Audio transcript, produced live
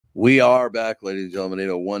We are back, ladies and gentlemen.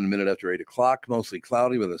 8:01 minute after 8 o'clock. Mostly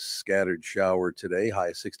cloudy with a scattered shower today. High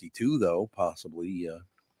of 62, though, possibly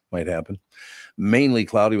might happen. Mainly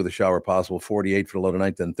cloudy with a shower possible. 48 for the low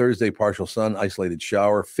tonight. Then Thursday, partial sun, isolated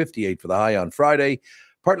shower. 58 for the high on Friday.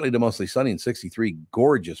 Partly to mostly sunny and 63.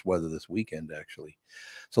 Gorgeous weather this weekend, actually.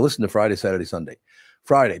 So listen to Friday, Saturday, Sunday.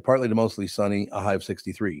 Friday, partly to mostly sunny, a high of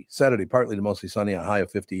 63. Saturday, partly to mostly sunny, a high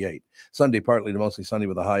of 58. Sunday, partly to mostly sunny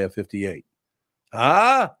with a high of 58.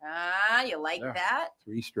 You like that?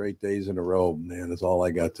 3 straight days in a row, man. That's all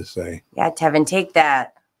I got to say. Yeah, Tevin, take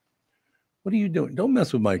that. What are you doing? Don't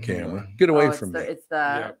mess with my camera. Get away from me.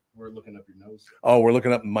 Yeah, we're looking up your nose. Oh, we're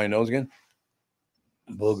looking up my nose again?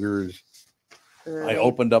 Boogers. I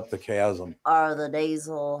opened up the chasm. Are the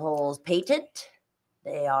nasal holes patent?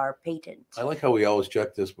 They are patent. I like how we always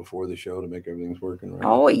check this before the show to make everything's working right.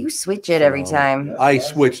 Oh, you switch it every time. I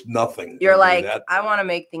switched nothing. You're like, I want to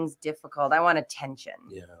make things difficult. I want attention.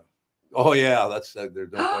 Yeah. Oh, yeah.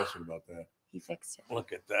 There's no question about that. He fixed it.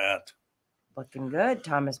 Look at that. Looking good,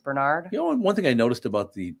 Thomas Barnard. You know, one thing I noticed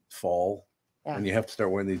about the fall, when you have to start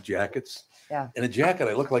wearing these jackets. Yeah. In a jacket,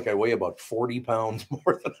 I look like I weigh about 40 pounds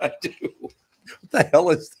more than I do. What the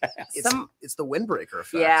hell is that? It's the windbreaker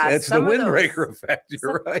effect. Yeah, it's the windbreaker effect.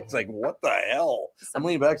 You're right. It's like, what the hell? I'm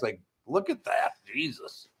leaning back. It's like, look at that.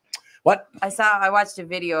 Jesus. What? I watched a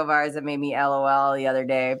video of ours that made me LOL the other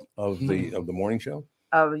day. Of the morning show?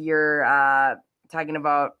 Of your talking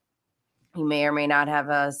about you may or may not have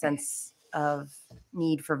a sense of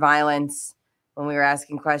need for violence when we were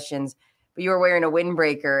asking questions. But you were wearing a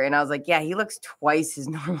windbreaker, and I was like, yeah, he looks twice his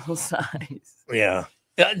normal size. Yeah.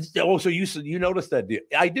 Oh, so you noticed that?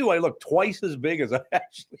 I do. I look twice as big as I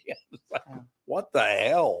actually am. Like, what the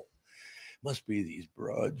hell? Must be these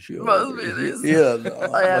broad shoulders. Must be these. Yeah,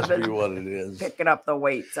 no, must be what it is. Picking up the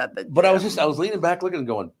weights at the gym. But I was leaning back looking and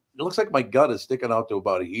going, it looks like my gut is sticking out to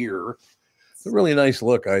about here. It's a really nice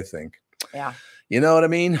look, I think. Yeah. You know what I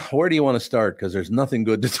mean? Where do you want to start? Because there's nothing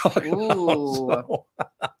good to talk about. So.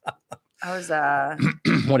 I was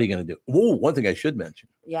What are you going to do? Oh, one thing I should mention.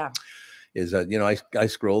 Yeah. Is that, I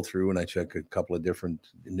scroll through and I check a couple of different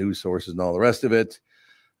news sources and all the rest of it.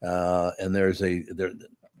 And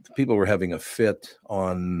people were having a fit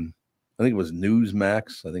on, I think it was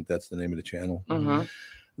Newsmax. I think that's the name of the channel. Mm-hmm.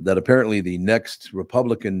 That apparently the next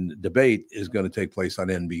Republican debate is going to take place on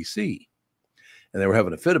NBC. And they were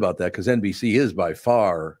having a fit about that because NBC is by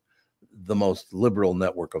far the most liberal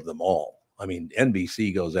network of them all. I mean,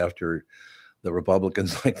 NBC goes after the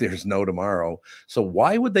Republicans like there's no tomorrow. So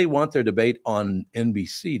why would they want their debate on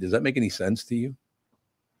NBC? Does that make any sense to you?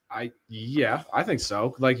 Yeah, I think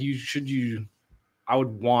so. Like I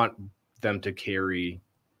would want them to carry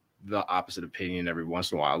the opposite opinion every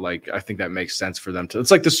once in a while. Like, I think that makes sense for them to,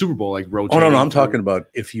 it's like the Super Bowl, like rotating. Oh, no, I'm talking about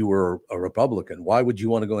if you were a Republican, why would you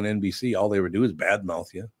want to go on NBC? All they would do is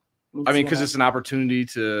badmouth you. I mean, because it's an opportunity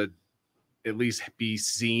to at least be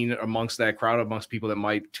seen amongst that crowd, amongst people that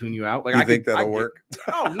might tune you out. Like, I think that'll work.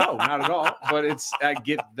 Oh, no, not at all. But I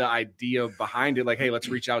get the idea behind it. Like, hey, let's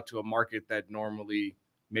reach out to a market that normally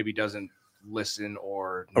maybe doesn't listen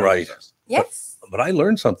or right. Us. Yes. But I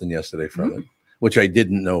learned something yesterday from it, which I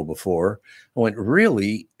didn't know before. I went,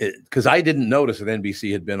 really? Because I didn't notice that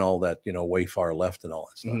NBC had been all that, way far left and all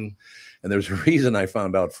that stuff. And there's a reason I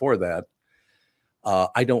found out for that.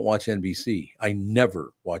 I don't watch NBC. I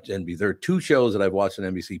never watch NBC. There are 2 shows that I've watched on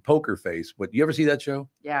NBC. Poker Face. But you ever see that show?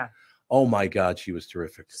 Yeah. Oh my God, she was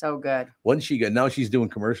terrific. So good. Wasn't she good? Now she's doing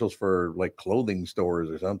commercials for like clothing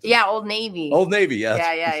stores or something. Yeah, Old Navy. Old Navy, yes.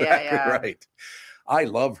 Yeah. Right. I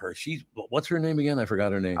love her. What's her name again? I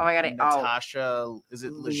forgot her name. Oh my God. Natasha, is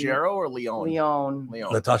it Leggero or Leon? Leon.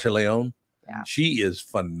 Natasha Leone. Yeah. She is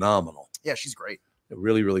phenomenal. Yeah, she's great.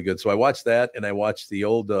 Really, really good. So I watched that, and I watched the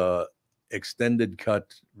old extended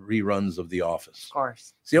cut reruns of The Office. Of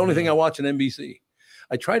course. It's the only thing I watch on NBC.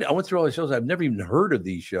 I went through all the shows. I've never even heard of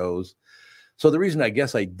these shows. So the reason I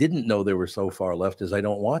guess I didn't know they were so far left is I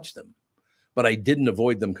don't watch them. But I didn't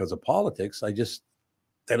avoid them because of politics.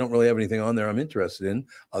 They don't really have anything on there I'm interested in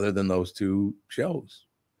other than those 2 shows.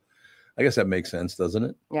 I guess that makes sense, doesn't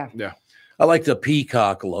it? Yeah. Yeah. I like the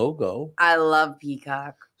Peacock logo. I love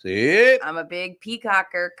Peacock. See it? I'm a big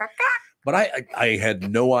peacocker. But I had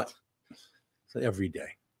no every day.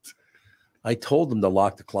 I told them to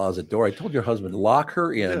lock the closet door. I told your husband, lock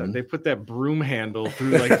her in. Yeah, they put that broom handle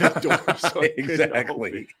through like the door. So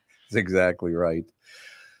exactly. That's exactly right.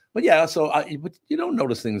 But yeah, but you don't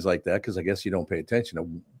notice things like that because I guess you don't pay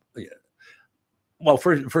attention. Well,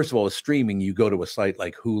 first of all, with streaming, you go to a site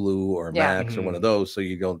like Hulu or Max or one of those. So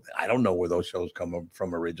you go, I don't know where those shows come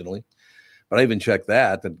from originally. But I even checked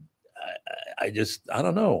that. And I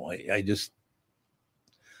don't know.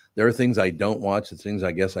 There are things I don't watch. The things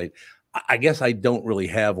I guess I don't really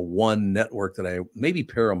have one network that maybe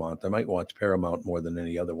Paramount. I might watch Paramount more than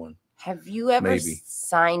any other one. Have you ever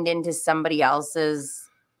signed into somebody else's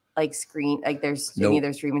like their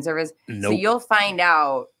streaming service? Nope. So you'll find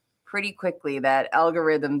out pretty quickly that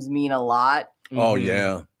algorithms mean a lot. Oh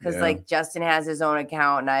yeah. Because like Justin has his own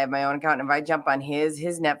account and I have my own account. And if I jump on his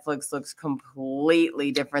Netflix looks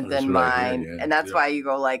completely different than mine. Hear, and that's why you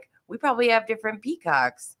go like, we probably have different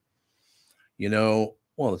peacocks.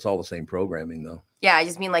 Well, it's all the same programming though. Yeah, I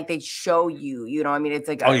just mean like they show you, I mean, it's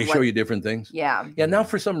like show you different things. Yeah. Yeah. Now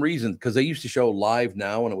for some reason, because they used to show Live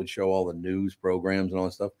Now and it would show all the news programs and all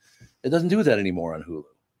that stuff. It doesn't do that anymore on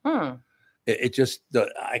Hulu. It just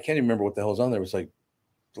I can't even remember what the hell's on there. It was like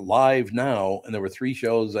Live Now, and there were 3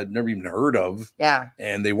 shows I'd never even heard of. Yeah.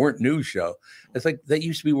 And they weren't news show. It's like that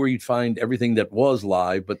used to be where you'd find everything that was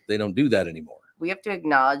live, but they don't do that anymore. We have to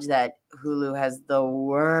acknowledge that Hulu has the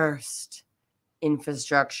worst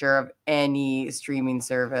infrastructure of any streaming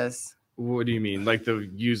service. What do you mean? Like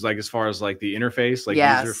as far as like the interface, like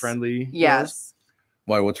user friendly? Yes.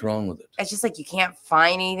 Why? What's wrong with it? It's just like you can't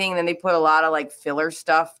find anything. And then they put a lot of like filler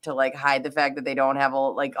stuff to like hide the fact that they don't have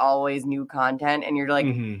like always new content. And you're like,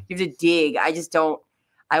 you have to dig. I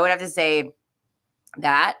would have to say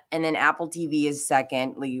that. And then Apple TV is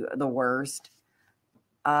secondly the worst.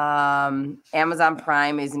 Amazon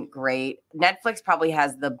Prime isn't great. Netflix probably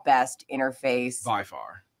has the best interface by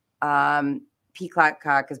far.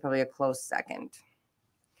 Peacock is probably a close second.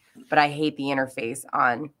 But I hate the interface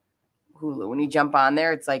on Hulu. When you jump on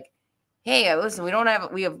there, it's like, hey, listen, we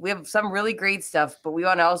have some really great stuff, but we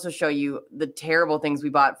want to also show you the terrible things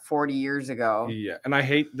we bought 40 years ago. Yeah. And I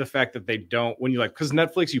hate the fact that they don't, when you because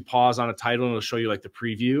Netflix, you pause on a title and it'll show you like the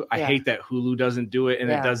preview. I hate that Hulu doesn't do it.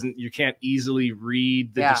 And you can't easily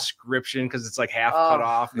read the description because it's like half cut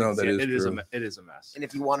off. No, it is a mess. And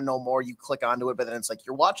if you want to know more, you click onto it, but then it's like,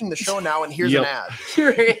 you're watching the show now and here's an ad.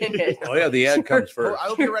 You're in it. Oh yeah, the ad comes first. I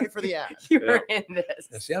hope you're ready for the ad. You're in this.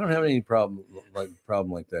 See, I don't have any problem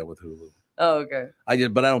like that with Hulu. Oh, okay.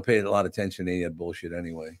 But I don't pay a lot of attention to any of that bullshit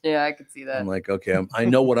anyway. Yeah, I could see that. I'm like, okay, I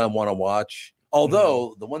know what I want to watch.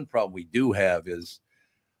 Although the one problem we do have is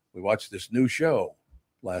we watched this new show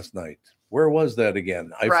last night. Where was that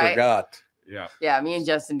again? I forgot. Yeah. Yeah, me and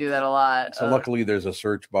Justin do that a lot. So luckily there's a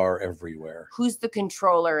search bar everywhere. Who's the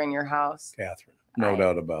controller in your house? Catherine. No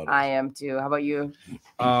doubt about it. I am too. How about you?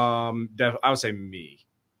 I would say me.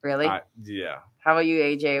 Really? Yeah. How about you,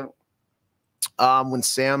 AJ? When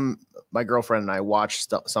Sam, my girlfriend, and I watch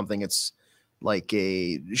something, it's like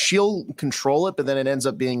she'll control it, but then it ends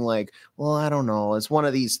up being like, well, I don't know. It's one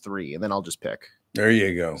of these 3, and then I'll just pick. There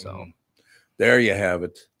you go. So there you have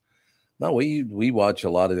it. No, we watch a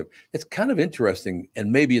lot of it. It's kind of interesting,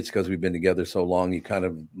 and maybe it's because we've been together so long, you kind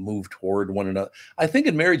of move toward one another. I think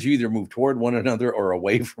in marriage, you either move toward one another or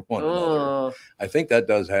away from one another. I think that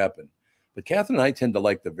does happen. But Catherine and I tend to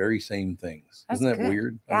like the very same things. Isn't that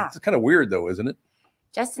weird? Yeah. It's kind of weird, though, isn't it?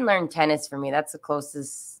 Justin learned tennis for me. That's the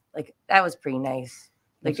closest. Like, that was pretty nice.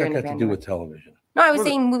 What's that got to do with television? No, I was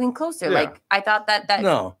saying moving closer. Yeah. Like, I thought that.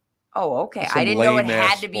 No. Oh, okay. I didn't know it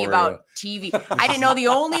had to be about TV. I didn't know the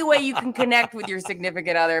only way you can connect with your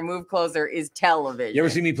significant other and move closer is television. You ever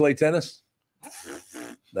see me play tennis?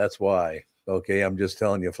 That's why. Okay, I'm just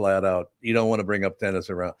telling you flat out. You don't want to bring up tennis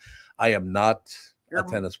around. I am not a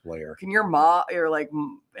tennis player. Can your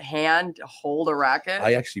hand hold a racket?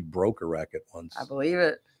 I actually broke a racket once. I believe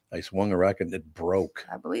it. I swung a racket and it broke.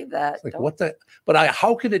 I believe that. It's like, what the? But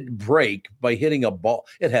how could it break by hitting a ball?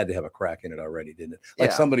 It had to have a crack in it already, didn't it?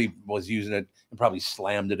 Like somebody was using it and probably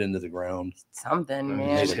slammed it into the ground. Something,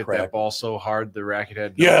 man. Just hit that ball so hard the racket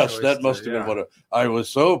had. Yes, that must have been what I was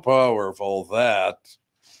so powerful that.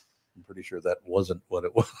 I'm pretty sure that wasn't what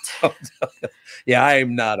it was. Yeah,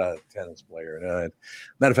 I'm not a tennis player.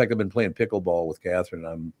 Matter of fact, I've been playing pickleball with Catherine.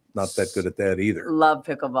 I'm not that good at that either. Love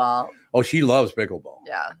pickleball. Oh, she loves pickleball.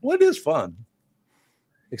 Yeah. Well, it is fun.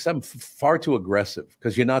 Except I'm far too aggressive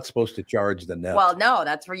because you're not supposed to charge the net. Well, no,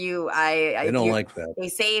 that's where I don't like that. They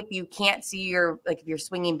say if you can't see if you're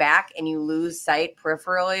swinging back and you lose sight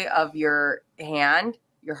peripherally of your hand,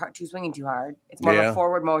 you're swinging too hard. It's more of a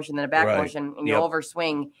forward motion than a back motion, and you'll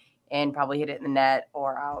overswing and probably hit it in the net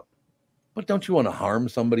or out. But don't you want to harm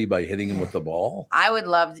somebody by hitting him with the ball? I would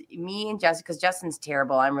love me and Justin, because Justin's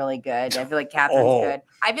terrible. I'm really good. I feel like Catherine's good.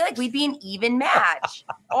 I feel like we'd be an even match.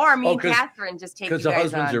 Or me and Catherine just take you guys on.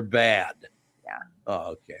 Because the husbands are bad. Yeah.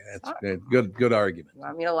 Oh, okay. That's good argument. You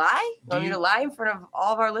want me to lie? You want me to lie in front of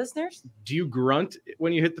all of our listeners? Do you grunt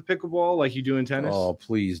when you hit the pickleball like you do in tennis? Oh,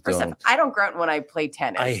 please don't. I don't grunt when I play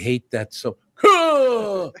tennis. I hate that so.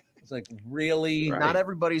 It's like, really? Right. Not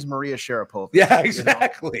everybody's Maria Sharapova. Yeah,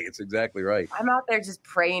 exactly. It's exactly right. I'm out there just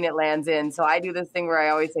praying it lands in. So I do this thing where I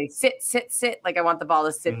always say, sit, sit, sit. Like I want the ball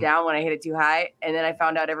to sit down when I hit it too high. And then I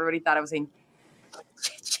found out everybody thought I was saying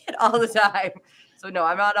shit all the time. So no,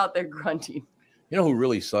 I'm not out there grunting. You know who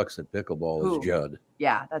really sucks at pickleball Who? is Judd.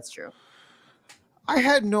 Yeah, that's true. I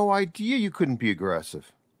had no idea you couldn't be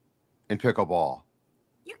aggressive in pickleball.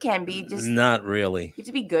 You can be just Not really. you have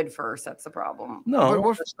to be good first. That's the problem. No,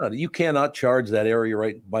 But that's not. You cannot charge that area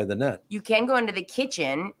right by the net You can go into the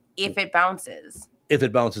kitchen if it bounces. if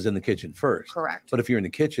it bounces in the kitchen first. Correct. But if you're in the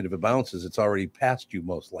kitchen, if it bounces, it's already past you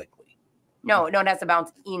most likely. No, it has to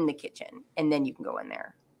bounce in the kitchen, and then you can go in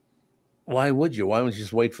there. Why would you? Why don't you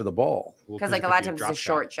just wait for the ball? Well, Because it like a could lot of be times it's drop a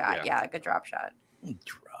short shot. Yeah. Like a drop shot.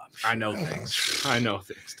 Drop I shot. know things. I know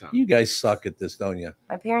things, Tom. You guys suck at this, don't you?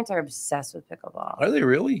 My parents are obsessed with pickleball. Are they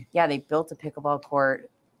really? Yeah, they built a pickleball court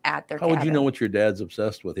at their How would you cabin. know what your dad's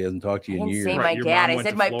obsessed with? He hasn't talked to I you in didn't years. say Right, my your dad. mom I went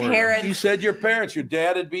said to my Florida. parents. You said your parents. Your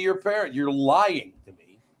dad would be your parent. You're lying to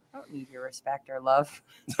me. I don't need your respect or love.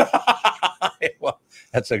 Well,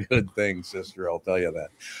 that's a good thing, sister. I'll tell you that.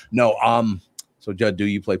 No, so Judd, do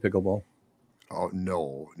you play pickleball? Oh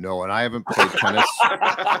no, and I haven't played tennis,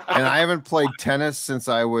 and I haven't played tennis since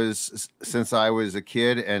I was a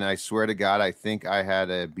kid. And I swear to God, I think I had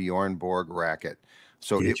a Bjorn Borg racket,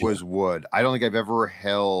 so Did it you? was wood. I don't think I've ever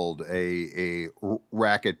held a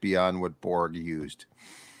racket beyond what Borg used.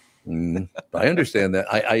 I understand that.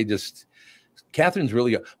 I just, Catherine's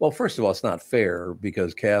really, well, first of all, it's not fair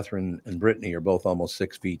because Catherine and Brittany are both almost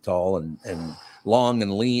 6 feet tall and long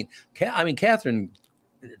and lean. I mean, Catherine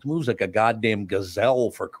moves like a goddamn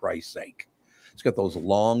gazelle, for Christ's sake. She's got those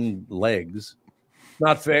long legs.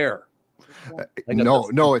 Not fair. I got No,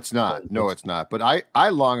 this- no, it's not. No, it's not. But I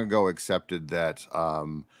long ago accepted that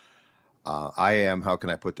I am, how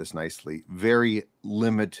can I put this nicely, very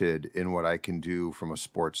limited in what I can do from a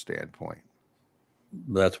sports standpoint.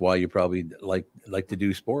 That's why you probably like to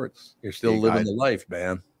do sports. You're still Hey, living the life,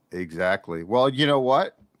 man. Exactly. Well, you know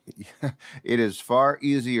what? It is far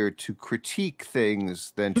easier to critique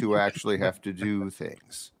things than to actually have to do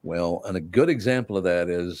things. Well, and a good example of that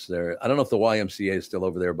is there. I don't know if the YMCA is still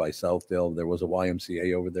over there by Southdale. There was a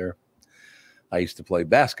YMCA over there. I used to play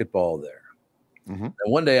basketball there. Mhm.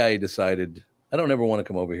 And one day I decided I don't ever want to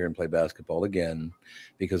come over here and play basketball again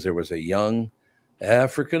because there was a young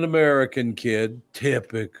African-American kid,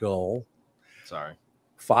 typical, Sorry.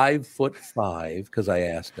 5'5", because I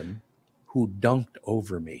asked him, who dunked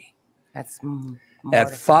over me. That's At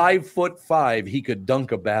mortifying. 5'5", he could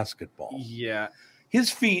dunk a basketball. Yeah. His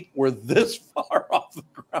feet were this far off the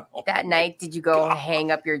ground. That night, did you go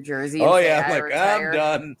hang up your jersey? And Oh say, yeah, "I like retire"? I'm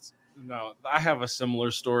done. No, I have a similar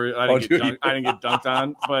story. I Oh, didn't, do get, you? I didn't get dunked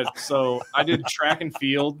on, but so I did track and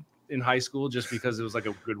field in high school just because it was like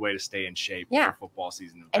a good way to stay in shape Yeah. for football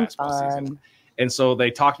season and And basketball season. fun. And so they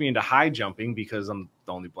talked me into high jumping because I'm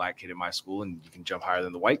the only black kid in my school and you can jump higher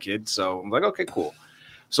than the white kid. So I'm like, okay, cool.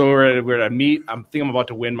 So we're at a meet. I'm about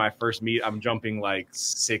to win my first meet. I'm jumping like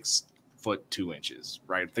 6'2",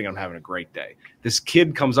 right? I think I'm having a great day. This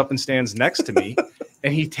kid comes up and stands next to me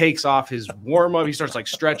and he takes off his warm up. He starts like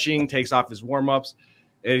stretching, takes off his warm ups.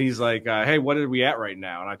 And he's like, hey, what are we at right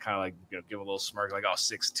now? And I kind of like give him a little smirk, like, oh,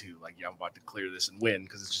 6'2". Like, yeah, I'm about to clear this and win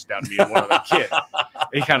because it's just down to me and one other kid. And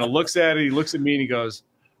he kind of looks at it. He looks at me and he goes,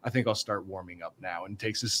 I think I'll start warming up now, and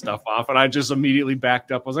takes his stuff off. And I just immediately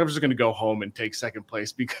backed up. I was like, I'm just going to go home and take second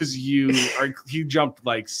place because you jumped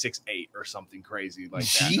like 6'8" or something crazy like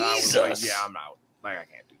that. And I was like, Jesus. yeah, I'm out. Like, I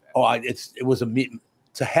can't do that. Oh, it was a meet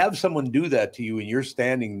to have someone do that to you and you're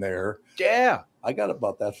standing there. Yeah. I got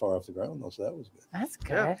about that far off the ground though, so that was good. That's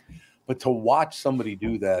good. Yeah. But to watch somebody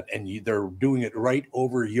do that and they're doing it right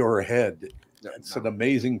over your head, it's an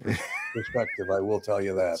amazing perspective. I will tell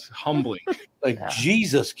you that. It's humbling. Like Yeah.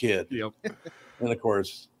 Jesus, kid, Yep. and of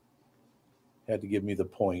course, had to give me the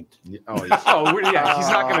point. Oh, yeah. Oh, yeah. He's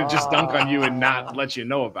not going to just dunk on you and not let you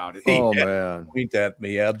know about it. Oh Yeah. man. Point at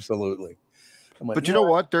me, absolutely. I'm like, But you know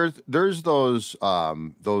what? There's those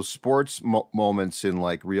sports moments in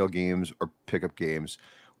like real games or pickup games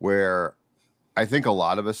where I think a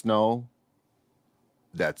lot of us know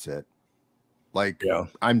that's it. Like Yeah.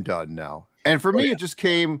 I'm done now. And for me, yeah.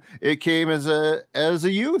 it came as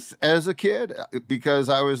a youth, as a kid, because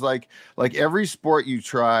I was like every sport you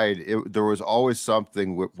tried, there was always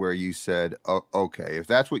something where you said, oh, okay, if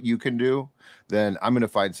that's what you can do, then I'm going to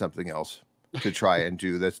find something else to try and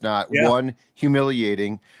do that's not Yeah. one,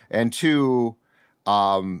 humiliating, and two,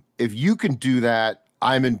 if you can do that,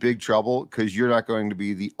 I'm in big trouble because you're not going to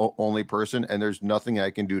be the only person and there's nothing I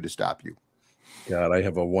can do to stop you. God, I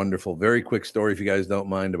have a wonderful, very quick story, if you guys don't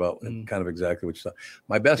mind, about kind of exactly what you saw.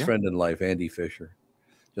 My best friend in life, Andy Fisher,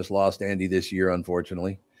 just lost Andy this year,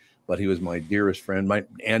 unfortunately, but he was my dearest friend. My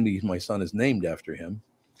son is named after him,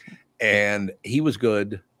 and he was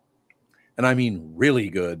good, and I mean really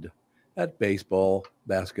good, at baseball,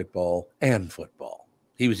 basketball, and football.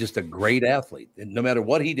 He was just a great athlete, and no matter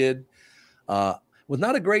what he did, was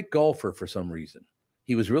not a great golfer for some reason.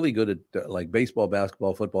 He was really good at like baseball,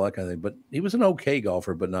 basketball, football, that kind of thing. But he was an okay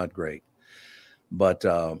golfer, but not great. But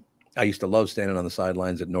I used to love standing on the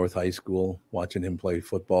sidelines at North High School watching him play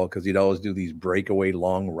football because he'd always do these breakaway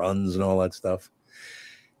long runs and all that stuff.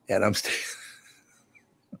 And I'm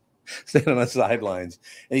standing on the sidelines,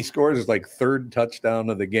 and he scores his like third touchdown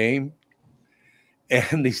of the game.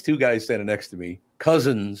 And these two guys standing next to me,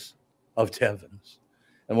 cousins of Tevin's,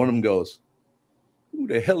 and one of them goes, "Who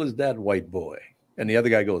the hell is that white boy?" And the other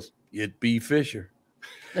guy goes, "It be Fisher."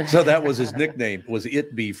 So that was his nickname, was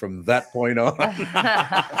It Be from that point on.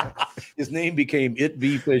 His name became It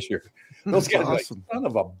Be Fisher. Those guys are awesome. Like, son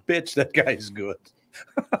of a bitch, that guy's good.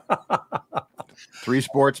 3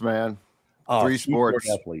 sports, man. 3 sports.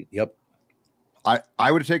 Athlete. Yep.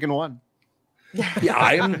 I would have taken one. Yeah,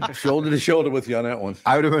 I am shoulder to shoulder with you on that one.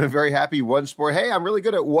 I would have been a very happy one sport. Hey, I'm really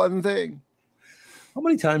good at one thing. How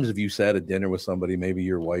many times have you sat at dinner with somebody, maybe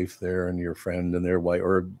your wife there and your friend and their wife,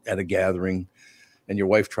 or at a gathering, and your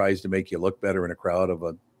wife tries to make you look better in a crowd of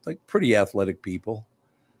like pretty athletic people?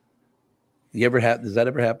 Does that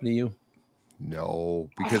ever happen to you? No,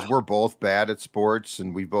 because we're both bad at sports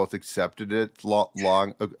and we both accepted it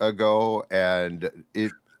long ago. And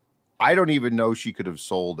I don't even know she could have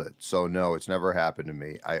sold it. So no, it's never happened to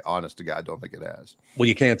me. I honest to God don't think it has. Well,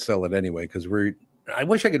 you can't sell it anyway because I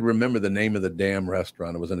wish I could remember the name of the damn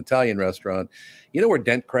restaurant. It was an Italian restaurant. You know where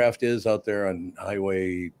Dentcraft is out there on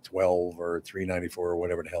Highway 12 or 394 or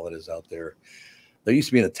whatever the hell it is out there? There used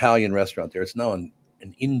to be an Italian restaurant there. It's now an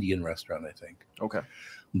Indian restaurant, I think. Okay.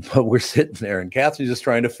 But we're sitting there, and Catherine's just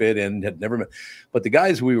trying to fit in, had never met. But the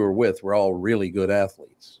guys we were with were all really good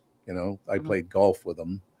athletes. You know, I played golf with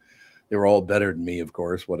them. They were all better than me, of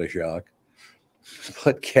course. What a shock.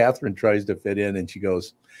 But Catherine tries to fit in, and she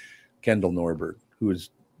goes, Kendall Norbert, who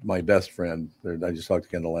is my best friend. I just talked to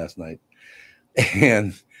Kendall last night.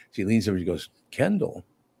 And she leans over, she goes, Kendall,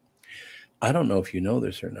 I don't know if you know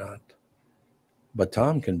this or not, but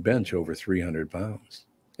Tom can bench over 300 pounds.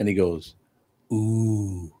 And he goes,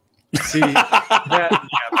 ooh. See,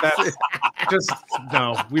 that's just,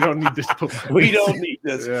 no, we don't need this. We don't need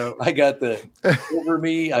this. Yeah. I got the over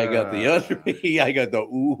me. I got the under me. I got the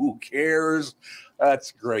ooh, who cares?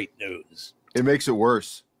 That's great news. It makes it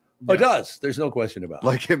worse. Oh, it does. There's no question about it.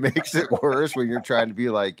 Like, it makes it worse when you're trying to be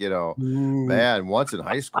like, you know, man, once in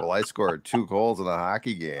high school, I scored 2 goals in a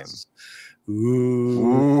hockey game.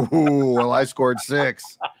 Ooh. Well, I scored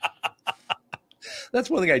 6. That's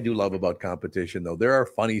one thing I do love about competition, though. There are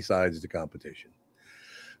funny sides to competition.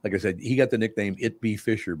 Like I said, he got the nickname It Be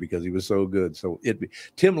Fisher because he was so good. So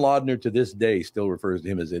Tim Laudner to this day still refers to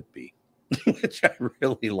him as It Be, which I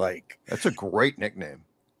really like. That's a great nickname.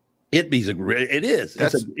 It Be is a great. It is.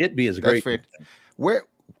 It Be is a great.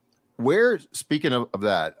 Where speaking of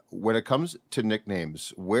that, when it comes to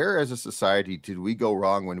nicknames, where as a society did we go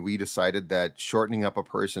wrong when we decided that shortening up a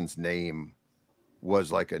person's name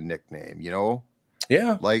was like a nickname? You know.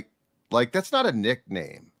 Yeah, like that's not a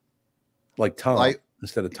nickname. Like Tom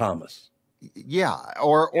instead of Thomas. Yeah,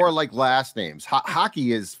 or like last names.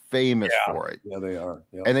 Hockey is famous for it. Yeah, they are.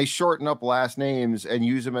 Yeah. And they shorten up last names and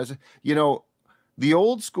use them as, you know, the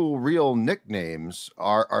old school real nicknames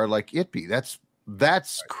are like It Be.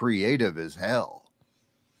 That's creative as hell.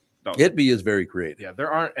 No. It Be is very creative. Yeah,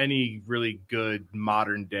 there aren't any really good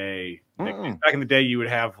modern day nicknames. Back in the day, you would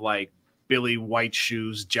have like Billy White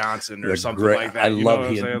Shoes Johnson or something like that. I love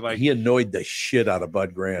him. He annoyed the shit out of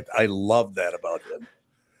Bud Grant. I love that about him.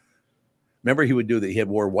 Remember, he would do that. He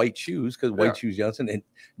wore white shoes because White Shoes Johnson, and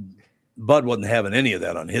Bud wasn't having any of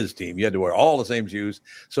that on his team. You had to wear all the same shoes.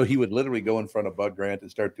 So he would literally go in front of Bud Grant and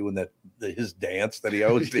start doing his dance that he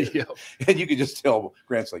always did. Yep. And you could just tell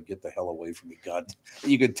Grant's like, get the hell away from me, God.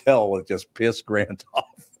 You could tell it just pissed Grant off.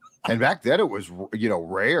 And back then it was, you know,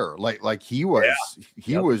 rare. Like he was,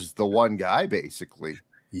 was the one guy basically.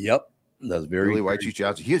 Yep. That's very White Shoes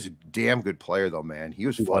Johnson. He was a damn good player though, man. He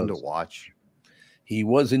was fun to watch. He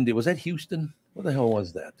was was that Houston? What the hell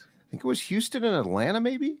was that? I think it was Houston and Atlanta,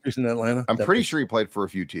 maybe. Houston and Atlanta. I'm pretty sure he played for a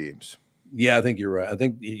few teams. Yeah, I think you're right. I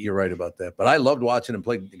think you're right about that. But I loved watching him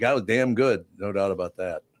play. The guy was damn good. No doubt about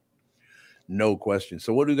that. No question.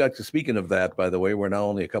 So what do we got? Speaking of that, by the way, we're now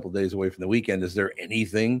only a couple of days away from the weekend. Is there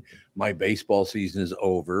anything? My baseball season is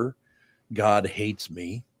over. God hates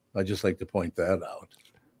me. I'd just like to point that out.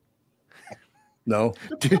 No?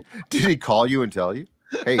 Did he call you and tell you?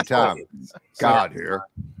 Hey, Tom, God here.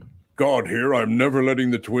 God here, I'm never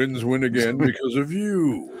letting the Twins win again because of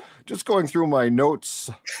you. Just going through my notes,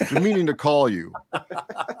 meaning to call you.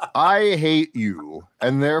 I hate you,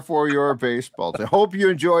 and therefore your baseball team. Hope you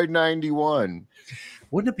enjoyed 91.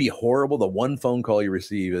 Wouldn't it be horrible? The one phone call you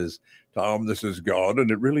receive is, Tom, this is God,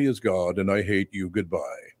 and it really is God, and I hate you. Goodbye.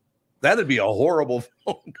 That'd be a horrible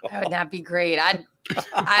phone call. That would not be great. I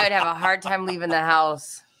would have a hard time leaving the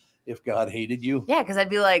house. If God hated you? Yeah, because I'd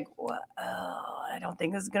be like, what? Oh, I don't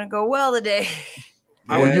think this is going to go well today.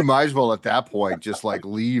 Well, you might as well at that point just like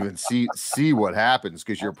leave and see what happens,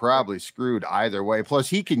 because you're probably screwed either way. Plus,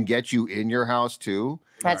 he can get you in your house too.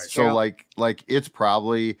 That's true. So like it's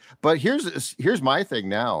probably. But here's my thing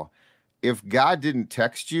now. If God didn't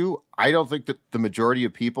text you, I don't think that the majority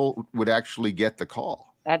of people would actually get the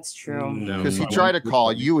call. That's true. Because he tried to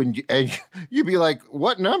call you and you'd be like,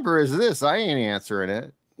 "What number is this? I ain't answering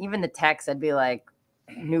it." Even the text, I'd be like,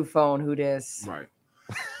 "New phone, who dis?" Right.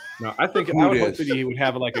 No, I think I would hope that he would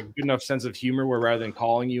have like a good enough sense of humor where rather than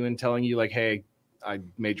calling you and telling you like, "Hey, I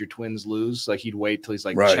made your Twins lose," like he'd wait till he's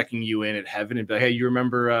like checking you in at heaven and be like, "Hey, you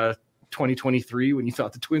remember 2023 when you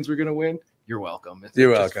thought the Twins were going to win? You're welcome.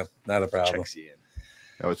 You're welcome. Not a problem." Checks you in.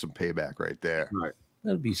 That was some payback right there. Right.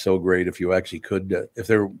 That'd be so great if you actually could. If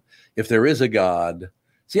there is a God.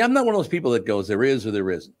 See, I'm not one of those people that goes, there is or there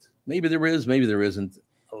isn't. Maybe there is, maybe there isn't.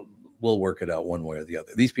 We'll work it out one way or the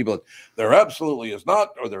other. These people, there absolutely is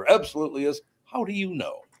not, or there absolutely is. How do you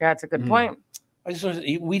know? That's a good point.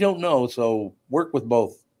 We don't know, so work with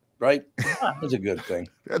both, right? That's a good thing.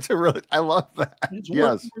 I love that.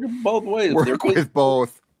 Yes. Work both ways. Work with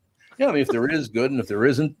both. Yeah, I mean, if there is good and if there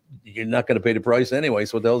isn't, you're not going to pay the price anyway,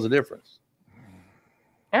 so what the hell's the difference?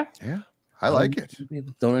 Yeah. I like it.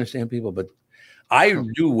 Don't understand people, but I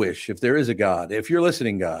do wish, if there is a God, if you're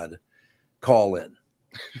listening, God, call in.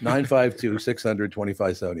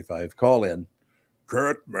 952-600-2575. Call in.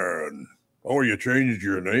 Catman. Oh, you changed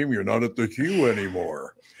your name. You're not at the queue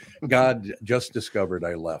anymore. God, just discovered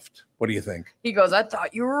I left. What do you think? He goes, "I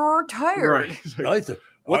thought you were retired." Right.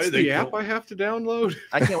 What's the app I have to download?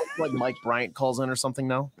 I can't wait till, like Mike Bryant calls in or something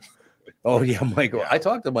now. Oh, yeah, Michael. Yeah. I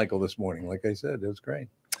talked to Michael this morning. Like I said, it was great.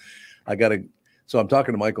 So I'm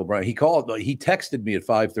talking to Michael Bryant. He texted me at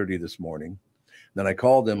 5:30 this morning. Then I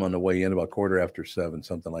called him on the way in about 7:15,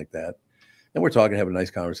 something like that. And we're talking, having a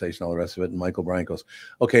nice conversation, all the rest of it. And Michael Bryant goes,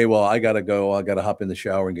 "Okay, well, I got to go. I got to hop in the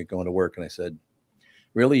shower and get going to work." And I said,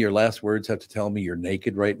 "Really? Your last words have to tell me you're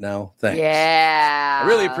naked right now?" Thanks. Yeah. I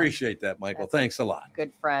really appreciate that, Michael. Thanks a lot.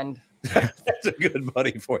 Good friend. That's a good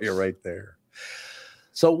buddy for you right there.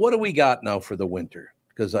 So what do we got now for the winter?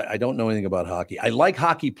 Because I don't know anything about hockey. I like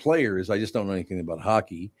hockey players. I just don't know anything about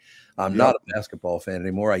hockey. I'm not a basketball fan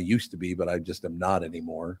anymore. I used to be, but I just am not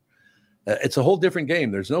anymore. It's a whole different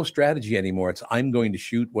game. There's no strategy anymore. It's I'm going to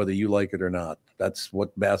shoot whether you like it or not. That's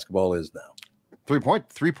what basketball is now.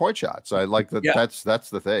 3-point shots. I like that. Yeah. That's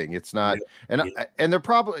the thing. It's not, and they're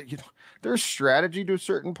probably, there's strategy to a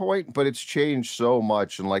certain point, but it's changed so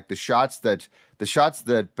much. And like the shots that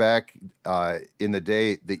back in the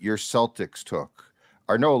day that your Celtics took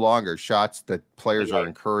are no longer shots that players are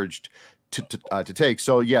encouraged to take.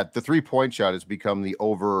 So yeah, the 3-point shot has become the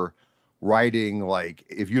overriding, like,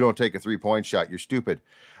 if you don't take a 3-point shot, you're stupid.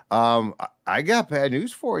 I got bad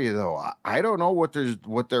news for you though. I don't know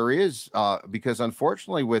what there is because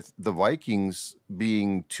unfortunately with the Vikings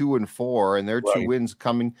being 2-4 and their 2 wins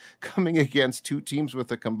coming against 2 teams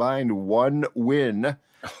with a combined 1 win,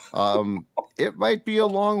 it might be a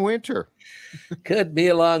long winter. Could be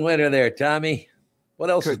a long winter there, Tommy. What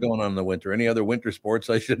else is going on in the winter? Any other winter sports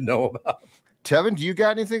I should know about? Tevin, do you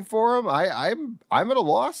got anything for him? I'm at a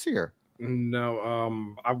loss here. No,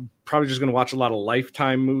 I'm probably just gonna watch a lot of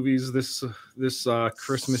Lifetime movies this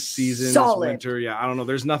Christmas season, this winter. Yeah, I don't know.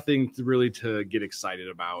 There's nothing really to get excited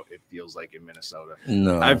about. It feels like in Minnesota.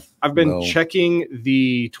 No, I've been checking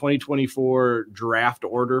the 2024 draft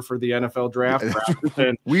order for the NFL draft.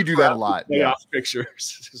 We do that a lot. Playoff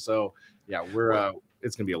pictures. So yeah,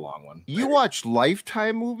 it's gonna be a long one. You watch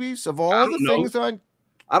Lifetime movies of all the things on.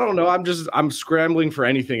 I don't know. I'm scrambling for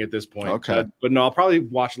anything at this point. Okay. But no, I'll probably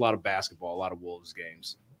watch a lot of basketball, a lot of Wolves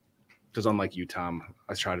games. Because unlike you, Tom,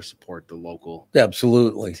 I try to support the local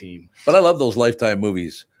team. But I love those Lifetime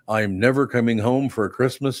movies. I'm never coming home for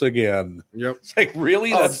Christmas again. Yep. It's like,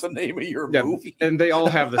 really? That's the name of your movie? And they all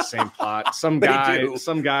have the same plot. Some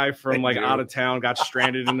guy from out of town got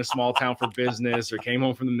stranded in a small town for business or came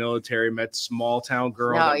home from the military, met small town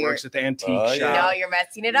girl that works at the antique shop. No, you're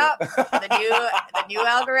messing it up. The new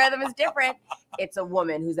algorithm is different. it's a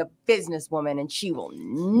woman who's a businesswoman and she will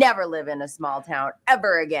never live in a small town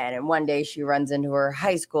ever again. And one day she runs into her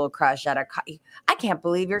high school crush at I can't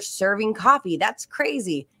believe you're serving coffee. That's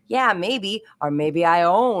crazy. Yeah, maybe. Or maybe I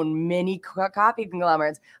own many coffee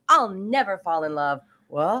conglomerates. I'll never fall in love.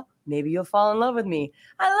 Well, maybe you'll fall in love with me.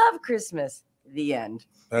 I love Christmas. The end.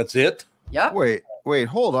 That's it? Yep. Wait,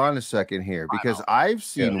 hold on a second here, because I've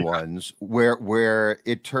seen ones where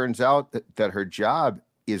it turns out that her job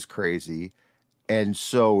is crazy, and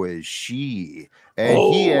so is she, and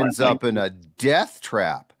he ends up in a death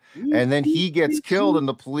trap, and then he gets killed, and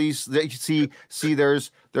the police they see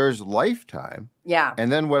there's Lifetime,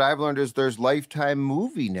 and then what I've learned is there's Lifetime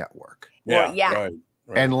Movie Network, Right.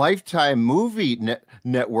 and Lifetime Movie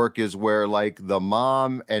Network is where like the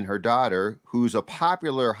mom and her daughter, who's a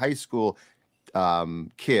popular high school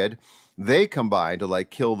kid, they combine to like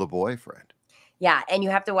kill the boyfriend. Yeah, and you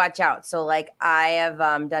have to watch out. So, like, I have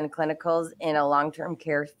done clinicals in a long-term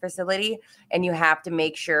care facility, and you have to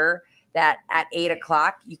make sure that at 8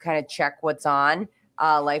 o'clock you kind of check what's on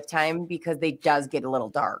Lifetime, because they does get a little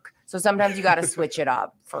dark. So sometimes you got to switch it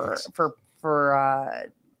up for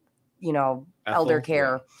elder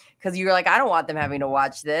care, because you're like, I don't want them having to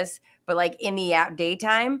watch this. But like in the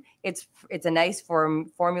daytime, it's a nice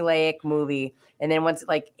formulaic movie. And then once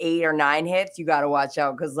like 8 or 9 hits, you got to watch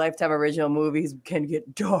out, because Lifetime original movies can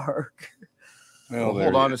get dark. Well,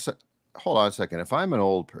 hold on a second. If I'm an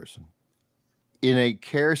old person in a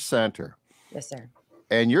care center, yes, sir,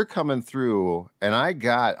 and you're coming through, and I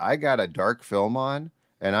got a dark film on,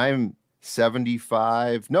 and I'm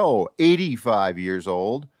 85 years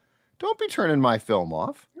old, don't be turning my film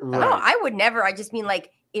off. Right. No, I would never. I just mean, like,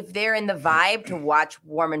 if they're in the vibe to watch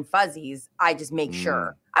Warm and Fuzzies, I just make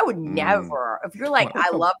sure. I would never. If you're like, I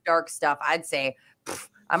love dark stuff, I'd say,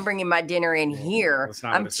 I'm bringing my dinner in here.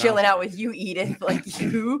 I'm chilling out with you, Edith. Like,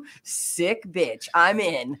 you sick bitch. I'm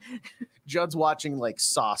in. Judd's watching like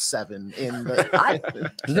Saw 7 in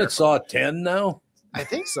the. Isn't it Saw 10 now? I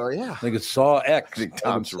think so, yeah. I think it's Saw X. I think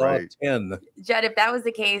Tom's right. 10. Judd, if that was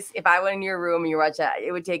the case, if I went in your room and you watched that,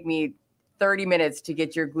 it would take me 30 minutes to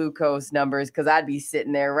get your glucose numbers, because I'd be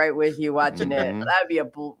sitting there right with you watching it. That would be a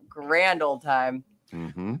grand old time.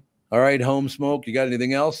 All right, Home Smoke, you got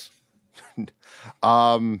anything else?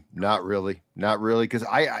 Not really, because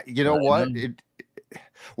I you know what?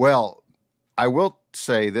 Well, I will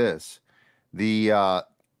say this: the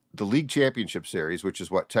league championship series, which is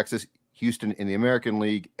what Texas, Houston in the American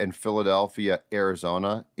League, and Philadelphia,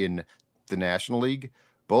 Arizona in the National League.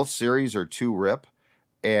 Both series are 2-rip,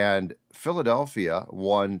 and Philadelphia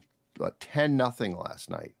won 10-0 last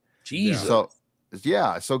night. Jesus.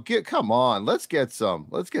 So come on, let's get some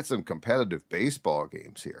competitive baseball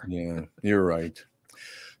games here. Yeah, you're right.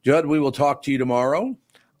 Judd, we will talk to you tomorrow.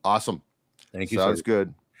 Awesome. Thank you. Sounds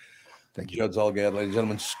good. Thank you. Judd's all good, ladies and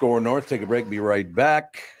gentlemen. Score North. Take a break. Be right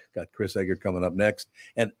back. Got Chris Egert coming up next.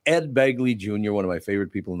 And Ed Begley Jr., one of my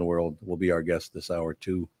favorite people in the world, will be our guest this hour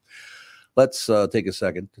too. Let's take a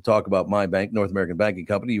second to talk about my bank, North American Banking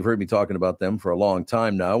Company. You've heard me talking about them for a long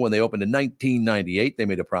time now. When they opened in 1998, they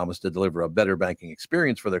made a promise to deliver a better banking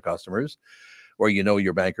experience for their customers, where you know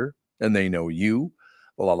your banker and they know you.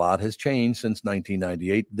 Well, a lot has changed since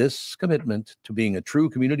 1998. This commitment to being a true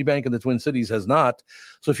community bank in the Twin Cities has not.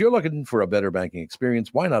 So if you're looking for a better banking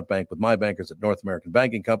experience, why not bank with my bankers at North American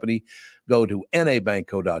Banking Company? Go to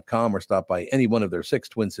nabankco.com or stop by any one of their 6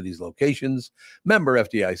 Twin Cities locations. Member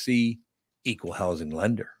FDIC. Equal housing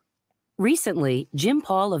lender. Recently, Jim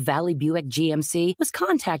Paul of Valley Buick GMC was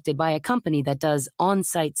contacted by a company that does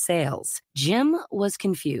on-site sales. Jim was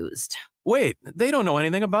confused. Wait, they don't know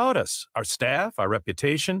anything about us, our staff, our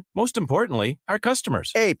reputation, most importantly, our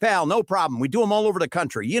customers. Hey, pal, no problem. We do them all over the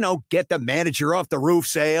country. You know, get the manager off the roof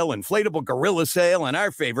sale, inflatable gorilla sale, and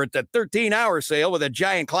our favorite, the 13-hour sale with a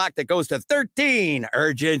giant clock that goes to 13.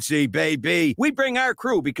 Urgency, baby. We bring our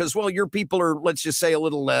crew because, well, your people are, let's just say, a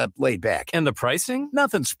little laid back. And the pricing?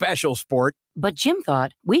 Nothing special, sport. But Jim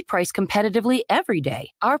thought, we price competitively every day.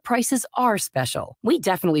 Our prices are special. We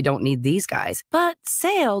definitely don't need these guys. But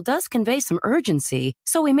sale does convey some urgency,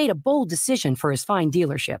 so we made a bold decision for his fine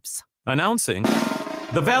dealerships. Announcing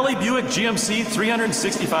the Valley Buick GMC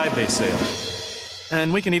 365-day sale.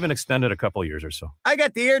 And we can even extend it a couple years or so. I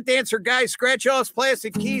got the air dancer guy, scratch-offs,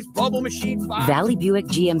 plastic keys, bubble machine. Valley Buick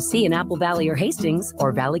GMC in Apple Valley or Hastings,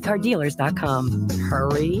 or valleycardealers.com.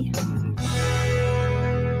 Hurry.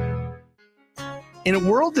 In a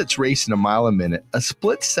world that's racing a mile a minute, a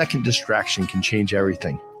split-second distraction can change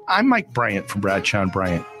everything. I'm Mike Bryant from Bradshaw &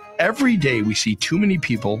 Bryant. Every day we see too many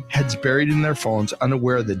people, heads buried in their phones,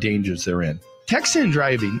 unaware of the dangers they're in. Texting and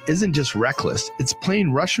driving isn't just reckless, it's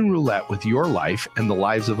playing Russian roulette with your life and the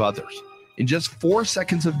lives of others. In just 4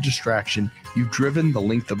 seconds of distraction, you've driven the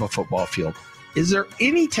length of a football field. Is there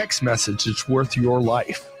any text message that's worth your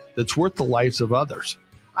life, that's worth the lives of others?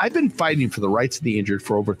 I've been fighting for the rights of the injured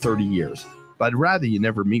for over 30 years, but I'd rather you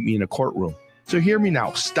never meet me in a courtroom. So hear me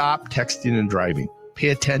now. Stop texting and driving. Pay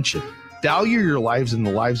attention. Value your lives and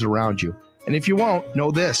the lives around you. And if you won't, know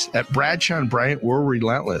this. At Bradshaw and Bryant, we're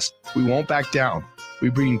relentless. We won't back down. We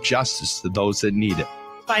bring justice to those that need it.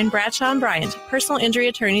 Find Bradshaw and Bryant, personal injury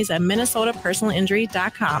attorneys at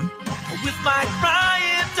minnesotapersonalinjury.com. With Mike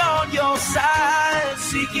Bryant on your side,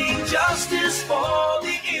 seeking justice for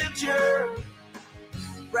the injured.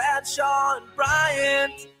 Bradshaw and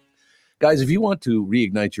Bryant. Guys, if you want to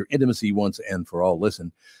reignite your intimacy once and for all,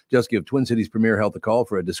 listen, just give Twin Cities Premier Health a call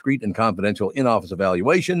for a discreet and confidential in-office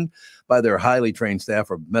evaluation by their highly trained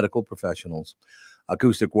staff of medical professionals.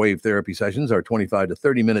 Acoustic wave therapy sessions are 25 to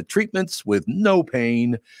 30-minute treatments with no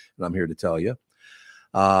pain, and I'm here to tell you.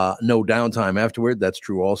 No downtime afterward. That's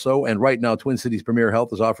true also. And right now, Twin Cities Premier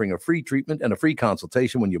Health is offering a free treatment and a free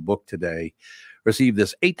consultation when you book today. Receive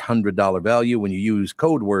this $800 value when you use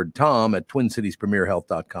code word TOM at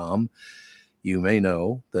TwinCitiesPremierHealth.com. You may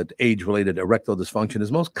know that age-related erectile dysfunction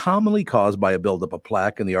is most commonly caused by a buildup of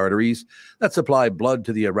plaque in the arteries that supply blood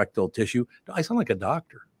to the erectile tissue. I sound like a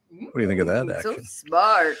doctor. What do you think of that action? So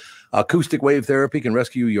smart. Acoustic wave therapy can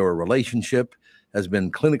rescue your relationship, has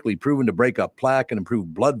been clinically proven to break up plaque and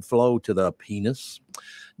improve blood flow to the penis.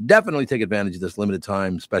 Definitely take advantage of this limited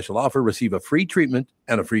time special offer. Receive a free treatment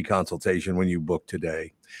and a free consultation when you book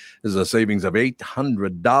today. This is a savings of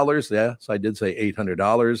 $800. Yes, I did say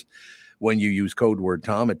 $800 when you use code word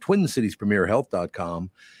TOM at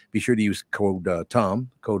TwinCitiesPremierHealth.com. Be sure to use code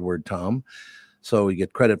word TOM, so you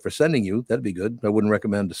get credit for sending you. That'd be good. I wouldn't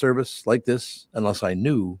recommend a service like this unless I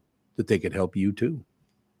knew that they could help you too.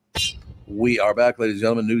 We are back, ladies and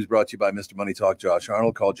gentlemen. News brought to you by Mr. Money Talk, Josh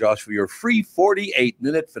Arnold. Call Josh for your free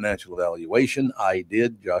 48-minute financial evaluation. I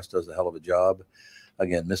did. Josh does a hell of a job.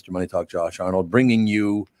 Again, Mr. Money Talk, Josh Arnold, bringing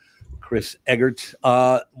you Chris Egert.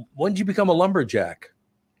 When did you become a lumberjack?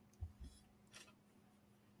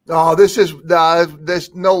 Oh,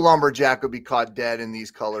 this no lumberjack would be caught dead in these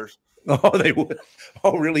colors. Oh, they would.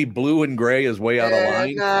 Oh, really? Blue and gray is way out of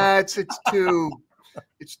line. Nah, it's too.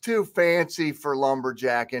 It's too fancy for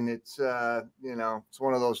lumberjack, and it's it's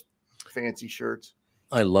one of those fancy shirts.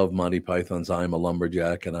 I love Monty Python's "I'm a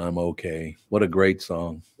Lumberjack and I'm Okay." What a great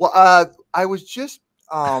song. Well, I was just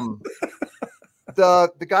the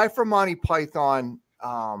guy from Monty Python,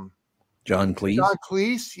 John Cleese. John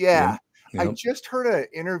Cleese, yeah. Yep. I just heard an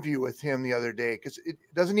interview with him the other day because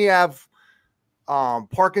doesn't he have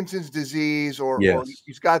Parkinson's disease or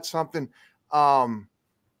he's got something.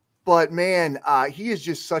 But man, he is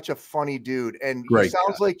just such a funny dude, and he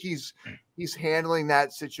sounds like he's handling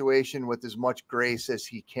that situation with as much grace as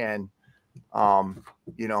he can.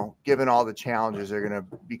 Given all the challenges that are going to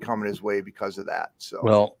be coming his way because of that. So,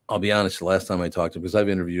 well, I'll be honest. The last time I talked to him, because I've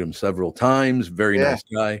interviewed him several times, very nice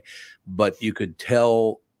guy, but you could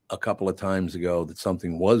tell a couple of times ago that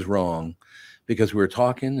something was wrong because we were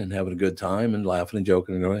talking and having a good time and laughing and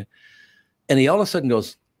joking and he all of a sudden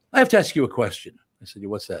goes, "I have to ask you a question." I said,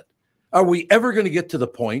 "What's that? Are we ever going to get to the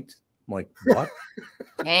point?" I'm like, "What?"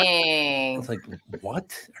 Dang. I was like,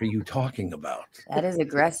 "What are you talking about?" That is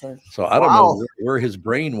aggressive. So I don't know where his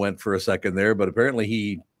brain went for a second there, but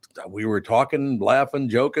apparently we were talking, laughing,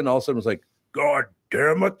 joking. All of a sudden it was like, "God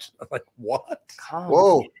damn it." I'm like, "What?"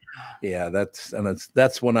 Whoa. Yeah,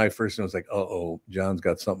 that's when I first was like, "Uh-oh, John's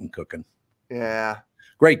got something cooking." Yeah.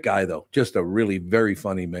 Great guy, though. Just a really very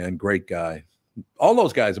funny man. Great guy. All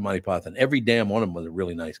those guys at Monty Python, every damn one of them was a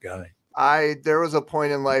really nice guy. There was a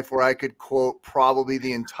point in life where I could quote probably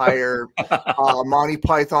the entire Monty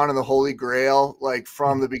Python and the Holy Grail, like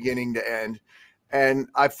from the beginning to end. And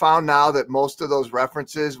I found now that most of those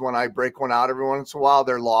references, when I break one out every once in a while,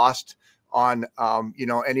 they're lost on,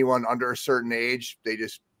 anyone under a certain age. They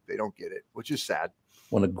don't get it, which is sad.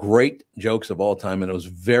 One of the great jokes of all time. And it was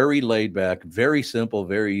very laid back, very simple,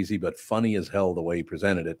 very easy, but funny as hell the way he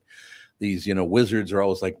presented it. These, wizards are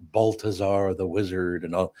always like Balthazar the wizard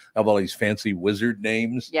and all these fancy wizard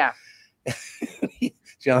names. Yeah.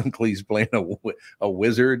 John Cleese playing a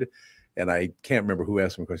wizard. And I can't remember who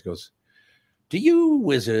asked him a question. He goes, "Do you,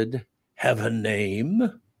 wizard, have a name?"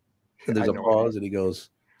 And there's a pause and he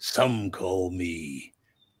goes, "Some call me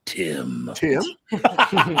Tim." Tim?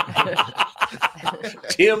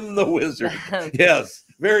 Tim the wizard. Yes.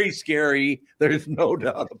 Very scary. There's no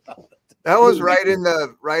doubt about it. That was right in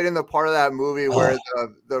the part of that movie where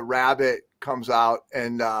the rabbit comes out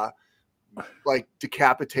and like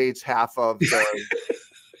decapitates half of the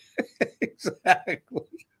exactly.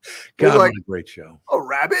 God, what a great show. A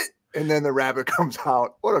rabbit? And then the rabbit comes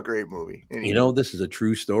out. What a great movie. Anyway. You know, this is a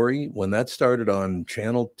true story. When that started on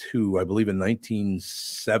Channel 2, I believe in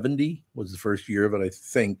 1970 was the first year of it, I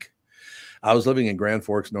think. I was living in Grand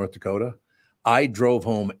Forks, North Dakota. I drove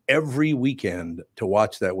home every weekend to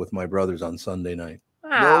watch that with my brothers on Sunday night.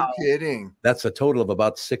 Wow. No kidding. That's a total of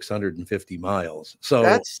about 650 miles. So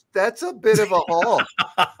that's a bit of a haul.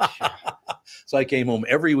 So I came home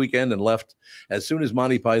every weekend and left as soon as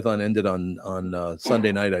Monty Python ended on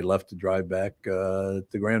Sunday night. I left to drive back to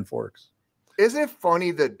Grand Forks. Isn't it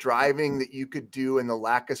funny the driving that you could do and the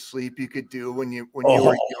lack of sleep you could do when you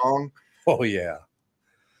were young? Oh yeah.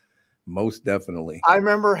 Most definitely. I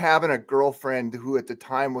remember having a girlfriend who at the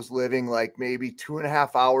time was living like maybe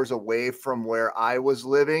 2.5 hours away from where I was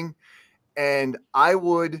living. And I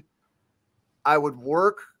would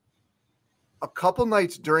work a couple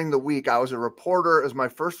nights during the week. I was a reporter. It was my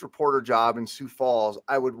first reporter job in Sioux Falls.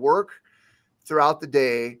 I would work throughout the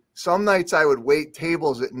day. Some nights I would wait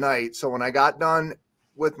tables at night. So when I got done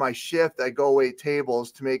with my shift, I'd go wait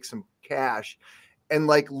tables to make some cash. And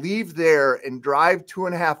like leave there and drive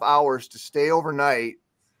 2.5 hours to stay overnight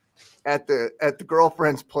at the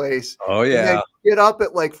girlfriend's place. Oh yeah. And then get up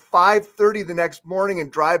at like 5:30 the next morning and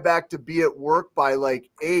drive back to be at work by like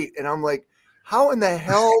 8. And I'm like, how in the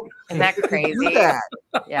hell Isn't that crazy? do that?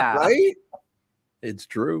 Yeah. Right? It's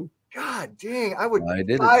true. God dang, I would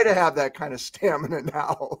try to have that kind of stamina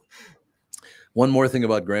now. One more thing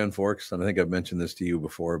about Grand Forks, and I think I've mentioned this to you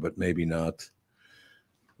before, but maybe not.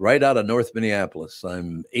 Right out of North Minneapolis.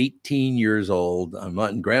 I'm 18 years old. I'm not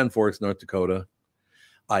in Grand Forks, North Dakota.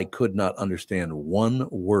 I could not understand one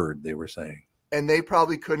word they were saying. And they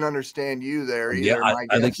probably couldn't understand you there either. Yeah,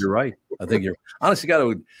 I think you're right. I think you're honestly got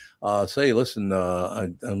to say, listen,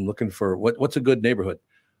 I'm looking for what's a good neighborhood.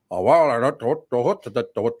 I'm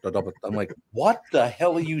like, what the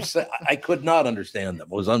hell are you saying? I could not understand them.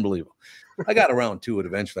 It was unbelievable. I got around to it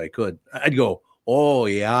eventually. I could. I'd go, oh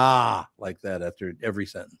yeah, like that after every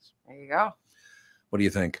sentence. There you go. What do you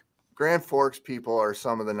think? Grand Forks people are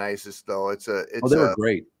some of the nicest, though. They were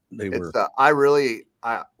great. They were.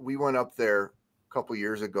 We went up there a couple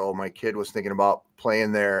years ago. My kid was thinking about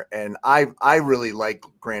playing there, and I really like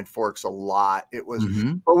Grand Forks a lot. It was,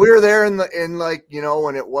 but we were there in like, you know,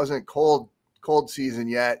 when it wasn't cold season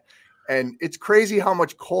yet, and it's crazy how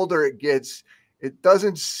much colder it gets. It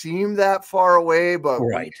doesn't seem that far away, but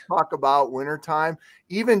when you talk about wintertime,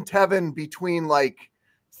 even Tevin, between like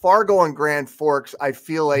Fargo and Grand Forks, I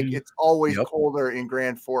feel like it's always colder in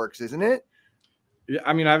Grand Forks, isn't it? Yeah,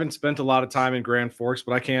 I mean, I haven't spent a lot of time in Grand Forks,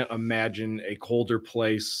 but I can't imagine a colder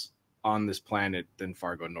place on this planet than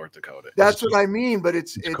Fargo, North Dakota. That's what I mean, but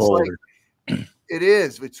it's colder. Like, it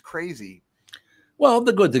is. It's crazy. Well,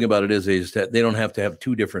 the good thing about it is that they don't have to have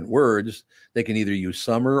two different words. They can either use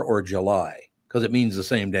summer or July, because it means the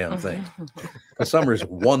same damn thing. Because summer is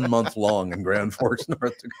 1 month long in Grand Forks,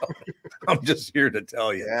 North Dakota. I'm just here to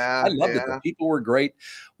tell you. Yeah, I loved it. The people were great.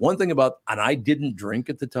 One thing about, and I didn't drink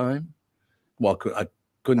at the time. Well, I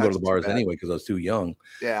couldn't go to the bars anyway because I was too young.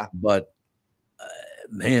 Yeah. But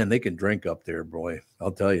man, they can drink up there, boy.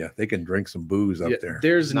 I'll tell you, they can drink some booze up there.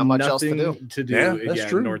 There's not much else to do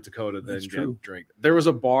in North Dakota than drink. There was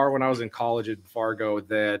a bar when I was in college in Fargo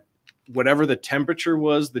that whatever the temperature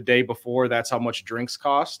was the day before, that's how much drinks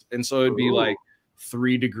cost. And so it'd be like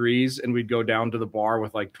 3 degrees, and we'd go down to the bar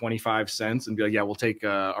with like 25 cents and be like, yeah, we'll take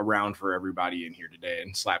a round for everybody in here today,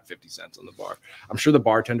 and slap 50 cents on the bar. I'm sure the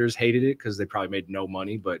bartenders hated it because they probably made no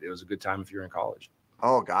money, but it was a good time if you're in college.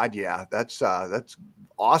 Oh God, yeah. That's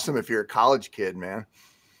awesome if you're a college kid, man.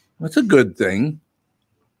 That's a good thing.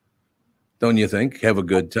 Don't you think? Have a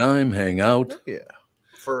good time, hang out. Yeah.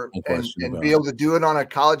 And be able to do it on a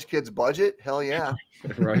college kid's budget. Hell yeah.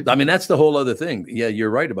 Right. I mean, that's the whole other thing. Yeah,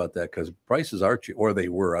 you're right about that, because prices are cheap, or they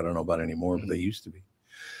were. I don't know about anymore, but they used to be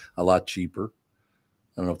a lot cheaper.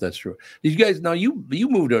 I don't know if that's true. Did you guys now you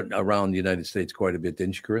moved around the United States quite a bit,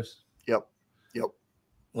 didn't you, Chris? Yep.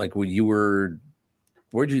 Like when you were,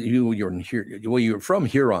 where'd you were in here? Well, you're from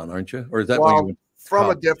Huron, aren't you? Or is that where you went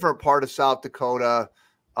from a different part of South Dakota?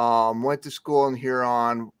 Went to school in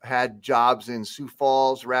Huron, had jobs in Sioux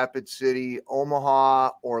Falls, Rapid City,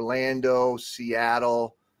 Omaha, Orlando,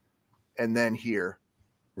 Seattle, and then here.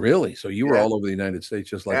 Really? So you were all over the United States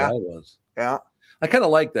just like I was. Yeah. I kind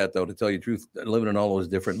of like that, though, to tell you the truth, living in all those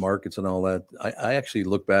different markets and all that. I actually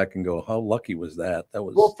look back and go, how lucky was that? That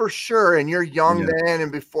was, well, for sure. And you're young then,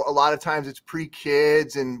 and before, a lot of times it's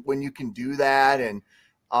pre-kids, and when you can do that, and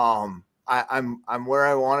I'm where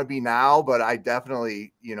I want to be now, but I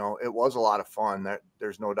definitely, it was a lot of fun.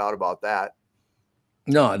 There's no doubt about that.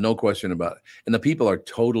 No question about it. And the people are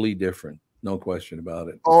totally different. No question about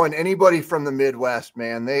it. Oh, and anybody from the Midwest,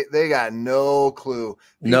 man, they got no clue.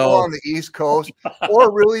 People No. on the East Coast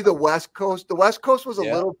or really the West Coast. The West Coast was a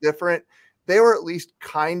little different. They were at least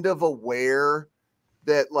kind of aware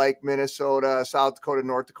that like Minnesota, South Dakota,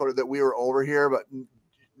 North Dakota, that we were over here, but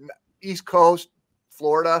East Coast,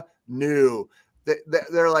 Florida, knew.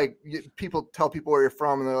 They're like, people tell people where you're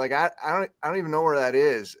from, and they're like, I don't even know where that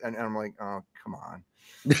is. And I'm like, oh, come on.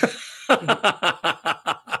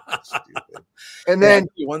 Stupid. And then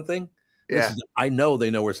one thing, yeah, I know they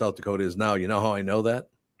know where South Dakota is now. You know how I know that?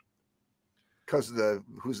 Because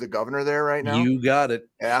who's the governor there right now? You got it.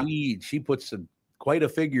 Yeah, she puts quite a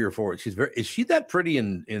figure for it. Is she that pretty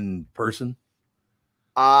in person?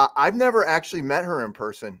 I've never actually met her in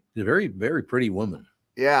person. She's a very, very pretty woman.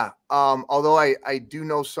 Yeah. Although I do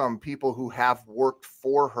know some people who have worked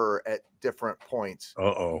for her at different points.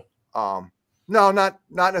 Uh-oh. No, not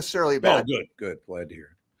necessarily bad. Oh, good. Glad to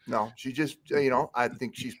hear. No, she just, I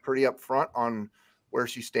think she's pretty upfront on where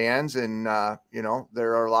she stands. And,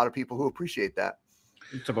 there are a lot of people who appreciate that.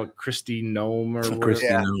 It's about Kristyn Nome or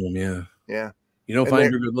Kristyn Nome, yeah. Yeah. You don't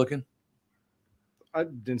find her good looking? I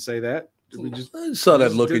didn't say that. We just saw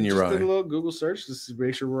that look in your eye. Did a little Google search just to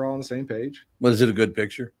make sure we're all on the same page. Was it a good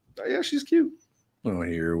picture? Yeah, she's cute. Oh,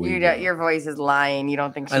 here we go. Your voice is lying. You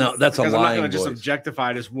don't think she's... I know that's a lying. I'm not going to voice. just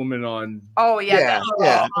objectify this woman on. Oh yeah.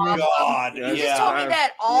 Yeah. Oh, God. You just told me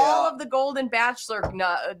that all of the Golden Bachelor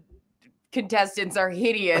contestants are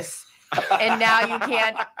hideous, and now you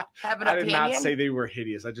can't have an I did opinion. not say they were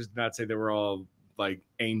hideous. I just did not say they were all like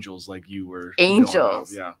angels, like you were.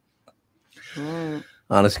 Angels. Yeah.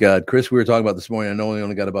 Honest God, Chris, we were talking about this morning. I know we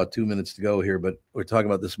only got about 2 minutes to go here, but we're talking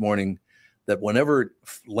about this morning that whenever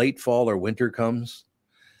late fall or winter comes,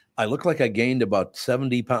 I look like I gained about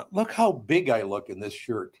 70 pounds. Look how big I look in this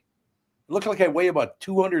shirt. I look like I weigh about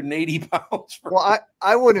 280 pounds. Well,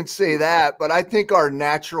 I wouldn't say that, but I think our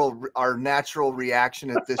natural reaction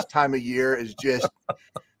at this time of year is just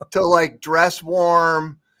to like dress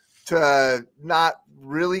warm, to not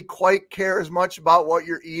really quite care as much about what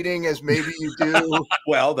you're eating as maybe you do.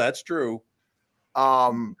 Well, that's true.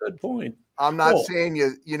 Good point. I'm not saying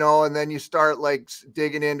and then you start like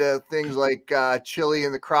digging into things like chili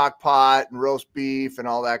in the crock pot and roast beef and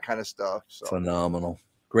all that kind of stuff. So phenomenal.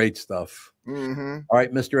 Great stuff. Mm-hmm. All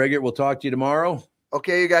right, Mr. Egert, we'll talk to you tomorrow.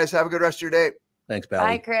 Okay, you guys have a good rest of your day. Thanks, pal.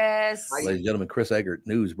 Bye, Chris. Ladies and gentlemen, Chris Egert,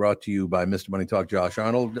 news brought to you by Mr. Money Talk, Josh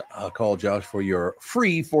Arnold. Call Josh for your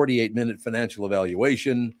free 48-minute financial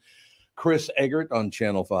evaluation. Chris Egert on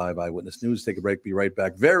Channel 5 Eyewitness News. Take a break. Be right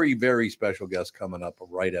back. Very, very special guest coming up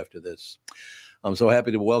right after this. I'm so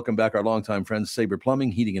happy to welcome back our longtime friend, Sabre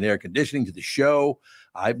Plumbing, Heating and Air Conditioning, to the show.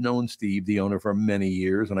 I've known Steve, the owner, for many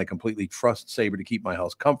years, and I completely trust Sabre to keep my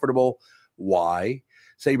house comfortable. Why?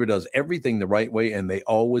 Sabre does everything the right way, and they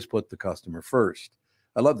always put the customer first.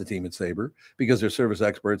 I love the team at Sabre because their service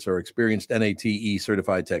experts are experienced NATE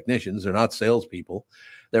certified technicians. They're not salespeople.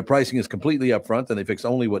 Their pricing is completely upfront, and they fix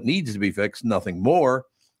only what needs to be fixed, nothing more.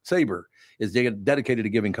 Sabre is dedicated to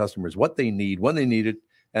giving customers what they need, when they need it,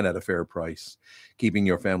 and at a fair price. Keeping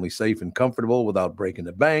your family safe and comfortable without breaking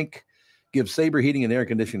the bank. Give Sabre Heating and Air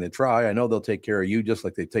Conditioning a try. I know they'll take care of you just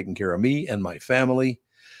like they've taken care of me and my family.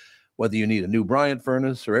 Whether you need a new Bryant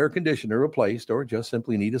furnace or air conditioner replaced, or just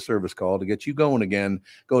simply need a service call to get you going again,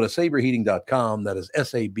 go to saberheating.com. That is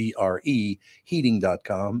SABRE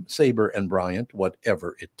heating.com. Sabre and Bryant,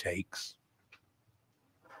 whatever it takes.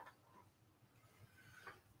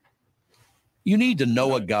 You need to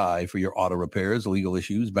know a guy for your auto repairs, legal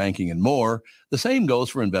issues, banking, and more. The same goes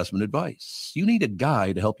for investment advice. You need a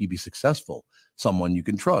guy to help you be successful, someone you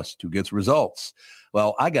can trust who gets results.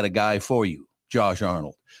 Well, I got a guy for you. Josh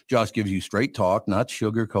Arnold. Josh gives you straight talk, not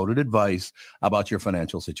sugar-coated advice about your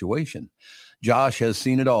financial situation. Josh has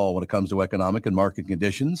seen it all when it comes to economic and market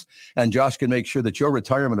conditions, and Josh can make sure that your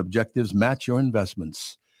retirement objectives match your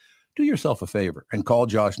investments. Do yourself a favor and call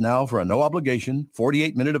Josh now for a no-obligation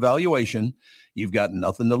 48-minute evaluation. You've got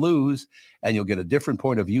nothing to lose, and you'll get a different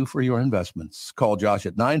point of view for your investments. Call Josh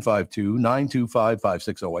at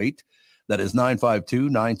 952-925-5608. That is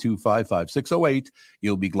 952-925-5608.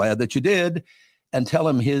 You'll be glad that you did. And tell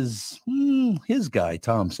him his guy,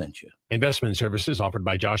 Tom, sent you. Investment services offered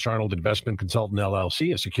by Josh Arnold Investment Consultant,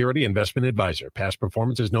 LLC, a security investment advisor. Past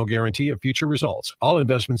performance is no guarantee of future results. All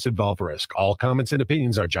investments involve risk. All comments and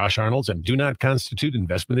opinions are Josh Arnold's and do not constitute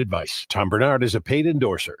investment advice. Tom Barnard is a paid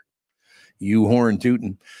endorser. You horn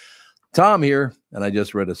tootin'. Tom here, and I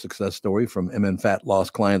just read a success story from MN Fat Loss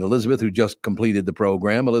client Elizabeth, who just completed the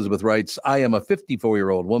program. Elizabeth writes, I am a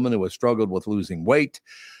 54-year-old woman who has struggled with losing weight.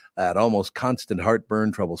 I had almost constant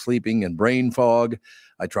heartburn, trouble sleeping, and brain fog.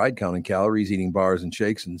 I tried counting calories, eating bars and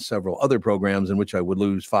shakes, and several other programs in which I would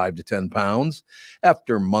lose 5 to 10 pounds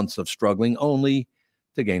after months of struggling, only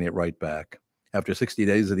to gain it right back. After 60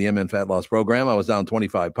 days of the MN Fat Loss program, I was down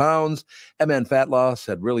 25 pounds. MN Fat Loss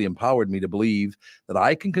had really empowered me to believe that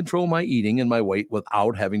I can control my eating and my weight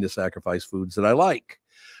without having to sacrifice foods that I like.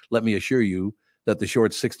 Let me assure you that the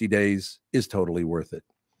short 60 days is totally worth it.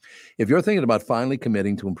 If you're thinking about finally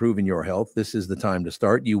committing to improving your health, this is the time to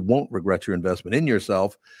start. You won't regret your investment in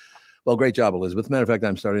yourself. Well, great job, Elizabeth. Matter of fact,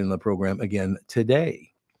 I'm starting the program again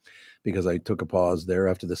today because I took a pause there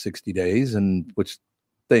after the 60 days, and which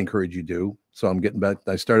they encourage you to do. So I'm getting back.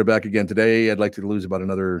 I started back again today. I'd like to lose about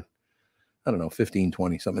another, 15,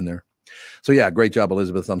 20, something in there. So yeah, great job,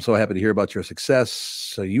 Elizabeth. I'm so happy to hear about your success.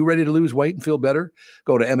 So you ready to lose weight and feel better?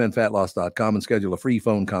 Go to mnfatloss.com and schedule a free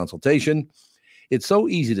phone consultation. It's so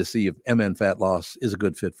easy to see if MN Fat Loss is a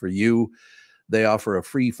good fit for you. They offer a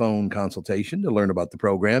free phone consultation to learn about the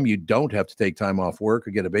program. You don't have to take time off work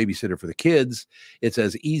or get a babysitter for the kids. It's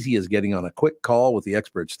as easy as getting on a quick call with the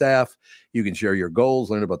expert staff. You can share your goals,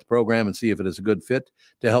 learn about the program, and see if it is a good fit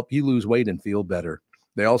to help you lose weight and feel better.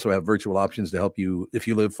 They also have virtual options to help you if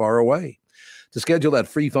you live far away. To schedule that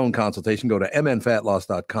free phone consultation, go to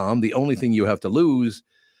mnfatloss.com. The only thing you have to lose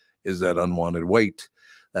is that unwanted weight.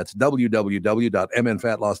 That's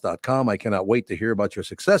www.mnfatloss.com. I cannot wait to hear about your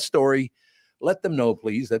success story. Let them know,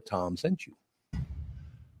 please, that Tom sent you.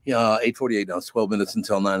 Yeah, 8:48 now. It's 12 minutes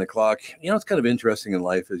until 9 o'clock. It's kind of interesting in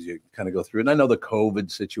life as you kind of go through it. And I know the COVID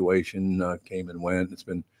situation came and went. It's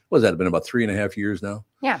been, what has that been, about 3.5 years now?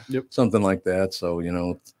 Yeah. Yep. Something like that. So,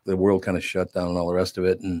 the world kind of shut down and all the rest of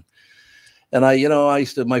it. And I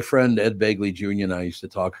used to, my friend Ed Begley Jr. and I used to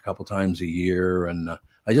talk a couple times a year, and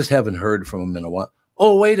I just haven't heard from him in a while.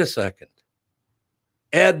 Oh, wait a second.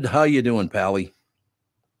 Ed, how you doing, Pally?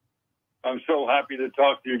 I'm so happy to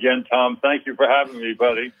talk to you again, Tom. Thank you for having me,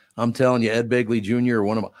 buddy. I'm telling you, Ed Begley Jr.,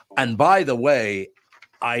 one of my, and by the way,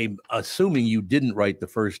 I'm assuming you didn't write the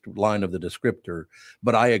first line of the descriptor,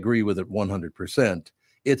 but I agree with it 100%.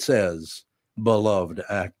 It says, beloved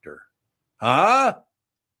actor. Huh?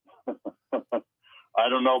 I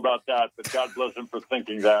don't know about that, but God bless him for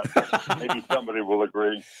thinking that. Maybe somebody will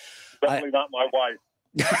agree. Definitely not my wife.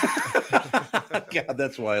 God,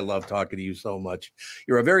 that's why I love talking to you so much.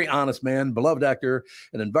 You're a very honest man, beloved actor,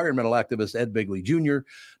 and environmental activist, Ed Begley Jr.,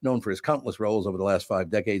 known for his countless roles over the last 5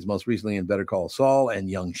 decades, most recently in Better Call Saul and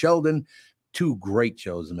Young Sheldon. 2 great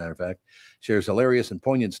shows, as a matter of fact. Shares hilarious and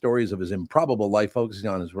poignant stories of his improbable life, focusing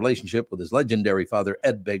on his relationship with his legendary father,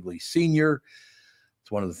 Ed Begley Sr.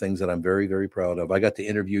 It's one of the things that I'm very, very proud of. I got to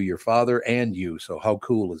interview your father and you, so how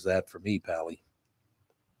cool is that for me, Pally?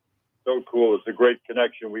 So cool. It's a great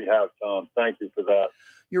connection we have, Tom. Thank you for that.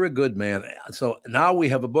 You're a good man. So now we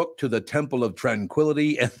have a book, To the Temple of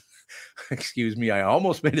Tranquility. And excuse me, I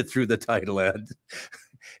almost made it through the title, Ed.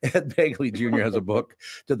 Ed Begley Jr. has a book,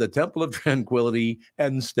 To the Temple of Tranquility,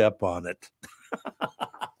 and Step on It.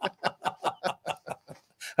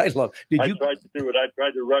 I love. I tried to do it. I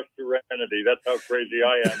tried to rush Serenity. That's how crazy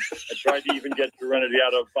I am. I tried to even get Serenity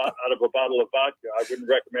out of a bottle of vodka. I wouldn't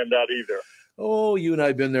recommend that either. Oh, you and I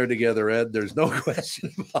have been there together, Ed. There's no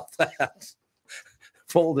question about that.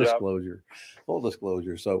 Full disclosure. Yep. Full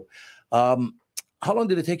disclosure. So, how long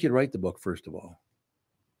did it take you to write the book, first of all?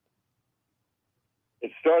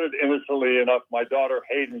 It started innocently enough. My daughter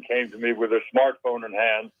Hayden came to me with her smartphone in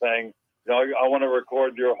hand saying, I want to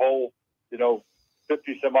record your whole,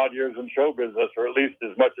 50 some odd years in show business, or at least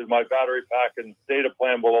as much as my battery pack and data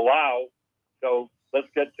plan will allow. So let's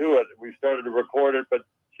get to it. We started to record it, but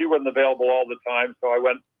she wasn't available all the time. So I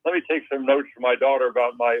went, let me take some notes from my daughter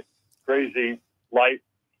about my crazy life.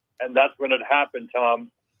 And that's when it happened, Tom.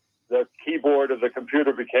 The keyboard of the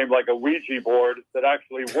computer became like a Ouija board that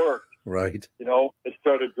actually worked. Right. It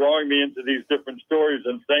started drawing me into these different stories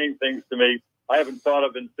and saying things to me I haven't thought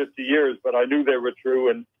of in 50 years, but I knew they were true.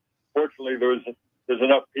 And fortunately, there's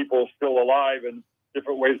enough people still alive and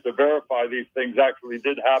different ways to verify these things actually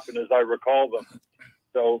did happen as I recall them.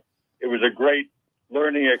 So it was a great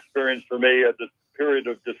learning experience for me at this period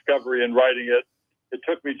of discovery and writing it. It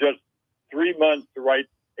took me just 3 months to write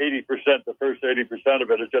 80%, the first 80% of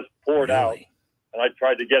it. It just poured out. And I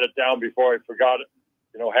tried to get it down before I forgot it,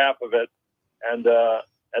 half of it. And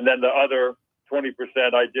then the other 20%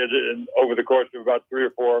 I did it over the course of about 3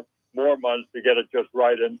 or 4 more months to get it just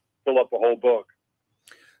right and fill up the whole book.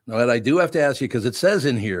 Now, Ed, I do have to ask you, because it says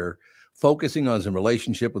in here, focusing on his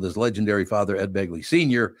relationship with his legendary father, Ed Begley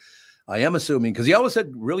Sr., I am assuming, because he always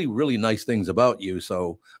said really, really nice things about you,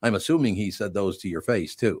 so I'm assuming he said those to your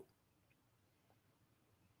face, too.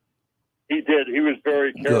 He did. He was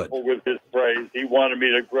very careful with his praise. He wanted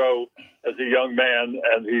me to grow as a young man,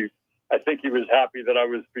 and I think he was happy that I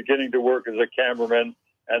was beginning to work as a cameraman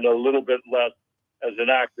and a little bit less as an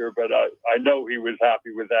actor, but I know he was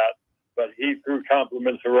happy with that. But he threw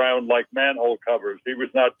compliments around like manhole covers. He was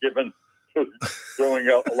not given throwing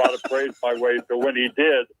a lot of praise my way. So when he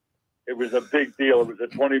did, it was a big deal. It was a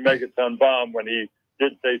 20 megaton bomb when he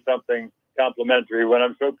did say something complimentary. When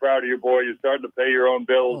I'm so proud of you, boy, you're starting to pay your own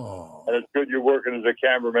bills, and it's good you're working as a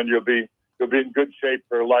cameraman. You'll be in good shape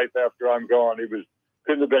for life after I'm gone.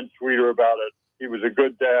 Couldn't have been sweeter about it. He was a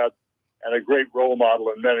good dad and a great role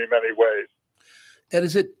model in many, many ways. And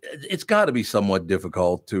it's got to be somewhat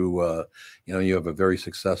difficult to, you have a very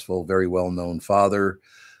successful, very well-known father.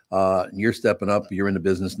 You're stepping up. You're in the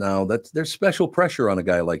business now. There's special pressure on a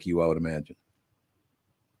guy like you, I would imagine.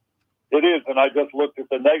 It is, and I just looked at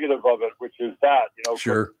the negative of it, which is that,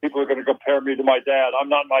 sure, people are going to compare me to my dad. I'm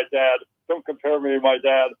not my dad. Don't compare me to my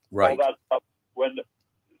dad. Right. All that stuff. When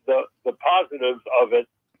the positives of it,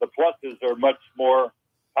 the pluses are much more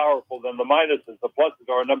powerful than the minuses. The pluses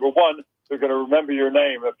are, number one, they're going to remember your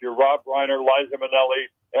name. If you're Rob Reiner, Liza Minnelli,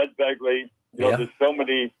 Ed Begley, there's so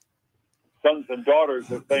many sons and daughters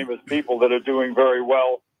of famous people that are doing very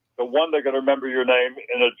well. So one, they're going to remember your name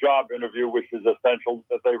in a job interview, which is essential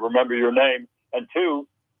that they remember your name. And two,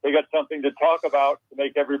 they got something to talk about to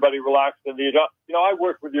make everybody relaxed in the job. I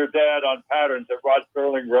worked with your dad on Patterns that Rod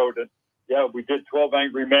Sterling wrote, and we did 12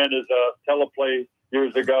 Angry Men as a teleplay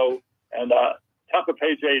years ago. And top of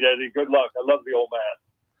page 8, Eddie, good luck. I love the old man.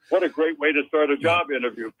 What a great way to start a job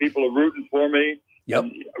interview. People are rooting for me,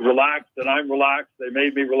 and relaxed, and I'm relaxed. They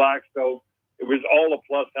made me relaxed. So it was all a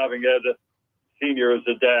plus having Ed Sr. as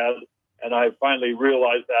a dad. And I finally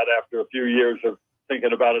realized that after a few years of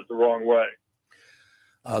thinking about it the wrong way.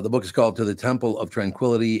 The book is called To the Temple of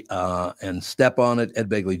Tranquility, and Step on It. Ed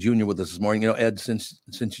Begley Jr. with us this morning. Ed,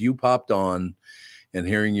 since you popped on and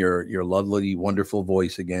hearing your lovely, wonderful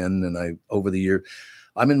voice again, and over the year,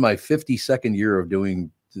 I'm in my 52nd year of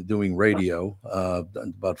doing radio,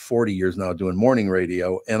 about 40 years now doing morning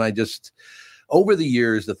radio. And I just, over the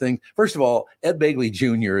years, first of all, Ed Begley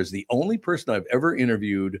Jr. is the only person I've ever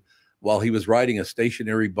interviewed while he was riding a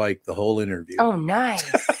stationary bike the whole interview. Oh, nice.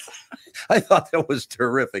 I thought that was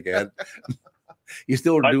terrific, Ed. You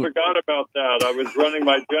still I forgot about that. I was running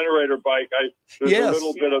my generator bike. There's a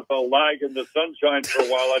little bit of a lag in the sunshine for a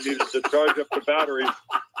while. I needed to charge up the batteries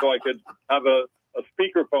so I could have a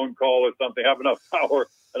speakerphone call or something, have enough power.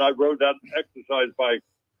 And I rode that exercise bike.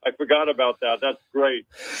 I forgot about that. That's great.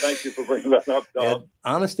 Thank you for bringing that up, Tom. Ed,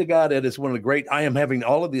 honest to God, Ed, it's one of the great. I am having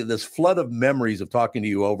all of this flood of memories of talking to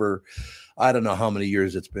you over, I don't know how many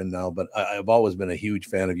years it's been now, but I've always been a huge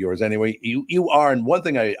fan of yours. Anyway, you are, and one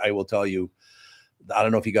thing I will tell you, I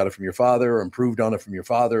don't know if you got it from your father or improved on it from your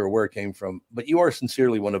father or where it came from, but you are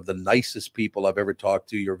sincerely one of the nicest people I've ever talked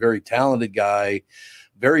to. You're a very talented guy,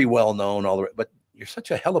 very well known, but you're such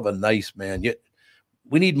a hell of a nice man. Yet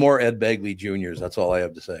we need more Ed Begley Juniors. That's all I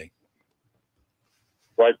have to say.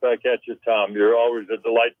 Right back at you, Tom. You're always a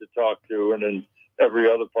delight to talk to, and in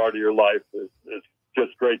every other part of your life, it's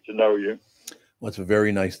just great to know you. Well, it's a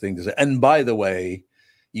very nice thing to say. And by the way,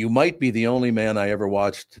 you might be the only man I ever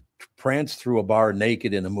watched prance through a bar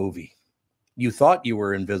naked in a movie. You thought you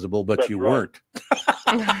were invisible, but you weren't.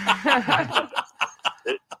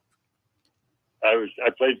 I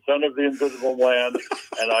played Son of the Invisible Man,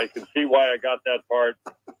 and I can see why I got that part.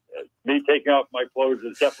 Me taking off my clothes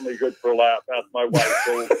is definitely good for a laugh. Ask my wife,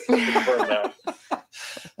 so confirm that.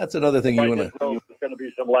 That's another thing you want to. There's going to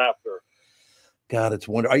be some laughter. God, it's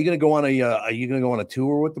wonderful. Are you going to go on a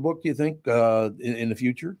tour with the book, do you think, in the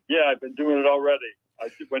future? Yeah, I've been doing it already. I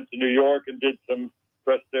went to New York and did some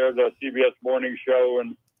press there, the CBS Morning Show,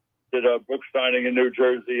 and did a book signing in New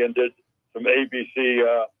Jersey, and did some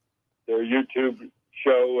ABC, their YouTube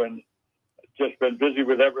show, and just been busy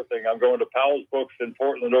with everything. I'm going to Powell's Books in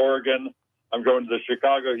Portland, Oregon. I'm going to the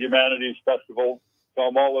Chicago Humanities Festival. So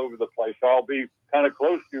I'm all over the place. So I'll be kind of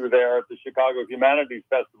close to you there at the Chicago Humanities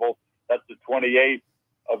Festival. That's the 28th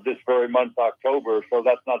of this very month, October. So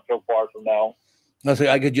that's not so far from now. I say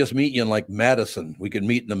I could just meet you in like Madison. We could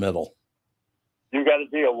meet in the middle. You got a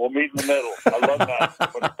deal. We'll meet in the middle. I love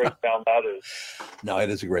that. What a great town that is. No, it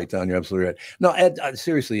is a great town. You're absolutely right. No, Ed,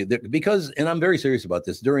 seriously, because, and I'm very serious about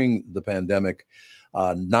this, during the pandemic,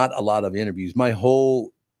 not a lot of interviews. My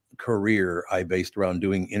whole career, I based around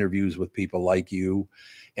doing interviews with people like you.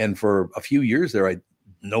 And for a few years there,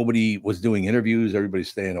 nobody was doing interviews. Everybody's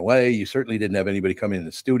staying away. You certainly didn't have anybody come in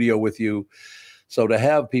the studio with you. So to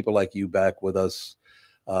have people like you back with us,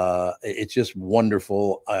 it's just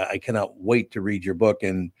wonderful. I cannot wait to read your book.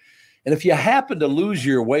 And if you happen to lose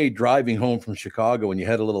your way driving home from Chicago and you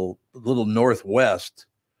head a little northwest,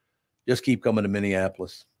 Just keep coming to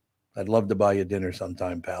Minneapolis. I'd love to buy you dinner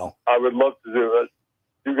sometime, pal. I would love to do it.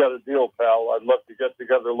 You got a deal, pal. I'd love to get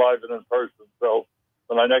together live and in person. So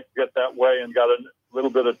when I next get that way and got a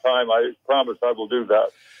little bit of time, I promise I will do that.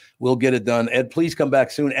 We'll get it done. Ed, please come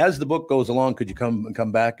back soon. As the book goes along, could you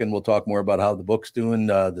come back and we'll talk more about how the book's doing,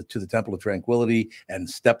 To the Temple of Tranquility, and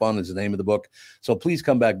Step On is the name of the book. So please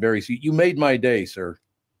come back very soon. You made my day, sir.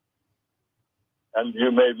 And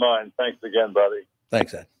you made mine. Thanks again, buddy.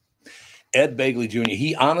 Thanks, Ed. Ed Begley Jr.,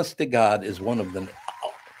 he, honest to God, is one of the...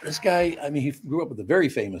 This guy, I mean, he grew up with a very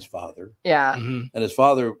famous father. Yeah. And his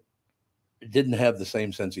father didn't have the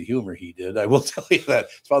same sense of humor he did. I will tell you that.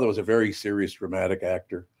 His father was a very serious, dramatic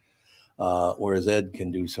actor. Whereas Ed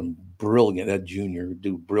can do some brilliant, Ed Jr.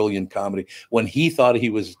 do brilliant comedy. When he thought he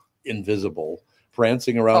was invisible,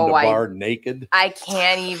 prancing around the bar naked. I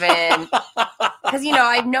can't even, because, you know,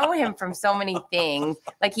 I know him from so many things.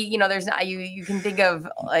 Like he, you know, there's you can think of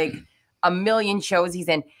like a million shows he's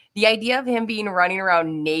in. The idea of him being running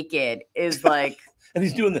around naked is like, and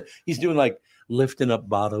he's doing like lifting up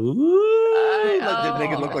bottles, like,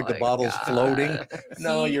 make it look like the bottle's floating.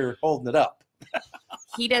 No, you're holding it up.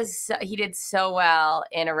 He did so well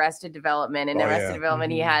in Arrested Development. In Arrested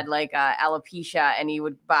Development, he had like alopecia, and he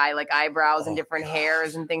would buy like eyebrows and different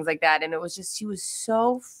hairs and things like that. And it was just, he was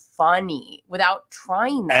so funny without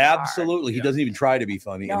trying that Absolutely. He doesn't even try to be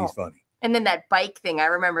funny, and he's funny. And then that bike thing, I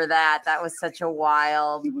remember that. That was such a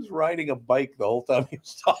wild. He was riding a bike the whole time he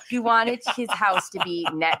was talking. He wanted his house to be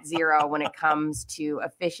net zero when it comes to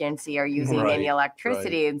efficiency or using any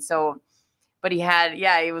electricity. And so, but he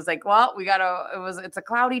was like, well, it's a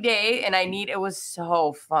cloudy day and it was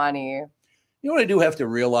so funny. You know what I do have to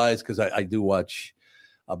realize, because I do watch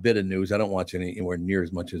a bit of news. I don't watch anywhere near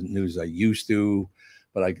as much as news as I used to,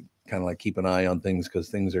 but I kind of like keep an eye on things because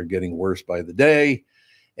things are getting worse by the day.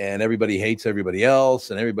 And everybody hates everybody else,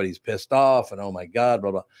 and everybody's pissed off, and oh my God,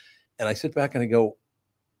 blah, blah. And I sit back and I go,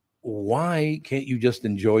 why can't you just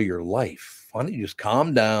enjoy your life? Why don't you just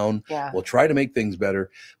calm down? Yeah. We'll try to make things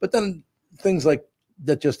better. But then things like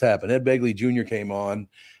that just happened. Ed Begley Jr. came on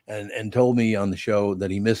and told me on the show that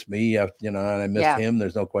he missed me, and I missed him.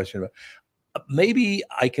 There's no question about it. Maybe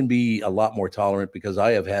I can be a lot more tolerant because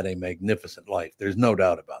I have had a magnificent life. There's no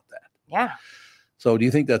doubt about that. Yeah. So do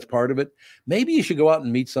you think that's part of it? Maybe you should go out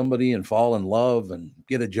and meet somebody and fall in love and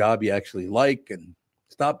get a job you actually like and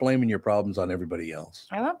stop blaming your problems on everybody else.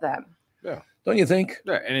 I love that. Yeah. Don't you think?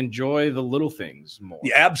 Yeah, and enjoy the little things more.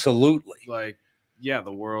 Yeah, absolutely. Like, yeah,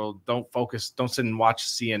 the world, don't sit and watch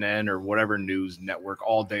CNN or whatever news network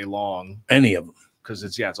all day long. Any of them. Because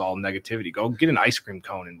it's all negativity. Go get an ice cream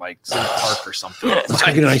cone in like Center Park or something. Let's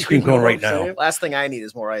go get an ice cream cone right now. Last thing I need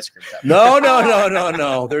is more ice cream.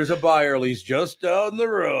 No. There's a Byerly's just down the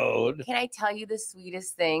road. Can I tell you the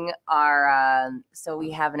sweetest thing? So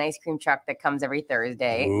we have an ice cream truck that comes every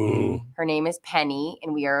Thursday. Ooh. Her name is Penny,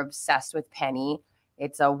 and we are obsessed with Penny.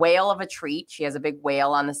 It's a whale of a treat. She has a big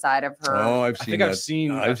whale on the side of her. Oh, I think I've seen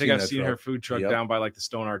her food truck down by like the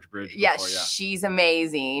Stone Arch Bridge. Yeah, she's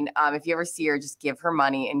amazing. If you ever see her, just give her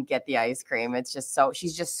money and get the ice cream.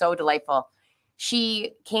 She's just so delightful.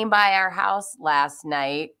 She came by our house last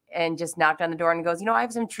night and just knocked on the door and goes, I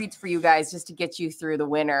have some treats for you guys just to get you through the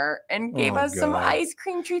winter, and gave us some ice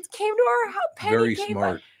cream treats. Came to our house. Penny Very came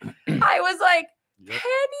smart. By. I was like,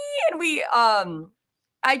 Penny, and we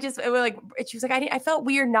she was like, I felt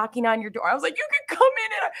weird knocking on your door. I was like, you can come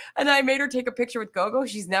in. And I made her take a picture with Gogo.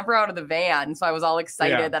 She's never out of the van. So I was all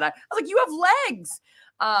excited that I was like, you have legs.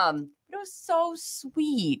 It was so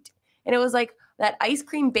sweet. And it was like that ice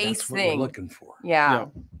cream based thing. What we're looking for. Yeah.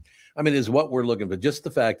 I mean, is what we're looking for. Just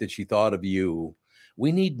the fact that she thought of you.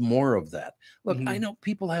 We need more of that. Look, I know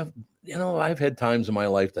people have, I've had times in my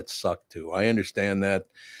life that suck too. I understand that.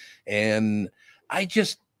 And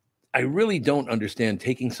I really don't understand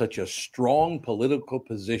taking such a strong political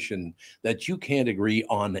position that you can't agree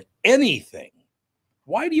on anything.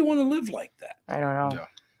 Why do you want to live like that? I don't know. Yeah.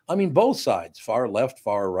 I mean, both sides, far left,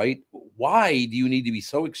 far right. Why do you need to be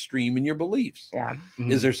so extreme in your beliefs? Yeah.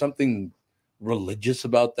 Is there something religious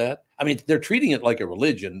about that? I mean, they're treating it like a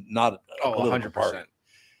religion, not a 100%. Party.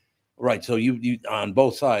 Right. So you on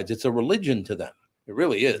both sides, it's a religion to them. It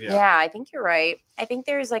really is. Yeah, I think you're right. I think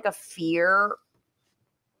there's like a fear.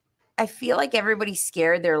 I feel like everybody's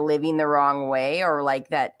scared they're living the wrong way, or like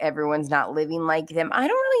that everyone's not living like them. I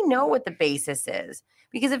don't really know what the basis is,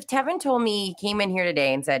 because if Tevin told me, he came in here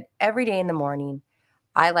today and said, every day in the morning,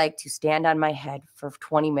 I like to stand on my head for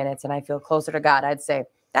 20 minutes and I feel closer to God, I'd say,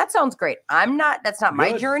 that sounds great. That's not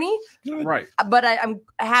my journey. Right. But I'm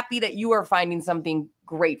happy that you are finding something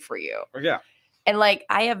great for you. Yeah. And like,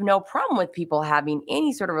 I have no problem with people having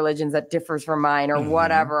any sort of religions that differs from mine or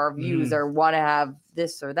whatever, or views or want to have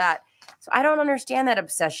this or that. So I don't understand that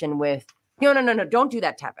obsession with, no, don't do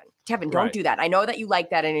that, Tevin. Tevin, don't do that. I know that you like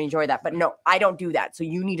that and enjoy that, but no, I don't do that. So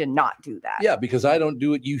you need to not do that. Yeah, because I don't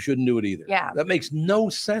do it, you shouldn't do it either. Yeah. That makes no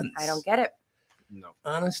sense. I don't get it. No.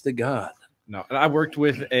 Honest to God. No. And I worked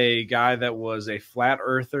with a guy that was a flat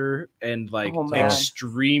earther and like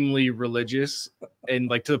extremely religious, and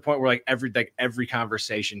like to the point where like every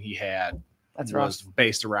conversation he had was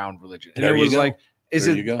based around religion. And it was like,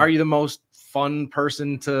 are you the most fun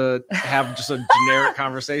person to have just a generic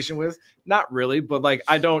conversation with? Not really, but like,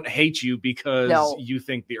 I don't hate you because you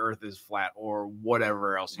think the earth is flat or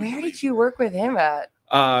whatever else. Where did you work with him at?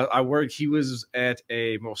 He was at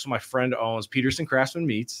so my friend owns Peterson Craftsman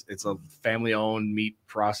Meats. It's a family owned meat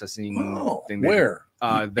processing thing. Where?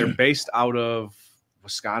 They're based out of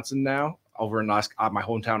Wisconsin now, over in my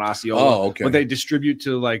hometown, Osceola. Oh, okay. But they distribute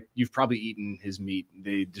to, like, you've probably eaten his meat.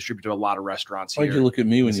 They distribute to a lot a restaurants here. Why'd you look at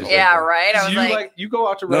me when you said yeah, that? right. I was like, you go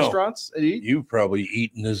out to restaurants and eat? You've probably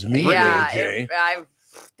eaten his meat. Yeah,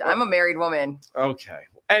 I'm a married woman. Okay.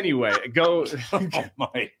 Anyway, go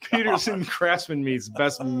my Peterson Craftsman Meats,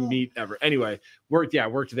 best meat ever. Anyway, worked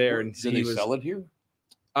there, and do they sell it here?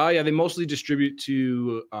 Yeah, they mostly distribute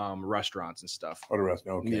to restaurants and stuff. Oh, the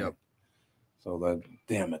restaurant. Okay. Yep. So that,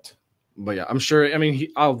 damn it. But yeah, I'm sure. I mean,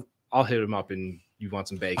 I'll hit him up, and you want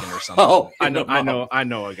some bacon or something? I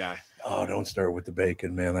know a guy. Oh, don't start with the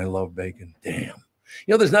bacon, man. I love bacon. Damn.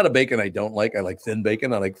 You know, there's not a bacon I don't like. I like thin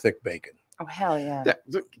bacon. I like thick bacon. Oh, hell yeah.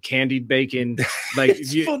 Candied bacon. Like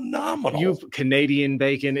it's phenomenal. You Canadian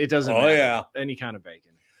bacon. It doesn't matter. Yeah. Any kind of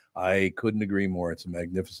bacon. I couldn't agree more. It's a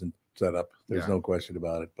magnificent setup. There's no question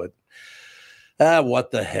about it. But what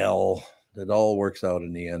the hell? It all works out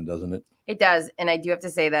in the end, doesn't it? It does. And I do have to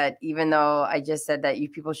say that even though I just said that you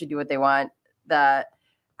people should do what they want, that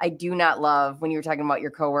I do not love when you were talking about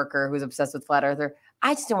your coworker who's obsessed with flat earther.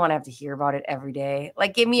 I just don't want to have to hear about it every day.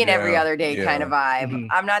 Like, give me an every other day kind of vibe.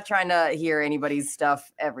 I'm not trying to hear anybody's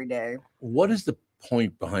stuff every day. What is the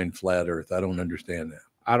point behind flat earth? I don't understand that.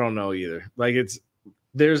 I don't know either. Like,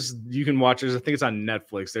 you can watch, I think it's on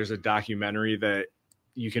Netflix. There's a documentary that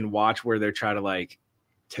you can watch where they're trying to like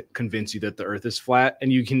convince you that the earth is flat.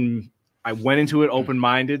 And I went into it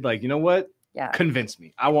open-minded, like, you know what? Yeah. Convince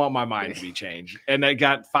me. I want my mind to be changed. And I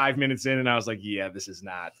got 5 minutes in and I was like, yeah, this is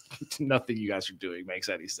nothing you guys are doing makes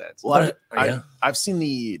any sense. Well, I've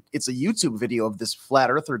seen it's a YouTube video of this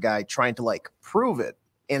flat earther guy trying to like prove it.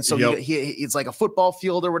 And so he's like a football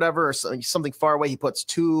field or whatever, or something far away. He puts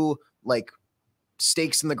two like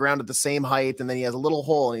stakes in the ground at the same height. And then he has a little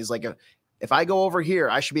hole and he's like, if I go over here,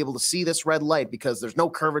 I should be able to see this red light because there's no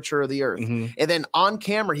curvature of the earth. And then on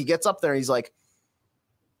camera, he gets up there and he's like,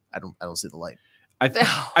 I don't see the light. I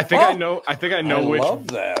think I know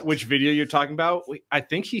which video you're talking about. I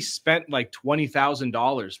think he spent like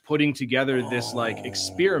 $20,000 putting together this like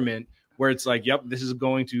experiment where it's like, yep, this is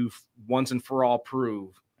going to once and for all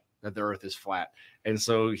prove that the earth is flat. And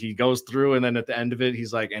so he goes through, and then at the end of it,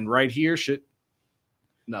 he's like, and right here,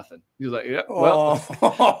 nothing. He's like, yeah, well,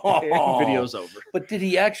 video's over. But did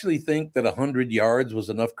he actually think that 100 yards was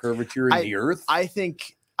enough curvature in the earth? I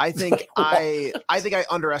think I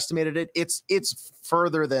underestimated it. It's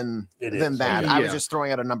further than that. I was just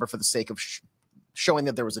throwing out a number for the sake of showing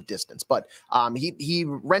that there was a distance. But he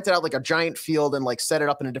rented out like a giant field and like set it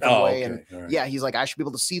up in a different way. And he's like, I should be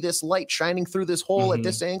able to see this light shining through this hole at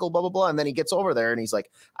this angle, blah blah blah. And then he gets over there and he's like,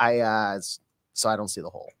 so I don't see the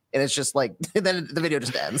hole. And it's just like, then the video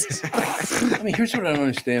just ends. I mean, here's what I don't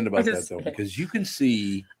understand about that though, because you can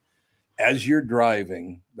see as you're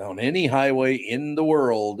driving down any highway in the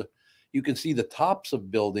world, you can see the tops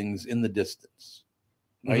of buildings in the distance,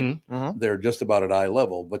 right? They're just about at eye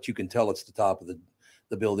level, but you can tell it's the top of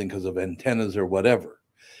the building because of antennas or whatever.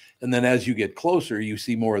 And then as you get closer, you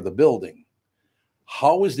see more of the building.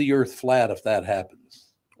 How is the earth flat if that happens?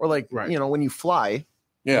 Or like, when you fly,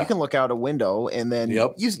 you can look out a window and then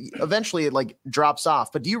eventually it like drops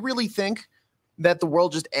off. But do you really think that the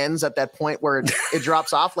world just ends at that point where it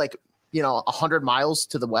drops off like, 100 miles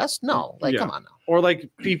to the west? No, like, come on now. Or like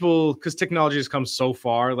people, because technology has come so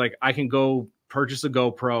far, like I can go purchase a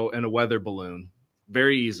GoPro and a weather balloon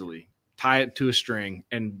very easily, tie it to a string,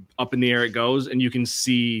 and up in the air it goes, and you can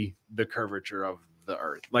see the curvature of the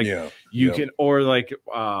earth. Like you can, or like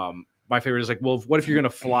my favorite is like, well, what if you're going to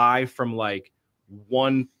fly from like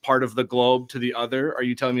one part of the globe to the other? Are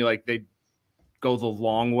you telling me like they go the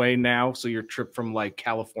long way now, so your trip from like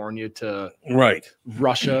California to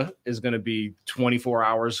Russia is going to be 24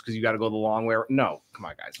 hours because you got to go the long way? No, come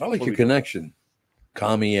on, guys. I like your connection.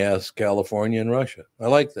 Commie ass California and Russia. I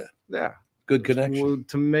like that. Yeah, Good connection. Well,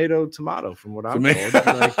 tomato, from what I'm told.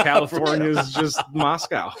 Like California's just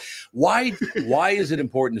Moscow. Why is it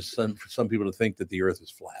important for some people to think that the earth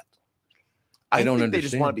is flat? I don't understand. They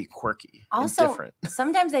just want to be quirky. Also, different.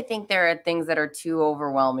 Sometimes I think there are things that are too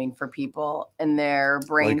overwhelming for people and their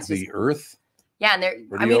brains. Like the earth? Yeah, and they're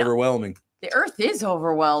pretty overwhelming. The earth is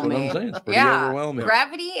overwhelming. That's what I'm saying. It's pretty overwhelming.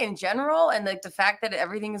 Gravity in general, and like the fact that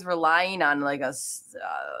everything is relying on like a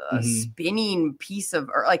spinning piece of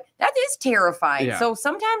earth, like that is terrifying. Yeah. So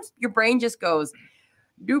sometimes your brain just goes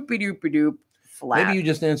doopy doopy doop flat. Maybe you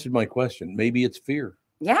just answered my question. Maybe it's fear.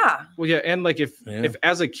 Yeah. Well, yeah, and like if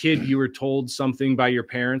as a kid you were told something by your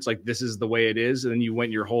parents, like this is the way it is, and then you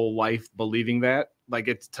went your whole life believing that, like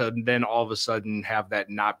it's to then all of a sudden have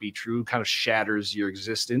that not be true, kind of shatters your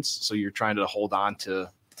existence. So you're trying to hold on to.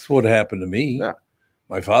 That's what happened to me. Yeah.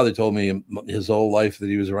 My father told me his whole life that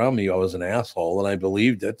he was around me, I was an asshole, and I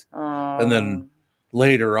believed it. And then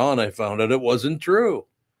later on, I found out it wasn't true.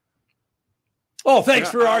 Oh, thanks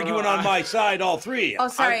for arguing on my side, all three. Oh,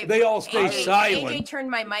 sorry. They all stay silent. AJ turned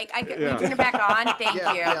my mic. Can you turn it back on? Thank you.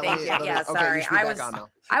 Thank you. Yeah, sorry. I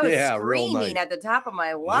was screaming at the top of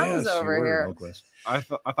my lungs over here. I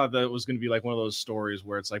thought that it was going to be like one of those stories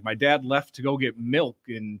where it's like my dad left to go get milk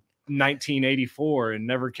in 1984 and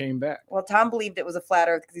never came back. Well, Tom believed it was a flat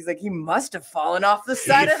earth because he's like, he must have fallen off the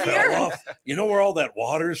side of the earth. You know where all that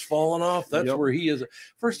water's falling off? That's where he is.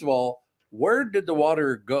 First of all, where did the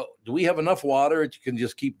water go? Do we have enough water that you can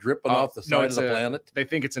just keep dripping off the side of the planet? They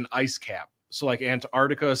think it's an ice cap. So like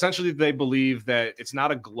Antarctica, essentially they believe that it's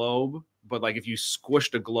not a globe, but like if you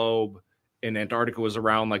squished a globe and Antarctica was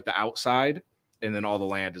around like the outside and then all the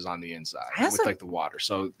land is on the inside with like the water.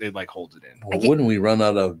 So it like holds it in. Well, wouldn't we run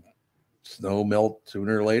out of snow melt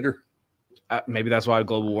sooner or later? Maybe that's why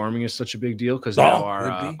global warming is such a big deal, because now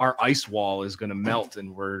our ice wall is going to melt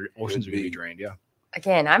and oceans are going to be drained. Yeah.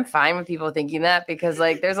 Again, I'm fine with people thinking that because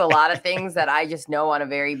like there's a lot of things that I just know on a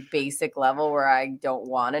very basic level where I don't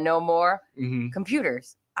want to know more. Mm-hmm.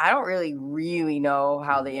 Computers. I don't really know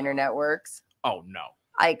how the internet works. Oh no.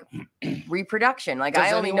 Like reproduction. Like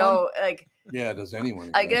I only know like yeah, does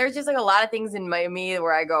anyone? Like there's just like a lot of things in me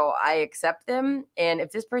where I go, I accept them. And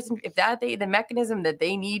if this person, the mechanism that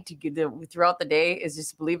they need to get throughout the day is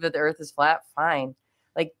just believe that the earth is flat, fine.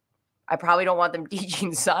 Like I probably don't want them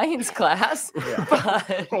teaching science class. Yeah. But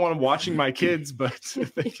I don't want them watching my kids, but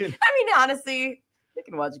they can. I mean, honestly, they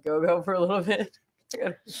can watch Go-Go for a little bit.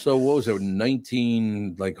 So what was it?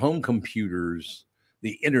 19 like home computers.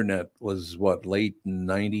 The internet was what, late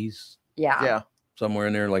 90s? Yeah. Yeah. Somewhere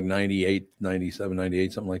in there, like 98, 97,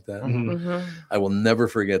 98, something like that. Mm-hmm. Mm-hmm. I will never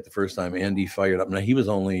forget the first time Andy fired up. Now, he was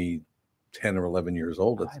only 10 or 11 years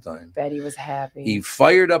old at the time. Bet he was happy. He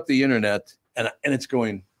fired up the internet, and it's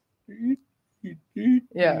going...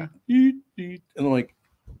 Yeah. And I'm like,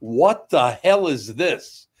 what the hell is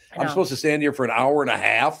this? I'm supposed to stand here for an hour and a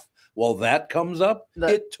half while that comes up?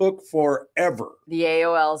 It took forever. The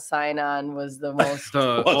AOL sign-on was the most...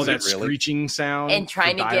 that screeching sound. And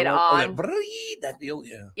trying to get on. That deal,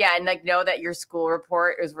 yeah. Yeah, and like know that your school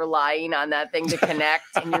report is relying on that thing to connect.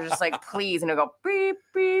 And you're just like, please. And it'll go beep,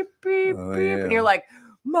 beep, beep, beep. And you're like,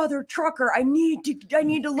 mother trucker, I need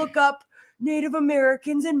to look up Native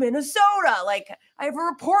Americans in Minnesota. Like, I have a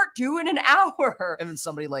report due in an hour. And then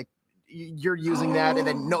somebody like, you're using that, and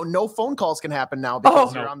then no phone calls can happen now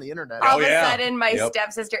because you're on the internet. All of a sudden, my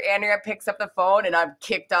stepsister Andrea picks up the phone, and I'm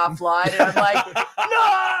kicked offline, and I'm like, no!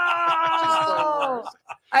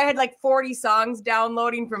 I had like 40 songs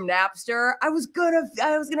downloading from Napster. I was gonna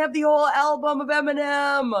have the whole album of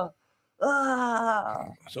Eminem.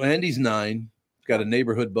 So Andy's 9. He's got a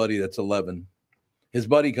neighborhood buddy that's 11. His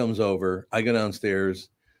buddy comes over. I go downstairs.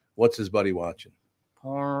 What's his buddy watching?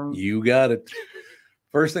 Porn. You got it.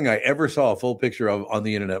 First thing I ever saw a full picture of on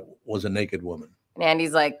the internet was a naked woman. And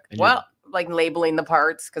Andy's like, like labeling the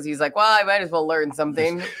parts because he's like, well, I might as well learn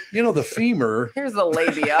something. You know, the femur. Here's the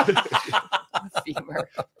labia. The femur.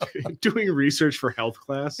 Doing research for health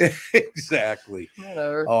class. Exactly.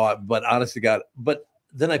 Whatever. Oh, but honest to God. But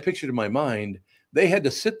then I pictured in my mind, they had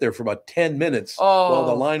to sit there for about 10 minutes while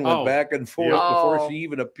the line went back and forth before she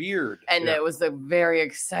even appeared. And it was a very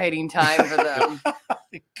exciting time for them.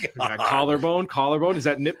 Collarbone. Is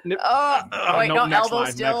that nip? Wait, no, elbow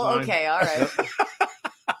still? Okay, all right.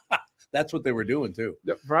 That's what they were doing too.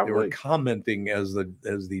 Yeah, probably. They were commenting as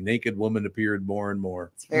the naked woman appeared more and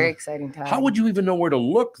more. It's a very exciting time. How would you even know where to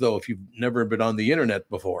look though if you've never been on the internet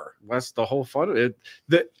before? That's the whole fun of it.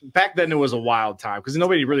 Back then it was a wild time because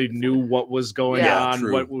nobody really knew what was going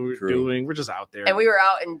on, what we were doing. We're just out there. And we were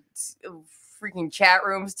out in freaking chat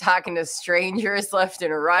rooms talking to strangers left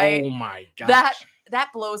and right. Oh my gosh. that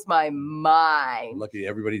blows my mind. Lucky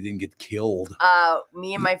everybody didn't get killed.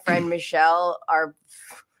 Me and my friend Michelle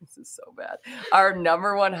this is so bad. Our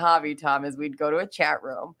number one hobby, Tom, is we'd go to a chat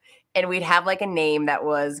room and we'd have like a name that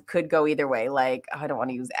could go either way. Like, I don't want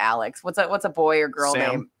to use Alex. What's a boy or girl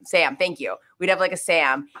name? Sam. Thank you. We'd have like a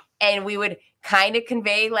Sam, and we would kind of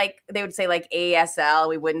convey, like, they would say like ASL.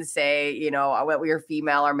 We wouldn't say, you know, what we were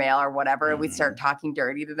female or male or whatever. And we'd start talking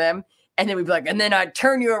dirty to them. And then we'd be like, and then I'd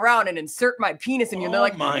turn you around and insert my penis in you. And they're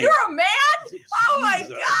like, you're a man? Oh my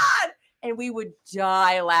God. And we would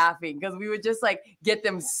die laughing because we would just like get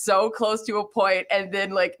them so close to a point and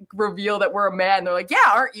then like reveal that we're a man. They're like,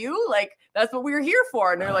 yeah, aren't you? Like, that's what we were here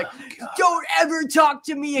for. And they're like, don't ever talk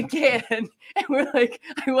to me again. And we're like,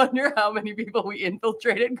 I wonder how many people we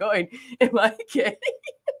infiltrated going, am I kidding?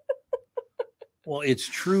 Well, it's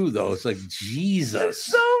true though. It's like, Jesus. It's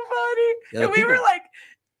so funny. Yeah, and we were like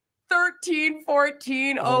 13,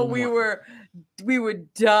 14. Oh, we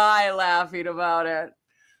would die laughing about it.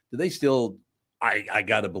 Do they still, I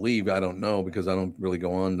got to believe, I don't know because I don't really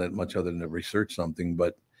go on that much other than to research something,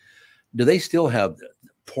 but do they still have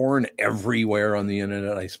porn everywhere on the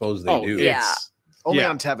internet? I suppose they do. Yeah. Only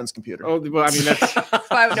on Tevin's computer. Oh, well, I mean, that's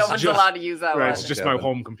why no one's allowed to use that one. It's just my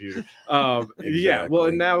home computer. Yeah. Well,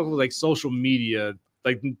 and now like social media,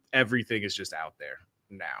 like everything is just out there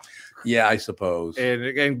now. Yeah, I suppose.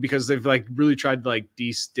 And because they've like really tried to like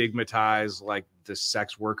destigmatize like the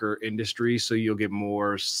sex worker industry, so you'll get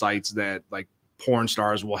more sites that like porn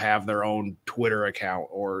stars will have their own Twitter account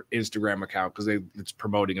or Instagram account because it's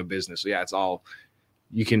promoting a business. So yeah, it's all,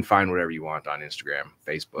 you can find whatever you want on Instagram,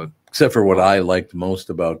 Facebook. Except for what I liked most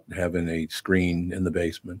about having a screen in the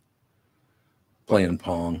basement, playing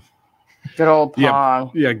Pong. Good old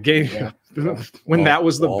Pong. Yeah, game. Yeah. When that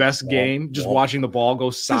was the best game, just watching the ball go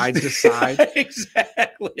side to side.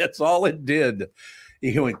 Exactly. That's all it did.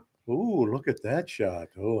 You went, ooh, look at that shot.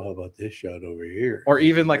 Oh, how about this shot over here? Or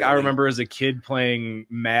even like I remember as a kid playing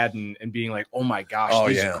Madden and being like, oh my gosh,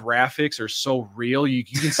 these graphics are so real. You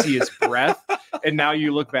can see his breath. And now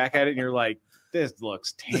you look back at it and you're like, this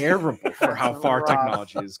looks terrible for how far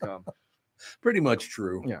technology has come. Pretty much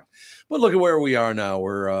true. Yeah. But look at where we are now.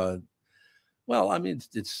 We're, well, I mean,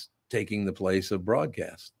 it's taking the place of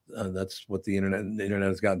broadcast. That's what the internet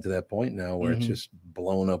has gotten to that point now where it's just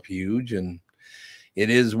blown up huge, and it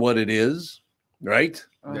is what it is, right?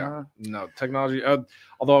 Yeah. No, technology.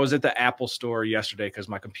 Although I was at the Apple store yesterday because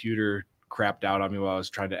my computer crapped out on me while I was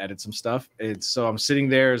trying to edit some stuff. And so I'm sitting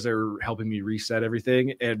there as they're helping me reset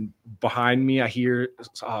everything. And behind me, I hear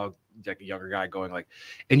like a younger guy going like,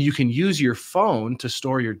 and you can use your phone to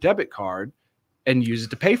store your debit card and use it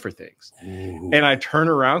to pay for things. Ooh. And I turn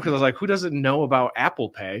around because I was like, who doesn't know about Apple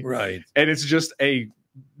Pay? Right. And it's just a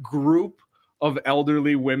group of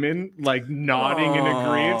elderly women like nodding in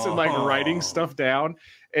agreement and like writing stuff down.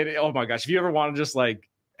 And oh my gosh, if you ever want to just like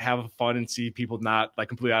have fun and see people not like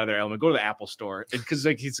completely out of their element, go to the Apple store. Because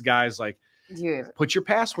like these guys like, put your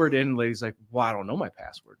password in. And lady's like, well, I don't know my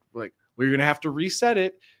password. We're like, well, you're gonna have to reset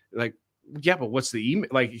it. Like, yeah, but what's the email?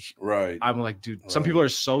 Like, right. I'm like, dude, some people are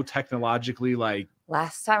so technologically like.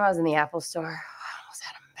 Last time I was in the Apple store, I almost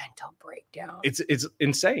had a mental breakdown. It's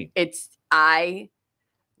insane. I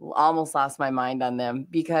almost lost my mind on them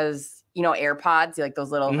because, you know, AirPods, like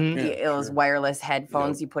those little those wireless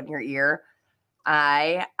headphones you put in your ear.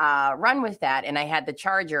 I run with that, and I had the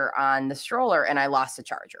charger on the stroller, and I lost the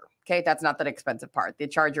charger. Okay, that's not that expensive part. The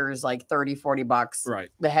charger is like $30-$40. Right.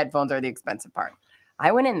 The headphones are the expensive part.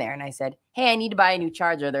 I went in there and I said, hey, I need to buy a new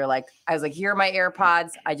charger. They're like, I was like, here are my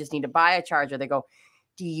AirPods. I just need to buy a charger. They go,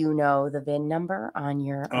 do you know the VIN number on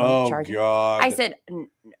your charger? God. I said,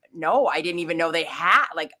 no, I didn't even know they had.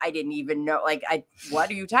 Like, I didn't even know. Like, what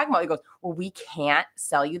are you talking about? He goes, well, we can't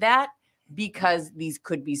sell you that because these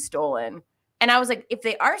could be stolen. And I was like, if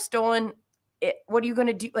they are stolen, what are you going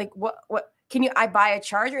to do? Like, what can I buy a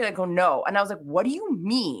charger? They go, no. And I was like, what do you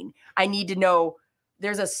mean? I need to know.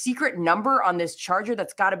 There's a secret number on this charger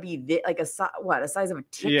that's got to be like a size of a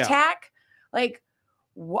Tic Tac. Like,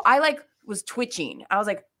 I like was twitching. I was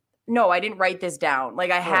like, no, I didn't write this down. Like,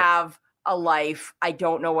 I have a life. I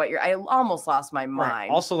don't know what I almost lost my mind. Right.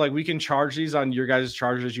 Also, like, we can charge these on your guys'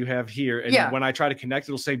 chargers you have here. And when I try to connect,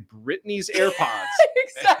 it'll say Brittany's AirPods.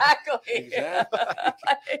 Exactly.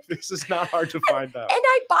 This is not hard to find out. And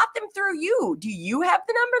I bought them through you. Do you have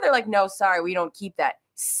the number? They're like, no, sorry, we don't keep that.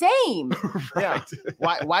 Same. Yeah.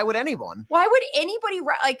 Why would anyone? Why would anybody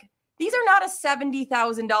like these are not a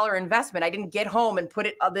 $70,000 investment. I didn't get home and put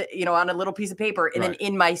it on on a little piece of paper and then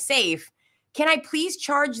in my safe. Can I please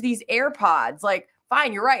charge these AirPods? Like,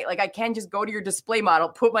 fine, you're right. Like, I can just go to your display model,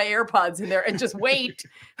 put my AirPods in there and just wait.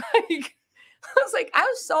 I was like, I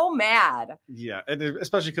was so mad. Yeah, and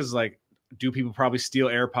especially because like, do people probably steal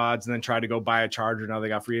AirPods and then try to go buy a charger? Now they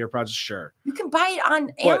got free AirPods. Sure, You can buy it on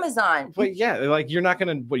Amazon. but yeah, like you're not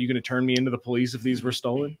gonna turn me into the police if these were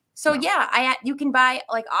stolen? So yeah, you can buy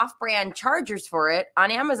like off-brand chargers for it on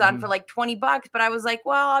Amazon for like $20. But I was like,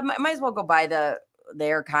 well, I might as well go buy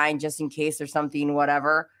their kind just in case or something,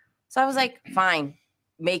 whatever. So I was like, fine,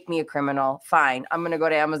 make me a criminal. Fine, I'm gonna go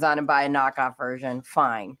to Amazon and buy a knockoff version.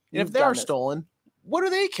 Fine. And if they are stolen, what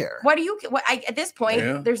do they care? What do you? At this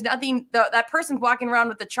point, there's nothing. That person's walking around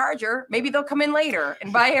with the charger. Maybe they'll come in later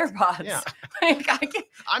and buy AirPods. Yeah. Like,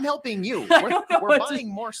 I'm helping you. We're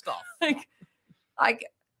buying more stuff. Like,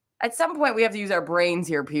 at some point, we have to use our brains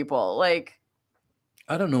here, people. Like,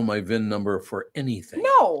 I don't know my VIN number for anything.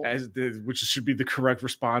 No. Which should be the correct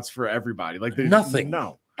response for everybody. Like Nothing.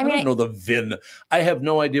 No. I don't know the VIN. I have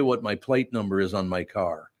no idea what my plate number is on my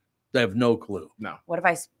car. I have no clue. No. What if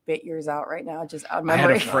I spit yours out right now? Just out of I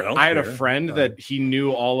memory. had a friend that he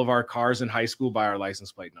knew all of our cars in high school by our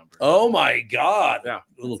license plate number. Oh my God. Yeah.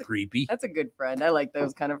 A little creepy. That's a good friend. I like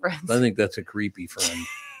those kind of friends. I think that's a creepy friend.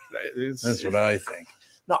 That's what I think.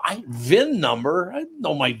 No, VIN number. I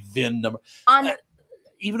know my VIN number.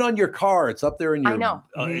 Even on your car, it's up there in your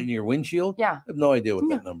in your windshield. Yeah. I have no idea what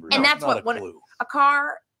that number is. And that's Not what a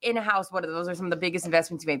car in a house. What are those? Are some of the biggest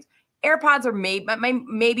investments you made. AirPods are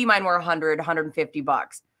maybe mine were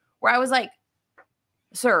 $100-$150. Where I was like,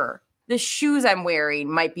 sir, the shoes I'm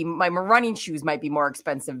wearing might be my running shoes might be more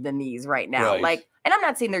expensive than these right now. Right. Like, and I'm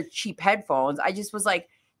not saying they're cheap headphones. I just was like,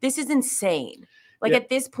 this is insane. Like at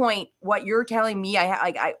this point, what you're telling me,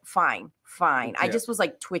 fine. I just was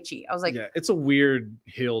like twitchy. I was like, yeah, it's a weird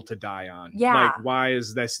hill to die on. Yeah. Like, why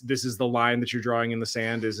is this is the line that you're drawing in the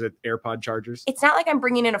sand? Is it AirPod chargers? it's not like I'm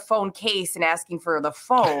bringing in a phone case and asking for the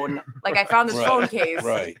phone. Like I found this phone case.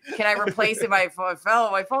 Right. Can I replace it? My phone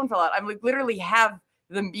fell out. I'm like literally have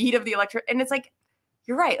the meat of the electric. And it's like,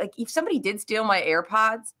 you're right. Like if somebody did steal my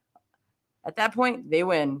AirPods, at that point, they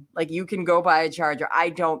win. Like you can go buy a charger. I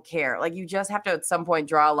don't care. Like you just have to at some point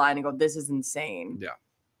draw a line and go, this is insane. Yeah.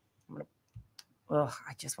 Ugh,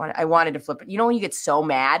 I wanted to flip it. You know, when you get so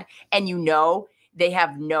mad and you know they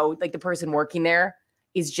have like the person working there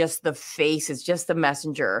is just the face, is just the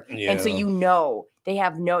messenger. Yeah. And so you know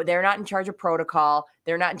they're not in charge of protocol.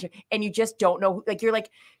 They're not in charge, and you just don't know. Like you're like,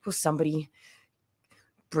 will somebody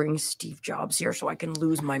bring Steve Jobs here so I can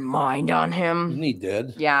lose my mind on him? Isn't he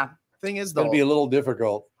dead? Yeah. Thing is, It's though, going to be a little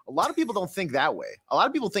difficult. a lot of people don't think that way. A lot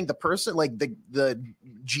of people think the person, like the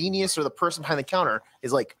genius or the person behind the counter,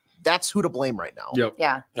 is like, that's who to blame right now. Yep.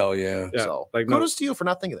 Yeah. Oh, yeah. So Like, kudos to you for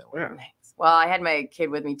not thinking that way. Yeah. Well, I had my kid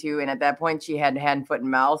with me too, and at that point, she had hand, foot, and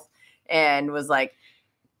mouth, and was like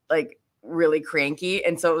really cranky,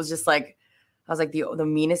 and so it was just like, I was like, the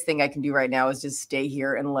meanest thing I can do right now is just stay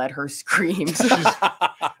here and let her scream.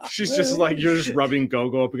 She's just like, you're just rubbing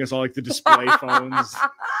Go-Go up against all like the display phones.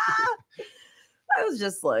 I was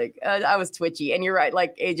just like, I was twitchy, and you're right,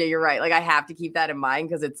 like AJ, you're right. Like I have to keep that in mind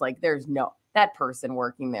because it's like that person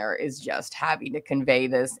working there is just having to convey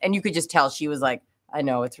this, and you could just tell she was like, I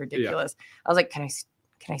know it's ridiculous. Yeah. I was like, can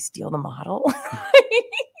I steal the model?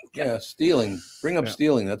 Yeah, stealing. Bring up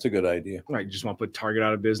stealing. That's a good idea. Right. You just want to put Target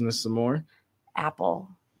out of business some more? Apple.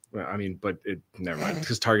 Well, I mean, but never mind.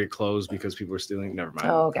 Because Target closed because people were stealing. Never mind.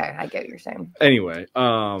 Oh, okay. I get what you're saying. Anyway.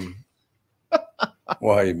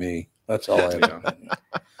 Why me? That's all I know.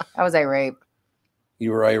 I was irate.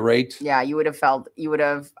 You were irate? Yeah,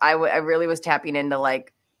 I really was tapping into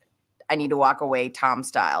like, I need to walk away Tom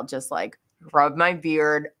style. Just like rub my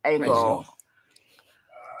beard and go,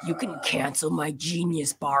 you can cancel my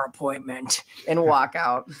Genius Bar appointment and walk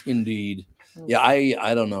out. Indeed. Yeah,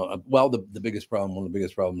 I don't know. Well, one of the biggest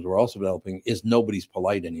problems we're also developing is nobody's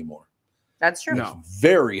polite anymore. That's true. No. It's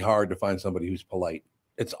very hard to find somebody who's polite.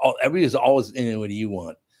 Everybody's always in what do you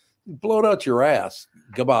want? Blow it out your ass.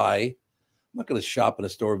 Goodbye. I'm not going to shop at a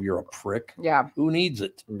store if you're a prick. Yeah. Who needs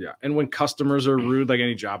it? Yeah. And when customers are rude, like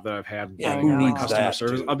any job that I've had, who needs customer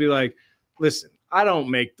service, I'll be like, listen, I don't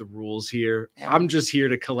make the rules here. Yeah. I'm just here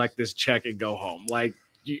to collect this check and go home. Like,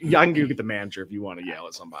 I can go get the manager if you want to yell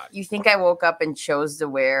at somebody. You think I woke up and chose to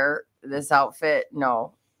wear this outfit?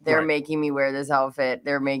 No. They're making me wear this outfit.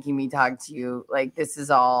 They're making me talk to you. Like, this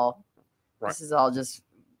is all just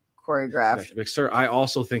choreographed. Like, sir, I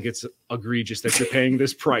also think it's egregious that you're paying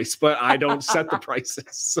this price, but I don't set the prices.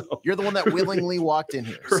 So you're the one that willingly walked in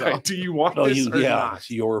here. So. Right. Do you want this or not?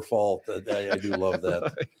 It's your fault. I do love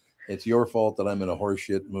that. It's your fault that I'm in a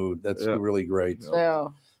horseshit mood. That's really great.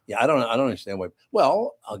 So. Yeah, I don't understand why.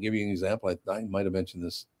 Well, I'll give you an example. I might have mentioned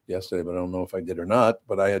this yesterday, but I don't know if I did or not.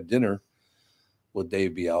 But I had dinner with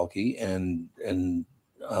Dave Bialke, and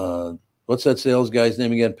What's that sales guy's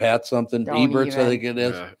name again? Pat something. Don't Ebert's, I even. think it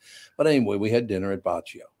is. Yeah. But anyway, we had dinner at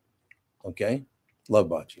Baccio. Okay, love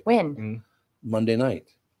Baccio. When? Monday night.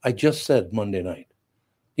 I just said Monday night.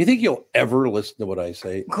 You think you'll ever listen to what I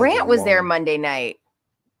say? Grant was there Monday night.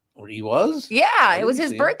 He was? Yeah, it was didn't his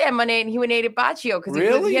see him. birthday on Monday, and he went ate at Baccio because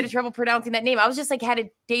Really? he had trouble pronouncing that name. I was just like, had a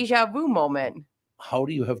deja vu moment. How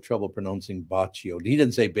do you have trouble pronouncing Baccio? He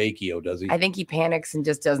didn't say Baccio, does he? I think he panics and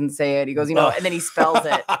just doesn't say it. He goes, and then he spells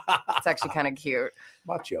it. It's actually kind of cute.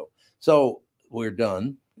 Baccio. So we're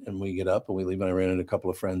done, and we get up and we leave, and I ran into a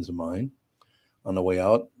couple of friends of mine on the way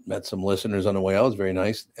out, met some listeners on the way out. It was very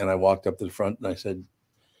nice. And I walked up to the front and I said,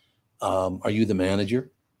 are you the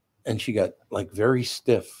manager? And she got like very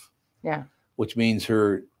stiff. Yeah. Which means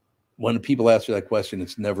when people ask her that question,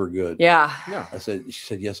 it's never good. Yeah. She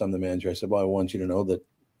said, yes, I'm the manager. I said, well, I want you to know that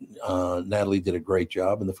Natalie did a great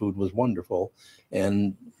job and the food was wonderful.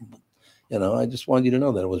 And, I just wanted you to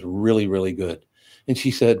know that it was really, really good. And she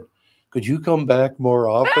said, could you come back more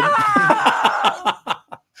often?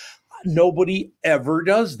 Nobody ever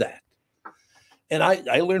does that. And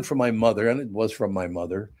I learned from my mother, and it was from my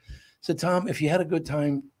mother. I said, Tom, if you had a good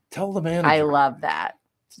time, tell the manager. I love that.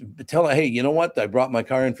 Tell her, hey, you know what? I brought my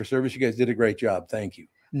car in for service. You guys did a great job. Thank you.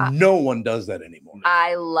 No one does that anymore.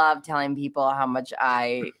 I love telling people how much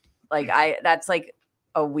that's like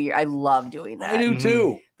I love doing that. I do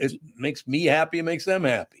too. It makes me happy. It makes them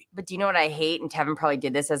happy. But do you know what I hate? And Tevin probably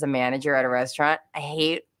did this as a manager at a restaurant. I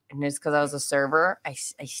hate, and it's because I was a server. I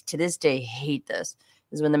to this day hate this,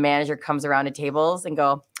 is when the manager comes around to tables and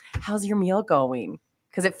go, how's your meal going?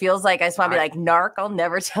 Because it feels like I just want to be like, narc, I'll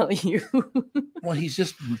never tell you. Well, he's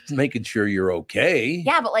just making sure you're okay.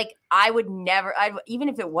 Yeah, but like I would never, even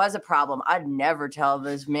if it was a problem, I'd never tell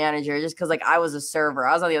this manager just because like I was a server.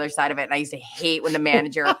 I was on the other side of it, and I used to hate when the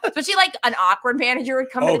manager, especially like an awkward manager would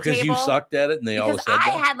come to the table. Oh, because you sucked at it and they always said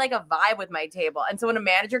I that? had like a vibe with my table. And so when a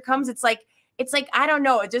manager comes, it's like, I don't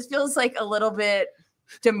know. It just feels like a little bit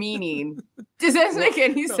demeaning. Does that make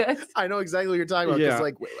any sense? I know exactly what you're talking about. Yeah.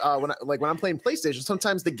 Because when I'm playing PlayStation,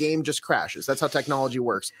 sometimes the game just crashes. That's how technology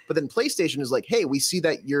works. But then PlayStation is like, hey, we see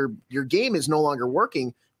that your game is no longer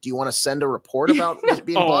working. Do you want to send a report about it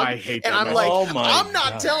being bugged? I hate and that. I'm like, I'm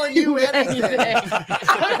not telling you anything.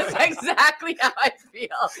 That's exactly how I feel.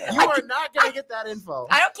 You are not going to get that info.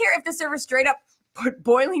 I don't care if the server straight up put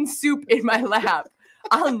boiling soup in my lap.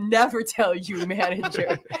 I'll never tell you,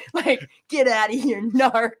 manager. Like, get out of here,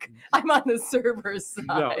 narc. I'm on the server's side.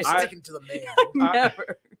 No, Sticking to the man.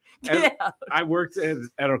 Never. Get out. I worked at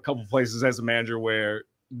a couple places as a manager where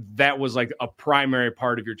that was like a primary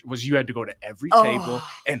part of you had to go to every table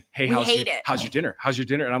and hey, how's your dinner? How's your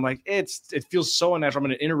dinner? And I'm like, it feels so unnatural. I'm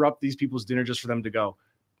going to interrupt these people's dinner just for them to go,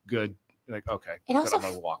 good. Like, okay. It also, I'm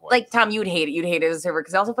gonna walk away. like, Tom, you would hate it. You'd hate it as a server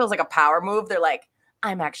because it also feels like a power move. They're like,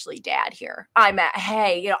 I'm actually dad here. I'm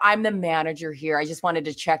the manager here. I just wanted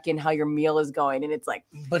to check in how your meal is going. And it's like,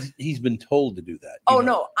 but he's been told to do that.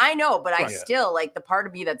 No, I know, but I still like the part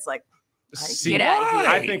of me that's like, get out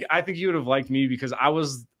of here. I think you would have liked me because I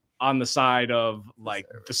was on the side of like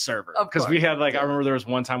the server. Because we had I remember there was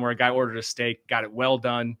one time where a guy ordered a steak, got it well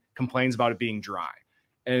done, complains about it being dry.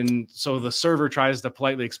 And so the server tries to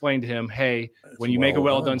politely explain to him, hey, when you make a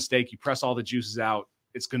well done steak, you press all the juices out.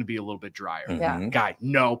 It's going to be a little bit drier. Yeah. Guy,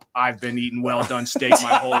 nope. I've been eating well done steak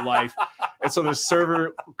my whole life. And so the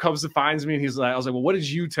server comes and finds me, and I was like, well, what did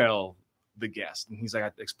you tell the guest? And he's like,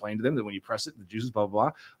 I explained to them that when you press it, the juices, blah, blah,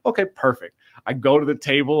 blah. Okay, perfect. I go to the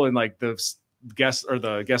table, and like the guest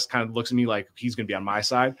kind of looks at me like he's going to be on my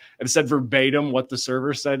side. And it said verbatim what the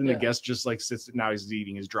server said, and the guest just like sits. Now he's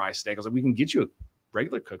eating his dry steak. I was like, we can get you a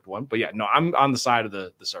regular cooked one, but no, I'm on the side of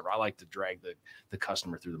the server. I like to drag the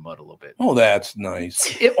customer through the mud a little bit. Oh, that's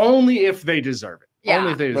nice. Only if they deserve it. Yeah.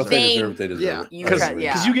 Only if they deserve it. They deserve it.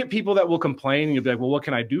 Because you get people that will complain and you'll be like, well, what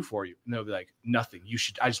can I do for you? And they'll be like, nothing.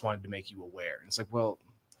 I just wanted to make you aware. And it's like, well,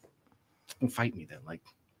 don't fight me then. Like,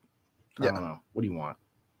 I don't know. What do you want?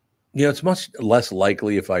 It's much less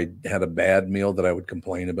likely if I had a bad meal that I would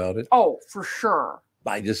complain about it. Oh, for sure.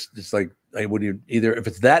 I just I would either, if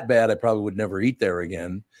it's that bad, I probably would never eat there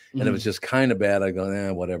again. And if it's just kind of bad, I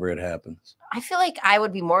go, whatever, it happens. I feel like I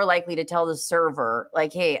would be more likely to tell the server,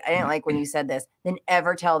 like, hey, I didn't like when you said this, than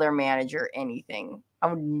ever tell their manager anything. I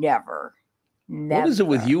would never. What is it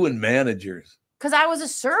with you and managers? Because I was a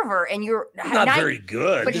server and you're not very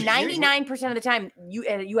good. But 99% of the time,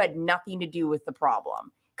 you had nothing to do with the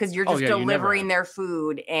problem because you're just delivering their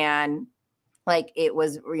food, and like it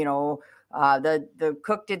was, the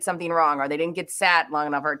cook did something wrong, or they didn't get sat long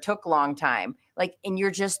enough, or it took a long time. Like, and you're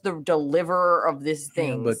just the deliverer of this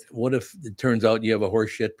thing. But what if it turns out you have a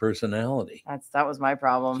horseshit personality? That was my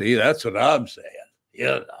problem. See, that's what I'm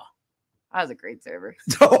saying. I was a great server.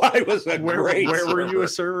 Oh, I was a Where were you a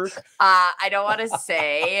server? I don't want to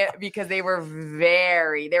say because they were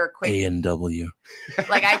quick. A&W.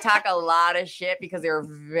 Like I talk a lot of shit because they were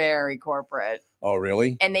very corporate. Oh,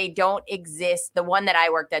 really? And they don't exist. The one that I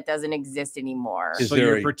worked at doesn't exist anymore. So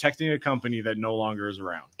you're protecting a company that no longer is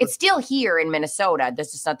around. It's still here in Minnesota.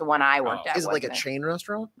 This is not the one I worked at. Is it like a chain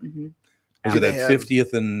restaurant? Mm-hmm. Is it at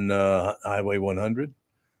 50th and Highway 100?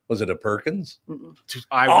 Was it a Perkins?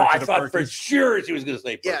 I thought for sure she was going to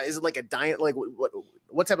say Perkins. Yeah, is it like a diet? Like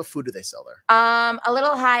what type of food do they sell there? A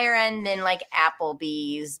little higher end than like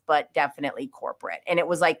Applebee's, but definitely corporate. And it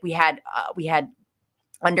was like we had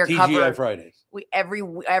undercover TGI Fridays. Every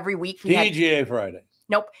week we had TGI Fridays.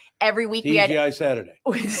 Nope. Every week TGI we had Saturday.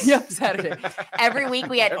 Yep, Saturday. Every week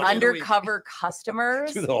we had undercover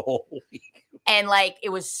customers. The whole week. And like it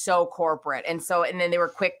was so corporate. And then they were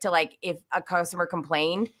quick to like if a customer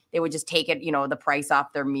complained, they would just take it, the price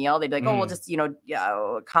off their meal. They'd be like, oh, we'll just,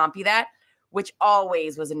 comp you that, which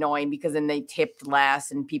always was annoying because then they tipped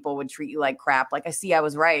less and people would treat you like crap. Like, I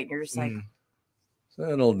was right. And you're just like,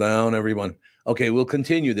 settle down, everyone. Okay, we'll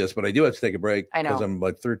continue this, but I do have to take a break. I know. Because I'm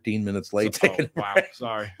like 13 minutes late. Wow,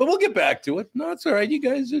 sorry. But we'll get back to it. No, it's all right. You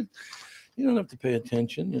guys, you don't have to pay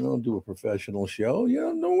attention. Do a professional show.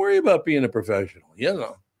 Don't worry about being a professional.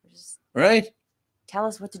 Right? Tell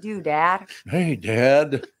us what to do, Dad. Hey,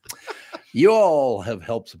 Dad. You all have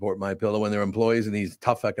helped support MyPillow and their employees in these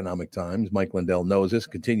tough economic times. Mike Lindell knows this,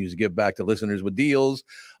 continues to give back to listeners with deals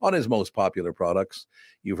on his most popular products.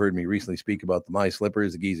 You've heard me recently speak about the My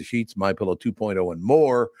Slippers, the Giza Sheets, MyPillow 2.0, and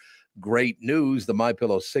more. Great news. The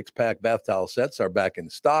MyPillow 6-pack bath towel sets are back in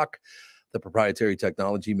stock. The proprietary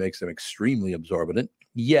technology makes them extremely absorbent,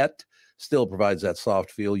 yet still provides that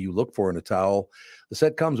soft feel you look for in a towel. The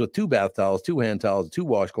set comes with 2 bath towels, 2 hand towels, 2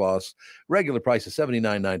 washcloths. Regular price is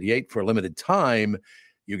 $79.98. For a limited time,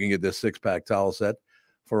 you can get this 6-pack towel set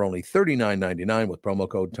for only $39.99 with promo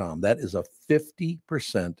code TOM. That is a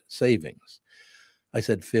 50% savings. I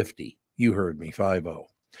said 50. You heard me, 50.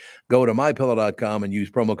 Go to MyPillow.com and use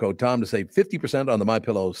promo code TOM to save 50% on the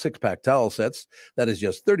MyPillow 6-pack towel sets. That is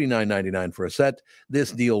just $39.99 for a set.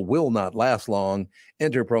 This deal will not last long.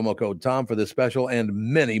 Enter promo code TOM for this special and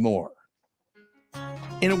many more.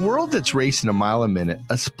 In a world that's racing a mile a minute,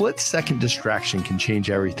 a split-second distraction can change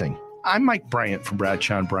everything. I'm Mike Bryant from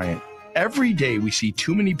Bradshaw and Bryant. Every day we see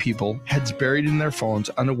too many people, heads buried in their phones,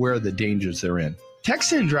 unaware of the dangers they're in.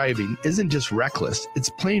 Texting and driving isn't just reckless,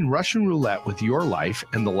 it's playing Russian roulette with your life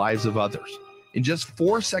and the lives of others. In just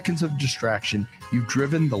 4 seconds of distraction, you've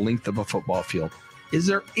driven the length of a football field. Is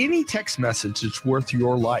there any text message that's worth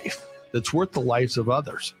your life, that's worth the lives of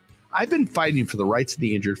others? I've been fighting for the rights of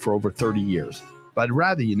the injured for over 30 years, but I'd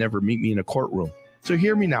rather you never meet me in a courtroom. So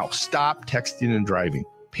hear me now. Stop texting and driving.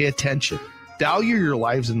 Pay attention. Value your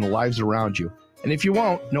lives and the lives around you. And if you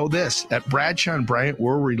won't, know this. At Bradshaw and Bryant,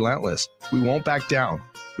 we're relentless. We won't back down.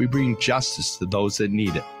 We bring justice to those that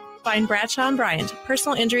need it. Find Bradshaw and Bryant,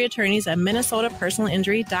 personal injury attorneys at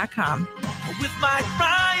minnesotapersonalinjury.com. With Mike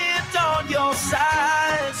Bryant on your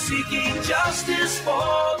side, seeking justice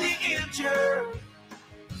for the injured.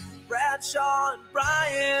 Bradshaw and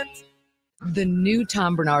Bryant. The new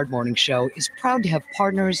Tom Barnard Morning Show is proud to have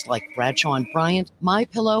partners like Bradshaw and Bryant,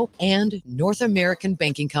 MyPillow, and North American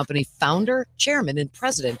Banking Company founder, chairman, and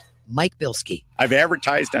president, Mike Bilski. I've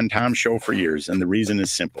advertised on Tom's show for years, and the reason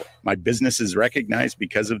is simple. My business is recognized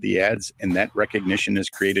because of the ads, and that recognition has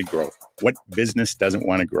created growth. What business doesn't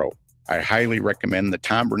want to grow? I highly recommend the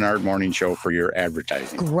Tom Barnard Morning Show for your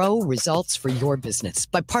advertising. Grow results for your business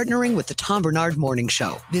by partnering with the Tom Barnard Morning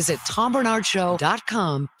Show. Visit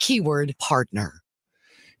TomBarnardShow.com, keyword partner.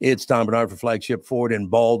 It's Tom Barnard for Flagship Ford in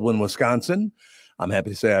Baldwin, Wisconsin. I'm happy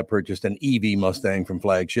to say I purchased an EV Mustang from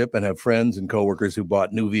Flagship and have friends and coworkers who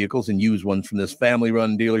bought new vehicles and used ones from this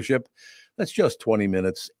family-run dealership. That's just 20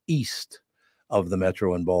 minutes east of the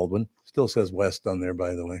Metro in Baldwin. Still says west on there,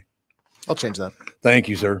 by the way. I'll change that. Thank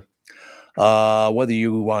you, sir. Whether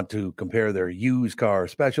you want to compare their used car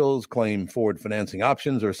specials, claim Ford financing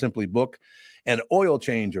options, or simply book an oil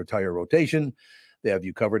change or tire rotation, they have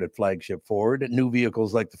you covered at Flagship Ford. New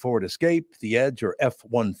vehicles like the Ford Escape, the Edge, or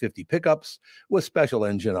F-150 pickups with special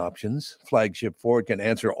engine options. Flagship Ford can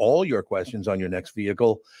answer all your questions on your next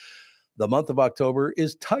vehicle. The month of October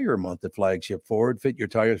is tire month at Flagship Ford. Fit your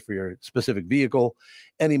tires for your specific vehicle,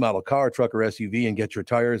 any model car, truck, or SUV, and get your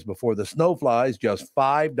tires before the snow flies, just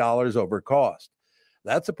 $5 over cost.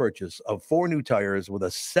 That's a purchase of 4 new tires with a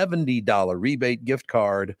 $70 rebate gift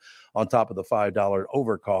card on top of the $5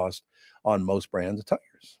 over cost on most brands of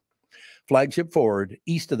tires. Flagship Ford,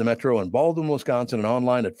 east of the Metro in Baldwin, Wisconsin, and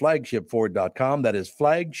online at flagshipford.com. That is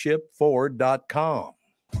flagshipford.com.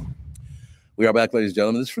 We are back, ladies and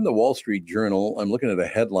gentlemen. This is from the Wall Street Journal. I'm looking at a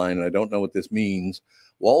headline, and I don't know what this means.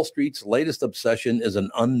 Wall Street's latest obsession is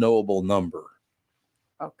an unknowable number.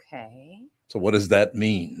 Okay. So what does that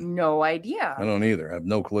mean? No idea. I don't either. I have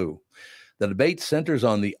no clue. The debate centers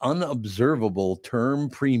on the unobservable term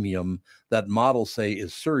premium that models say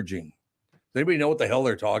is surging. Does anybody know what the hell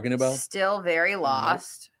they're talking about? Still very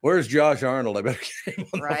lost. Where's Josh Arnold? I better get him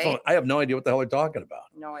on the Right? phone. I have no idea what the hell they're talking about.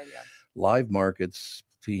 No idea. Live markets,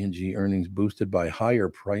 P&G earnings boosted by higher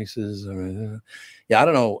prices. Yeah, I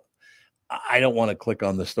don't know. I don't want to click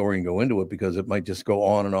on the story and go into it because it might just go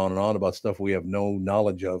on and on and on about stuff we have no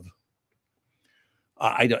knowledge of.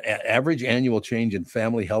 Average annual change in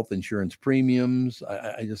family health insurance premiums.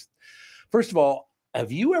 I just, first of all,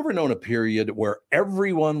 have you ever known a period where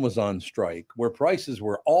everyone was on strike, where prices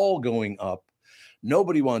were all going up?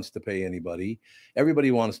 Nobody wants to pay anybody.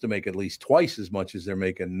 Everybody wants to make at least twice as much as they're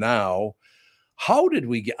making now. How did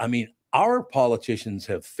we get, I mean, our politicians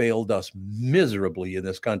have failed us miserably in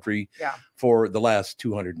this country for the last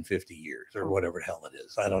 250 years or whatever the hell it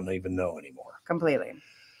is. I don't even know anymore. Completely.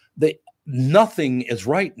 Nothing is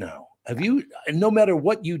right now. No matter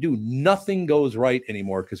what you do, nothing goes right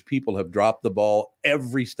anymore because people have dropped the ball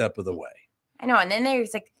every step of the way. I know. And then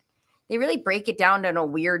there's like, they really break it down in a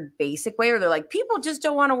weird basic way where they're like, people just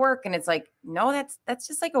don't want to work. And it's like, no, that's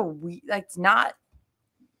just like that's not,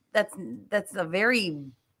 that's a very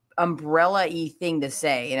umbrella-y thing to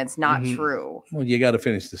say. And it's not true. Well, you got to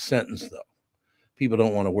finish the sentence though. People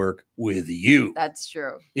don't want to work with you. That's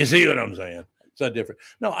true. You see what I'm saying? It's not different.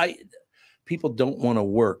 No, people don't want to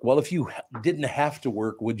work. Well, if you didn't have to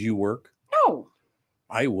work, would you work? No.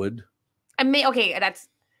 I would. Okay,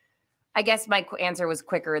 I guess my answer was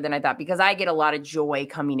quicker than I thought because I get a lot of joy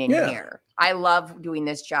coming in here. I love doing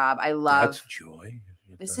this job. That's joy.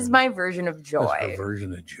 This is my version of joy. That's a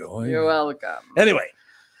version of joy. You're welcome. Anyway.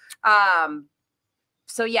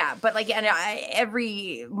 So yeah, but like, and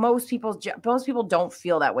most people don't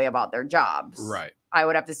feel that way about their jobs. Right. I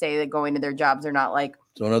would have to say that going to their jobs are not like.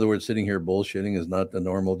 So in other words, sitting here bullshitting is not the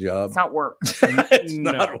normal job. It's not work. It's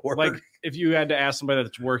not work. Like if you had to ask somebody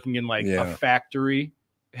that's working in like a factory,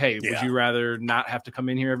 hey, would you rather not have to come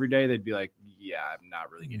in here every day? They'd be like, yeah, I'm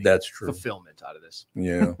not really getting fulfillment out of this.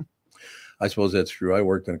 Yeah. I suppose that's true. I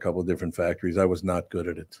worked in a couple of different factories. I was not good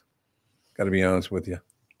at it. Got to be honest with you.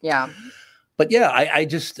 Yeah. But yeah, I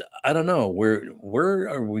don't know. Where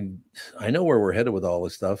are we? I know where we're headed with all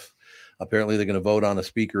this stuff. Apparently they're going to vote on a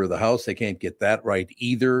Speaker of the House. They can't get that right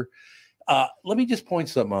either. Let me just point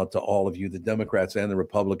something out to all of you, the Democrats and the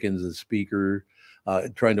Republicans, the Speaker,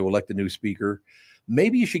 trying to elect a new Speaker.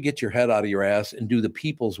 Maybe you should get your head out of your ass and do the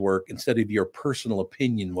people's work instead of your personal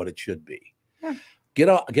opinion, what it should be. Yeah. Get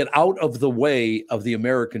out of the way of the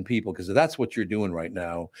American people, because that's what you're doing right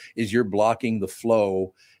now, is you're blocking the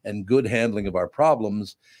flow and good handling of our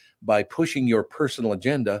problems by pushing your personal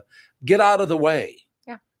agenda. Get out of the way.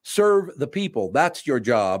 Yeah. Serve the people. That's your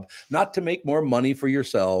job, not to make more money for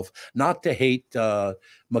yourself, not to hate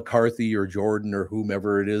McCarthy or Jordan or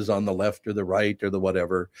whomever it is on the left or the right or the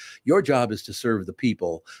whatever. Your job is to serve the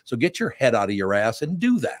people. So get your head out of your ass and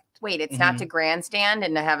do that. Wait, it's not to grandstand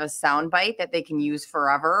and to have a soundbite that they can use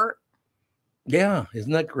forever. Yeah,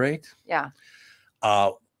 isn't that great? Yeah.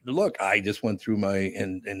 Look, I just went through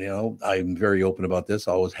and you know, I'm very open about this.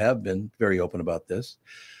 I always have been very open about this.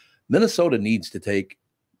 Minnesota needs to take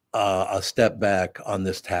a step back on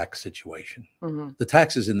this tax situation. The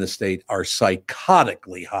taxes in this state are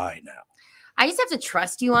psychotically high now. I just have to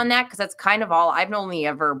trust you on that because that's kind of all. I've only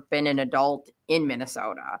ever been an adult in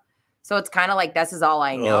Minnesota. So it's kind of like this is all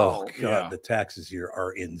I know. Oh, God, the taxes here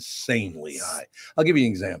are insanely high. I'll give you an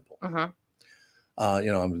example.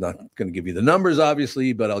 You know, I'm not going to give you the numbers,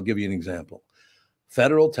 obviously, but I'll give you an example.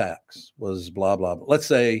 Federal tax was blah, blah, blah. Let's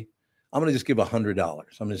say I'm going to just give $100.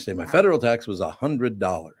 I'm going to say my federal tax was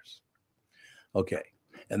 $100. Okay.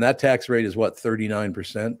 And that tax rate is what,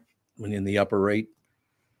 39% when in the upper rate?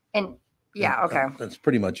 And yeah, okay. That's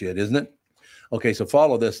pretty much it, isn't it? Okay, so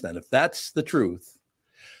follow this then. If that's the truth,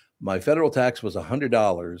 my federal tax was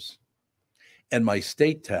 $100 and my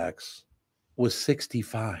state tax was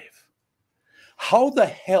 $65. How the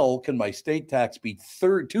hell can my state tax be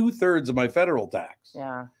 2/3 of my federal tax?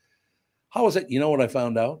 Yeah. How is it? You know what I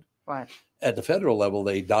found out? What? At the federal level,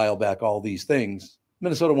 they dial back all these things.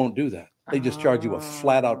 Minnesota won't do that. They just charge you a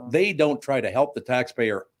flat out. They don't try to help the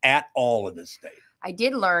taxpayer at all in this state. I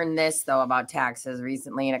did learn this though about taxes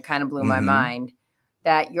recently, and it kind of blew my mind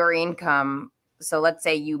that your income. So let's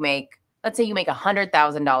say you make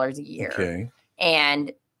 $100,000 a year. Okay.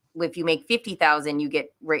 And if you make 50,000, you get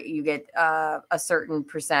a certain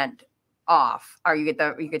percent off, or you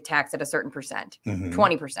get taxed at a certain percent,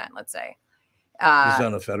 20%, let's say. Is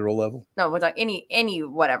on a federal level? No, with any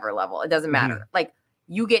whatever level, it doesn't matter. Like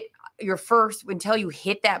you get your first until you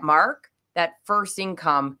hit that mark, that first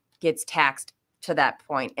income gets taxed to that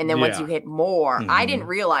point, and then once you hit more, I didn't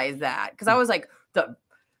realize that because I was like, the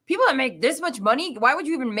people that make this much money, why would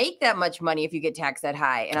you even make that much money if you get taxed that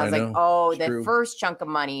high? And I was like, oh, the first chunk of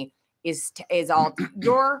money is all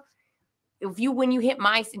your. When you hit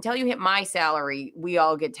until you hit my salary, we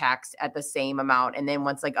all get taxed at the same amount, and then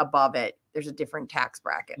once like above it, there's a different tax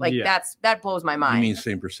bracket. Like that blows my mind. You mean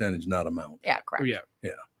same percentage, not amount? Yeah, correct.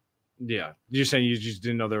 Yeah. You're saying you just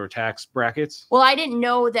didn't know there were tax brackets? Well, I didn't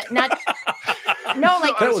know that. Not no,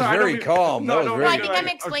 like that was very calm. I think I'm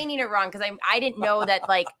explaining it wrong because I didn't know that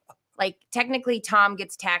like technically Tom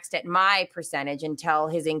gets taxed at my percentage until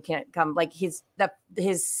his income, like his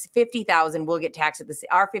 50,000 will get taxed at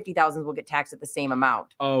our 50,000 will get taxed at the same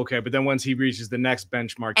amount. Oh, okay. But then once he reaches the next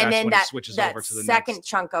benchmark, that's when it switches over to the second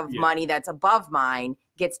chunk of money that's above mine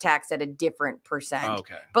gets taxed at a different percent. Oh,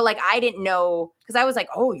 okay. But like I didn't know because I was like,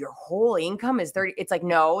 oh, your whole income is 30. It's like,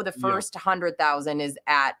 no, the first 100,000 is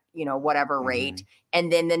at whatever rate,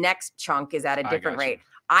 and then the next chunk is at a different rate.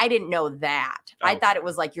 I didn't know that. I thought it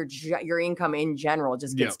was like your income in general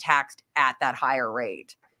just gets taxed at that higher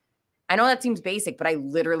rate. I know that seems basic, but I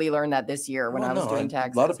literally learned that this year when I was doing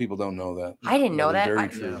taxes. A lot of people don't know that. I didn't know that. Very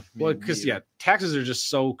true. Well, because taxes are just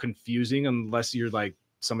so confusing unless you're like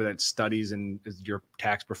somebody that studies and is your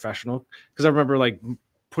tax professional. Because I remember like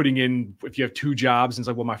putting in, if you have 2 jobs, and it's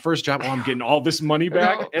like, well, my first job, I'm getting all this money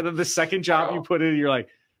back, and then the second job you put in, you're like,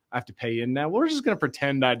 I have to pay in now. We're just gonna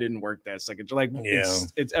pretend I didn't work that second. Like,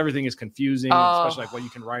 it's everything is confusing, especially like what you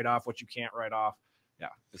can write off, what you can't write off. Yeah,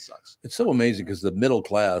 it sucks. It's so amazing because the middle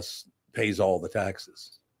class pays all the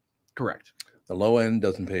taxes. Correct. The low end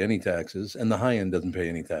doesn't pay any taxes, and the high end doesn't pay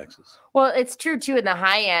any taxes. Well, it's true too. In the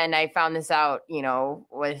high end, I found this out,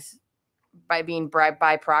 by being bribed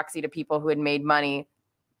by proxy to people who had made money.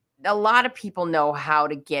 A lot of people know how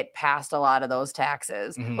to get past a lot of those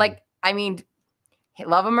taxes. Like, I mean,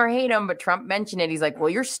 love him or hate him, but Trump mentioned it. He's like, well,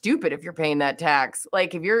 you're stupid if you're paying that tax.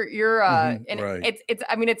 Like if you're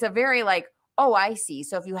it's a very like, oh, I see.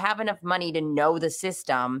 So if you have enough money to know the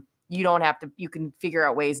system, you don't have to, you can figure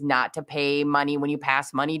out ways not to pay money when you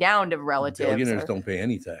pass money down to relatives. Billionaires don't pay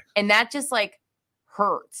any tax. And that just like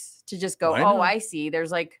hurts to just go, I see.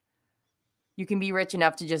 There's like, you can be rich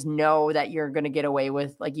enough to just know that you're going to get away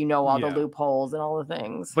with all the loopholes and all the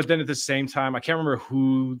things. But then at the same time, I can't remember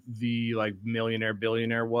who the like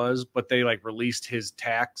billionaire was, but they like released his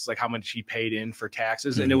tax, like how much he paid in for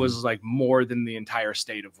taxes. And it was like more than the entire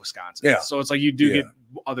state of Wisconsin. Yeah. So it's like, you do get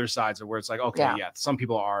other sides of where it's like, okay, some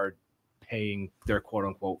people are paying their quote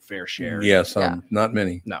unquote fair share. Yes. Not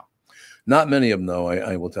many. No, not many of them though.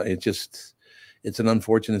 I will tell you, it's an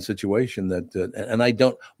unfortunate situation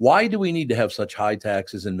that, why do we need to have such high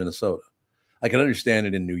taxes in Minnesota? I can understand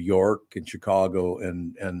it in New York and Chicago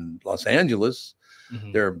and Los Angeles.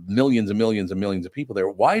 There are millions and millions and millions of people there.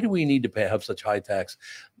 Why do we need to have such high tax?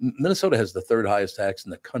 Minnesota has the 3rd highest tax in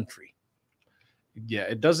the country. Yeah,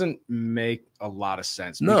 it doesn't make a lot of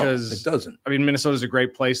sense. No, because, it doesn't. I mean, Minnesota's a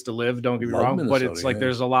great place to live. Don't get me wrong. Minnesota, but it's like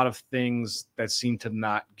there's a lot of things that seem to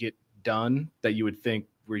not get done that you would think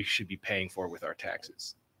we should be paying for with our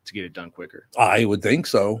taxes to get it done quicker. I would think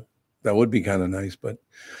so. That would be kind of nice. But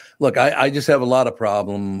look, I just have a lot of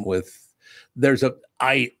problem with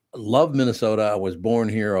I love Minnesota. I was born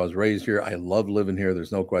here. I was raised here. I love living here.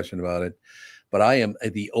 There's no question about it. But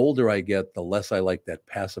the older I get, the less I like that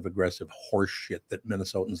passive aggressive horse shit that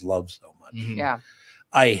Minnesotans love so much. Yeah.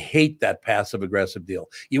 I hate that passive aggressive deal.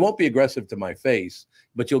 You won't be aggressive to my face,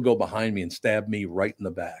 but you'll go behind me and stab me right in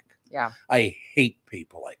the back. Yeah. I hate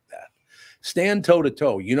people like that. Stand toe to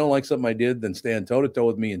toe. You don't like something I did, then stand toe to toe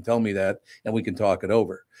with me and tell me that, and we can talk it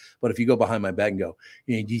over. But if you go behind my back and go,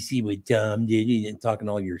 do you see what Tom did? And talking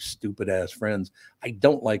to all your stupid ass friends, I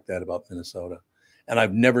don't like that about Minnesota.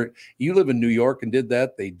 And you live in New York and did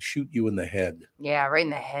that, they'd shoot you in the head. Yeah, right in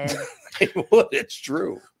the head. They would. It's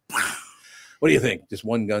true. What do you think? Just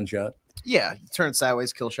one gunshot? Yeah, turn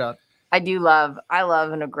sideways, kill shot. I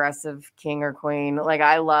love an aggressive king or queen. Like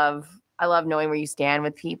I love knowing where you stand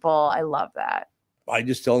with people. I love that. I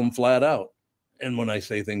just tell them flat out. And when I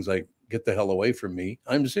say things like, get the hell away from me,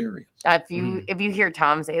 I'm serious. If you hear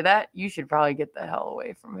Tom say that, you should probably get the hell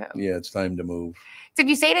away from him. Yeah, it's time to move. So if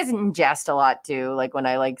you say it in jest a lot too, like when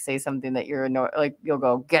I say something that you're annoyed, like you'll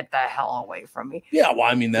go, get the hell away from me. Yeah, well,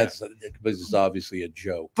 I mean, this is obviously a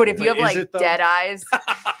joke. But if you have dead eyes,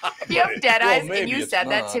 and you said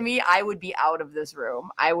that to me, I would be out of this room.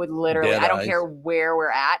 I would literally, I don't care where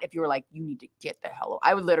we're at. If you were like, you need to get the hell away,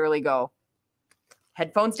 I would literally go,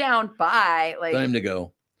 headphones down, bye. Like, time to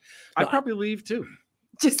go. I'd probably leave too.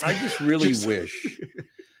 I just really wish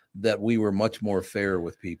that we were much more fair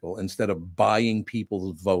with people instead of buying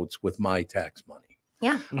people's votes with my tax money.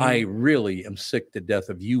 Yeah. I really am sick to death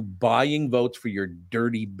of you buying votes for your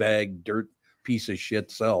dirty bag, dirt piece of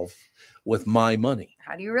shit self with my money.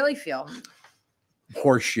 How do you really feel?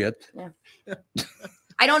 Horse shit. Yeah.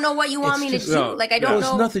 I don't know what you want me to do. Like, I don't know.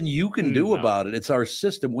 There's nothing you can do about it. It's our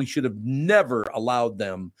system. We should have never allowed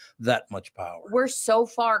them that much power. We're so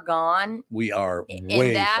far gone. We are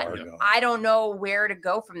way far gone. I don't know where to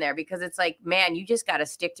go from there because it's like, man, you just got to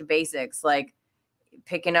stick to basics, like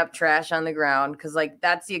picking up trash on the ground. Cause like,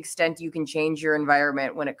 that's the extent you can change your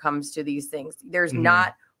environment when it comes to these things. There's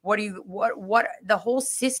not, what the whole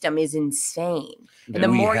system is insane. And the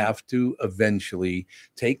more we have to eventually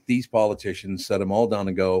take these politicians, set them all down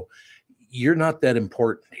and go, you're not that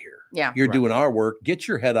important here. Yeah. You're doing our work. Get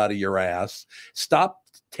your head out of your ass. Stop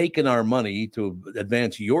taking our money to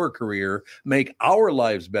advance your career, make our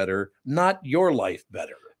lives better, not your life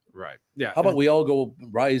better. Right. Yeah. How about we all go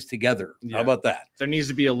rise together? Yeah. How about that? There needs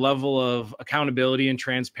to be a level of accountability and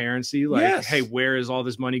transparency. Like, hey, where is all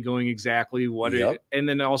this money going exactly? What? And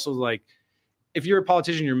then also, like, if you're a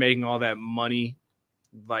politician, you're making all that money.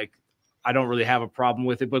 Like, I don't really have a problem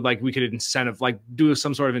with it, but like, we could do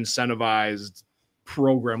some sort of incentivized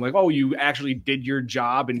program. Like, oh, you actually did your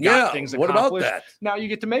job and got things accomplished. What about that? Now you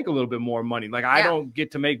get to make a little bit more money. Like, I don't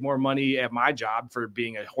get to make more money at my job for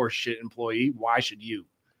being a horseshit employee. Why should you?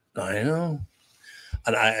 I know.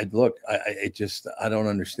 And I don't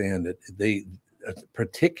understand it. They,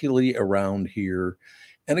 particularly around here.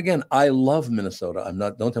 And again, I love Minnesota.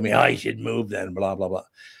 Don't tell me I should move then, blah, blah, blah.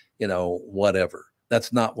 You know, whatever.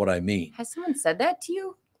 That's not what I mean. Has someone said that to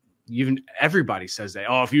you? Even everybody says that.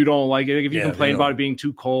 Oh, if you don't like it, if you complain about it being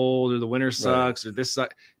too cold or the winter sucks or this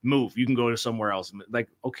sucks, move. You can go to somewhere else. Like,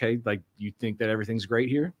 okay, like you think that everything's great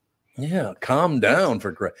here? Yeah, calm down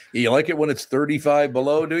for Christ. You like it when it's 35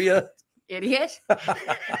 below, do you? Idiot.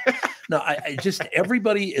 No, I just,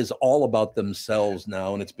 everybody is all about themselves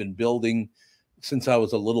now, and it's been building since I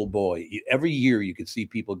was a little boy. Every year you could see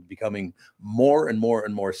people becoming more and more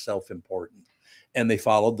and more self-important, and they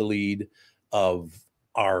followed the lead of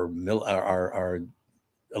our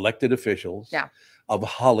elected officials, of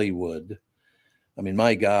Hollywood. I mean,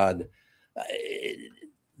 my God,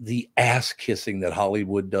 the ass kissing that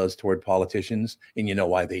Hollywood does toward politicians. And you know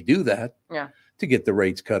why they do that? Yeah. To get the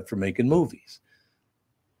rates cut for making movies.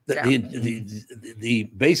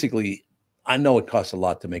 Basically, I know it costs a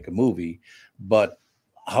lot to make a movie, but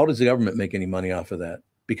how does the government make any money off of that?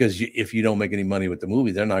 Because if you don't make any money with the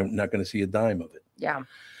movie, they're not going to see a dime of it. Yeah.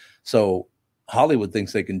 So Hollywood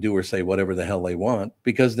thinks they can do or say whatever the hell they want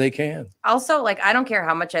because they can. Also, like, I don't care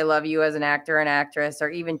how much I love you as an actor and actress, or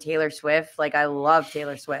even Taylor Swift. Like, I love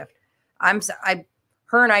Taylor Swift.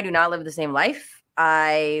 Her and I do not live the same life.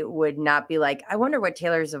 I would not be like, I wonder what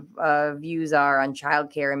Taylor's views are on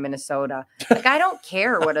childcare in Minnesota. Like, I don't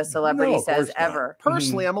care what a celebrity says ever.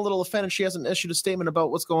 Personally, I'm a little offended she hasn't issued a statement about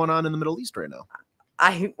what's going on in the Middle East right now.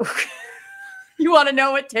 You want to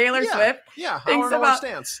know what Taylor Swift thinks about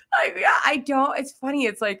stance? I don't. It's funny.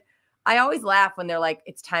 It's like, I always laugh when they're like,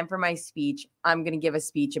 it's time for my speech. I'm going to give a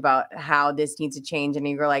speech about how this needs to change. And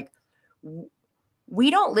you're like, we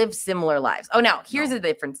don't live similar lives. Oh, now here's the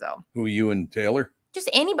difference though. Who, you and Taylor? Just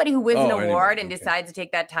anybody who wins an award and decides to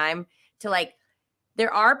take that time to, like,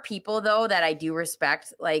 there are people though that I do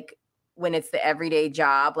respect. Like, when it's the everyday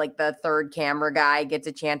job, like the third camera guy gets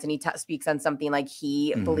a chance and he speaks on something like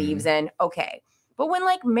he believes in. Okay. But when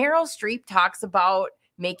like Meryl Streep talks about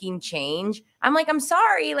making change, I'm like, I'm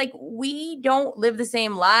sorry. Like, we don't live the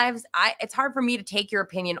same lives. It's hard for me to take your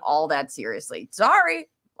opinion all that seriously. Sorry.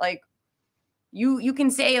 Like, you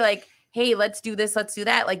can say like, hey, let's do this, let's do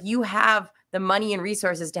that. Like, you have the money and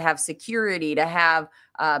resources to have security, to have,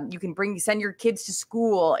 you can send your kids to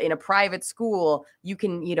school in a private school. You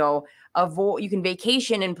can, you can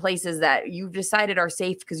vacation in places that you've decided are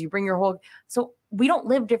safe because you bring your whole, so we don't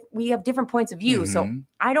live, we have different points of view. So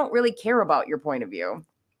I don't really care about your point of view.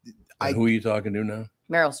 Who are you talking to now?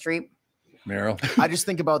 Meryl Streep. Meryl. I just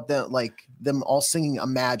think about them all singing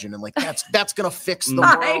Imagine, and like that's gonna fix the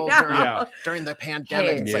world during the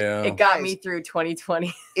pandemic. Hey, it got me through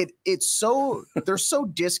 2020. They're so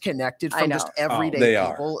disconnected from just everyday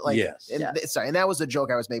people. Are. Like, yes. And that was the joke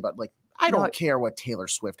I was made about. Like, I don't care what Taylor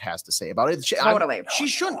Swift has to say about it. She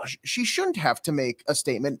shouldn't have to make a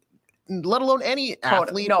statement, let alone any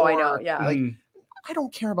athlete. No, I know. Yeah. Like, I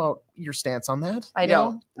don't care about your stance on that. I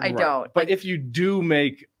don't. But if you do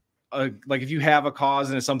make like, if you have a cause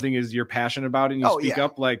and it's something you're passionate about and you speak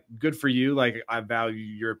up, like, good for you. Like, I value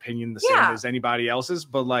your opinion the same as anybody else's,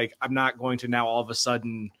 but like, I'm not going to now all of a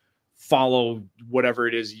sudden follow whatever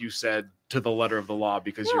it is you said to the letter of the law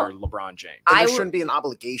because you're LeBron James. And there shouldn't be an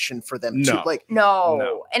obligation for them to like.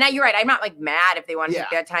 No. And you're right. I'm not like mad if they want to take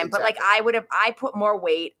that time, but like I put more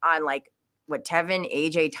weight on like what Tevin,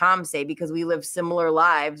 AJ, Tom say because we live similar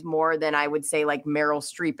lives more than I would say like Meryl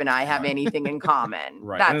Streep and I have anything in common.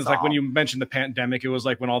 Right. That's and it's like when you mentioned the pandemic, it was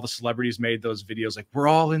like when all the celebrities made those videos, like we're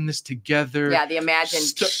all in this together. Yeah, the Imagine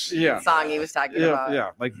song he was talking about. Yeah,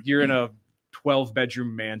 like you're in a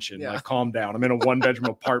 12-bedroom mansion. Like, calm down. I'm in a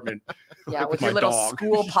 1-bedroom apartment. Yeah, with my your little dog.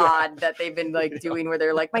 school pod that they've been like doing where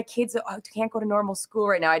they're like, my kids can't go to normal school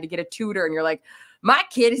right now. I had to get a tutor. And you're like, my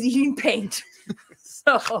kid is eating paint.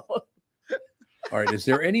 So. All right. Is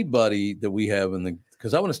there anybody that we have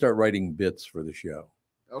because I want to start writing bits for the show.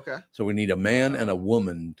 Okay. So we need a man and a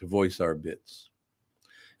woman to voice our bits.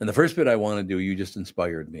 And the first bit I want to do, you just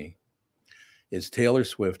inspired me, is Taylor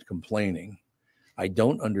Swift complaining. I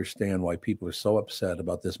don't understand why people are so upset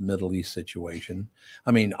about this Middle East situation.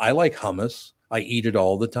 I mean, I like hummus. I eat it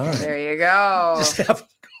all the time. There you go. Just have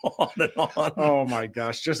to go on and on. Oh my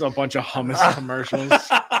gosh, just a bunch of hummus commercials.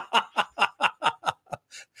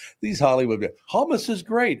 These Hollywood hummus is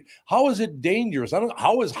great. How is it dangerous?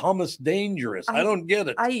 How is hummus dangerous? I don't get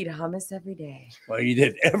it. I eat hummus every day. I eat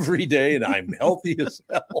it every day, and I'm healthy as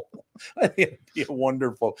hell. I think it'd be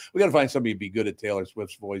wonderful. We got to find somebody to be good at Taylor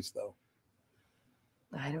Swift's voice, though.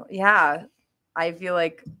 I feel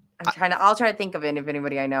like I'll try to think of it if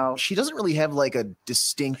anybody I know. She doesn't really have like a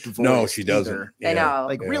distinct voice. No, she doesn't. Either. I know.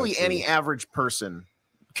 Like really any average person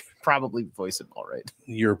could probably voice it all right.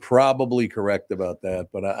 You're probably correct about that,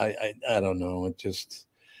 but I don't know. It just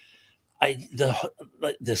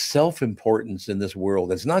the self-importance in this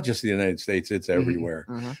world, it's not just the United States, it's everywhere.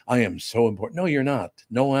 Mm-hmm. I am so important. No, you're not.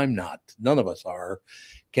 No, I'm not. None of us are.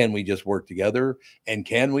 Can we just work together? And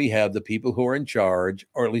can we have the people who are in charge,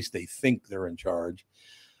 or at least they think they're in charge?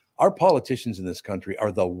 Our politicians in this country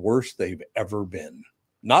are the worst they've ever been.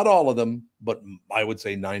 Not all of them, but I would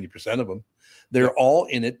say 90% of them. They're all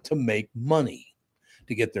in it to make money,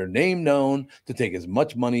 to get their name known, to take as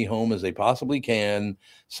much money home as they possibly can.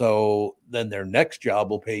 So then their next job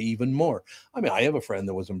will pay even more. I mean, I have a friend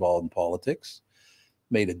that was involved in politics,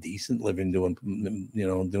 made a decent living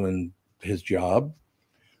doing his job.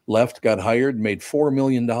 Left, got hired, made $4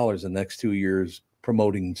 million the next 2 years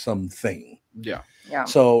promoting something. Yeah.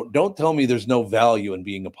 So don't tell me there's no value in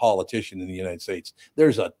being a politician in the United States.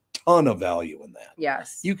 There's a ton of value in that.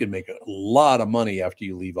 Yes. You can make a lot of money after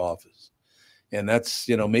you leave office. And that's,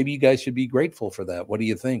 maybe you guys should be grateful for that. What do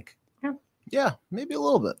you think? Yeah, maybe a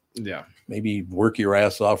little bit. Yeah. Maybe work your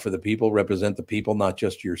ass off for the people, represent the people, not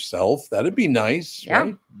just yourself. That'd be nice, right?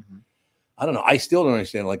 Mm-hmm. I don't know. I still don't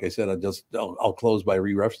understand. Like I said, I'll close by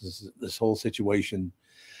re-referencing this whole situation.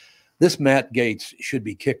 This Matt Gaetz should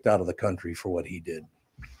be kicked out of the country for what he did.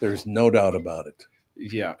 There's no doubt about it.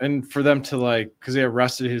 Yeah. And for them to because they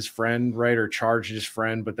arrested his friend, right? Or charged his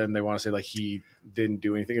friend, but then they want to say he didn't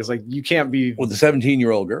do anything. It's like, you can't be. Well, the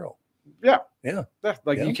 17-year-old girl. Yeah. Yeah.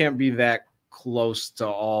 You can't be that close to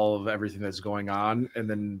all of everything that's going on. And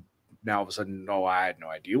then now all of a sudden, I had no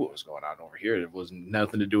idea what was going on over here. It was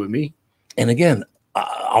nothing to do with me. And again,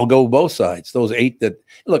 I'll go both sides. Those 8 that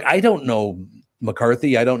look, I don't know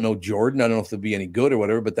McCarthy. I don't know Jordan. I don't know if they'll be any good or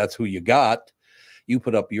whatever, but that's who you got. You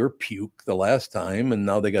put up your puke the last time, and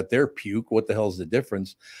now they got their puke. What the hell's the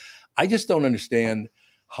difference? I just don't understand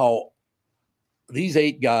how these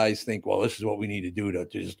 8 guys think, well, this is what we need to do to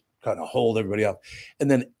just kind of hold everybody up. And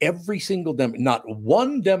then every single not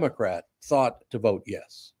one Democrat thought to vote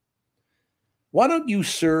yes. Why don't you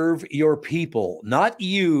serve your people? Not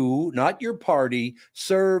you, not your party.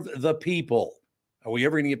 Serve the people. Are we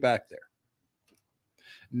ever going to get back there?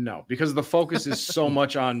 No, because the focus is so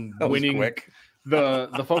much on winning. Quick.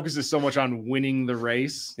 The focus is so much on winning the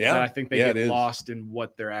race. Yeah, that I think they get lost in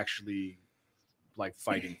what they're actually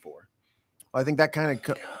fighting for. I think that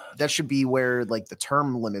that should be where the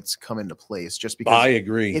term limits come into place. Just because I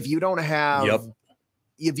agree. If you don't have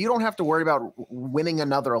to worry about winning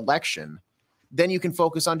another election, then you can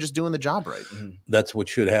focus on just doing the job right. Mm-hmm. That's what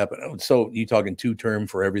should happen. So you talking 2-term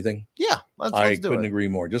for everything? Yeah. I couldn't agree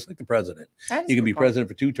more. Just like the president. You can be president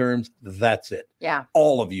for 2 terms. That's it. Yeah.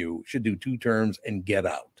 All of you should do 2 terms and get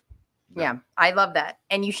out. Yeah. I love that.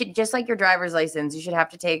 And you should, just like your driver's license, you should have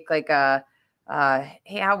to take hey,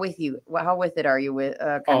 how with it are you with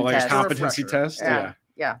a competency test?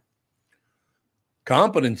 Yeah.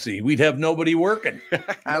 Competency. We'd have nobody working.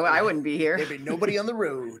 I wouldn't be here. There'd be nobody on the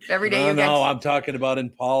road. Every day. No, I'm talking about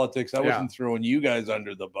in politics. I wasn't throwing you guys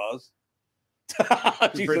under the bus.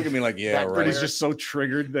 She's looking at me like, yeah, right. Brittany's just so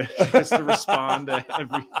triggered that she has to respond to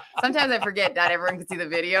every. Sometimes I forget not everyone can see the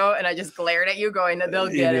video, and I just glared at you, going, "They'll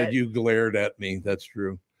get it." You glared at me. That's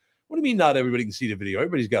true. What do you mean? Not everybody can see the video.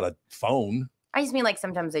 Everybody's got a phone. I just mean like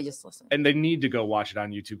sometimes they just listen. And they need to go watch it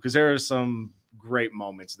on YouTube because there are some great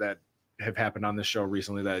moments that have happened on this show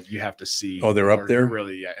recently that you have to see. Oh, they're up there?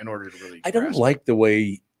 Really, yeah. In order to really. I don't like the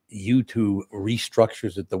way YouTube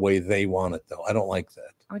restructures it the way they want it, though. I don't like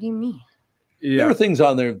that. What do you mean? Yeah. There are things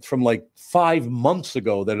on there from like 5 months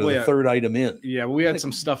ago that are the third item in. Yeah, we had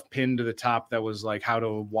some stuff pinned to the top that was like how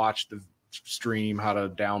to watch the stream, how to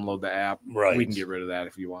download the app. Right. We can get rid of that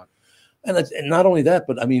if you want. And not only that,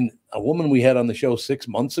 but I mean, a woman we had on the show 6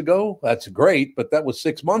 months ago, that's great, but that was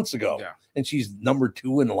 6 months ago. Yeah. And she's number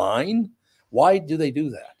 2 in line. Why do they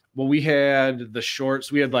do that? Well, we had the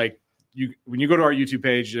shorts. We had like, when you go to our YouTube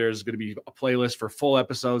page, there's going to be a playlist for full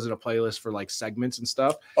episodes and a playlist for like segments and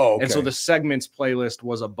stuff. Oh, okay. And so the segments playlist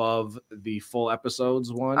was above the full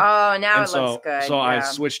episodes one. Oh, now and it looks good. So I yeah.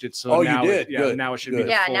 switched it. So now you did. Good. Now it should be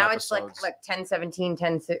the full now episodes. it's like 10, 17,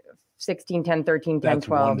 10, 16, 10, 13, 10, That's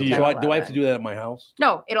 12. wonderful. 10, So 11. do I have to do that at my house?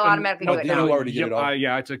 No, it'll automatically do it now. You already did it all?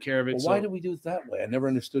 Yeah, I took care of it. Well, why do we do it that way? I never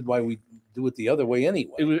understood why we do it the other way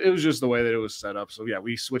anyway. It was just the way that it was set up. So yeah,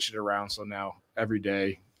 we switched it around. So now every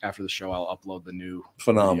day after the show, I'll upload the new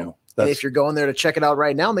phenomenal. And if you're going there to check it out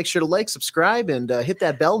right now, make sure to like, subscribe, and hit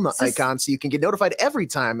that bell icon so you can get notified every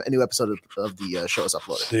time a new episode of the show is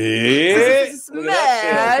uploaded.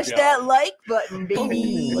 Smash that like button,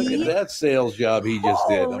 baby. Look at that sales job he just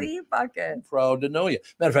did. Holy bucket. I'm proud to know you.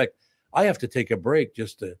 Matter of fact, I have to take a break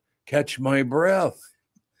just to catch my breath.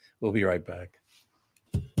 We'll be right back.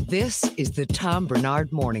 This is the Tom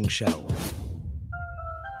Barnard Morning Show.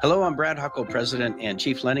 Hello, I'm Brad Huckle, President and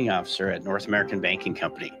Chief Lending Officer at North American Banking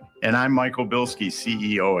Company. And I'm Michael Bilski,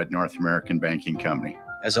 CEO at North American Banking Company.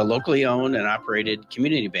 As a locally owned and operated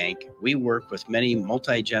community bank, we work with many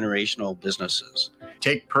multi-generational businesses.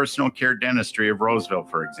 Take personal care dentistry of Roseville,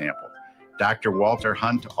 for example. Dr. Walter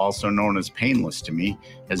Hunt, also known as Painless to me,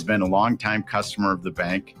 has been a longtime customer of the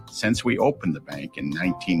bank since we opened the bank in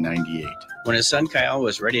 1998. When his son Kyle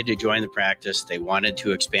was ready to join the practice, they wanted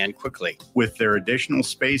to expand quickly. With their additional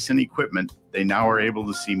space and equipment, they now are able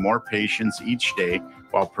to see more patients each day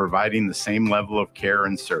while providing the same level of care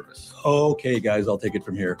and service. Okay, guys, I'll take it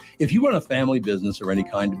from here. If you run a family business or any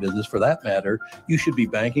kind of business for that matter, you should be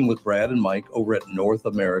banking with Brad and Mike over at North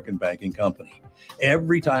American Banking Company.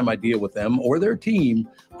 Every time I deal with them or their team,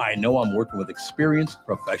 I know I'm working with experienced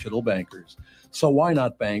professional bankers. So why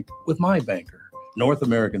not bank with my banker? North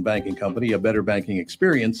American Banking Company, a better banking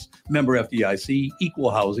experience, member FDIC,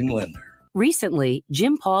 equal housing lender. Recently,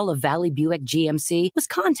 Jim Paul of Valley Buick GMC was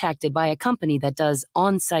contacted by a company that does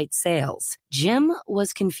on-site sales. Jim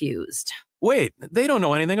was confused. Wait, they don't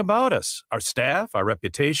know anything about us, our staff, our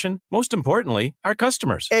reputation, most importantly, our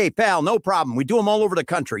customers. Hey, pal, no problem. We do them all over the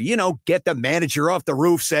country. You know, get the manager off the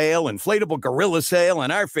roof sale, inflatable gorilla sale,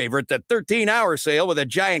 and our favorite, the 13-hour sale with a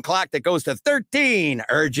giant clock that goes to 13.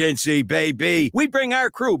 Urgency, baby. We bring our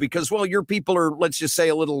crew because, well, your people are, let's just say,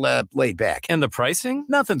 a little laid back. And the pricing?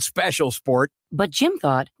 Nothing special, sport. But Jim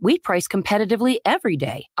thought, we price competitively every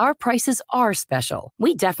day. Our prices are special.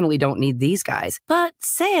 We definitely don't need these guys. But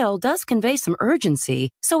sale does convey some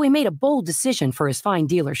urgency, so we made a bold decision for his fine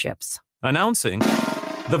dealerships. Announcing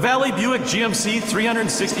the Valley Buick GMC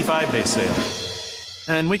 365-day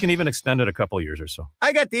sale. And we can even extend it a couple years or so.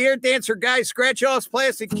 I got the air dancer guy, scratch-offs,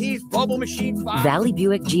 plastic keys, bubble machine. Valley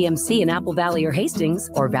Buick GMC in Apple Valley or Hastings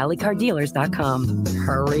or valleycardealers.com.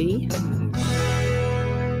 Hurry.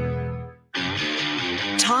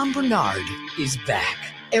 Tom Barnard is back.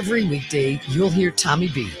 Every weekday, you'll hear Tommy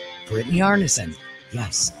B, Brittany Arneson.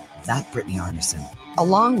 Yes, that Brittany Arneson.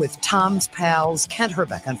 Along with Tom's pals, Kent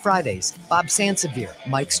Herbeck on Fridays, Bob Sansevier,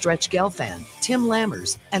 Mike Stretch Gelfand, Tim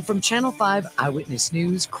Lammers, and from Channel 5 Eyewitness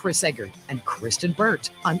News, Chris Egert and Kristyn Burt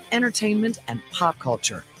on entertainment and pop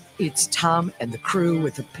culture. It's Tom and the crew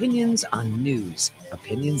with opinions on news,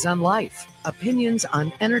 opinions on life, opinions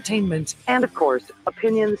on entertainment, and of course,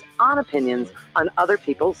 opinions on other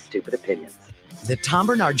people's stupid opinions. The Tom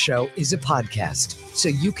Barnard Show is a podcast, so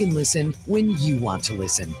you can listen when you want to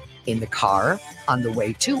listen. In the car, on the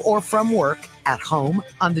way to or from work, at home,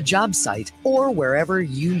 on the job site, or wherever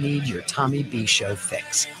you need your Tommy B Show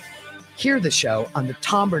fix. Hear the show on the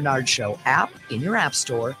Tom Barnard Show app in your app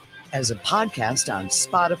store, as a podcast on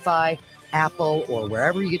Spotify, Apple, or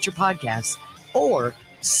wherever you get your podcasts, or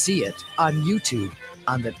see it on YouTube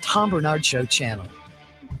on the Tom Barnard Show channel.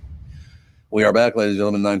 We are back, ladies and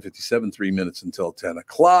gentlemen, 9:57, 3 minutes until 10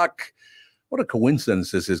 o'clock. What a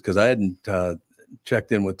coincidence this is, because I hadn't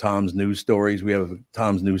checked in with Tom's news stories. We have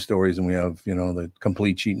Tom's news stories, and we have, you know, the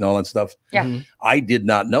complete sheet and all that stuff. Yeah. I did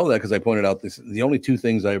not know that because I pointed out this. The only two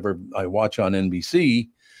things I watch on NBC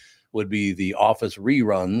would be the Office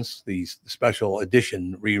reruns, these special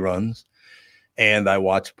edition reruns. And I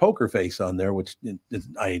watched Poker Face on there, which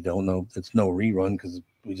I don't know. It's no rerun because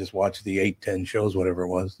we just watched the 8-10 shows, whatever it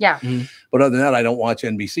was. Yeah. But other than that, I don't watch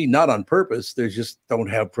NBC, not on purpose. They just don't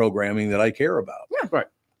have programming that I care about. Yeah. Right.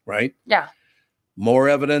 Right. Yeah. More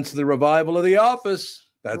evidence of the revival of The Office.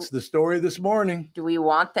 That's the story this morning. Do we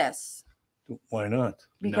want this? Why not?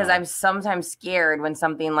 Because I'm sometimes scared when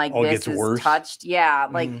something like it this gets is worse? touched. Yeah,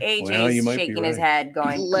 like AJ's Well, you might be shaking his right. head,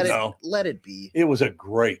 going, Let it be. It was a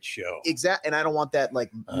great show. Exactly. And I don't want that,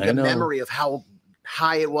 like, I the know. memory of how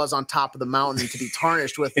high it was on top of the mountain to be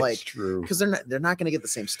tarnished with, like, true. Because they're not going to get the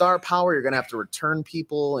same star power. You're going to have to return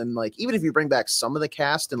people, and like even if you bring back some of the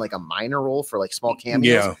cast in like a minor role for like small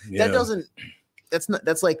cameos, that doesn't.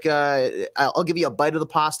 That's like I'll give you a bite of the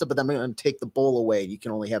pasta, but then I'm going to take the bowl away. You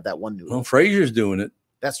can only have that one noodle. Well, Frasier's doing it.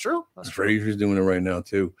 That's true. Frasier's doing it right now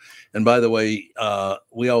too. And by the way,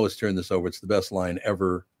 we always turn this over. It's the best line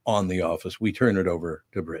ever on The Office. We turn it over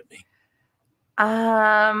to Brittany.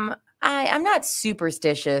 I'm not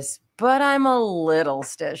superstitious, but I'm a little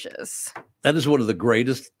stitious. That is one of the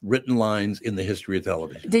greatest written lines in the history of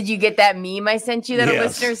television. Did you get that meme I sent you that a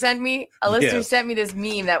Yes. listener sent me? A listener Yes. sent me this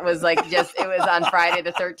meme that was like it was on Friday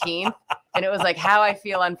the 13th. And it was like how I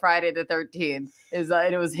feel on Friday the 13th.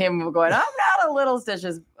 And it was him going, I'm not a little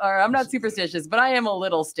stitious, or I'm not superstitious, but I am a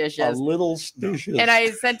little stitious. A little stitious. And I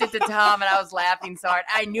sent it to Tom, and I was laughing so hard.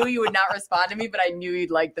 I knew you would not respond to me, but I knew you'd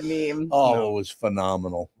like the meme. Oh, it was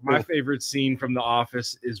phenomenal. My favorite scene from The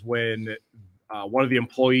Office is when one of the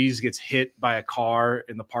employees gets hit by a car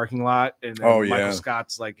in the parking lot, and then Michael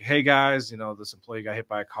Scott's like, "Hey guys, you know, this employee got hit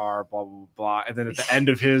by a car, blah blah blah." And then at the end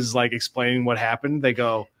of his like explaining what happened, they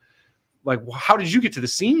go, "Like, well, how did you get to the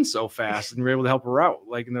scene so fast?" And we're able to help her out.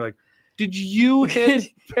 Like, and they're like, "Did you hit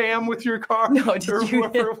Pam with your car?" No, or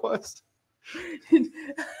whoever it was.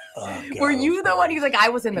 Were you the one? He's like, I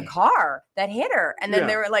was in the car that hit her. And then Yeah.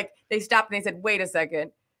 they were like, they stopped and they said, wait a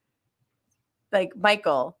second. Like,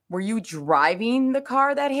 Michael, were you driving the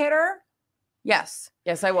car that hit her? Yes.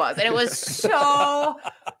 Yes, I was. And it was so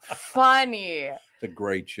funny. It's a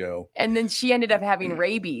great show. And then she ended up having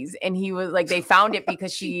rabies. And he was like, they found it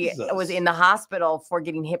because she was in the hospital for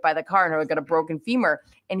getting hit by the car and her got a broken femur.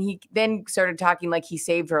 And he then started talking like he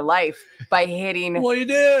saved her life by hitting Well, he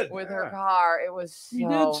did. with her car. It was so He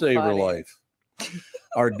did save her funny. life.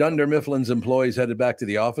 Our Dunder Mifflin's employees headed back to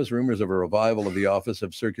The Office. Rumors of a revival of The Office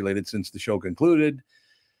have circulated since the show concluded.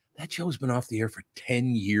 That show's been off the air for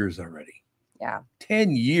 10 years already. Yeah.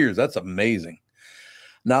 10 years. That's amazing.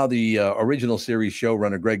 Now, the original series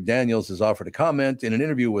showrunner Greg Daniels has offered a comment in an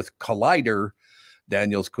interview with Collider.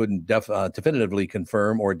 Daniels couldn't definitively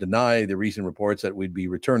confirm or deny the recent reports that we'd be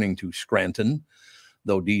returning to Scranton,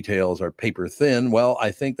 though details are paper thin. Well,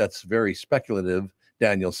 I think that's very speculative,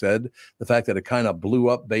 Daniel said. The fact that it kind of blew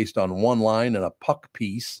up based on one line and a puck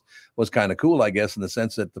piece was kind of cool, I guess, in the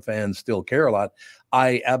sense that the fans still care a lot.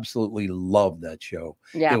 I absolutely love that show.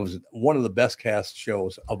 Yeah. It was one of the best cast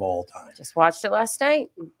shows of all time. Just watched it last night.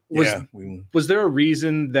 Was there a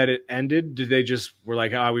reason that it ended? Did they just were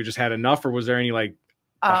like, we just had enough, or was there any like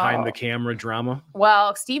behind the camera drama?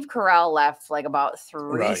 Well, Steve Carell left like about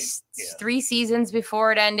three Right, seasons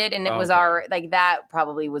before it ended, and it was that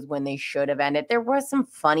probably was when they should have ended. There was some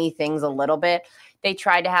funny things a little bit. They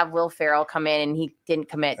tried to have Will Ferrell come in, and he didn't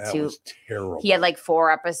commit That to. was terrible. He had like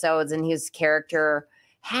 4 episodes, and his character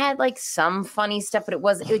had like some funny stuff, but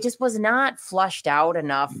it just was not flushed out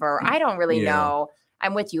enough. Or I don't really know.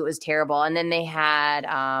 I'm with you. It was terrible. And then they had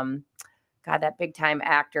that big time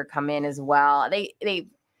actor come in as well.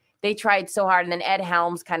 They tried so hard, and then Ed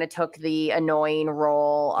Helms kind of took the annoying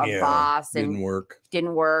role of boss, and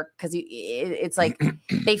didn't work because it's like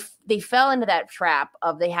they fell into that trap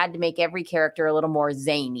of they had to make every character a little more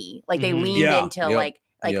zany. Like they leaned into like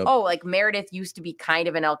Meredith used to be kind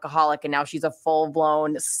of an alcoholic, and now she's a full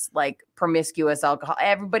blown like promiscuous alcoholic.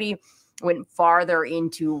 Everybody went farther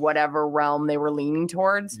into whatever realm they were leaning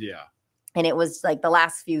towards. Yeah. And it was like the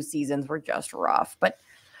last few seasons were just rough, but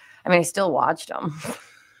I mean, I still watched them.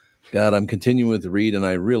 God, I'm continuing to read, and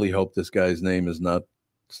I really hope this guy's name is not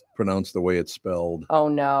pronounced the way it's spelled. Oh,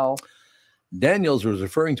 no. Daniels was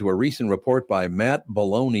referring to a recent report by Matt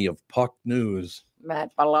Belloni of Puck News.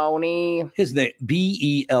 Matt Belloni. His name,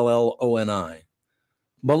 Belloni.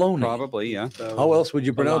 Belloni. Probably, yeah. How else would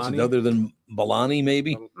you pronounce it Belloni? other than Belloni,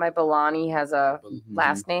 maybe? My Belloni has a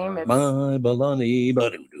last name. It's My Belloni.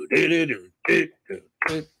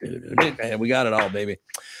 And we got it all, baby.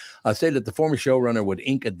 Said that the former showrunner would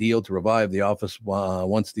ink a deal to revive The Office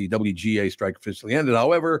once the WGA strike officially ended.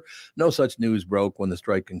 However, no such news broke when the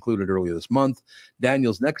strike concluded earlier this month.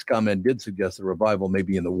 Daniel's next comment did suggest the revival may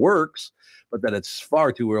be in the works, but that it's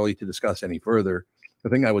far too early to discuss any further. The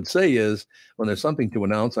thing I would say is, when there's something to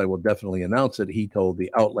announce, I will definitely announce it, he told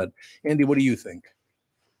the outlet. Andy, what do you think?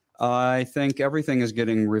 I think everything is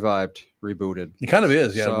getting revived, rebooted. It kind of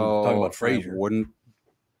is, yeah. So We're talking about Frasier. I wouldn't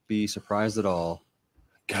be surprised at all.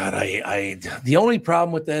 God, the only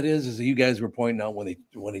problem with that is that you guys were pointing out when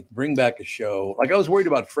they bring back a show, like I was worried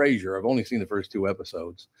about Frasier. I've only seen the first 2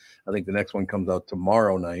 episodes. I think the next one comes out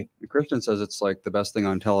tomorrow night. Kristyn says it's like the best thing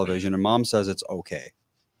on television, and Mom says it's okay.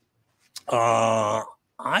 I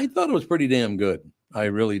thought it was pretty damn good. I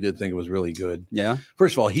really did think it was really good. Yeah.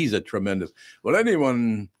 First of all, he's a tremendous. Well,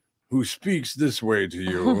 anyone who speaks this way to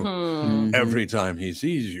you every time he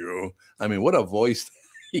sees you. I mean, what a voice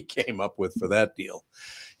he came up with for that deal.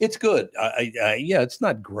 It's good. Yeah, it's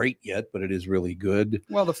not great yet, but it is really good.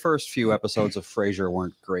 Well, the first few episodes of Frasier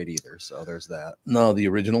weren't great either, so there's that. No, the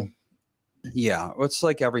original? Yeah, it's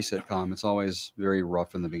like every sitcom. It's always very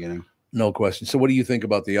rough in the beginning. No question. So what do you think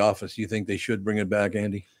about The Office? Do you think they should bring it back,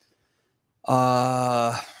 Andy?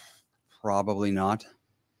 Probably not.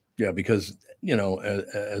 Yeah, because,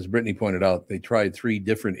 as Brittany pointed out, they tried 3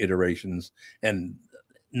 different iterations, and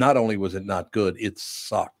not only was it not good, it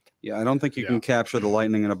sucked. Yeah, I don't think you can capture the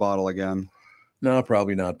lightning in a bottle again. No,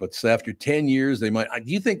 probably not. But after 10 years, they might.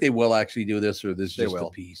 Do you think they will actually do this, or this is just a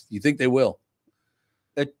piece? Do you think they will?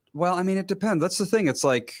 Well, I mean, it depends. That's the thing. It's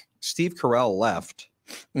like Steve Carell left.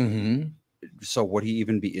 Mm-hmm. So would he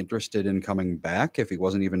even be interested in coming back if he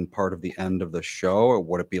wasn't even part of the end of the show? Or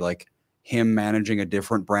would it be like him managing a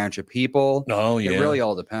different branch of people? Oh, yeah. It really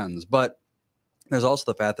all depends. But there's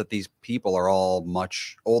also the fact that these people are all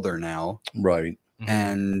much older now. Right.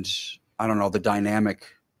 And I don't know, the dynamic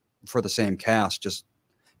for the same cast, just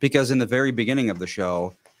because in the very beginning of the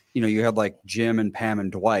show, you had like Jim and Pam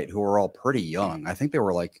and Dwight, who were all pretty young. I think they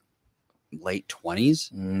were like late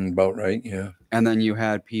 20s. About right, yeah. And then you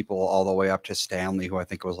had people all the way up to Stanley, who I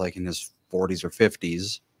think was like in his 40s or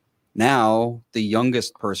 50s. Now, the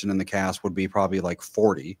youngest person in the cast would be probably like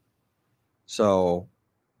 40. So,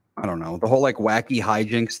 I don't know. The whole like wacky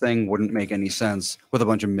hijinks thing wouldn't make any sense with a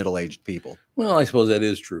bunch of middle-aged people. Well, I suppose that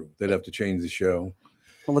is true. They'd have to change the show.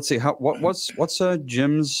 Well, let's see. What's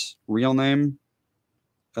Jim's real name?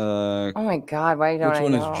 Oh my God! Why don't I know?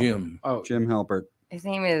 Which one is Jim? Oh, Jim Halpert. His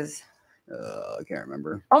name is. I can't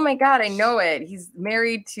remember. Oh my God! I know it. He's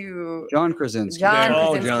married to John Krasinski.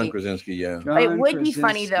 John Krasinski. Yeah. It would be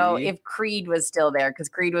funny though if Creed was still there, because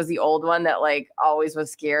Creed was the old one that like always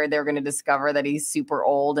was scared they were going to discover that he's super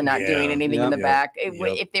old and not doing anything in the back.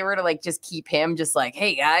 If they were to like just keep him, just like,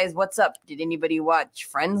 hey guys, what's up? Did anybody watch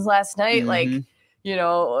Friends last night? Like,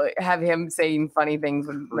 have him saying funny things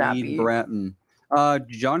would not be. Bratton.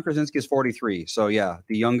 John Krasinski is 43. So yeah,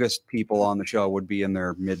 the youngest people on the show would be in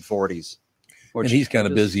their mid 40s. And he's kind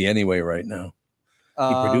of busy anyway right now.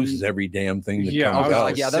 He produces every damn thing that comes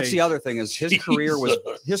out. Yeah, that's the other thing is his career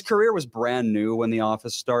was brand new when The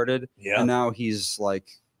Office started. Yeah. And now he's like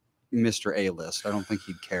Mr. A-list. I don't think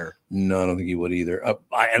he'd care. No, I don't think he would either.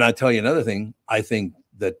 And I tell you another thing. I think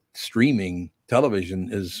that streaming television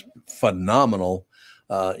is phenomenal.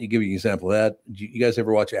 You give you an example of that. You guys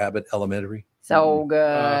ever watch Abbott Elementary? So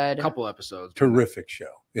good. A couple episodes. Terrific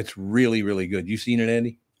show. It's really, really good. You seen it,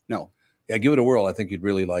 Andy? No. Yeah, give it a whirl. I think you'd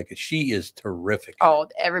really like it. She is terrific. Oh,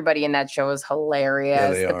 everybody in that show is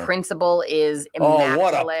hilarious. Yeah, the principal is immaculate. Oh,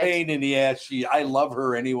 what a pain in the ass. I love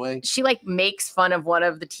her anyway. She like makes fun of one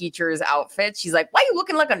of the teacher's outfits. She's like, why are you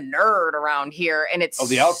looking like a nerd around here? And it's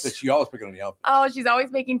the outfit. She always picking on the outfit. Oh, she's always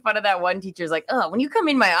making fun of that one teacher's like, oh, when you come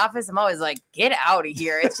in my office, I'm always like, get out of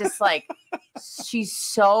here. It's just like she's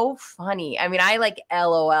so funny. I mean, I like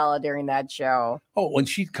LOL during that show. Oh, when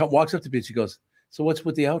she walks up to me, she goes, so what's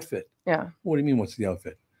with the outfit? Yeah. What do you mean, what's the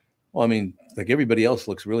outfit? Well, I mean, like everybody else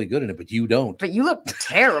looks really good in it, but you don't. But you look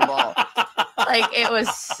terrible. Like, it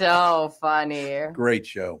was so funny. Great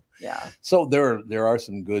show. Yeah. So there are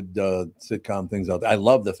some good sitcom things out there. I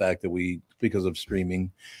love the fact that we, because of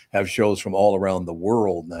streaming, have shows from all around the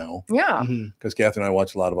world now. Yeah. Because Catherine and I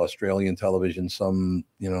watch a lot of Australian television, some,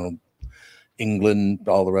 England,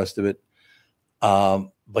 all the rest of it.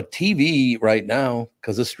 But TV right now,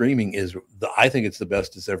 because of streaming, I think it's the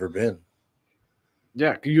best it's ever been.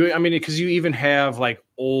 Yeah, because you even have like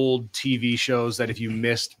old TV shows that if you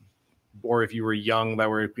missed, or if you were young, that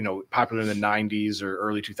were popular in the 90s or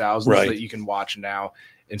early 2000s, that you can watch now.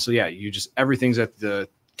 And so yeah, everything's at the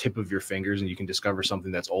tip of your fingers, and you can discover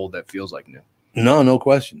something that's old that feels like new. No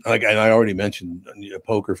question. Like, and I already mentioned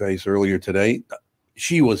Poker Face earlier today.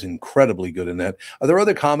 She was incredibly good in that. Are there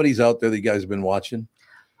other comedies out there that you guys have been watching?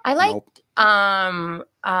 I liked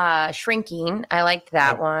Shrinking. I liked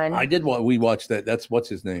that one. I did. We watched that. That's what's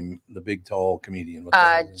his name, the big tall comedian. What the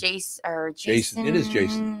hell is his name? Jason. It is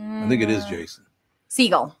Jason. I think it is Jason.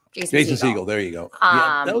 Segel. Jason Segel. There you go.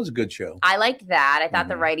 Yeah, that was a good show. I liked that. I thought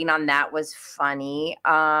the writing on that was funny.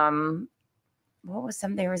 What was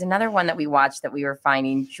some? There was another one that we watched that we were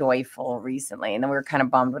finding joyful recently, and then we were kind of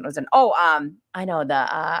bummed when it was an. I know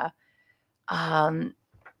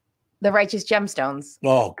the Righteous Gemstones.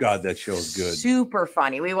 Oh God, that show is good. Super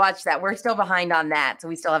funny. We watched that. We're still behind on that, so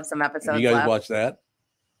we still have some episodes. You guys left. watch that?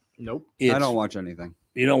 Nope. I don't watch anything.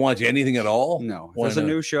 You don't watch anything at all? No. If Why there's a not?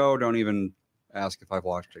 new show, don't even ask if I've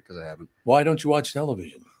watched it because I haven't. Why don't you watch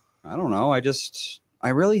television? I don't know. I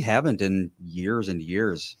really haven't in years and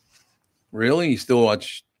years. Really? You still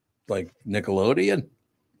watch like Nickelodeon?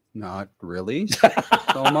 Not really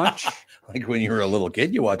so much. Like when you were a little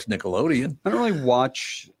kid, you watched Nickelodeon. I don't really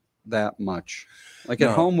watch that much. Like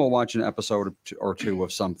at home, we'll watch an episode or two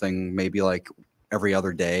of something, maybe like every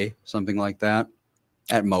other day, something like that,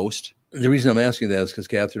 at most. The reason I'm asking that is because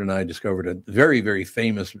Catherine and I discovered a very, very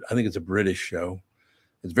famous, I think it's a British show.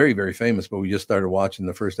 It's very, very famous, but we just started watching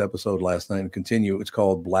the first episode last night and continue. It's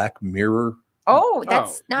called Black Mirror. Oh,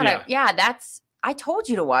 that's that's. I told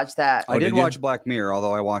you to watch that. I did watch Black Mirror,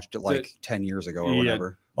 although I watched it like 10 years ago or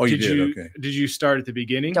whatever. Oh, you did? Okay. Did you start at the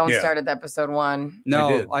beginning? Don't start at episode 1.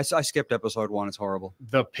 No, I skipped episode 1. It's horrible.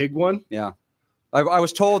 The pig one? Yeah. I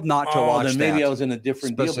was told not to watch then maybe I was in a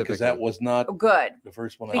different deal because that was not good. The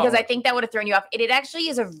first one. Because I think that would have thrown you off. It actually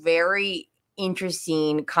is a very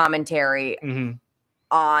interesting commentary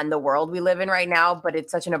on the world we live in right now, but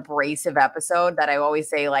it's such an abrasive episode that I always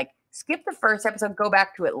say, like, skip the first episode, go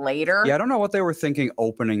back to it later. Yeah, I don't know what they were thinking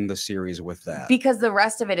opening the series with that. Because the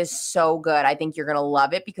rest of it is so good. I think you're going to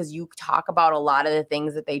love it because you talk about a lot of the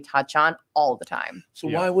things that they touch on all the time. So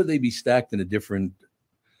why would they be stacked in a different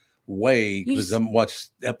way? Because I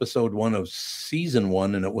watched episode 1 of season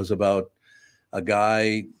 1, and it was about a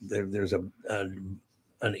guy. There's an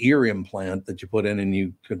ear implant that you put in, and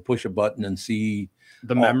you could push a button and see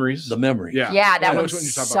the memories. The memory. Yeah, that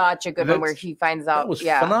was such a good one where he finds out. That was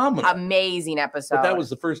phenomenal. Amazing episode. But that was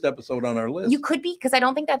the first episode on our list. You could be, because I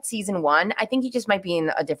don't think that's season 1. I think you just might be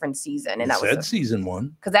in a different season. And It said season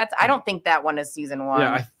 1. Because I don't think that one is season 1.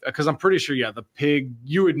 Yeah, because I'm pretty sure. Yeah, the pig.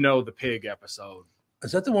 You would know the pig episode.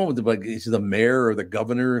 Is that the one with the mayor or the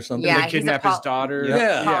governor or something? Yeah, they kidnap his daughter.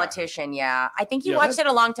 Yeah. Politician. Yeah, I think you watched it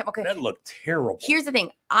a long time. Okay, that looked terrible. Here's the thing.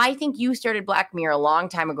 I think you started Black Mirror a long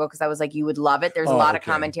time ago because I was like, you would love it. There's a lot of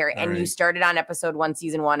commentary, and you started on episode 1,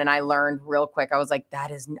 season 1, and I learned real quick. I was like,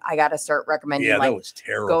 I got to start recommending. Yeah, like, that was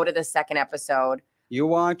terrible. Go to the second episode. You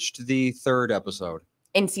watched the 3rd episode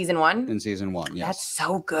in season 1. In season 1, yes. That's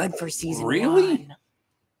so good for season 1. Really?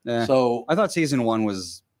 So I thought season 1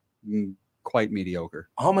 was quite mediocre.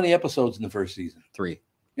 How many episodes in the first season? 3.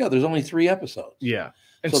 Yeah, there's only 3 episodes. Yeah.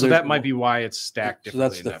 And so that might be why it's stacked. So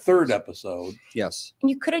that's the 3rd episode. Yes. And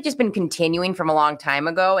you could have just been continuing from a long time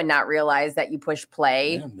ago and not realize that you push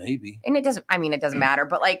play. Yeah, maybe. And it doesn't matter,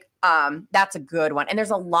 but like, that's a good one. And there's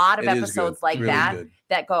a lot of episodes like really that good.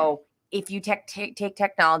 that go, if you take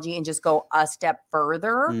technology and just go a step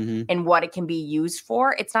further and what it can be used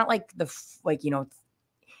for, it's not like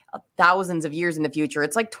thousands of years in the future.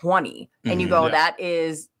 It's like 20. And you go, that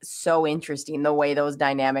is so interesting the way those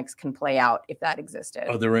dynamics can play out if that existed.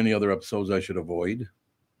 Are there any other episodes I should avoid?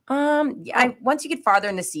 Once you get farther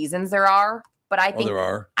in the seasons, there are, but I think there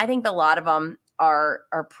are. I think a lot of them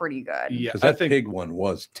are pretty good. Yeah, that pig one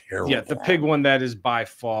was terrible. Yeah, the pig one, that is by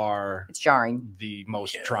far it's jarring. The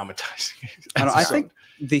most traumatizing. I think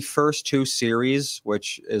the first 2 series,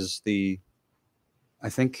 which is I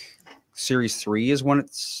think series 3 is when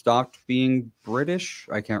it stopped being British.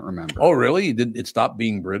 I can't remember. Oh, really? It stopped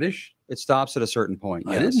being British? It stops at a certain point.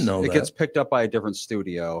 I didn't know it that. gets picked up by a different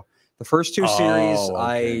studio. The first 2 series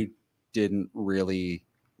I didn't really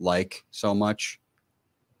like so much.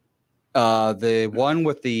 The one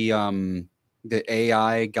with the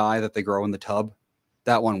AI guy that they grow in the tub,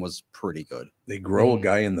 that one was pretty good. They grow a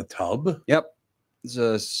guy in the tub? Yep. It's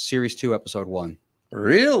a series 2, episode 1.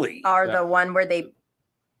 Really? Or the one where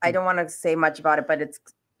I don't want to say much about it, but it's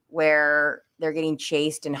where they're getting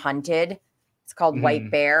chased and hunted. It's called White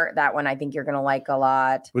Bear. That one I think you're going to like a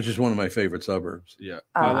lot. Which is one of my favorite suburbs. Yeah.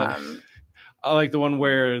 I like the one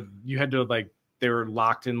where you had to they were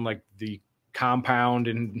locked in the compound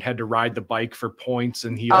and had to ride the bike for points,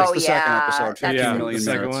 and that's the second episode. 15 million the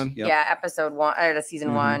second merits. one. Yep. Yeah, episode 1 or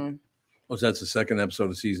season 1. Oh, so that's the second episode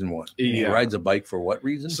of season 1. Yeah. He rides a bike for what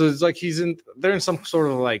reason? So it's like they're in some sort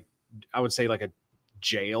of I would say a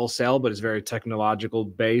jail cell, but it's very technological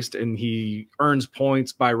based, and he earns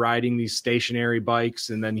points by riding these stationary bikes,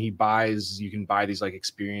 and then you can buy these like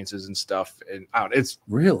experiences and stuff. And it's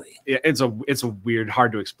really, it's a weird,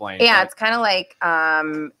 hard to explain. Yeah, it's kind of like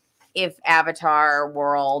if Avatar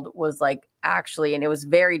World was like actually, and it was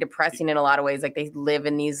very depressing in a lot of ways. Like they live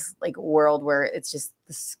in these like world where it's just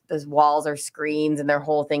the walls are screens, and their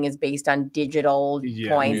whole thing is based on digital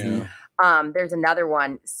points. Yeah. There's another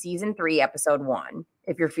one, season 3, episode 1.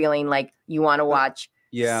 If you're feeling like you want to watch.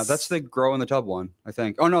 Yeah, that's the Grow in the Tub one, I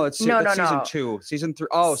think. Oh no, that's season 2. Season 3.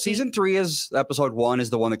 Oh, season 3 is episode 1 is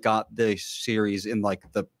the one that got the series in like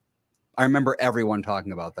the. I remember everyone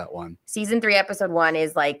talking about that one. Season 3, episode 1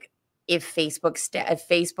 is like if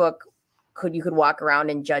Facebook you could walk around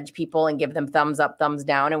and judge people and give them thumbs up, thumbs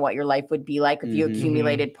down, and what your life would be like if you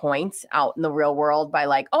accumulated points out in the real world by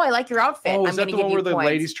like, oh, I like your outfit. Oh, I'm is that going to the give one you where the points.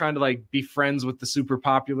 lady's trying to like be friends with the super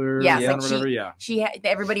popular? Yes, one like or whatever?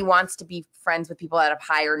 everybody wants to be friends with people that have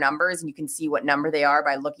higher numbers, and you can see what number they are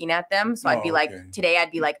by looking at them. So I'd be like, today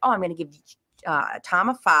I'd be like, oh, I'm going to give Tom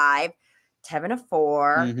a 5. Tevin a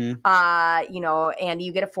 4, Andy,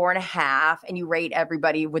 you get a 4.5, and you rate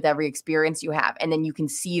everybody with every experience you have, and then you can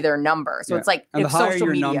see their number. So it's like, and the higher your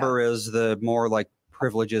media. number is, the more like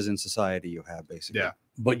privileges in society you have, basically. Yeah.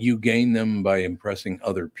 But you gain them by impressing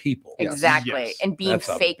other people. Exactly. And being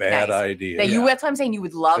that's fake a bad nice. idea. That's what I'm saying. You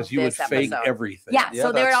would love this you would fake episode. everything. Yeah.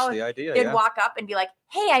 So they'd that's the idea, they'd walk up and be like,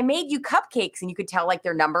 hey, I made you cupcakes. And you could tell like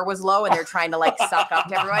their number was low and they're trying to like suck up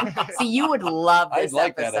to everyone. So you would love this I'd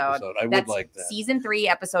like episode. that episode. I would That's like that. Season 3,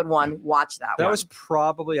 episode 1. Watch that one. That was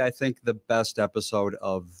probably, I think, the best episode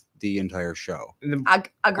of the entire show.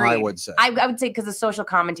 Agreed. I would say. I would say because the social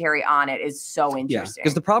commentary on it is so interesting.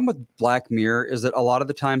 Because the problem with Black Mirror is that a lot of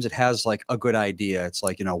the times it has like a good idea. It's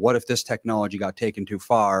like, what if this technology got taken too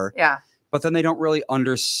far? Yeah. But then they don't really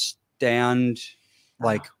understand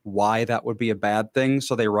like why that would be a bad thing.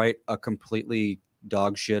 So they write a completely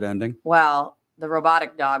dog shit ending. Well, the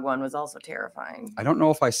robotic dog one was also terrifying. I don't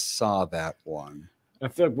know if I saw that one. I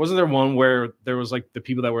feel like, wasn't there one where there was like the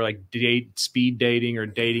people that were like speed dating or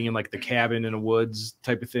dating in like the cabin in the woods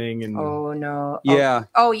type of thing? And oh no, yeah,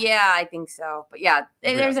 oh yeah, I think so. But yeah,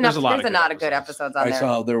 there's a lot of good episodes on there. I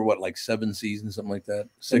saw there were like 7 seasons, something like that,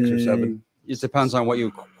 6 or 7. It depends on what you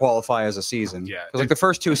qualify as a season. Yeah, because like the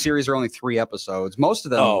first 2 series are only 3 episodes. Most of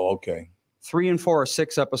them. Oh, okay. 3 and 4 are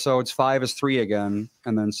 6 episodes. 5 is 3 again,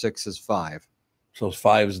 and then 6 is 5. So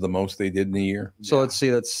 5 is the most they did in a year. So let's see,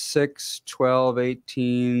 that's 6, 12,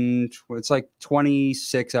 18. It's like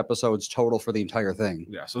 26 episodes total for the entire thing.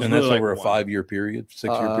 Yeah. So and that's over a 5-year period,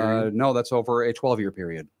 6-year period? No, that's over a 12-year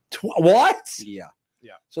period. What? Yeah.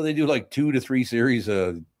 Yeah. So they do like 2 to 3 series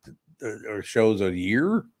or shows a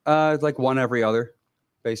year? Like one every other,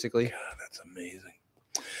 basically. God, that's amazing.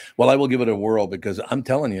 Well, I will give it a whirl because I'm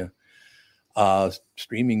telling you,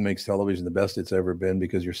 streaming makes television the best it's ever been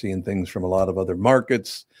because you're seeing things from a lot of other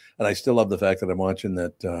markets. And I still love the fact that I'm watching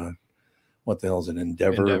that. What the hell is it?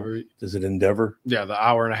 Endeavor? Is it Endeavor? Yeah, the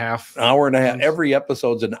hour and a half. Hour and a half. Every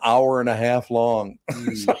episode's an hour and a half long.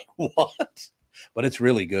 It's like, what? But it's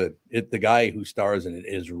really good. The guy who stars in it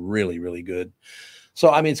is really, really good. So,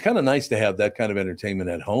 I mean, it's kind of nice to have that kind of entertainment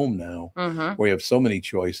at home now where you have so many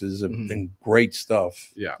choices and great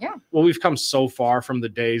stuff. Yeah. Well, we've come so far from the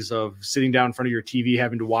days of sitting down in front of your TV,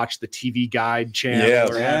 having to watch the TV guide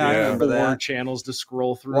channel or having 4 channels to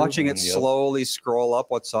scroll through. Watching it slowly scroll up.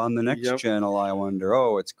 What's on the next channel, I wonder.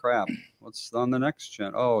 Oh, it's crap. What's on the next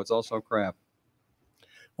channel? Oh, it's also crap.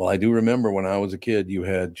 Well, I do remember when I was a kid, you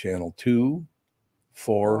had channel 2,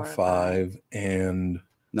 4, 5, and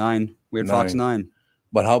 9. We had Fox 9.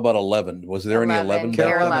 But how about 11? Was there any 11?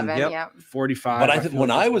 There 11, yep. 45. But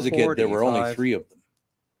when I was a kid, there were only 3 of them.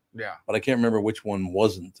 Yeah. But I can't remember which one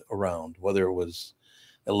wasn't around, whether it was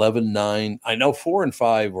 11, 9. I know 4 and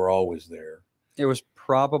 5 were always there. It was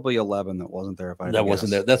probably 11 that wasn't there. If I that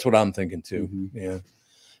wasn't there. That's what I'm thinking too. Yeah.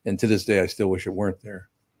 And to this day, I still wish it weren't there.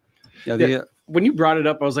 Yeah. When you brought it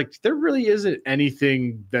up, I was like, there really isn't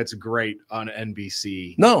anything that's great on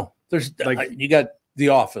NBC. No, there's like you got The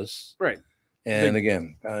Office, right? And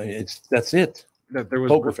again, that's it. There was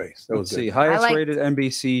Poker Face. That Let's was see, good. highest rated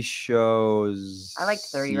NBC shows. I liked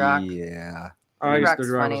 30 Rock. Yeah. 30 Rock's Rock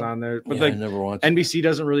was funny. on there, but Yeah, I like never watched NBC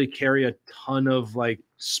doesn't really carry a ton of like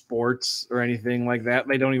sports or anything like that.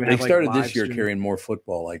 They don't even. They have, started like, this live year stream. carrying more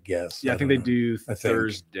football, I guess. Yeah, I think they do I think.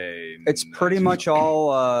 Thursday. It's pretty much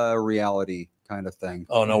all reality kind of thing.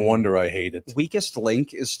 Oh, no wonder I hate it. Weakest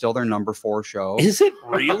Link is still their number 4 show. Is it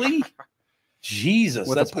really? Jesus,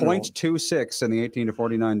 with that's a .26 in the 18 to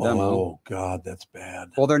 49 demo. Oh God, that's bad.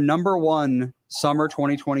 Well, their number 1 summer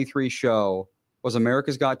 2023 show was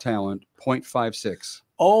America's Got Talent, 0.56.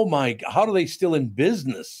 Oh my! How do they still in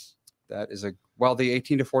business? That is the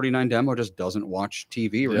 18 to 49 demo just doesn't watch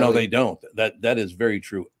TV. Really. No, they don't. That is very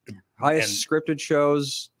true. Highest scripted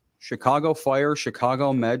shows: Chicago Fire,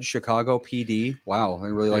 Chicago Med, Chicago PD. Wow,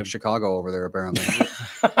 they really like Chicago over there, apparently.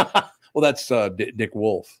 Well, that's Dick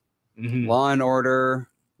Wolf. Mm-hmm. Law and Order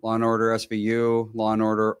SVU, Law and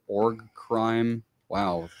Order Org Crime.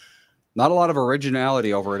 Wow. Not a lot of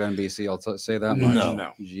originality over at NBC. I'll say that much.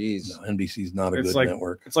 No. Jeez. No, NBC's not a good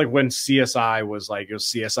network. It's like when CSI was like, it was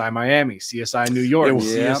CSI Miami, CSI New York,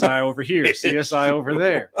 CSI over here, CSI over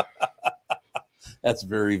there. That's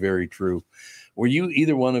very, very true. Were you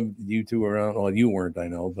either one of you two around? Well, you weren't, I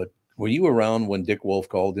know, but were you around when Dick Wolf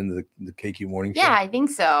called into the KQ Morning Show? Yeah, I think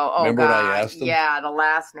so. Oh, Remember God. what I asked him? Yeah, the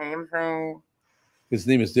last name thing. His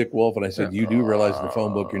name is Dick Wolf, and I said, "You do realize in the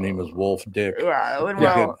phone book your name is Wolf Dick."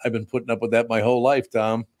 Yeah, I've been putting up with that my whole life,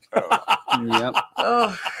 Tom. Yep.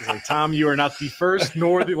 It's like, Tom, you are not the first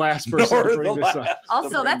nor the last person to bring this up.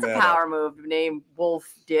 Also, that's a power move to name Wolf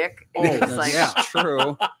Dick. It's like, yeah,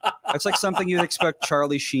 true. That's like something you'd expect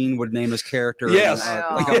Charlie Sheen would name his character. Yes,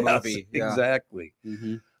 in, like a movie. Yeah. Exactly.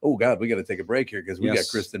 Mm-hmm. Oh God, we got to take a break here because we got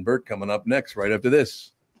Kristyn Burt coming up next right after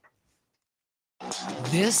this.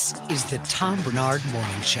 This is the Tom Barnard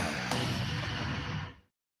Morning Show.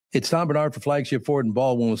 It's Tom Barnard for Flagship Ford in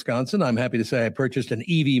Baldwin, Wisconsin. I'm happy to say I purchased an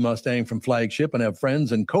EV Mustang from Flagship and have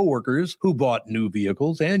friends and coworkers who bought new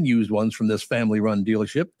vehicles and used ones from this family-run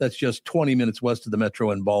dealership that's just 20 minutes west of the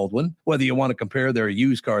metro in Baldwin. Whether you want to compare their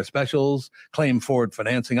used car specials, claim Ford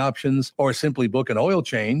financing options, or simply book an oil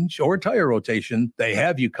change or tire rotation, they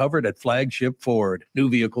have you covered at Flagship Ford. New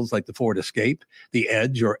vehicles like the Ford Escape, the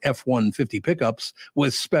Edge, or F-150 pickups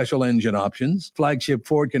with special engine options. Flagship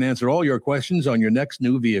Ford can answer all your questions on your next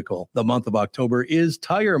new vehicle. The month of October is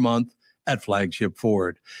Tire Month at Flagship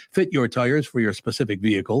Ford. Fit your tires for your specific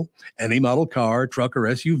vehicle, any model car, truck, or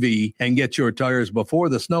SUV, and get your tires before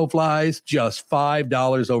the snow flies, just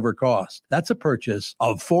 $5 over cost. That's a purchase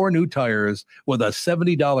of 4 new tires with a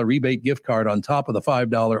 $70 rebate gift card on top of the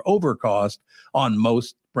 $5 over cost on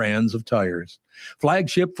most brands of tires.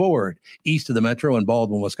 Flagship Ford, east of the metro in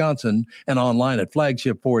Baldwin, Wisconsin, and online at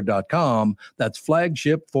flagshipford.com. That's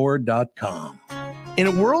flagshipford.com. In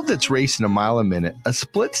a world that's racing a mile a minute, a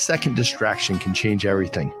split-second distraction can change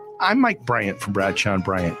everything. I'm Mike Bryant from Bradshaw and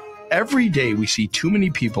Bryant. Every day we see too many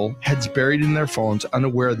people, heads buried in their phones,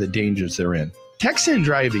 unaware of the dangers they're in. Texting and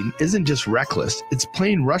driving isn't just reckless, it's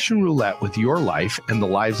playing Russian roulette with your life and the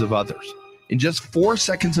lives of others. In just 4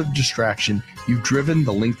 seconds of distraction, you've driven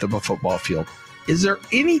the length of a football field. Is there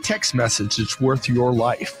any text message that's worth your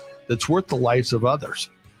life, that's worth the lives of others?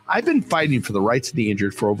 I've been fighting for the rights of the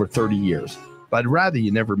injured for over 30 years. But I'd rather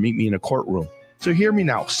you never meet me in a courtroom. So hear me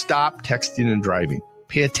now. Stop texting and driving.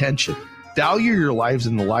 Pay attention. Value your lives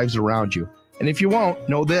and the lives around you. And if you won't,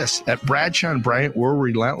 know this. At Bradshaw and Bryant, we're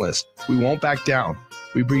relentless. We won't back down.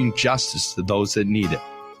 We bring justice to those that need it.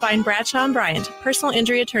 Find Bradshaw and Bryant, personal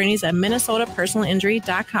injury attorneys at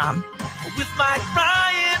minnesotapersonalinjury.com. With Mike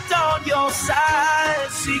Bryant on your side,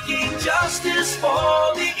 seeking justice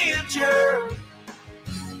for the injured.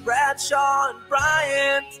 Bradshaw and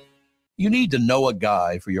Bryant. You need to know a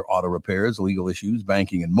guy for your auto repairs, legal issues,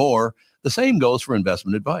 banking, and more. The same goes for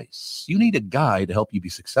investment advice. You need a guy to help you be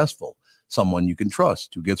successful, someone you can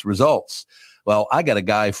trust who gets results. Well, I got a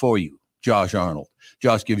guy for you, Josh Arnold.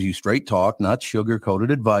 Josh gives you straight talk, not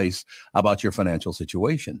sugar-coated advice about your financial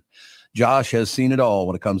situation. Josh has seen it all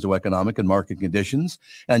when it comes to economic and market conditions,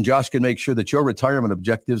 and Josh can make sure that your retirement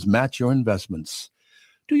objectives match your investments.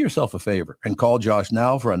 Do yourself a favor and call Josh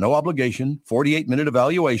now for a no-obligation, 48-minute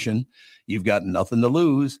evaluation. You've got nothing to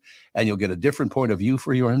lose, and you'll get a different point of view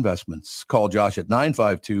for your investments. Call Josh at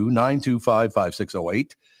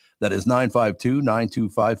 952-925-5608. That is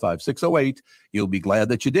 952-925-5608. You'll be glad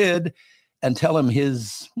that you did. And tell him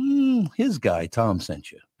his guy, Tom,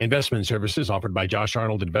 sent you. Investment services offered by Josh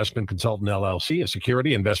Arnold Investment Consultant, LLC, a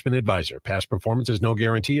security investment advisor. Past performance is no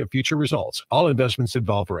guarantee of future results. All investments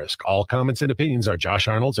involve risk. All comments and opinions are Josh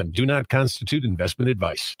Arnold's and do not constitute investment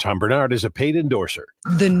advice. Tom Barnard is a paid endorser.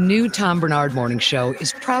 The new Tom Barnard Morning Show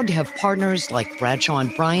is proud to have partners like Bradshaw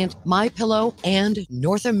and Bryant, MyPillow, and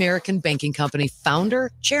North American Banking Company founder,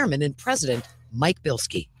 chairman, and president, Mike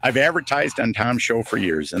Bilski. I've advertised on Tom's show for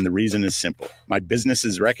years, and the reason is simple. My business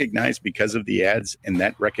is recognized because of the ads, and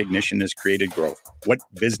that recognition has created growth. What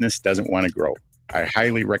business doesn't want to grow? I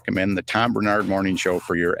highly recommend the Tom Barnard Morning Show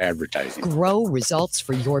for your advertising. Grow results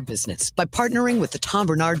for your business by partnering with the Tom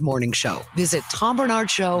Barnard Morning Show. Visit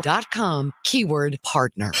tombarnardshow.com, keyword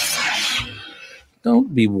partner.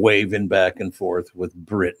 Don't be waving back and forth with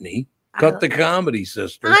Brittany. Cut the comedy,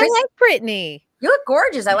 sister. I like Brittany. You look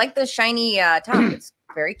gorgeous. I like the shiny top. It's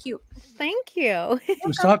very cute. Thank you.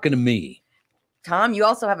 Who's talking to me? Tom, you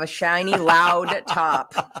also have a shiny, loud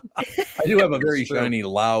top. I do have a very shiny,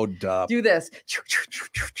 loud top. Do this.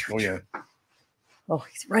 Oh, yeah. Oh,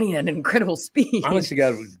 he's running at an incredible speed. Honestly,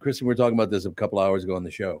 God, Kristyn, we were talking about this a couple hours ago on the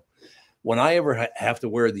show. When I ever have to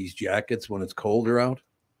wear these jackets when it's colder out,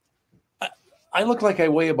 I look like I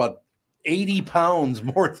weigh about 80 pounds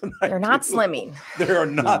more than I They're not slimming. They are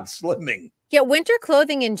not slimming. Yeah, winter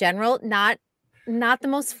clothing in general, not the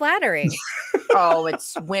most flattering. Oh,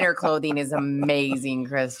 it's winter clothing is amazing,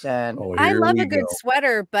 Kristyn. Oh, I love a good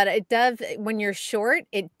sweater, but it does when you're short,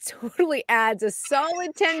 it totally adds a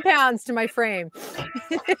solid 10 pounds to my frame.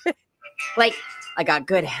 Like I got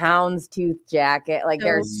good houndstooth jacket. Like So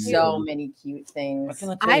there's cute. so many cute things.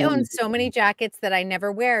 I own so many jackets that I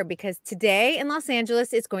never wear because today in Los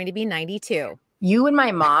Angeles it's going to be 92. You and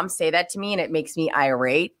my mom say that to me and it makes me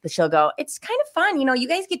irate. But she'll go, it's kind of fun. You know, you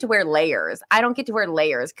guys get to wear layers. I don't get to wear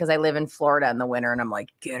layers because I live in Florida in the winter and I'm like,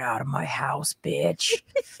 get out of my house, bitch.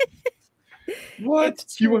 What?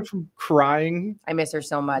 You went from crying? I miss her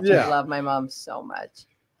so much. Yeah. I love my mom so much.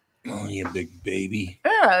 Oh, you big baby.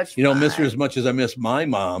 Yeah, You don't miss her as much as I miss my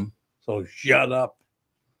mom. So shut up.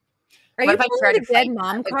 Are What you if I pulling tried the to dead fight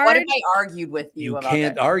mom Like, card? what if I argued with you You about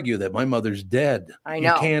can't that? argue that my mother's dead. I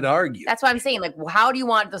know. You can't argue. That's what I'm saying. Like, how do you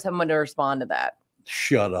want someone to respond to that?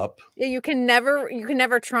 Shut up. Yeah, you can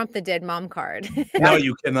never trump the dead mom card. No,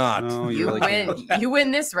 you cannot. No, You really win. can't. You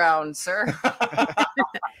win this round, sir.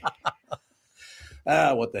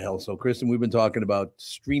 What the hell? So, Kristyn, we've been talking about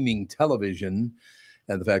streaming television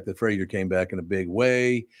and the fact that Frasier came back in a big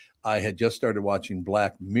way. I had just started watching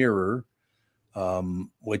Black Mirror,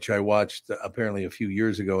 which I watched apparently a few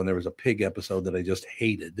years ago, and there was a pig episode that I just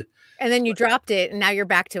hated. And then you dropped it and now you're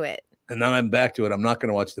back to it. And now I'm back to it. I'm not going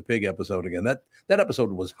to watch the pig episode again. That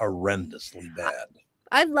episode was horrendously bad.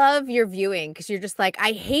 I love your viewing because you're just like,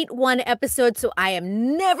 I hate one episode, so I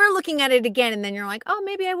am never looking at it again. And then you're like, oh,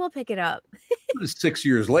 maybe I will pick it up. It was 6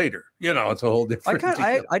 years later. You know, it's a whole different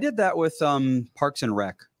I did that with Parks and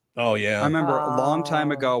Rec. Oh, yeah. I remember a long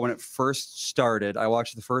time ago when it first started, I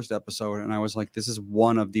watched the first episode and I was like, this is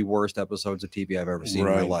one of the worst episodes of TV I've ever seen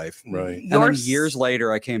in my life. Right. And then years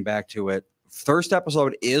later, I came back to it. First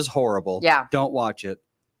episode is horrible. Yeah. Don't watch it.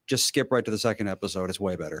 Just skip right to the second episode. It's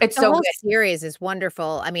way better. The whole series is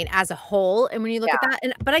wonderful. I mean, as a whole, and when you look at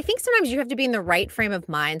that, but I think sometimes you have to be in the right frame of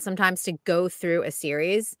mind sometimes to go through a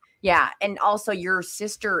series. Yeah, and also your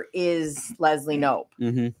sister is Leslie Knope,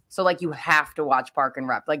 Mm-hmm. so like you have to watch Park and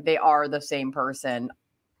Rec. Like they are the same person,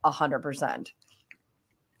 100%.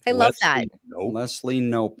 I love that. Leslie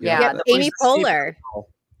Knope. Yeah, Amy Poehler.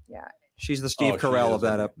 Yeah, She's the Steve Oh, she Carell is, of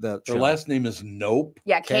isn't that Her show. last name is Nope.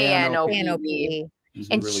 yeah, K-N-O-P-E. K-N-O-P-E. She's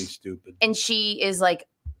And really she- stupid. And she is like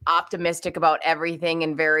optimistic about everything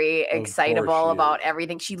and very excitable she about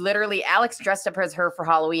everything. She literally, Alex dressed up as her for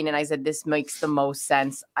Halloween, and I said, "This makes the most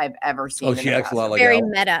sense I've ever seen." Oh, in she a acts a lot costume." like Very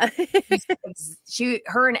Alex. meta.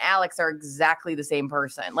 Her and Alex are exactly the same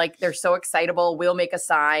person. Like they're so excitable. We'll make a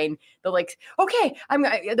sign. They're like, okay,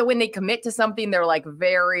 when they commit to something, they're like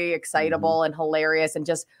very excitable and hilarious and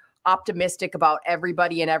just optimistic about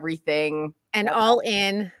everybody and everything. And all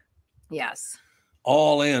in. Yes.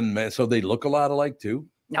 All in, man. So they look a lot alike too.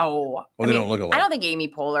 No. Oh, they don't look alike. I don't think Amy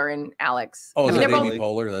Poehler and Alex. Oh, is I mean, that they're Amy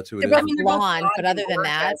Poehler? That's who it they're is. both blonde, but other than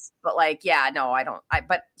that, gorgeous, but like, yeah, no, I don't.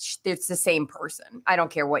 But it's the same person. I don't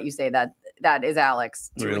care what you say. That is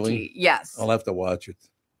Alex. to a Really? T. Yes. I'll have to watch it.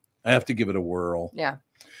 I have to give it a whirl. Yeah.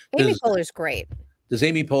 Amy Does- Poehler's great. Does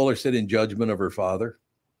Amy Poehler sit in judgment of her father?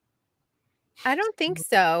 I don't think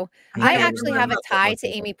so. No, I no, actually no, have a not that tie much to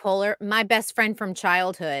of Amy Poehler. My best friend from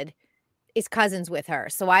childhood is cousins with her.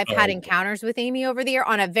 So I've had Oh. encounters with Amy over the year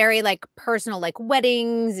on a very like personal, like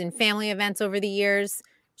weddings and family events over the years.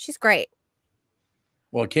 She's great.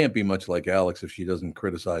 Well, it can't be much like Alex if she doesn't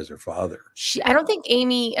criticize her father. I don't think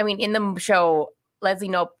Amy, I mean, in the show, Leslie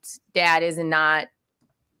Knope's dad is not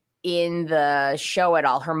in the show at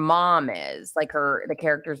all. Her mom is, like the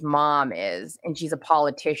character's mom is, and she's a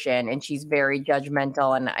politician and she's very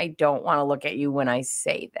judgmental. And I don't want to look at you when I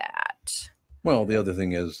say that. Well, the other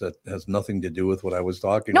thing is that has nothing to do with what I was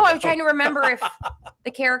talking No, about. I was trying to remember if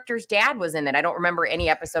the character's dad was in it. I don't remember any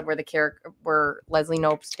episode where Leslie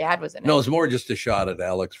Knope's dad was in it. No, it's more just a shot at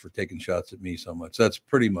Alex for taking shots at me so much. That's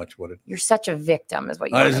pretty much what it You're such a victim, is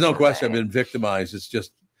what you There's wanted no to question. say. I've been victimized. It's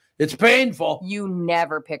just, it's painful. You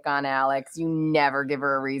never pick on Alex. You never give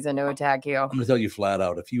her a reason to attack you. I'm going to tell you flat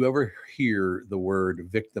out. If you ever hear the word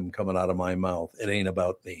victim coming out of my mouth, it ain't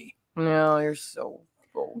about me. No, you're so.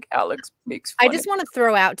 spoke. Alex makes fun I just want to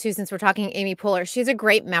throw out too, since we're talking Amy Poehler, she has a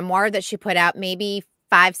great memoir that she put out maybe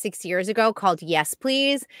 5-6 years ago called Yes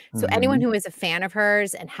Please. So anyone who is a fan of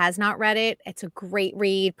hers and has not read it, it's a great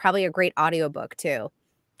read, probably a great audiobook too.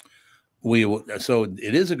 So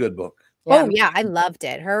it is a good book. Oh yeah, I loved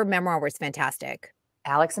it. Her memoir was fantastic.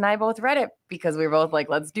 Alex and I both read it because we were both like,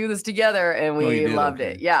 let's do this together. And we loved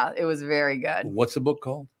it. Yeah, it was very good. What's the book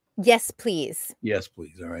called? Yes, Please. Yes,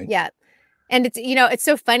 Please. All right. Yeah. And it's, it's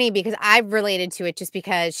so funny because I've related to it just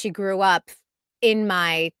because she grew up in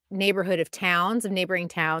my neighborhood of neighboring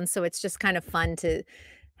towns. So it's just kind of fun to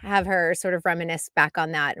have her sort of reminisce back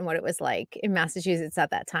on that and what it was like in Massachusetts at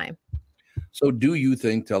that time. So do you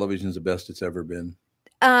think television is the best it's ever been?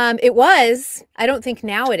 It was. I don't think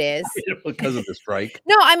now it is. Because of the strike.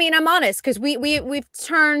 No, I mean, I'm honest, because we've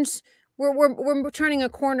turned, we're turning a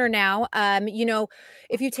corner now.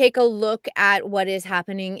 If you take a look at what is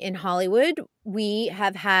happening in Hollywood, we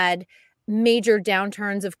have had major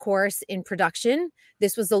downturns, of course, in production.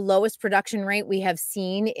 This was the lowest production rate we have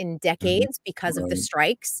seen in decades because of the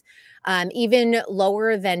strikes, even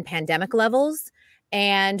lower than pandemic levels.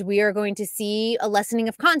 And we are going to see a lessening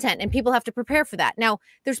of content, and people have to prepare for that. Now,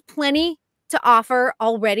 there's plenty to offer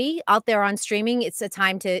already out there on streaming. It's a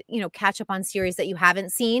time to, catch up on series that you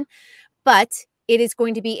haven't seen, but it is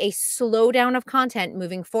going to be a slowdown of content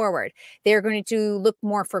moving forward. They're going to look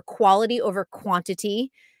more for quality over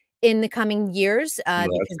quantity in the coming years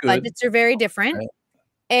because budgets are very different. Right.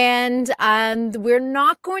 And we're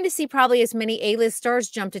not going to see probably as many A-list stars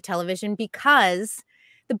jump to television because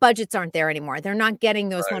the budgets aren't there anymore. They're not getting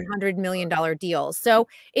those $100 million deals. So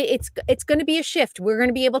it's going to be a shift. We're going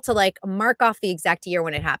to be able to mark off the exact year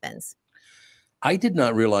when it happens. I did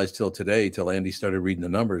not realize till Andy started reading the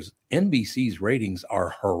numbers, NBC's ratings are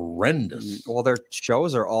horrendous. Well, their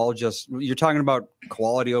shows are all just, you're talking about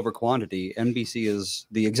quality over quantity. NBC is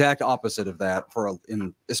the exact opposite of that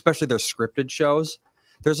especially their scripted shows.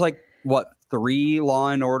 There's 3 Law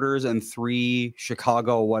and Orders and 3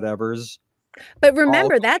 Chicago whatevers. But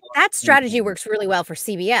remember that strategy works really well for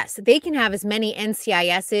CBS. They can have as many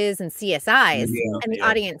NCISs and CSIs and the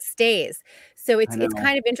audience stays. So it's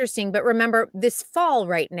kind of interesting. But remember, this fall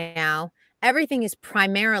right now, everything is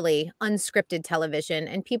primarily unscripted television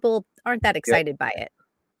and people aren't that excited by it.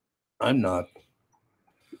 I'm not.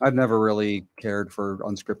 I've never really cared for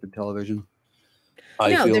unscripted television.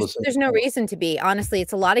 No, there's no reason to be. Honestly,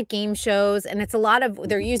 it's a lot of game shows and it's a lot of,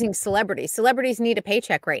 they're using celebrities. Celebrities need a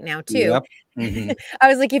paycheck right now too. Yep. I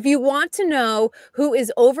was like, if you want to know who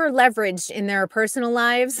is over leveraged in their personal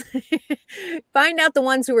lives, find out the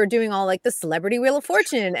ones who are doing all the Celebrity Wheel of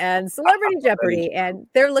Fortune and Celebrity Jeopardy, and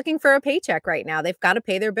they're looking for a paycheck right now. They've got to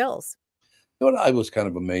pay their bills. You know what I was kind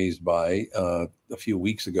of amazed by a few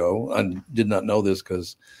weeks ago, I did not know this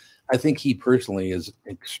because I think he personally is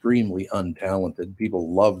extremely untalented.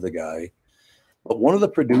 People love the guy. But one of the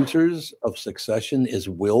producers of Succession is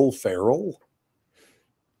Will Ferrell.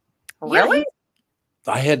 Really?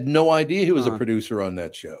 I had no idea he was a producer on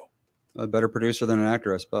that show. A better producer than an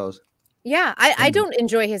actor, I suppose. Yeah, I don't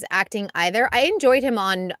enjoy his acting either. I enjoyed him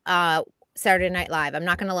on Saturday Night Live. I'm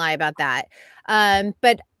not going to lie about that.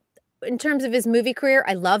 But in terms of his movie career,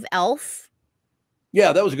 I love Elf.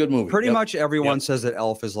 Yeah, that was a good movie. Pretty much everyone says that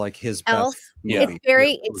Elf is his best movie.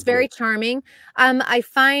 It's very charming. I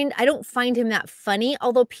don't find him that funny,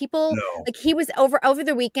 although people he was over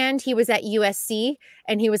the weekend, he was at USC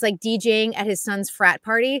and he was DJing at his son's frat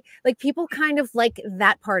party. People kind of like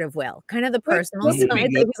that part of Will, kind of the personal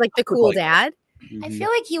side. He was the cool dad. I feel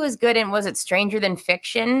like he was good in, was it Stranger Than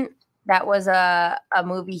Fiction? That was a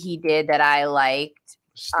movie he did that I liked.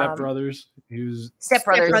 Step Brothers. Step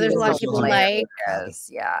Brothers. A lot of people like.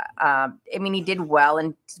 Yeah. I mean, he did well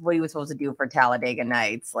in what he was supposed to do for Talladega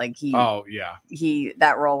Nights.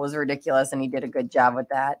 That role was ridiculous, and he did a good job with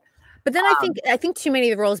that. But then I think too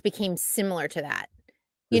many of the roles became similar to that.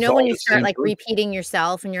 When you start repeating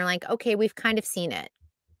yourself, and you're like, okay, we've kind of seen it.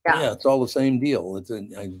 Yeah, it's all the same deal.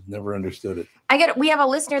 I never understood it. We have a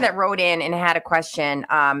listener that wrote in and had a question.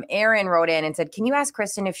 Aaron wrote in and said, "Can you ask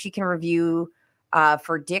Kristyn if she can review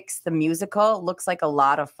for Dick's the musical? Looks like a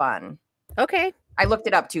lot of fun." Okay. I looked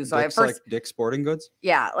it up too. So Dick's Dick's Sporting Goods?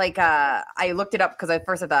 Yeah. I looked it up because at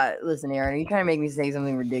first I thought, listen, Aaron, are you trying to make me say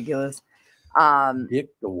something ridiculous? Dick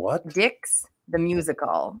the what? Dick's the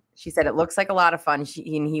musical. She said it looks like a lot of fun.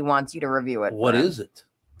 He wants you to review it. What is it?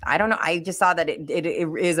 I don't know. I just saw that it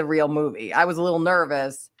is a real movie. I was a little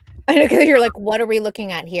nervous. I know, because you're like, what are we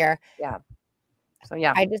looking at here? Yeah. So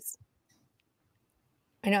yeah. I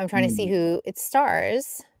know I'm trying to see who it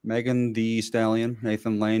stars. Megan Thee Stallion,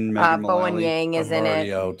 Nathan Lane, Megan Bowen Yang is in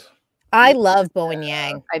it. Out. I love Bowen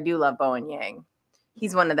Yang. I do love Bowen Yang.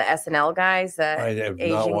 He's one of the SNL guys, the I have not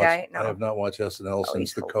Asian watched. guy. I have not watched SNL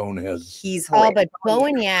since the Coneheads. He's Oh, hilarious. but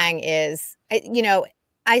Bowen Yang is,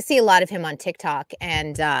 I see a lot of him on TikTok,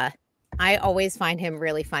 and I always find him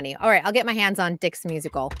really funny. All right, I'll get my hands on Dick's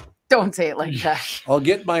musical. Don't say it like that. I'll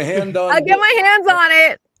get my hand on. I'll get my hands on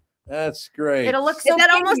it. That's great. It'll look Is so that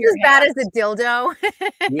cute in almost your as bad hand. as a dildo?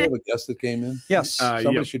 We have a guest that came in. Yes.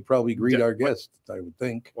 Somebody Yep. should probably greet our guest. I would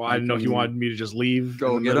think. Well, I didn't know if you wanted me to just leave.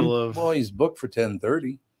 Go in the get him. middle of. Well, he's booked for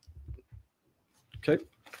 10:30. Okay.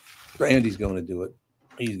 Randy's going to do it.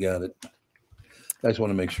 He's got it. I just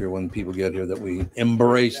want to make sure when people get here that we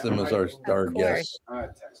embrace them as our guests.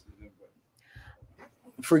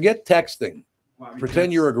 Forget texting.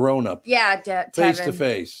 Pretend you're a grown up. Yeah, Face to Tevin.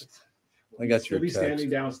 face. I got your You'll be text. standing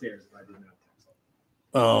downstairs if I did not.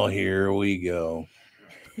 Oh, here we go.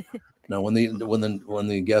 Now, when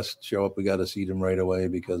the guests show up, we got to seat them right away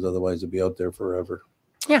because otherwise they'll be out there forever.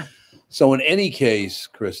 Yeah. So in any case,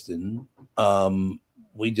 Kristyn, I'm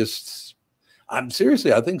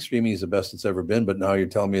seriously, I think streaming is the best it's ever been, but now you're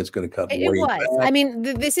telling me it's going to cut It way was. back. I mean,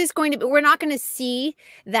 this is going to be, we're not going to see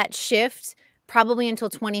that shift probably until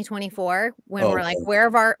 2024 when we're like, Okay.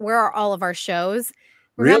 where are all of our shows?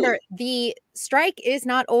 Remember, the strike is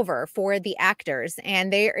not over for the actors,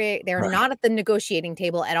 and they're Right. not at the negotiating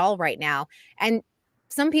table at all right now. And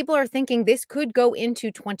some people are thinking this could go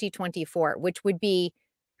into 2024, which would be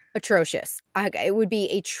atrocious. It would be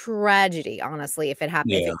a tragedy, honestly, if it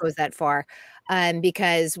happens, if Yeah. it goes that far,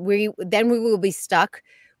 because we will be stuck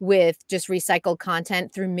with just recycled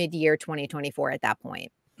content through mid-year 2024 at that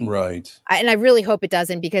point. Right. And I really hope it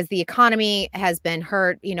doesn't, because the economy has been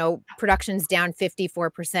hurt. Production's down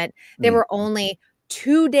 54%. There were only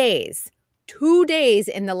 2 days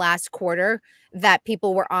in the last quarter that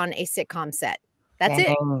people were on a sitcom set. That's it.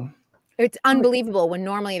 Dang. It's unbelievable when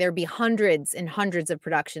normally there'd be hundreds and hundreds of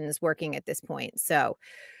productions working at this point. So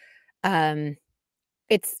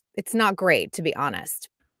it's not great, to be honest.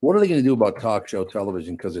 What are they going to do about talk show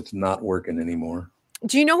television because it's not working anymore?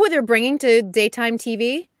 Do you know who they're bringing to daytime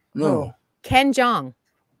TV? No. Ken Jeong.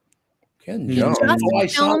 Ken He Jeong. just Oh, I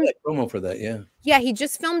saw filmed- that promo for that. Yeah. Yeah, he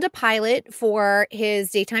just filmed a pilot for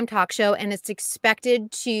his daytime talk show, and it's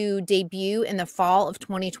expected to debut in the fall of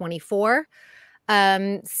 2024.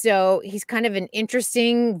 So he's kind of an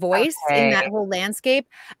interesting voice in that Okay. whole landscape.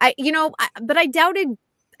 But I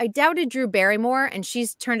doubted Drew Barrymore, and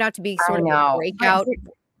she's turned out to be sort of a breakout.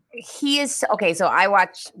 He is okay. So I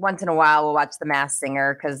watch once in a while. We'll watch The Masked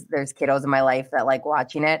Singer because there's kiddos in my life that like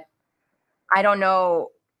watching it. I don't know,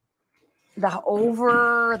 the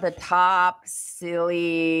over the top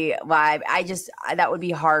silly vibe. That would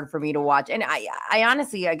be hard for me to watch. And I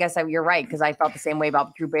honestly, I guess you're right, because I felt the same way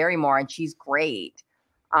about Drew Barrymore, and she's great.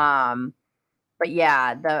 But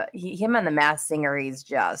yeah, him and The Masked Singer, he's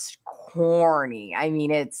just corny. I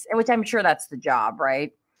mean, which I'm sure that's the job,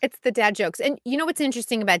 right? It's the dad jokes. And you know what's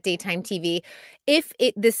interesting about daytime TV? If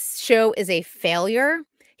this show is a failure,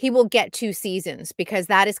 he will get 2 seasons, because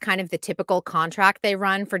that is kind of the typical contract they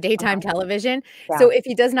run for daytime television. Yeah. So if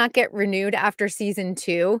he does not get renewed after season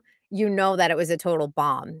 2, you know that it was a total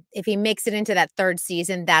bomb. If he makes it into that 3rd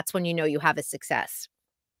season, that's when you know you have a success.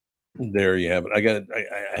 There you have it.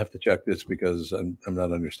 I have to check this because I'm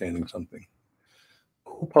not understanding something.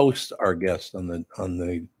 Who posts our guests on the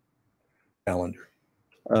calendar?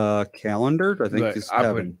 Calendar. I think it's I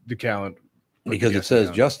Kevin. put the calendar Because it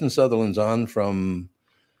says Justin Sutherland's on from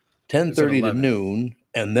 10:30 to 11. noon,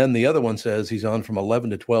 and then the other one says he's on from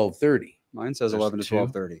 11 to 12:30. Mine says 11 to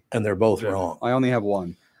 12:30. And they're both wrong. I only have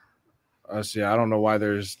one. See, I don't know why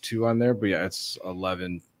there's 2 on there, but yeah, it's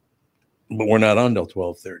 11. But we're not on till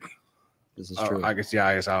 12:30. This is true. I guess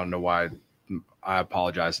I don't know why. I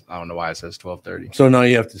apologize. I don't know why it says 12:30. So now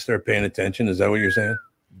you have to start paying attention. Is that what you're saying?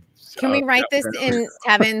 Can we write this in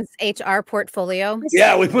Kevin's HR portfolio?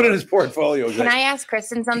 Yeah, we put it in his portfolio. Can I ask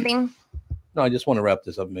Kristyn something? No, I just want to wrap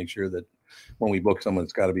this up and make sure that when we book someone,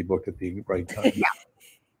 it's got to be booked at the right time. Yeah.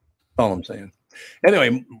 That's all I'm saying.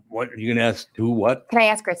 Anyway, what are you going to ask? Who? What? Can I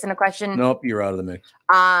ask Kristyn a question? Nope, you're out of the mix.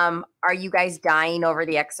 Are you guys dying over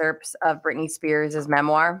the excerpts of Britney Spears'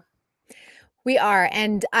 memoir? We are.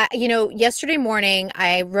 And, yesterday morning,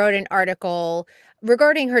 I wrote an article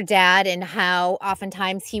regarding her dad and how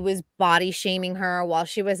oftentimes he was body shaming her while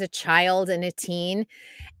she was a child and a teen.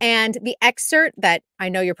 And the excerpt that I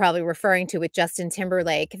know you're probably referring to with Justin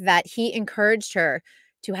Timberlake, that he encouraged her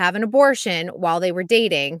to have an abortion while they were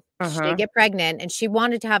dating. She did get pregnant and she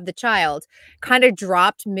wanted to have the child, kind of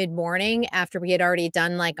dropped mid-morning after we had already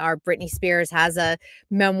done like our Britney Spears has a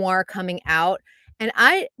memoir coming out. And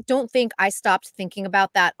I don't think I stopped thinking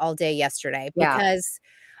about that all day yesterday, because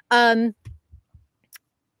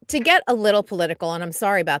to get a little political, and I'm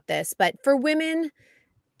sorry about this, but for women,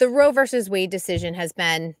 the Roe versus Wade decision has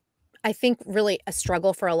been, I think, really a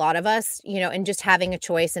struggle for a lot of us, and just having a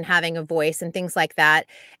choice and having a voice and things like that.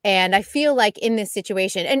 And I feel like in this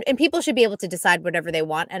situation, and people should be able to decide whatever they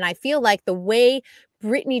want. And I feel like the way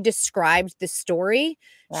Brittany described the story,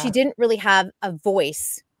 she didn't really have a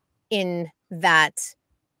voice in that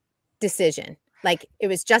decision. Like, it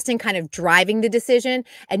was Justin kind of driving the decision.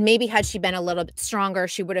 And maybe had she been a little bit stronger,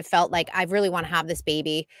 she would have felt like, I really want to have this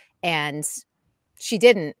baby. And she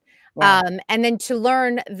didn't. Yeah. And then to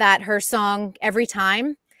learn that her song Every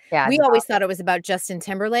Time, we always thought it was about Justin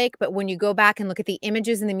Timberlake. But when you go back and look at the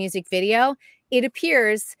images in the music video, it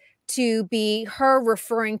appears to be her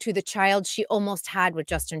referring to the child she almost had with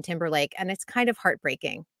Justin Timberlake. And it's kind of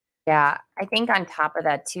heartbreaking. Yeah. I think on top of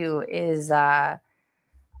that too is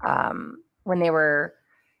when they were,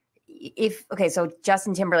 so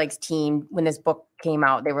Justin Timberlake's team, when this book came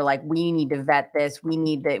out, they were like, we need to vet this. We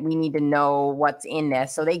need to know what's in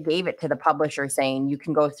this. So they gave it to the publisher saying, you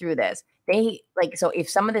can go through this. So if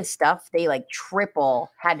some of this stuff, they like triple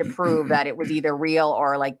had to prove that it was either real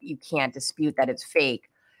or like, you can't dispute that it's fake.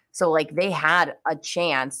 So like they had a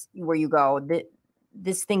chance where you go,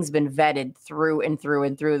 this thing's been vetted through and through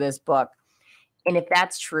and through this book. And if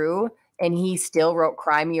that's true, and he still wrote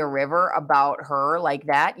Cry Me a River about her like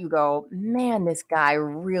that, you go, man, this guy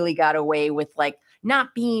really got away with like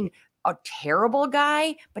not being a terrible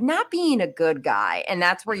guy, but not being a good guy. And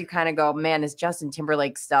that's where you kind of go, man, this Justin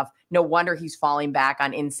Timberlake stuff, no wonder he's falling back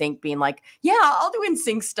on NSYNC being like, yeah, I'll do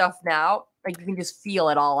NSYNC stuff now. Like you can just feel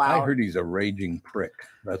it all out. I heard he's a raging prick.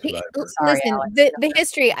 That's what I heard. Listen, the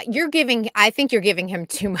history I think you're giving him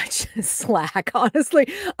too much slack,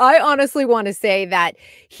 honestly. I honestly want to say that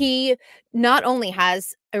he not only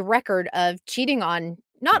has a record of cheating on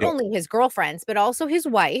not only his girlfriends, but also his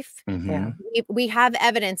wife. Mm-hmm. We have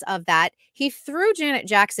evidence of that. He threw Janet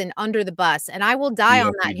Jackson under the bus, and I will die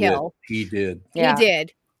on that hill. He did. He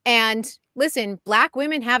did. And listen, Black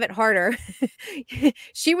women have it harder.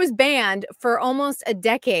 She was banned for almost a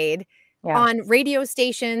decade on radio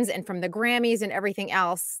stations and from the Grammys and everything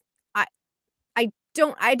else.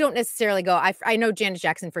 I don't necessarily go, I know Janet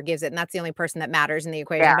Jackson forgives it, and that's the only person that matters in the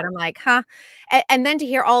equation, but I'm like, huh? And then to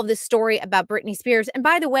hear all of this story about Britney Spears. And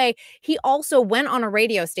by the way, he also went on a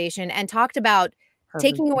radio station and talked about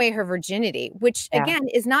taking away her virginity, which again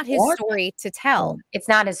is not his story to tell. It's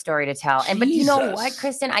not his story to tell. And but you know what,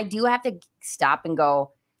 Kristyn, I do have to stop and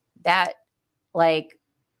go that like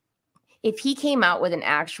if he came out with an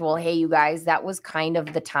actual, hey, you guys, that was kind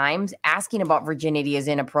of the times, asking about virginity is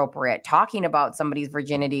inappropriate. Talking about somebody's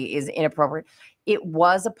virginity is inappropriate. It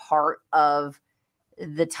was a part of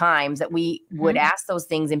the times that we would ask those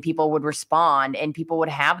things and people would respond and people would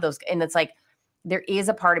have those. And it's like, there is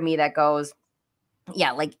a part of me that goes,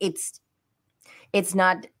 yeah, like it's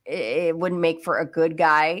not, it wouldn't make for a good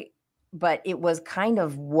guy, but it was kind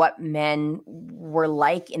of what men were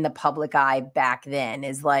like in the public eye back then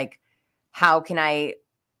is like, how can I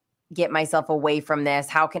get myself away from this?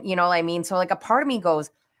 How can, you know what I mean? So like a part of me goes,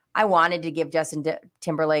 I wanted to give Justin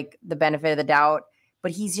Timberlake the benefit of the doubt,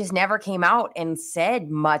 but he's just never came out and said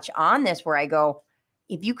much on this where I go,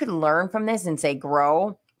 if you could learn from this and say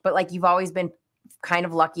grow, but like you've always been kind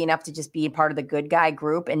of lucky enough to just be part of the good guy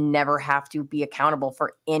group and never have to be accountable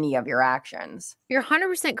for any of your actions. You're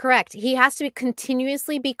 100% correct. He has to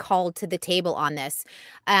continuously be called to the table on this.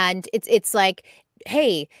 And it's like,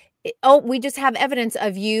 hey, we just have evidence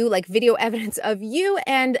of you, like video evidence of you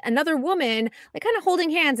and another woman, like kind of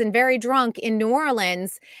holding hands and very drunk in New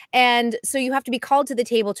Orleans. And so you have to be called to the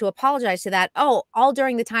table to apologize to that. Oh, all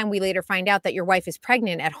during the time we later find out that your wife is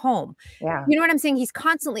pregnant at home. Yeah. You know what I'm saying? He's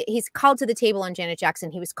called to the table on Janet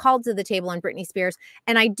Jackson. He was called to the table on Britney Spears.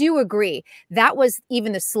 And I do agree. That was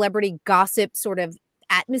even the celebrity gossip sort of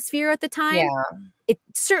atmosphere at the time. Yeah. It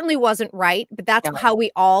certainly wasn't right, but that's how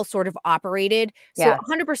we all sort of operated. So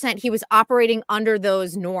 100% he was operating under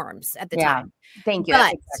those norms at the time. Thank you.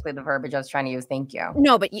 That's exactly the verbiage I was trying to use. Thank you.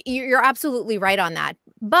 No, but you're absolutely right on that.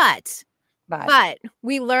 But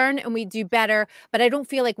we learn and we do better. But I don't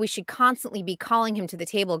feel like we should constantly be calling him to the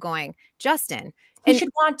table going, Justin. He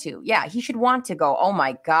should want to. Yeah, he should want to go, oh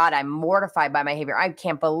my God, I'm mortified by my behavior. I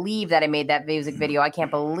can't believe that I made that music video. I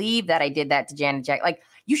can't believe that I did that to Janet Jackson. Like,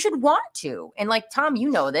 you should want to. And like, Tom,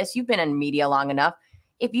 you know this. You've been in media long enough.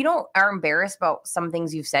 If you are embarrassed about some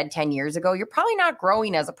things you've said 10 years ago, you're probably not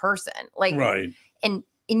growing as a person. Like, and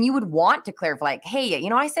you would want to clarify, like, hey,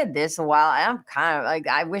 you know, I said this a while. I'm kind of like,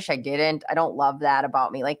 I wish I didn't. I don't love that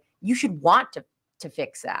about me. Like, you should want to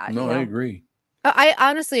fix that. No, you know? I agree. I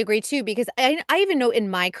honestly agree too, because I even know in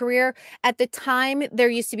my career at the time there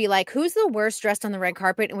used to be like, who's the worst dressed on the red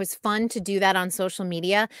carpet? It was fun to do that on social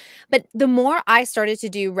media. But the more I started to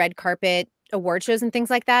do red carpet award shows and things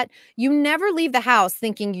like that, you never leave the house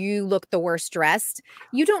thinking you look the worst dressed.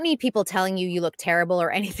 You don't need people telling you you look terrible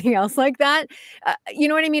or anything else like that. You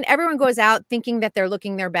know what I mean? Everyone goes out thinking that they're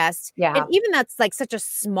looking their best. Yeah. And even that's like such a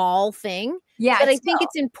small thing. Yeah, But I it's think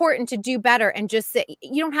it's important to do better and just say,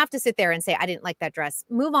 you don't have to sit there and say, I didn't like that dress.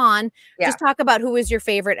 Move on. Yeah. Just talk about who was your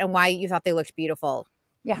favorite and why you thought they looked beautiful.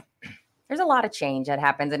 Yeah. There's a lot of change that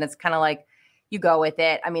happens. And it's kind of like you go with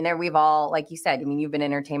it. I mean, we've all, like you said, I mean, you've been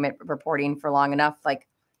entertainment reporting for long enough. Like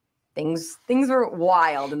things were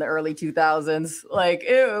wild in the early 2000s. Like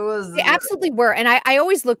it was. They absolutely were. And I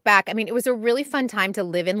always look back. I mean, it was a really fun time to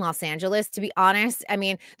live in Los Angeles, to be honest. I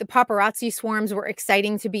mean, the paparazzi swarms were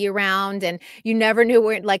exciting to be around, and you never knew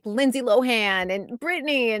where like Lindsay Lohan and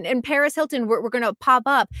Brittany and Paris Hilton were going to pop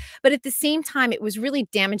up. But at the same time, it was really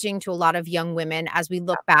damaging to a lot of young women as we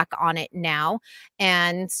look back on it now.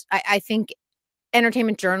 And I think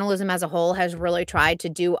entertainment journalism as a whole has really tried to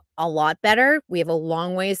do a lot better. We have a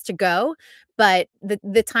long ways to go, but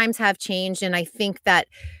the times have changed. And I think that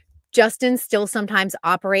Justin still sometimes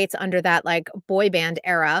operates under that like boy band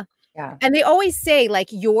era. Yeah. And they always say like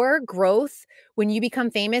your growth when you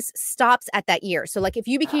become famous stops at that year. So like if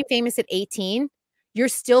you became famous at 18, you're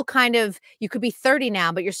still kind of, you could be 30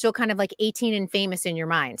 now, but you're still kind of like 18 and famous in your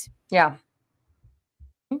mind. Yeah.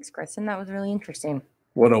 Thanks, Kristyn. That was really interesting.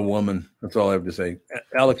 What a woman. That's all I have to say.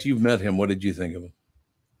 Alex, you've met him. What did you think of him?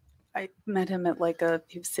 I met him at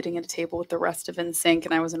he was sitting at a table with the rest of NSYNC,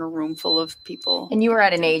 and I was in a room full of people. And you were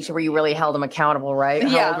at an age where you really held him accountable, right?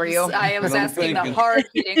 How old were you? I was asking the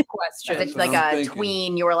hard-hitting questions. It's like a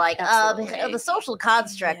tween. You were like, the social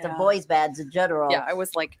construct of boys' bands in general. Yeah, I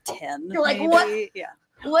was like 10. You're like, maybe. what? Yeah.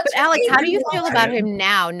 But Alex, how do you feel about him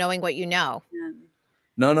now, knowing what you know?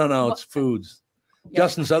 No. It's foods.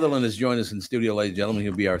 Justin Sutherland has joined us in studio, ladies and gentlemen.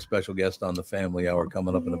 He'll be our special guest on the Family Hour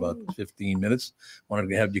coming up in about 15 minutes. Wanted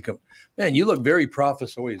to have you come. Man, you look very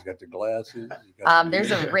professorial. He's got the glasses.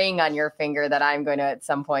 There's a ring on your finger that I'm going to at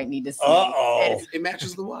some point need to see. It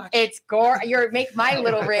matches the watch. It's gore. Make my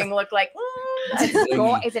little ring look like.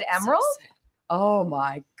 Is it emerald? Oh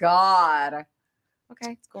my God.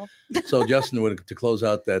 Okay, it's cool. So Justin, to close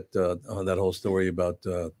out that whole story about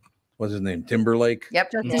what's his name? Timberlake?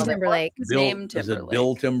 Yep, Justin Timberlake. His name Timberlake. Is it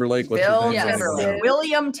Bill Timberlake? What's Bill his name? Timberlake.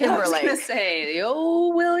 William Timberlake. I was going to say,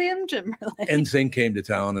 William Timberlake. NSYNC came to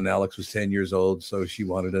town, and Alex was 10 years old, so she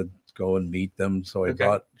wanted to go and meet them. So I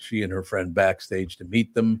brought she and her friend backstage to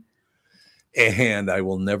meet them. And I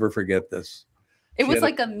will never forget this. It was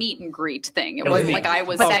like a meet and greet thing. It wasn't like I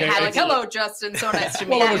was like, hello, Justin. So nice to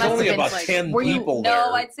meet you. Well, it was only about 10 people there.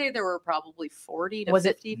 No, I'd say there were probably 40 to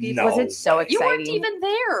 50 people. No. Was it so exciting? You weren't even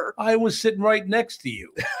there. I was sitting right next to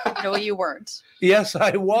you. No, you weren't. Yes,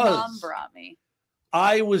 I was. Mom brought me.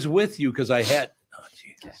 I was with you because I had. Oh,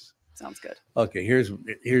 Jesus. Sounds good. Okay, here's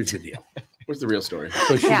the deal. What's the real story?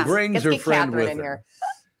 So she brings her friend with her.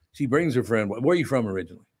 She brings her friend. Where are you from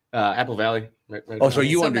originally? Apple Valley. Right so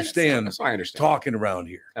you understand I understand talking around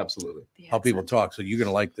here. Absolutely. How people talk. So you're going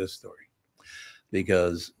to like this story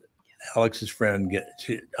because Alex's friend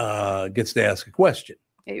gets to ask a question.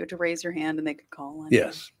 Yeah, you had to raise your hand and they could call on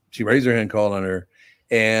Yes. She raised her hand, called on her.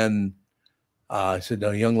 And I said,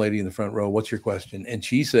 no, young lady in the front row, what's your question? And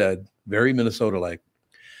she said, very Minnesota-like,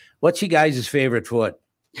 what's you guys' favorite foot?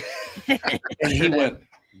 And he went,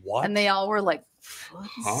 what? And they all were like,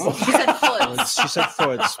 Huh? She said foots. She said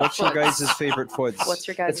foots. What's your guys' favorite foots? What's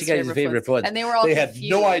your guys' favorite foot? And they were all had no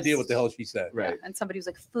confused. idea what the hell she said. Right. And somebody was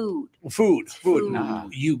like, food. Food.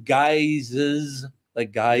 You guys'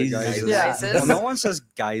 like guys. Well, no one says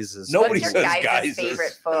guys'. Nobody What's your says guys' guys'.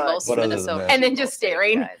 favorite foot? Most What other than Minnesota. that? And then just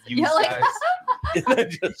staring. Yeah, like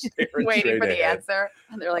Just staring waiting straight for the ahead. answer.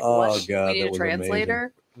 and they're like, Oh, what? God, We need that a was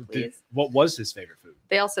translator. Please. What was his favorite food?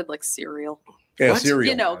 They all said like cereal. Yeah, What? cereal.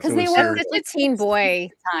 You know, Because It they was were cereal. such a teen boy.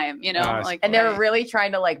 Time, you know, Ah, like And they were really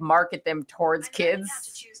trying to like market them towards kids.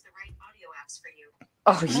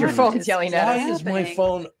 Oh, your phone's yelling at Why us. is my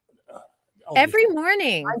phone? Every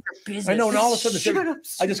morning. I know, and all of a sudden,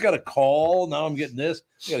 I just got a call. Now I'm getting this.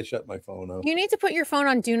 I got to shut my phone off. You need to put your phone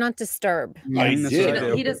on Do Not Disturb. I That's did. what I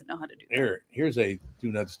do. He doesn't know how to do that. Here's a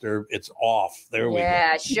do not disturb. It's off. There we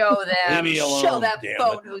Yeah, go. show them. Leave me alone. Show that damn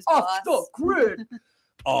phone it. who's Off boss. the grid.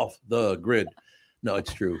 Off the grid. No,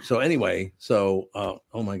 it's true. So anyway, oh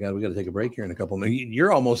my God, we got to take a break here in a couple of minutes.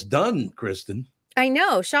 You're almost done, Kristyn. I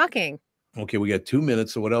know. Shocking. Okay, we got 2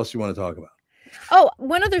 minutes. So what else you want to talk about? Oh,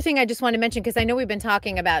 one other thing I just want to mention, because I know we've been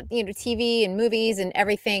talking about, TV and movies and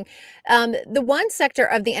everything. The one sector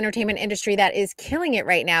of the entertainment industry that is killing it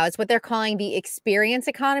right now is what they're calling the experience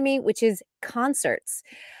economy, which is concerts.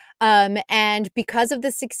 And because of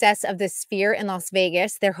the success of the Sphere in Las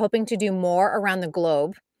Vegas, they're hoping to do more around the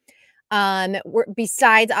globe.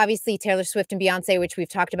 Besides obviously Taylor Swift and Beyonce, which we've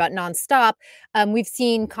talked about nonstop, we've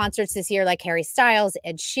seen concerts this year like Harry Styles,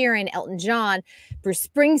 Ed Sheeran, Elton John, Bruce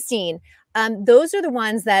Springsteen. Those are the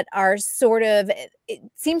ones that are sort of, it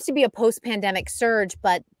seems to be a post-pandemic surge,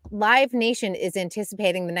 but Live Nation is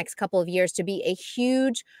anticipating the next couple of years to be a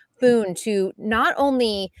huge boon to not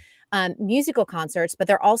only musical concerts, but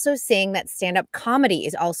they're also saying that stand-up comedy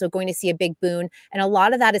is also going to see a big boon. And a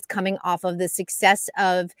lot of that is coming off of the success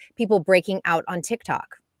of people breaking out on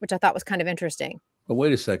TikTok, which I thought was kind of interesting. But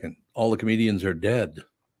wait a second. All the comedians are dead.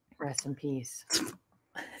 Rest in peace.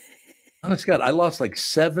 Honest God, I lost like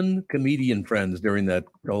 7 comedian friends during that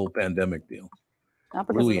whole pandemic deal.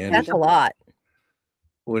 That's a lot.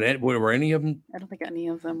 Were any of them? I don't think any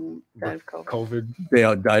of them died of COVID. They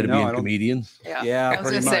all died of being comedians? Yeah,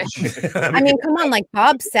 pretty much. I mean, come on, like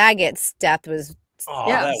Bob Saget's death was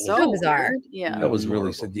so bizarre. Weird. Yeah. That was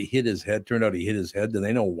really sad. He hit his head. Turned out he hit his head. Do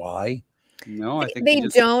they know why? No, I think they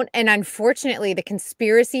don't. And unfortunately, the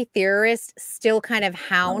conspiracy theorists still kind of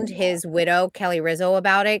hound his widow, Kelly Rizzo,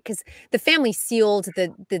 about it because the family sealed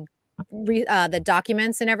the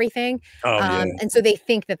documents and everything. And so they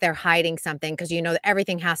think that they're hiding something because,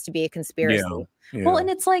 everything has to be a conspiracy. Yeah. Well, and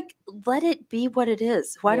it's like, let it be what it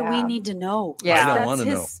is. Why do we need to know? I don't want to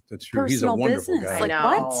know. That's true. He's a wonderful guy. Like,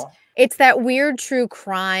 what? It's that weird true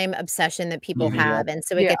crime obsession that people have. And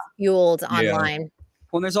so it gets fueled online.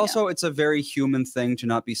 Well, and there's also, it's a very human thing to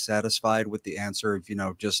not be satisfied with the answer of,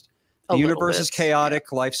 just the universe is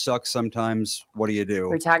chaotic. Life sucks sometimes. What do you do?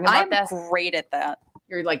 We're talking about I'm great at that.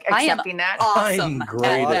 You're like I am accepting that. Awesome. I'm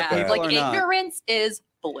great at that. Like ignorance is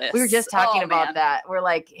bliss. We were just talking about man. that. We're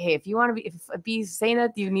like, hey, if you want to be saying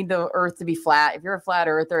that you need the earth to be flat, if you're a flat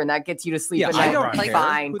earther and that gets you to sleep at night, I don't care.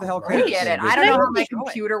 fine. Who the hell We cares? get it. I don't know how my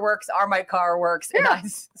computer works or my car works. Yeah.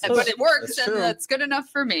 And But it works, That's and true. that's good enough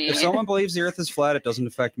for me. If someone believes the earth is flat, it doesn't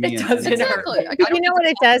affect me. It doesn't Exactly. hurt. You know what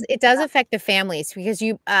it does? It does affect the families because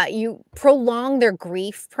you prolong their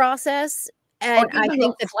grief process. And I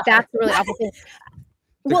think that's a really awful thing.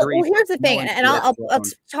 Well, here's the thing, and I'll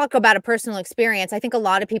talk about a personal experience. I think a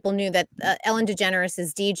lot of people knew that Ellen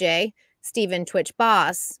DeGeneres' DJ, Steven Twitch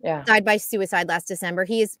Boss, died by suicide last December.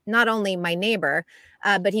 He is not only my neighbor,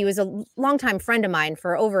 but he was a longtime friend of mine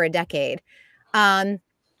for over a decade. And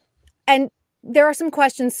there are some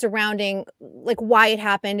questions surrounding like why it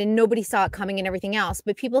happened, and nobody saw it coming and everything else.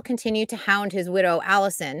 But people continue to hound his widow,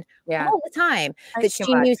 Allison, all the time that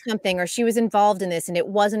she knew something or she was involved in this and it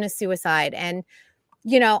wasn't a suicide. And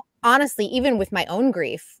honestly, even with my own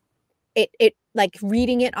grief, it like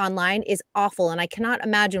reading it online is awful. And I cannot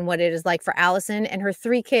imagine what it is like for Allison and her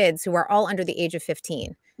 3 kids who are all under the age of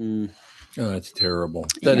 15. Oh, that's terrible.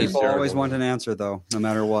 That is People always want an answer, though, no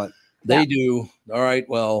matter what. They do. All right.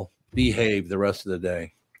 Well, behave the rest of the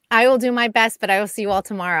day. I will do my best, but I will see you all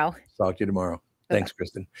tomorrow. Talk to you tomorrow. Thanks,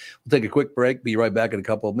 Kristyn. We'll take a quick break. Be right back in a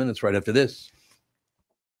couple of minutes right after this.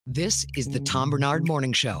 This is the Tom Barnard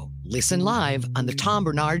Morning Show. Listen live on the Tom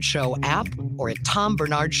Barnard Show app or at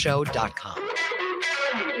tombernardshow.com.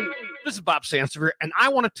 This is Bob Sansevier, and I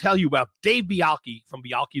want to tell you about Dave Bialke from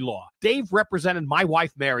Bialke Law. Dave represented my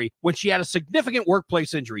wife, Mary, when she had a significant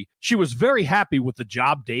workplace injury. She was very happy with the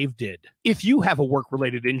job Dave did. If you have a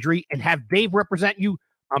work-related injury and have Dave represent you,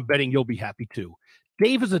 I'm betting you'll be happy too.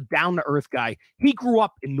 Dave is a down-to-earth guy. He grew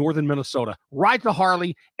up in northern Minnesota, rides a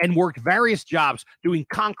Harley, and worked various jobs doing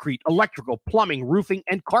concrete, electrical, plumbing, roofing,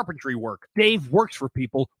 and carpentry work. Dave works for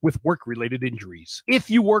people with work-related injuries. If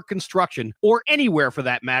you work construction, or anywhere for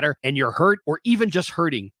that matter, and you're hurt or even just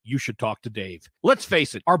hurting, you should talk to Dave. Let's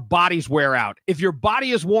face it, our bodies wear out. If your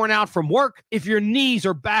body is worn out from work, if your knees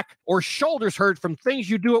or back or shoulders hurt from things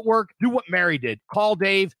you do at work, do what Mary did. Call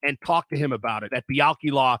Dave and talk to him about it at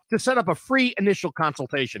Bialke Law to set up a free initial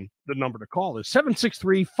consultation. The number to call is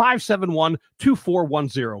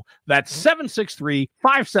 763-571-2410. That's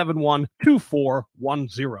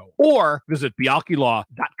 763-571-2410. Or visit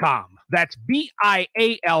bialkelaw.com. That's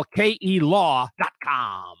BIALKE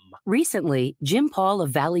law.com. Recently, Jim Paul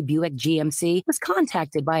of Valley Buick GMC was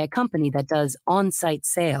contacted by a company that does on-site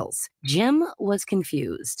sales. Jim was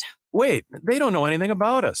confused. Wait, they don't know anything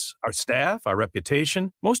about us, our staff, our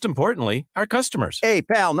reputation, most importantly, our customers. Hey,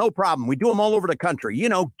 pal, no problem. We do them all over the country. You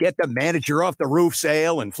know, get the manager off the roof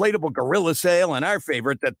sale, inflatable gorilla sale, and our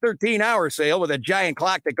favorite, the 13-hour sale with a giant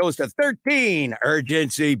clock that goes to 13.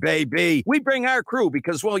 Urgency, baby. We bring our crew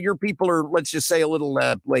because, well, your people are, let's just say, a little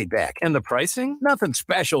laid back. And the pricing? Nothing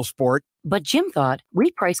special, sport. But Jim thought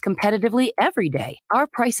we price competitively every day. Our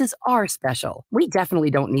prices are special. We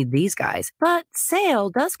definitely don't need these guys. But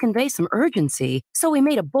sale does convey some urgency, so we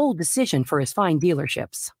made a bold decision for his fine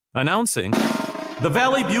dealerships. Announcing the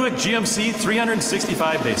Valley Buick GMC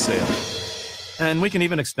 365-day sale. And we can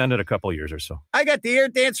even extend it a couple years or so. I got the air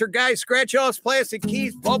dancer guy, scratch offs, plastic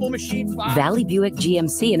keys, bubble machine. Valley Buick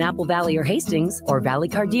GMC in Apple Valley or Hastings or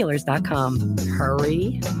valleycardealers.com.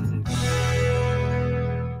 Hurry.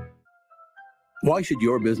 Why should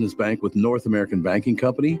your business bank with North American Banking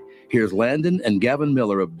Company? Here's Landon and Gavin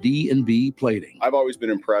Miller of D&B Plating. I've always been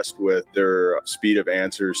impressed with their speed of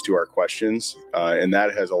answers to our questions, and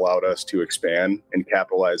that has allowed us to expand and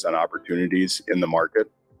capitalize on opportunities in the market.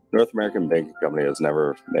 North American Banking Company has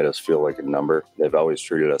never made us feel like a number. They've always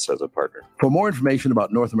treated us as a partner. For more information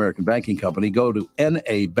about North American Banking Company, go to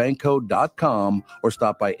nabankco.com or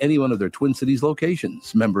stop by any one of their Twin Cities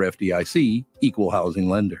locations. Member FDIC, equal housing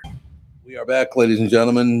lender. We are back, ladies and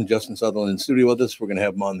gentlemen. Justin Sutherland in studio with us. We're going to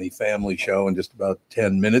have him on the family show in just about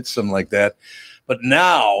 10 minutes, something like that. But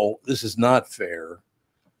now, this is not fair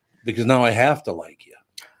because now I have to like you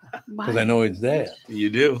because I know it's dad. You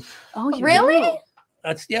do. Oh, you Really? do?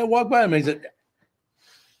 That's I walk by him and he said,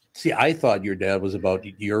 see, I thought your dad was about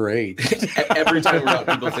your age. Every time we're out,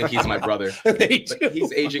 people think he's my brother. They do. But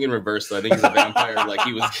he's aging in reverse, so I think he's a vampire. Like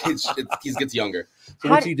he gets younger. So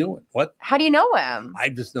what's he doing? What? How do you know him?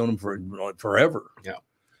 I've just known him for forever. Yeah.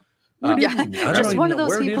 Just one of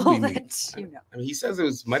those people that you know. I mean, he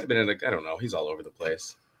says might have been in I don't know. He's all over the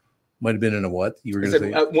place. Might have been in a what? You were going to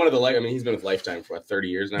say? One of the I mean, he's been with Lifetime for 30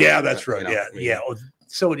 years now. Yeah, that's right. You know, Yeah.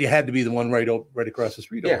 So it had to be the one right across the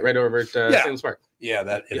street. Yeah, right over at St. Park.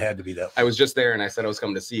 Yeah, it had to be that. I was just there, and I said I was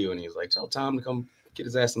coming to see you, and he was like, "Tell Tom to come get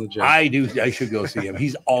his ass in the gym." I should go see him.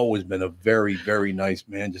 He's always been a very, very nice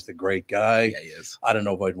man, just a great guy. Yeah, he is. I don't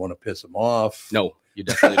know if I'd want to piss him off. No, you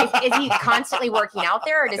definitely don't. Is he constantly working out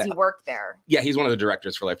there, or does he work there? Yeah, he's one of the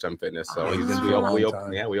directors for Lifetime Fitness. So we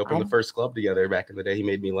opened the first club together back in the day. He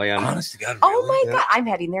made me lay on. Honest to God, Oh my God, I'm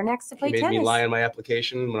heading there next to play He made tennis. me lie on my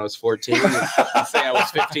application when I was 14. He'd say I was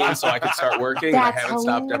 15, so I could start working. That's I haven't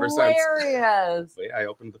stopped ever since. hilarious. But yeah, I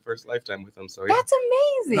opened the first Lifetime with him. So yeah. That's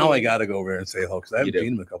amazing. Now I got to go over there and say hello because I haven't seen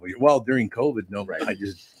him in a couple of years. Well, during COVID, no, right. I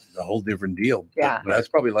just a whole different deal. Yeah. But that's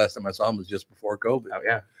probably the last time I saw him was just before COVID. Oh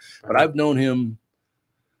yeah. But I've known him.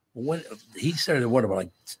 When he started, what about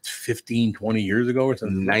like 15, 20 years ago or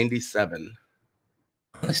something? 97.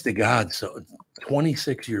 Honest to God, so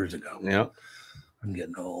 26 years ago. Yeah. I'm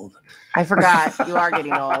getting old. I forgot. You are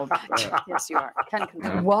getting old. Yes, you are. Can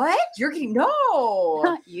confirm. What? You're getting no.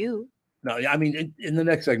 Not you. No, I mean, in the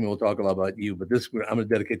next segment, we'll talk a lot about you, but I'm going to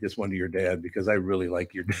dedicate this one to your dad because I really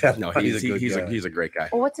like your dad. No, he's a great guy.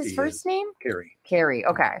 Well, what's his first name? Carrie. Carrie.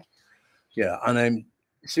 Okay. Yeah. And I'm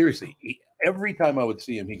seriously, every time I would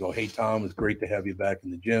see him, he'd go, "Hey, Tom, it's great to have you back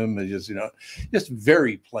in the gym." And just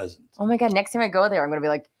very pleasant. Oh my God. Next time I go there, I'm going to be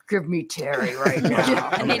like, give me Terry right now.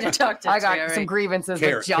 I need to talk to I got Terry. some grievances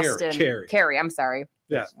with Justin. Carrie, I'm sorry.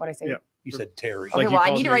 Yeah. What I say? Yeah. You said Terry. Okay, well,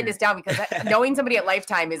 I need to write this down because knowing somebody at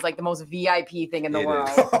Lifetime is like the most VIP thing in the world.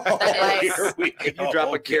 If you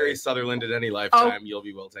drop a Carrie Sutherland at any Lifetime, you'll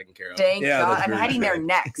be well taken care of. Thank God. I'm heading there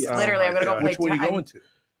next. Literally, I'm going to go play Which one are you going to?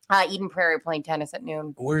 Eden Prairie, playing tennis at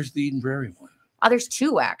noon. Where's the Eden Prairie one? Oh, there's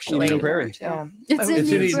two actually. Eden Prairie. Yeah. It's in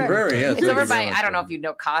Eden Prairie. Yeah, It's over by, I don't know if you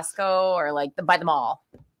know Costco or like by the mall.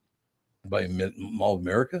 By Mall of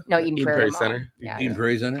America? No, Eden Prairie Mall. Center. Yeah. Eden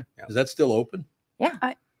Prairie Center. Is that still open?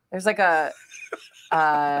 Yeah. There's like a it's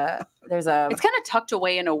kind of tucked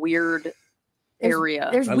away in a weird area.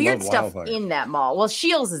 There's weird stuff in that mall. Well,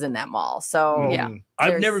 Shields is in that mall. So yeah.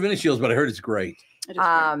 I've never been to Shields, but I heard it's great.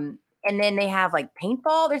 And then they have like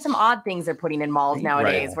paintball. There's some odd things they're putting in malls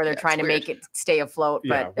nowadays where they're trying to make it stay afloat.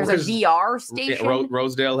 But there's a VR station. Yeah,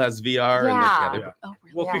 Rosedale has VR. Yeah.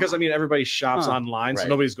 Well, because I mean, everybody shops online, so Right.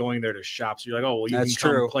 nobody's going there to shop. So you're like, oh, well, you That's can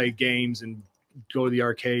come true. play games and go to the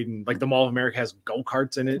arcade, and like the Mall of America has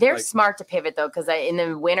go-karts in it. They're like, smart to pivot though, because in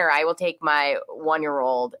the winter I will take my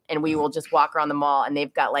 1-year-old and we will just walk around the mall, and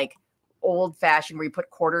they've got like old fashioned where you put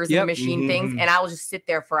quarters in the machine things, and I will just sit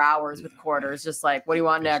there for hours with quarters, just like, what do you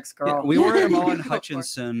want next, girl? Yeah, we were at a mall in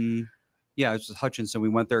Hutchinson. Yeah, it's Hutchinson. We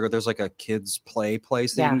went there. There's like a kids play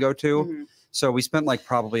place that you can go to. So we spent like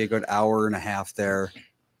probably a good hour and a half there.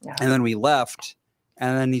 And then we left.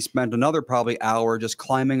 And then he spent another probably hour just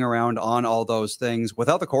climbing around on all those things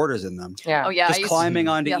without the quarters in them. Yeah. Oh yeah. Just climbing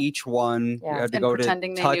onto each one. Yeah. You had to And go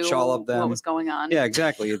pretending to they touch knew all of them. what was going on. Yeah,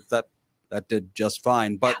 exactly. That did just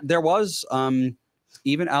fine. But there was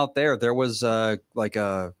even out there was like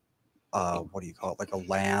a what do you call it? Like a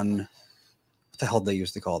LAN. What the hell do they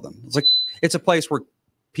used to call them? It's a place where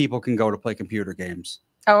people can go to play computer games.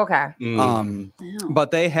 Oh, okay.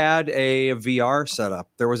 But they had a VR setup.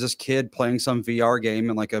 There was this kid playing some VR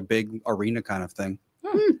game in like a big arena kind of thing.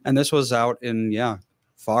 And this was out in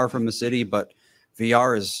far from the city, but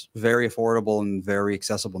VR is very affordable and very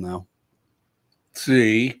accessible now.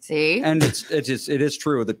 See, and it is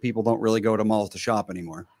true that people don't really go to malls to shop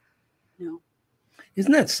anymore. No,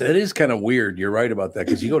 isn't that it is kind of weird? You're right about that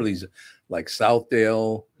because you go to these like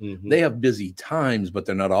Southdale, they have busy times, but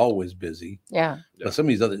they're not always busy. Yeah. But some of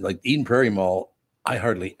these other like Eden Prairie Mall, I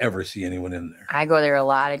hardly ever see anyone in there. I go there a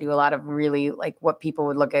lot. I do a lot of really like what people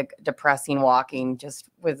would look at depressing walking just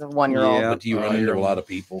with a 1-year-old. Yeah, but do you run into a lot of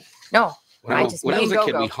people? No. When I was a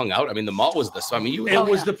kid, we hung out. I mean, the mall was the. So I mean, it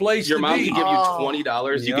was the place. Your mom could give you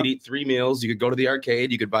 $20. You Yep. could eat 3 meals. You could go to the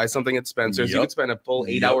arcade. You could buy something at Spencer's. You Yep. could spend a full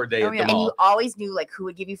 8-hour day at the And you mall. always knew like who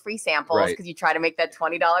would give you free samples Right. because you try to make that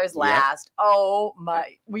 $20 last. Oh my!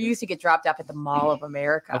 We used to get dropped off at the Mall of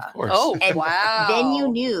America. Of course. Oh, and wow. Then you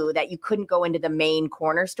knew that you couldn't go into the main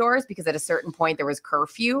corner stores because at a certain point there was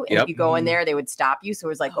curfew, and Yep. if you go in there, they would stop you. So it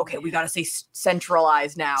was like, okay, we got to stay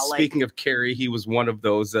centralized now. Speaking of Carrie, he was one of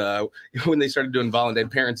those when they started doing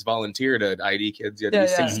parents volunteer to ID kids. You had to be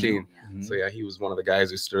 16. So yeah, he was one of the guys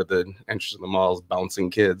who stood at the entrance of the malls bouncing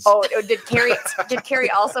kids. Oh, did Carrie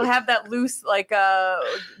also have that loose like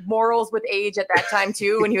morals with age at that time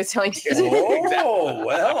too when he was telling kids? Oh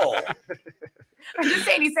well. I'm just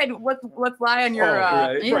saying. He said, "Let's lie on your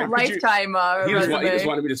Right. lifetime He just resume."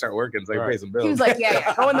 wanted me to start working so I could pay some bills. He was like,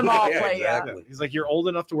 "Yeah, go in the mall, play." exactly. He's like, you're old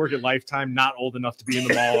enough to work at Lifetime, not old enough to be in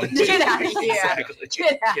the mall. Get out of here! Exactly.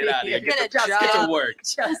 Get out of here! Get to work.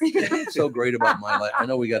 What's so great about my life? I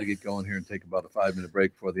know we got to get going here and take about a 5-minute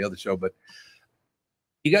break before the other show, but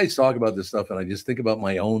you guys talk about this stuff, and I just think about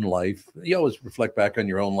my own life. You always reflect back on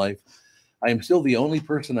your own life. I am still the only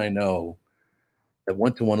person I know that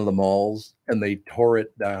went to one of the malls and they tore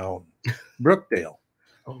it down. Brookdale.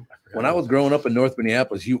 When I was growing up in North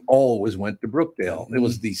Minneapolis, you always went to Brookdale. It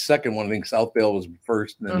was the second one. I think Southdale was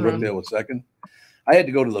first, and then Brookdale was second. I had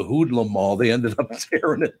to go to the Hoodlum Mall. They ended up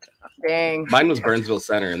tearing it down. Dang. Mine was Burnsville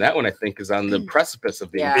Center, and that one I think is on the precipice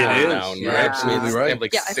of being torn down. Yeah. Right? Absolutely They right. have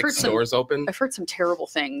like I've heard 6 stores open. I've heard some terrible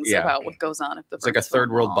things Yeah. about what goes on at the. It's like a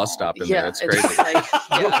third world bus stop in there. It's crazy. Like,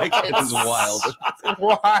 It's wild.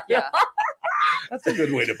 Yeah. That's a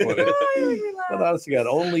good way to put it. But honestly, God,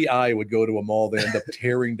 only I would go to a mall they end up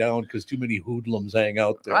tearing down because too many hoodlums hang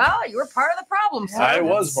out there. Well, you were part of the problem, sir. I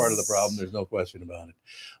was part of the problem. There's no question about it.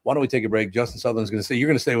 Why don't we take a break? Justin Sutherland's going to say, you're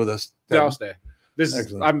going to stay with us. Yeah, I'll stay.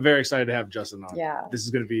 Excellent. I'm very excited to have Justin on. Yeah. This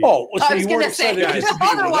is going to be. Oh, so I was you gonna weren't say, excited just to be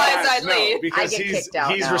with otherwise us. I'd leave. I because get he's kicked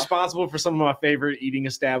out now. responsible for some of my favorite eating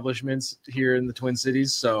establishments here in the Twin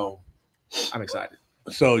Cities. So I'm excited.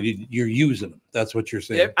 So you're using them. That's what you're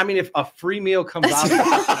saying. I mean, if a free meal comes out,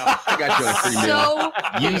 I got you on a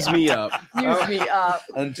free meal. Use me up. Use me up.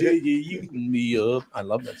 Until you use me up. I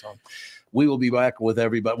love that song. We will be back with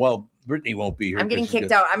everybody. Well, Brittany won't be here. I'm getting 'cause she's kicked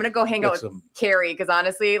got- out. I'm gonna go hang out with got some- Carrie because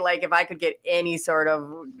honestly, like if I could get any sort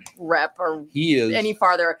of rep or He is. any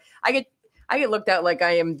farther, I get looked at like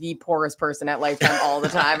I am the poorest person at Lifetime all the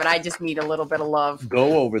time, and I just need a little bit of love.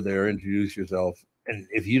 Go over there, introduce yourself. And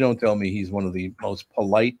if you don't tell me he's one of the most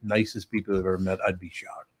polite, nicest people I've ever met, I'd be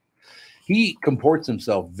shocked. He comports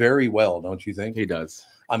himself very well, don't you think? He does.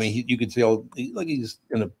 I mean, you could tell like he's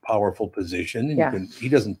in a powerful position. And Yeah. he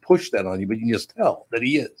doesn't push that on you, but you can just tell that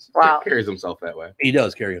he is. Wow. Carries himself that way. He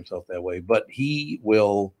does carry himself that way, but he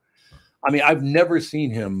will. I mean, I've never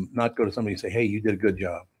seen him not go to somebody and say, "Hey, you did a good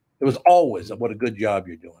job." It was always, "What a good job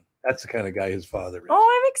you're doing." That's the kind of guy his father is.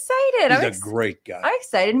 Oh, I'm excited. He's a great guy. I'm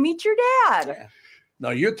excited to meet your dad.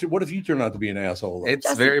 Now, what if you turn out to be an asshole? Though?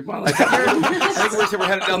 It's very well. I think we're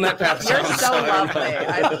headed down that path. You're so lovely.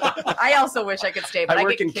 I also wish I could stay, but I I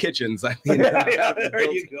work get in kitchens. I mean, Yeah,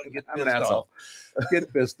 there you go. Get I'm an pissed asshole. off.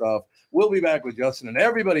 Get pissed off. We'll be back with Justin and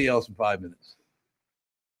everybody else in 5 minutes.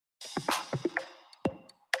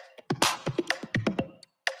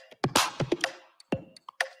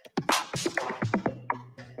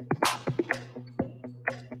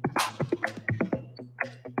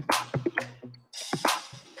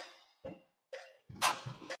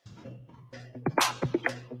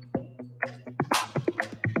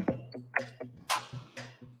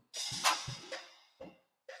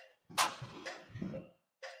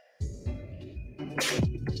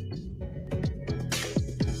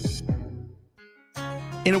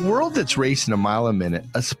 In a world that's racing a mile a minute,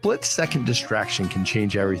 a split-second distraction can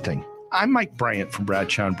change everything. I'm Mike Bryant from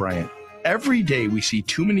Bradshaw and Bryant. Every day we see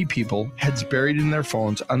too many people, heads buried in their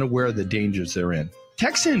phones, unaware of the dangers they're in.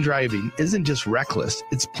 Texting and driving isn't just reckless,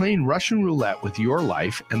 it's playing Russian roulette with your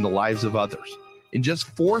life and the lives of others. In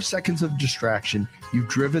just 4 seconds of distraction, you've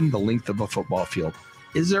driven the length of a football field.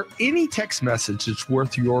 Is there any text message that's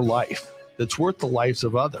worth your life, that's worth the lives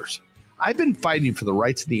of others? I've been fighting for the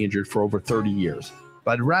rights of the injured for over 30 years.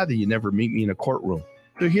 But I'd rather you never meet me in a courtroom.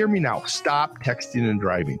 So hear me now. Stop texting and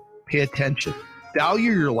driving. Pay attention.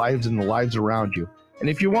 Value your lives and the lives around you. And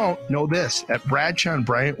if you won't, know this. At Bradshaw and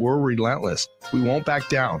Bryant, we're relentless. We won't back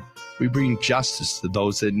down. We bring justice to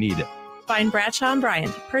those that need it. Find Bradshaw and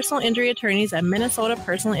Bryant, personal injury attorneys at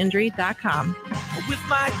minnesotapersonalinjury.com. With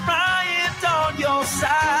Mike Bryant on your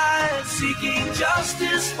side, seeking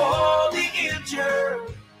justice for the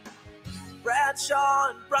injured. Bradshaw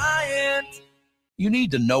and Bryant. You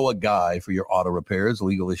need to know a guy for your auto repairs,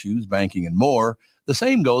 legal issues, banking, and more. The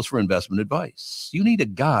same goes for investment advice. You need a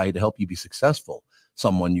guy to help you be successful,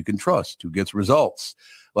 someone you can trust who gets results.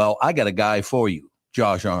 Well, I got a guy for you,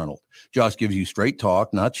 Josh Arnold. Josh gives you straight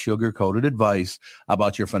talk, not sugar-coated advice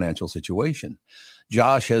about your financial situation.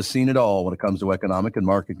 Josh has seen it all when it comes to economic and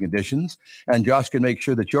market conditions, and Josh can make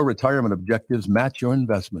sure that your retirement objectives match your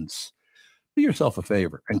investments. Do yourself a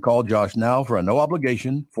favor and call Josh now for a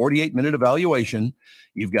no-obligation 48-minute evaluation.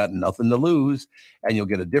 You've got nothing to lose, and you'll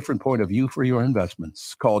get a different point of view for your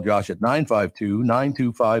investments. Call Josh at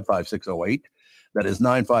 952-925-5608. That is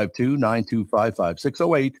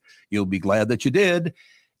 952-925-5608. You'll be glad that you did.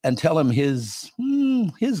 And tell him his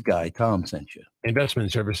guy, Tom, sent you.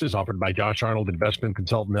 Investment services offered by Josh Arnold Investment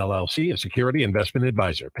Consultant, LLC, a security investment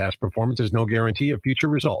advisor. Past performance is no guarantee of future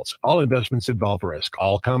results. All investments involve risk.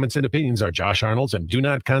 All comments and opinions are Josh Arnold's and do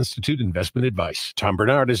not constitute investment advice. Tom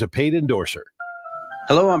Barnard is a paid endorser.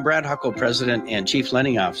 Hello, I'm Brad Huckle, President and Chief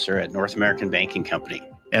Lending Officer at North American Banking Company.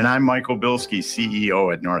 And I'm Michael Bilski,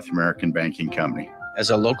 CEO at North American Banking Company. As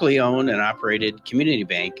a locally owned and operated community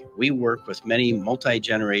bank, we work with many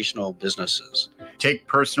multi-generational businesses. Take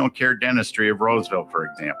Personal Care Dentistry of Roseville, for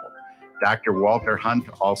example. Dr. Walter Hunt,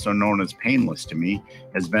 also known as Painless to me,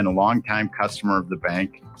 has been a longtime customer of the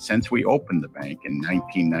bank since we opened the bank in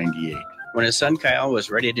 1998. When his son Kyle was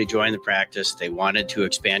ready to join the practice, they wanted to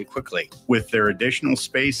expand quickly. With their additional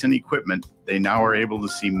space and equipment, they now are able to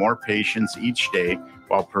see more patients each day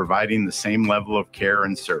while providing the same level of care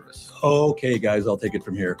and service. Okay, guys, I'll take it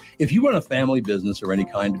from here. If you run a family business or any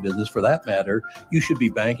kind of business for that matter, you should be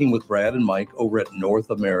banking with Brad and Mike over at North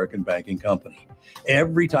American Banking Company.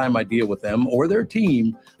 Every time I deal with them or their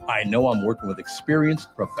team, I know I'm working with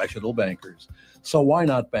experienced professional bankers. So why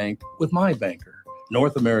not bank with my banker?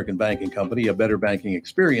 North American Banking Company, a better banking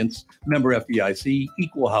experience, member FDIC,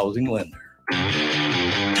 equal housing lender.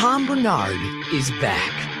 Tom Barnard is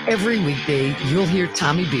back. Every weekday, you'll hear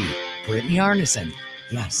Tommy B, Brittany Arneson.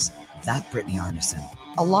 Yes, that Brittany Arneson.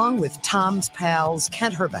 Along with Tom's pals,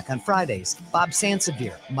 Kent Herbeck on Fridays, Bob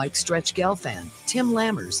Sansevier, Mike Stretch Gelfand, Tim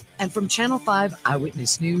Lammers, and from Channel 5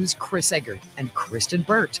 Eyewitness News, Chris Egert and Kristyn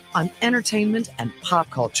Burt on entertainment and pop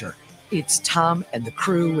culture. It's Tom and the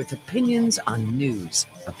crew with opinions on news,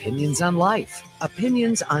 opinions on life,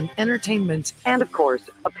 opinions on entertainment, And of course,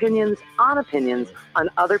 opinions on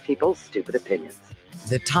other people's stupid opinions.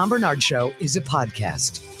 The Tom Barnard Show is a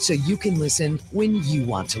podcast, so you can listen when you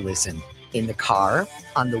want to listen. In the car,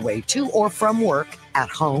 on the way to or from work, at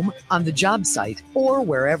home, on the job site, or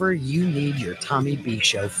wherever you need your Tommy B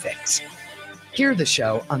Show fix. Hear the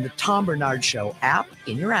show on the Tom Barnard Show app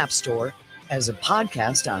in your app store, as a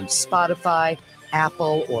podcast on Spotify,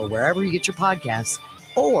 Apple, or wherever you get your podcasts,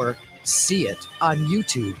 or see it on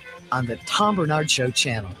YouTube on the Tom Barnard Show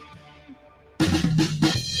channel.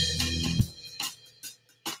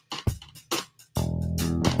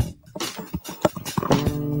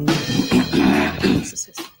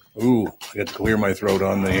 Ooh, I got to clear my throat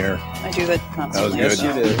on the air. I do that constantly. That was good.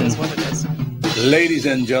 Yes, you did. That's what it is. Ladies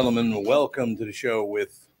and gentlemen, welcome to the show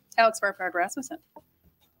with Alex Barford Rasmussen.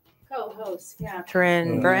 Co-host, yeah.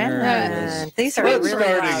 Catherine Brand. These are Let's really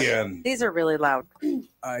start loud. again. These are really loud.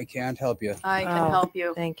 I can't help you. I can help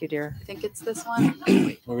you. Thank you, dear. I think it's this one.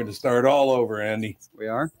 We're going to start all over, Andy. We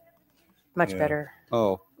are? Much Yeah. better.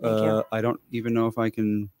 Oh, Thank you. I don't even know if I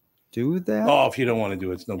can do that. Oh, if you don't want to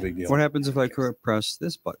do it, it's no big deal. What happens if I press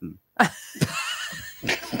this button?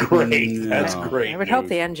 Great. That's No. great. I would hope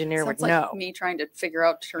the engineer would Sounds like know. me trying to figure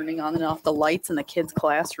out turning on and off the lights in the kids'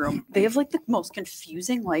 classroom. They have like the most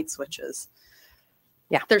confusing light switches.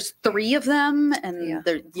 Yeah. There's 3 of them, and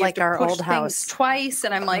they're you Like have to our push old things house. twice,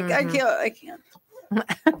 and I'm like, I Mhm. can't.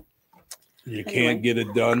 You can't get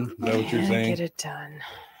it done. Is that what you're saying? Get it done.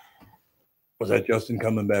 Was that Justin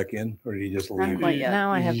coming back in, or did he just leave?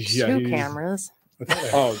 Now I have two cameras.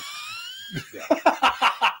 Oh,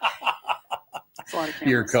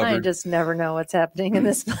 you're I covered. just never know what's happening in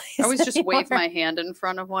this place. I always just wave anymore. my hand in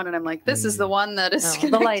front of one, and I'm like, "This is the one that is The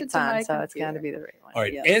connected light's to my on, so it's got to computer." be the right one. All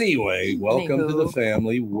right. Yes. Anyway, welcome to the Anywho.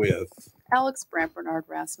 family with Alex Bernard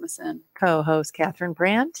Rasmussen. Co-host Catherine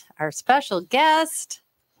Brandt, our special guest.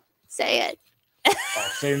 Say it.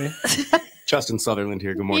 Say your name. Justin Sutherland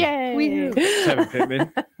here. Good morning. Yay. Kevin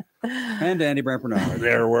Pittman. And Andy Brandt Bernard.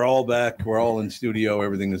 there. We're all back. We're all in studio.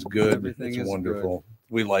 Everything is good. Everything it's is wonderful.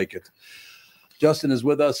 We like it. Justin is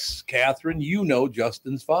with us. Catherine, you know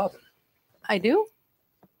Justin's father. I do.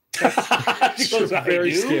 She goes, "I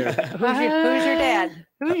Very do?" scared. Who's your dad?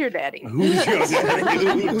 Who's your daddy? Who's your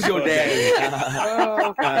daddy? Who's your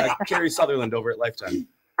daddy? Carrie Sutherland over at Lifetime.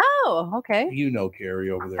 Oh, okay. You know Carrie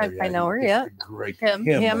over there. I know her. Yeah. Great. Him.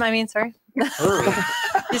 I mean, sorry. Her.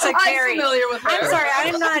 You said I'm Carrie. familiar with her. I'm sorry.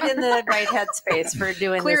 I'm not in the right headspace for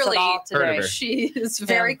doing this Clearly, at all Heard of today. her. she is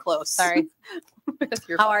very close. Sorry. with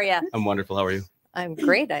your How are you? I'm wonderful. How are you? I'm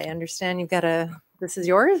great. I understand you've got this is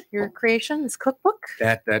your creation, this cookbook.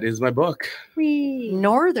 That is my book.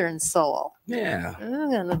 Northern Soul. Yeah.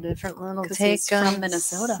 Oh, got a different little 'Cause take he's from on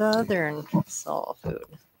Minnesota. Southern soul food.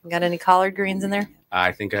 You got any collard greens in there?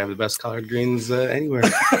 I think I have the best collard greens anywhere.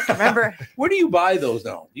 Remember, Where do you buy those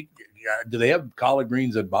now? Do they have collard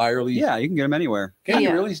greens at Byerly's? Yeah, you can get them anywhere. Can you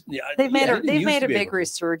Yeah. really? Yeah, they've made yeah, a they they've used made to a be big able to.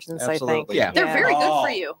 resurgence. I Absolutely. think. Yeah. They're very good Oh, for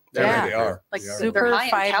you. Yeah. They are. Like They are. super they're high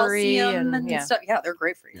in fibery calcium and yeah. stuff. Yeah, they're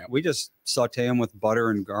great for you. We just saute them with butter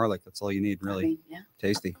and garlic. That's all you need, really. I mean, yeah.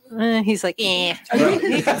 Tasty. He's like, you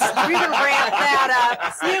can ramp that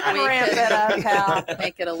up. You can ramp that up, pal.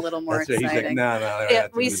 Make it a little more That's right. He's like, exciting. no. Yeah,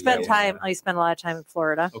 we spent time. I spent a lot of time in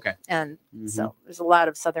Florida, Okay. and so there's a lot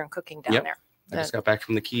of Southern cooking down Yep. there. I just got back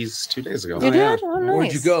from the Keys 2 days ago. You did? Oh, nice.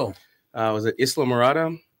 Where'd you go? Was it Isla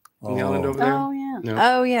Morada? Oh. The island over there? Oh yeah. No.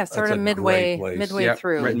 Oh yeah, sort That's of a midway great place. midway Yep,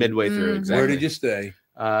 through. right midway through, Mhm. exactly. Where did you stay?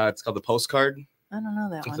 It's called the Postcard. I don't know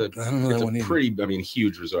that It's one. I don't know that it's one a either. pretty,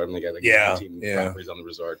 huge resort. I mean, they got like Yeah, 19 yeah. properties on the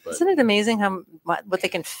resort. But Isn't it amazing how what they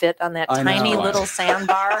can fit on that I tiny know. little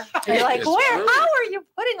sandbar? You're like, It's where? really- How are you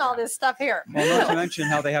putting all this stuff here? Well, not to mention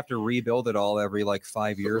how they have to rebuild it all every like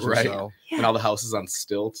 5 years Right. or so. and all the houses on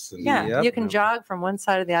stilts. And Yeah, Yep. you can jog from one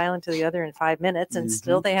side of the island to the other in 5 minutes, and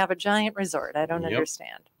still Mm-hmm. they have a giant resort. I don't Yep.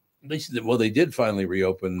 understand. They did finally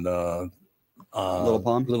reopen Little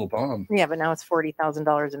Palm? Little Palm. Yeah, but now it's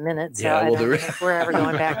 $40,000 a minute, so Yeah, I well, don't there- think we're ever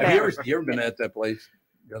going back Have you there. ever been at that place?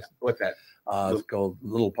 Justin? What's that? It's called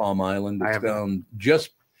Little Palm Island. I It's haven't. down it's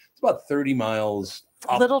about 30 miles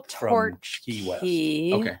up Little from Torch Key West.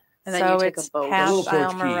 Key. Okay. And then so you take a it's boat. past Little Torch Key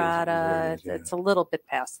is what it Almirada. is, yeah. It's a little bit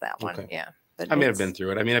past that one. Okay. Yeah. But I may have it's- been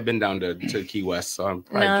through it. I mean, I've been down to Key West, so I'm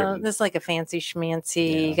probably No, driven- this is like a fancy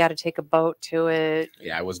schmancy. Yeah. You got to take a boat to it.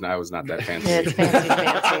 Yeah, I was not that fancy. It's fancy,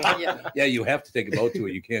 fancy. Yeah. Yeah, you have to take a boat to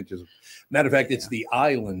it. You can't just. Matter of fact, it's the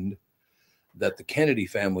island that the Kennedy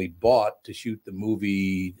family bought to shoot the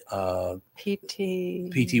movie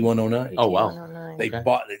PT 109. Oh, wow. They Okay.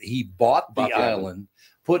 bought it. He bought the Bought the island. island,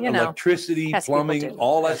 put You know, electricity, as people plumbing, do.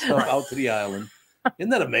 all that stuff out to the island.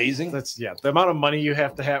 Isn't that amazing? That's the amount of money you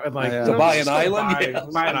have to have, and like Yeah. To buy an just island? buy, Yeah.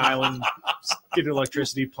 buy an island, get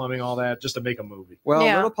electricity, plumbing, all that, just to make a movie. Well,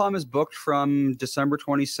 Yeah. Little Palm is booked from December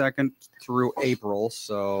 22nd through April,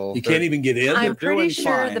 so You can't even get in. I'm They're pretty doing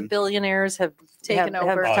sure the fine. billionaires have Taken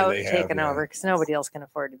over. Oh, they have, taken yeah. over because nobody else can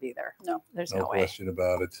afford to be there. No. There's No no way. question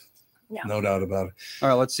about it. Yeah. No doubt about it. All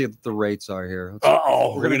right, let's see what the rates are here. Oh,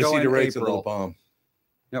 We're we're gonna going to go see the in rates of April. Little Palm.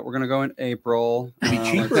 Yeah, we're gonna go in April. It'd be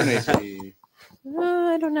cheaper in let's April. see.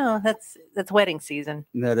 I don't know. That's wedding season.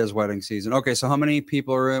 That is wedding season. Okay, so how many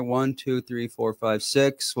people are in? 1, 2, 3, 4, 5,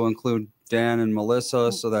 6. We'll include Dan and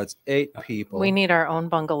Melissa, so that's 8 people. We need our own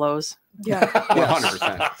bungalows. Yeah.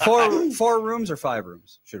 100%. Four rooms or 5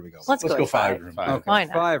 rooms? Should we go? Let's go go with 5 rooms. Five. Okay, Why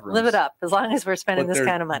not? 5 rooms. Live it up. As long as we're spending But this they're-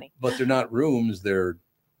 kind of money. But they're not rooms. They're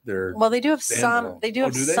Well, they do have some. standalone. They do Oh,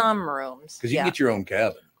 have do they? some rooms. because you Yeah. can get your own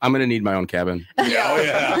cabin. I'm gonna need my own cabin. Yeah, oh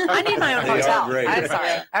yeah. I need my own They are hotel. great. I'm sorry.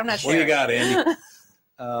 I'm not sure. What do you got, Andy?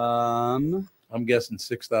 I'm guessing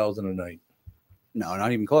 6,000 a night. No,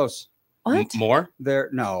 not even close. What? More? Their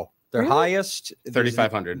Really? highest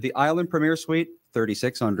 3,500. The Island Premier Suite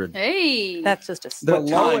 3,600. Hey. That's just a. The But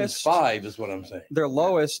times lowest 5 is what I'm saying. Their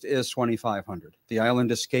lowest is 2,500. The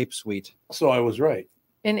Island Escape Suite. So I was right.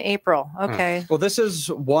 In April. Okay. Well, this is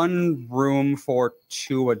one room for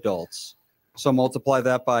 2 adults. So multiply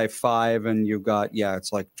that by 5, and you've got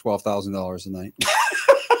it's like $12,000 a night.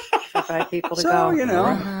 For 5 people to So, go. you know.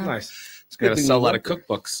 Mhm. Nice. Got to sell a lot of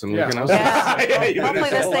cookbooks, and we can also. Hopefully,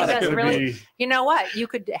 this thing does really. You know what? You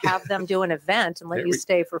could have them do an event and let you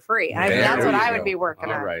stay for free. That's what I would be working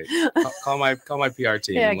on. All right, call my PR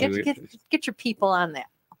team. Yeah, get your people on that.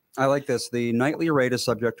 I like this. The nightly rate is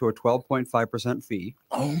subject to a 12.5% fee.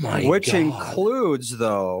 Oh my Which God. includes,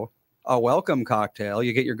 though, a welcome cocktail.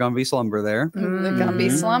 You get your Gumby Slumber there. The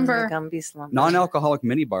Gumby Slumber. Gumby Slumber. Non-alcoholic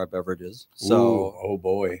minibar beverages. So, Ooh, oh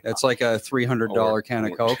boy, it's like a $300 can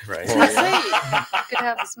of Coke. Right. You could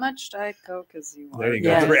have as much Diet Coke as you want. There you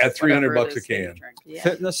go. At $300 a can.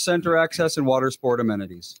 Fitness center access and water sport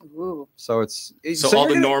amenities. Ooh. So it's So all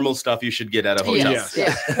the normal stuff you should get at a hotel.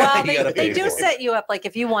 Well, they do set you up like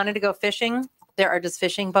if you wanted to go fishing, there are just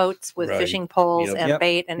fishing boats with fishing poles and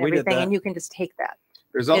bait and everything, and you can just take that.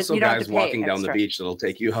 There's also guys walking down the beach that'll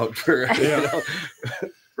take you out for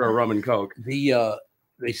for a rum and coke.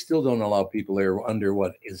 They still don't allow people there under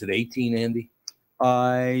what is it 18, Andy?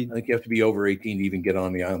 I think you have to be over 18 to even get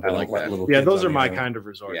on the island. I like that. Yeah, those are my kind of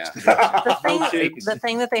resorts. The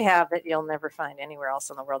thing that they have that you'll never find anywhere else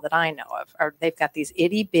in the world that I know of are they've got these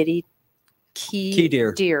itty bitty key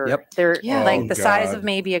deer. Yep. They're like Oh, the size God. of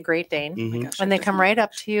maybe a Great Dane, and they come right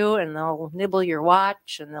up to you and they'll nibble your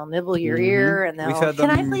watch and they'll nibble your ear and they'll. Can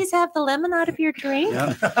I please have the lemon out of your drink?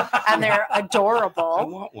 And they're adorable. I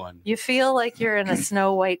want one. You feel like you're in a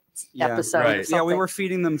Snow White episode. or Yeah, we something. were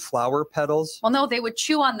feeding them flower petals. Well, no, they would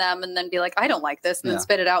chew on them and then be like, I don't like this, and then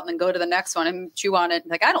spit it out and then go to the next one and chew on it.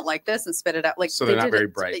 Like, I don't like this and spit it out. Like, So they're not did very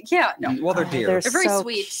it- bright. Yeah, no. Well, they're deer. They're very so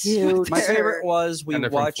sweet. cute. My favorite was we And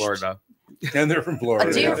they're from watched. Florida. And they're from Florida.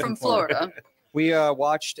 A deer from Florida. We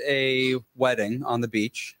watched a wedding on the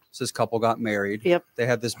beach. So this couple got married. Yep. They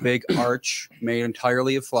had this big arch made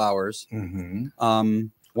entirely of flowers. Mm-hmm.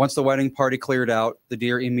 Once the wedding party cleared out, the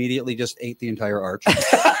deer immediately just ate the entire arch.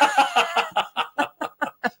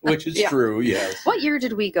 Which is Yeah. true, yes. What year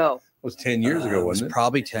did we go? It was 10 years ago, It was wasn't it?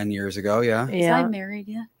 probably 10 years ago, yeah. Was I married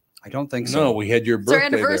yet? I don't think so. No, we had your It's our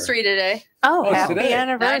birthday anniversary today. Oh, it's happy today.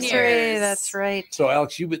 anniversary! 9 years. That's right. So,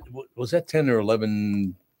 Alex, was that 10 or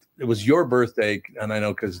 11? It was your birthday, and I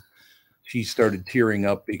know because she started tearing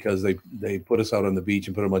up because they put us out on the beach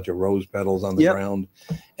and put a bunch of rose petals on the ground,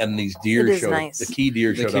 and these deer It is showed nice. the key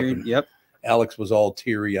deer The showed up. key- And yep. Alex was all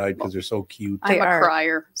teary eyed because they're so cute. I'm a are.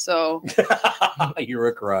 crier, so You're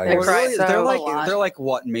a crier. They cry Really, so they're a like lot. they're like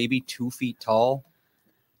what, maybe 2 feet tall?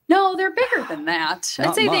 no, they're bigger than that. I'd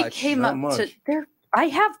Not say they much, came not up much. to. They're. I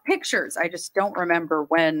have pictures. I just don't remember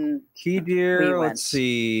when. Key deer, We went. let's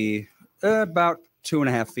see, about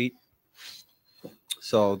 2.5 feet.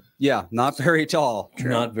 So yeah, not very tall.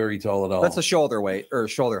 Not very tall at all. That's a shoulder weight or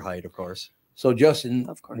shoulder height, of course. So, Justin,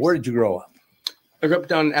 Of course. where did you grow up? I grew up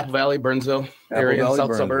down in Apple Valley, Burnsville area, Valley, south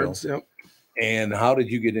Burnsville. suburbs. Yep. And how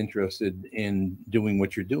did you get interested in doing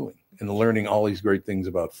what you're doing and learning all these great things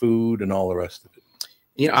about food and all the rest of it?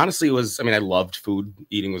 You know, honestly, I loved food.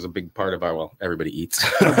 Eating was a big part of everybody eats.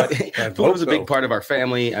 But food was a big part of our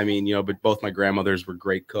family. I mean, but both my grandmothers were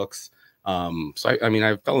great cooks. So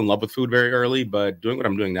I fell in love with food very early, but doing what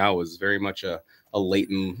I'm doing now was very much a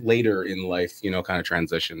later in life, kind of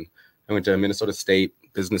transition. I went to Minnesota State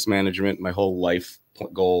business management. My whole life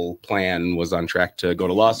goal plan was on track to go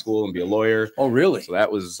to law school and be a lawyer. Oh, really? So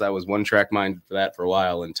that was one track mind for that for a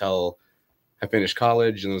while until I finished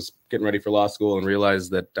college and was getting ready for law school and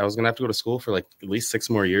realized that I was going to have to go to school for like at least 6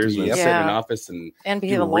 more years and sit in an office and be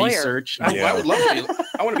do a lawyer. research. I would love to be.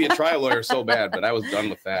 I want to be a trial lawyer so bad, but I was done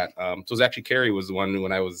with that. So it was actually Kerry was the one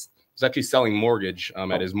when I was actually selling mortgage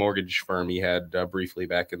at his mortgage firm he had briefly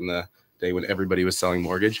back in the day when everybody was selling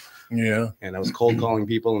mortgage. Yeah. And I was cold calling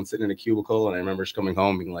people and sitting in a cubicle. And I remember just coming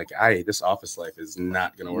home being like, this office life is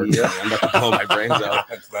not going to work. Yeah. I'm about to blow my brains out.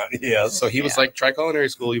 Yeah. So he was like, try culinary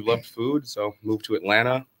school. You've loved food. So moved to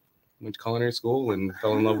Atlanta, went to culinary school and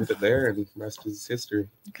fell in love with it there. And the rest is history.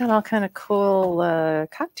 Got all kind of cool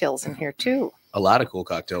cocktails in here too. A lot of cool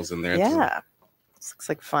cocktails in there. Yeah. This looks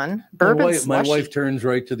like fun. Bourbon My slushy. wife turns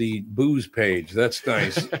right to the booze page. That's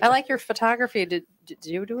nice. I like your photography. Did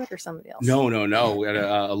you do it or somebody else? No. We had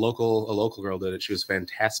a local girl did it. She was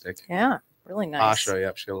fantastic. Yeah, really nice. Asha,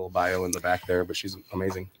 yep. She had a little bio in the back there, but she's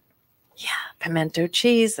amazing. Pimento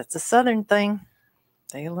cheese. That's a southern thing.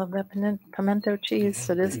 They love that pimento cheese.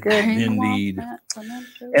 It is good. Indeed.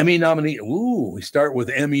 Emmy nominee. Ooh, we start with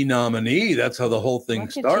Emmy nominee. That's how the whole thing Look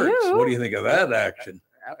at starts. you. What do you think of that action?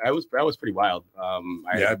 I was pretty wild.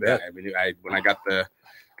 I bet. When I got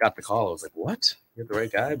the call, I was like, "What? You're the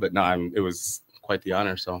right guy." But no, it was quite the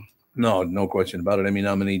honor. So No question about it. Emmy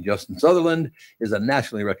nominee Justin Sutherland is a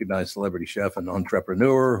nationally recognized celebrity chef and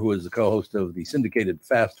entrepreneur who is the co-host of the syndicated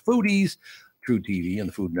Fast Foodies, True TV, and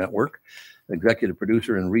the Food Network. executive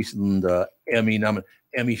producer and recent Emmy nominated.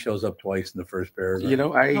 Emmy shows up twice in the first paragraph. You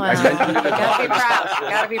know, I gotta be proud.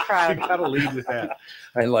 Gotta be proud. You gotta lead with that.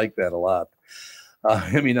 I like that a lot.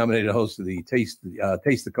 Emmy nominated host of the Taste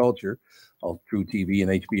the Culture, all True TV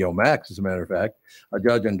and HBO Max, as a matter of fact. A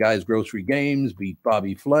judge on Guys Grocery Games, beat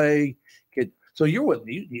Bobby Flay. So you're what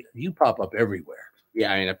you pop up everywhere.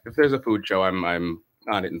 Yeah, I mean, if there's a food show, I'm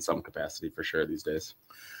on it in some capacity for sure these days.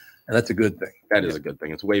 And that's a good thing. That is a good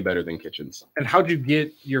thing. It's way better than kitchens. And how'd you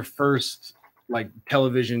get your first like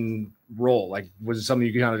television role? Like, was it something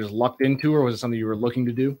you kind of just lucked into, or was it something you were looking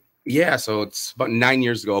to do? Yeah, so it's about 9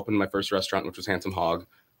 years ago, I opened my first restaurant, which was Handsome Hog.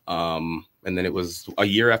 And then it was a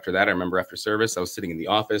year after that. I remember after service, I was sitting in the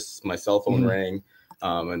office, my cell phone rang,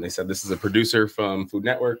 and they said, "This is a producer from Food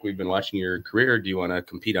Network. We've been watching your career. Do you want to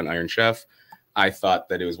compete on Iron Chef?" I thought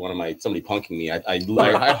that it was somebody punking me.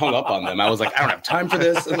 I hung up on them. I was like, I don't have time for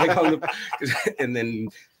this. And, and then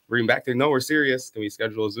bring back, no, we're serious. Can we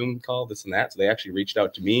schedule a Zoom call, this and that? So they actually reached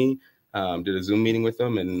out to me, did a Zoom meeting with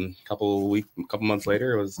them, and a couple months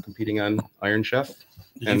later, I was competing on Iron Chef.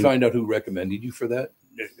 Did you find out who recommended you for that?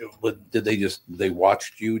 Did they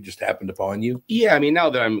watched you, just happened upon you? Yeah, I mean, now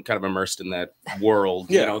that I'm kind of immersed in that world,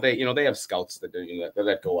 they have scouts that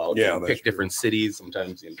go out and pick different cities.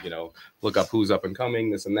 Sometimes, look up who's up and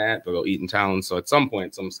coming, this and that. They'll go eat in town. So at some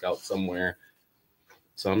point, some scout somewhere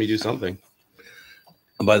saw me do something.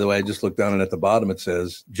 And by the way, I just looked down and at the bottom it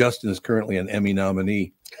says Justin is currently an Emmy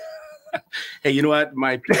nominee. Hey, you know what?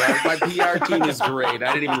 My PR team is great.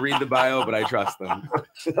 I didn't even read the bio, but I trust them.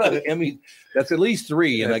 Emmy, that's at least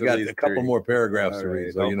 3, and I got a couple more paragraphs to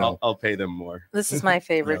read. So I'll pay them more. This is my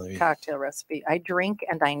favorite cocktail recipe. I drink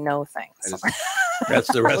and I know things.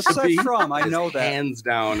 That's the recipe. What's that from? I know that. Hands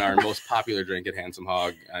down, our most popular drink at Handsome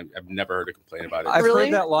Hog. I've never heard a complaint about it. I've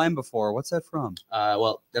heard that line before. What's that from?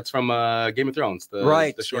 Well, that's from Game of Thrones.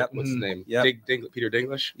 The short. What's his name? Yeah. Peter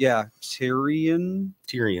Dinklage. Yeah, Tyrion.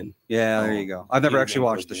 Yeah, there you go. I've never actually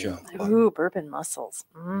watched the show. Ooh, bourbon mussels.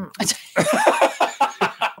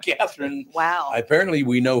 Catherine. Wow. Apparently,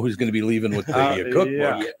 we know who's going to be leaving with the cookbook.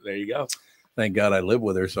 Yeah, there you go. Thank God I live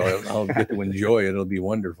with her, so I'll get to enjoy it. It'll be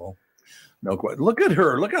wonderful. No question. Look at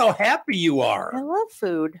her. Look how happy you are. I love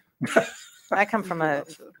food. I come from a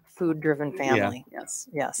food-driven family. Yeah.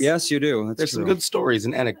 Yes, you do. There's some good stories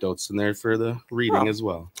and anecdotes in there for the reading as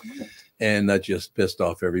well. And that just pissed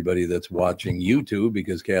off everybody that's watching YouTube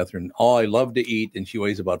because Catherine, I love to eat, and she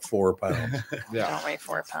weighs about 4 pounds. Don't weigh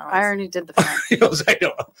 4 pounds. I already did the fact. I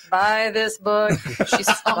know. Buy this book. She's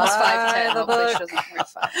almost 5'10". Hopefully she doesn't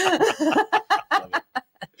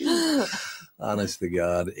weigh 5. Honest to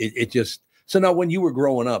God. It just, so now when you were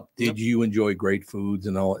growing up, did you enjoy great foods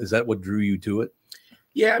and all? Is that what drew you to it?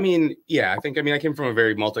 Yeah, I came from a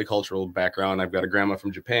very multicultural background. I've got a grandma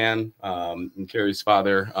from Japan, and Carrie's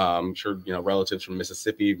father, relatives from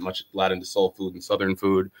Mississippi, a lot into soul food and Southern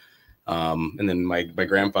food. And then my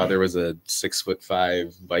grandfather was a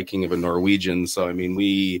 6'5" Viking of a Norwegian. So,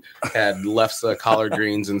 we had lefse, collard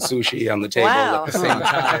greens, and sushi on the table at the same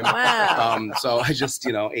time. Wow. So I just,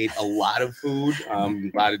 ate a lot of food,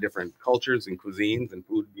 a lot of different cultures and cuisines and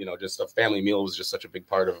food, just a family meal was just such a big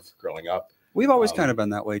part of growing up. We've always kind of been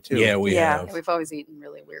that way too. Yeah, we have. We've always eaten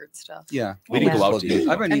really weird stuff. Yeah, we do love to eat.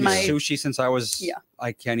 I've been eating sushi since I was. Yeah.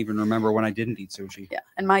 I can't even remember when I didn't eat sushi. Yeah,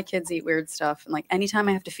 and my kids eat weird stuff. And anytime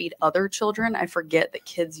I have to feed other children, I forget that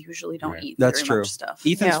kids usually don't eat very much stuff.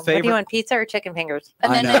 Ethan's favorite. What do you want, pizza or chicken fingers?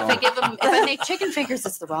 And then if I make chicken fingers,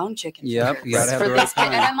 it's the wrong chicken. Yep, you gotta have the right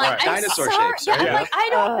kind. And I'm like, I'm dinosaur sorry. shapes. Yeah, Right? I'm like, I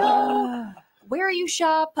don't know where you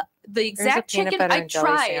shop. The exact chicken I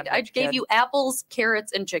tried. I gave you apples,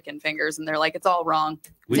 carrots, and chicken fingers, and they're like, it's all wrong.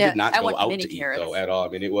 We did not go out to eat though at all.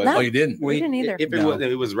 It was. Oh, you didn't? We didn't either.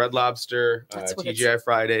 It was Red Lobster, TGI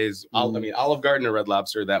Fridays. Olive Garden or Red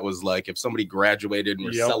Lobster. That was like if somebody graduated and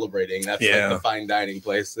were celebrating. That's like the fine dining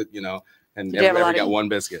place that and everybody got one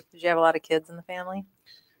biscuit. Did you have a lot of kids in the family?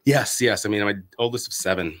 Yes. I'm my oldest of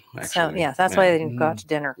 7. Actually. So that's why they didn't go out to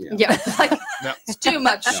dinner. Yeah, it's too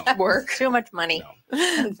much work, too much money.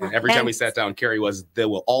 And every time we sat down, Carrie they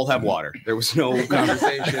will all have water. There was no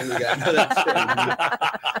conversation.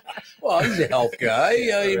 Well, he's a health guy.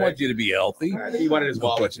 He wants you to be healthy. He wanted his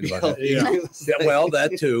wallet to be healthy. Well,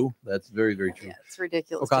 that too. That's very, very true. Yeah, it's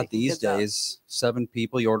ridiculous. Oh God, these days, 7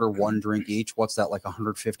 people, you order 1 drink each. What's that, like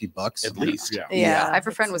 $150 at least? Yeah. I have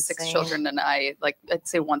a friend with 6 children, and I'd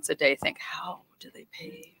say once a day, think, how do they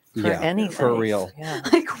pay? For anything. For real. Yeah.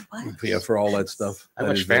 What? Yeah, for all that stuff. I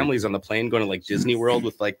watch families on the plane going to Disney World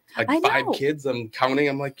with 5 kids. I'm counting.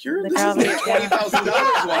 I'm like, this is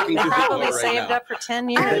 $20,000 walking through the door right saved now. up for 10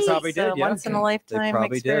 years. They probably did. Once in a lifetime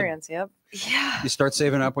experience. Yep. Yeah. You start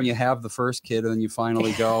saving up when you have the first kid, and then you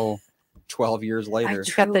finally go. 12 years later.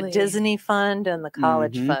 You got the Disney fund and the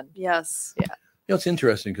college fund. Yes. Yeah. You know, it's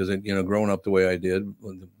interesting because, growing up the way I did,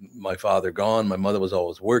 with my father gone, my mother was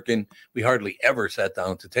always working. We hardly ever sat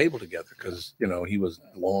down at the table together because, he was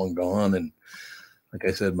long gone. And like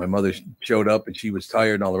I said, my mother showed up and she was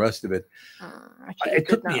tired and all the rest of it. She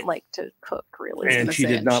did not like to cook, really. And she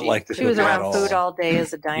did not like to cook. She was around food all day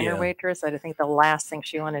as a diner waitress. I think the last thing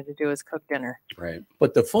she wanted to do was cook dinner. Right.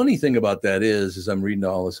 But the funny thing about that is I'm reading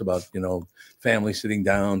all this about, family sitting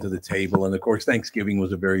down to the table. And of course, Thanksgiving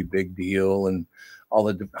was a very big deal and all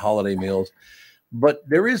the holiday meals. But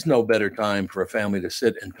there is no better time for a family to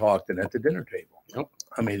sit and talk than at the dinner table. Nope.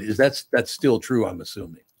 I mean, that's still true, I'm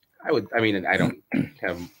assuming. I don't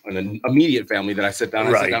have an immediate family that I sit down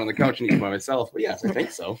on the couch and eat by myself. But yes, I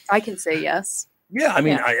think so. I can say yes. Yeah, I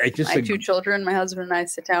mean, I just I have 2 children. My husband and I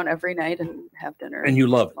sit down every night and have dinner. And you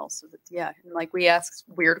love it. Most of it. Yeah. And we ask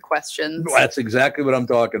weird questions. Well, that's exactly what I'm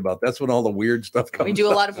talking about. That's when all the weird stuff comes. We do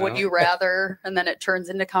a lot of up. would you rather, and then it turns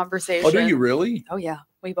into conversation. Oh, do you really? Oh, yeah.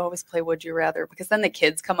 We've always played would you rather because then the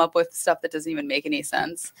kids come up with stuff that doesn't even make any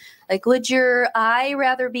sense. Like, would your eye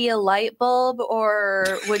rather be a light bulb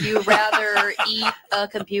or would you rather eat a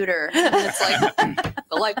computer? And it's like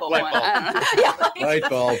the light bulb one. I don't know. Yeah. Light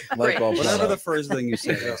bulb. Whatever the first thing you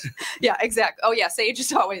say is. Yeah, exactly. Oh, yeah. Sage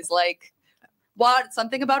is always like,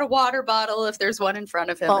 something about a water bottle if there's one in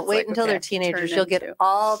front of him. Well, wait until they're teenagers. You'll get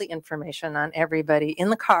all the information on everybody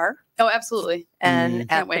in the car. Oh, absolutely. And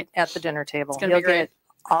at the dinner table. It's going to be great.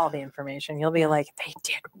 All the information. You'll be like, they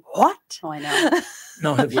did what? Oh, I know.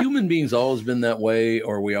 Now, have human beings always been that way?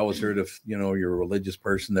 Or we always heard if, you're a religious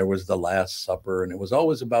person, there was the Last Supper, and it was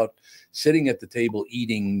always about sitting at the table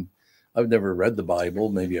eating. I've never read the Bible.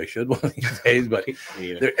 Maybe I should one of these days, but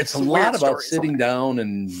it's a lot about sitting down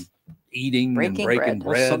and eating and breaking bread.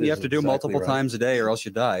 Well, something you have to do multiple times a day or else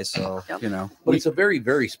you die. So, But it's a very,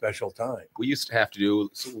 very special time. We used to have to do,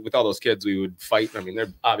 with all those kids, we would fight. I mean,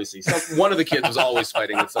 they're obviously, one of the kids was always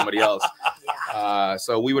fighting with somebody else.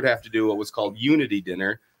 So we would have to do what was called unity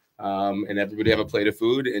dinner. And everybody have a plate of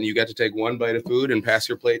food, and you got to take one bite of food and pass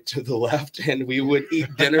your plate to the left, and we would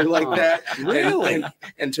eat dinner like that. Really?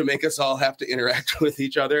 And to make us all have to interact with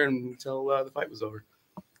each other until the fight was over.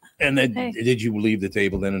 And then did you leave the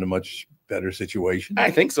table then in a much better situation?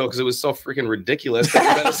 I think so, because it was so freaking ridiculous.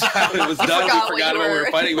 That it was done. We forgot what we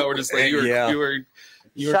were fighting about. We're just like, you were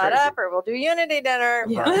shut up or we'll do unity dinner.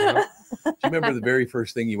 Do you remember the very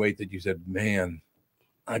first thing you ate that you said, man,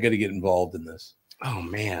 I got to get involved in this? Oh,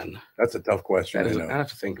 man. That's a tough question. I have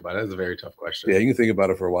to think about it. That's a very tough question. Yeah, you can think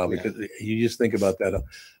about it for a while because you just think about that.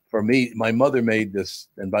 For me, my mother made this,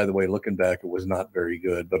 and by the way, looking back, it was not very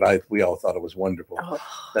good, but we all thought it was wonderful.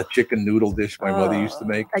 That chicken noodle dish my mother used to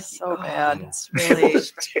make. It's so bad. It's really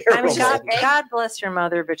terrible. God bless your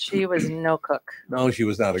mother, but she was no cook. No, she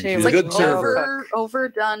was not. She was a good server.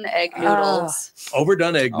 Overdone egg noodles.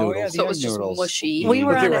 Overdone egg noodles. So it was just mushy. They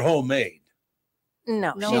were homemade.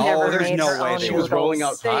 No, she never made her own She was rolling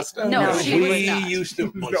out pasta. No, we used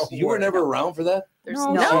to. You were never around for that?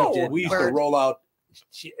 No. We used to roll out.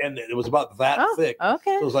 And it was about that thick.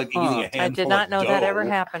 Okay. So it was like eating a handful. I did not know that ever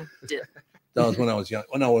happened. That was when I was young.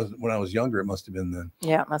 When I was younger, it must have been then.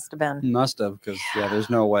 Yeah, it must have been. Must have, because there's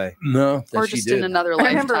no way. No, or just in another lifetime. I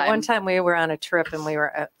remember one time we were on a trip and we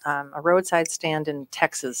were at a roadside stand in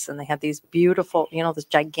Texas, and they had these beautiful, those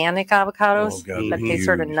gigantic avocados that taste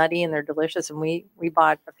sort of nutty and they're delicious. And we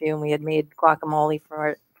bought a few and we had made guacamole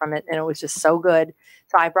from it, and it was just so good.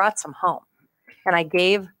 So I brought some home, and I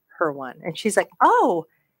gave her one, and she's like, "Oh,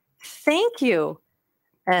 thank you."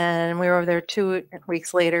 And we were over there 2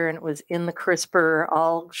 weeks later, and it was in the crisper,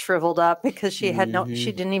 all shriveled up because she had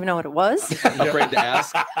she didn't even know what it was. Afraid to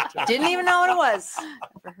ask. Didn't even know what it was.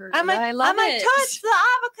 I'm like, touch the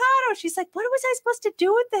avocado. She's like, what was I supposed to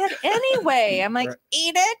do with that anyway? I'm like,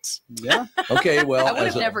 eat it. Yeah. Okay. Well, I would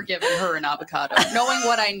have never given her an avocado. Knowing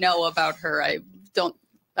what I know about her,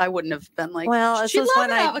 I wouldn't have been like, well, this is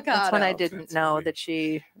when I didn't know that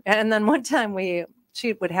she, and then one time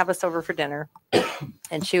she would have us over for dinner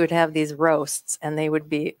and she would have these roasts, and they would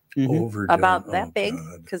be about that big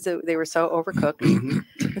because they were so overcooked.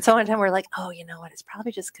 And so one time we're like, oh, you know what? It's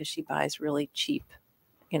probably just because she buys really cheap,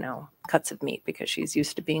 cuts of meat because she's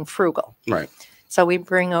used to being frugal. Right. So we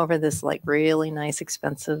bring over this like really nice,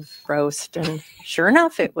 expensive roast, and sure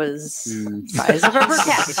enough, it was size of a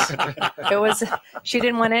briquette. She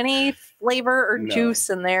didn't want any flavor or juice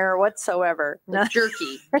in there whatsoever. No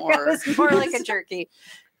jerky. It was more like a jerky.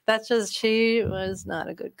 That's just, she was not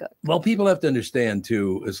a good cook. Well, people have to understand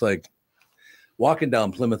too. It's like walking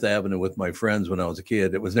down Plymouth Avenue with my friends when I was a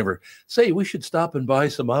kid. It was never, say, we should stop and buy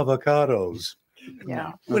some avocados.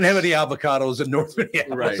 Yeah. Wouldn't have any avocados in North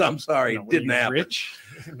Minneapolis. Right. I'm sorry, it didn't happen. Rich.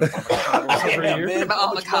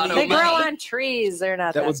 Avocado. They grow on trees. They're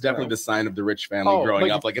not. That was definitely the sign of the rich family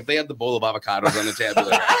growing up. Like if they had the bowl of avocados on the table,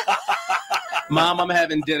 like, Mom, I'm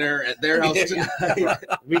having dinner at their house tonight.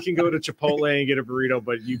 We can go to Chipotle and get a burrito,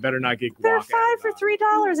 but you better not get guac. They're $5 for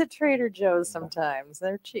 $3 at Trader Joe's. Sometimes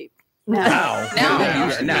they're cheap. Now,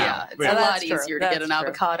 It's a lot easier to get an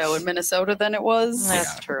avocado in Minnesota than it was.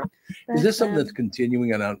 That's true. Is this something that's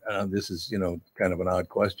continuing? And this is, kind of an odd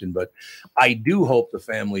question, but I do hope the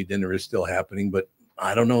family dinner is still happening, but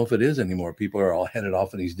I don't know if it is anymore. People are all headed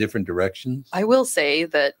off in these different directions. I will say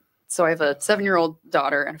that, so I have a 7-year-old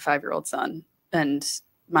daughter and a 5-year-old son, and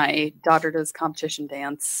my daughter does competition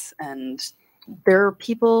dance, and there are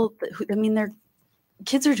people who, their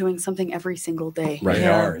kids are doing something every single day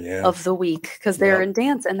of the week because they're in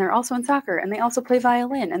dance and they're also in soccer and they also play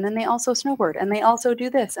violin and then they also snowboard and they also do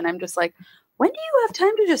this. And I'm just like, when do you have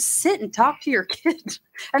time to just sit and talk to your kid?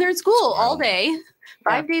 And they're in school all day,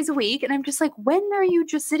 5 days a week. And I'm just like, when are you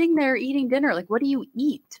just sitting there eating dinner? Like, what do you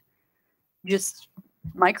eat? Just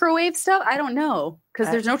microwave stuff? I don't know. Because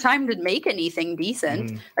there's no time to make anything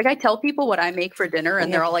decent. Like I tell people what I make for dinner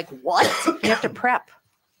and they're all like, what? You have to prep.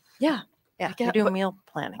 Yeah. Yeah, you do meal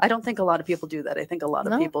planning. I don't think a lot of people do that. I think a lot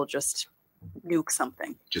of people just nuke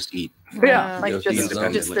something. Just eat. Yeah, like just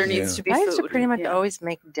there needs to be I food. used to pretty much always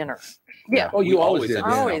make dinner. Yeah. Oh, you always did.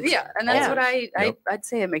 Always. Yeah, and that's what I'd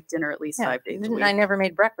say I make dinner at least 5 days a week. I never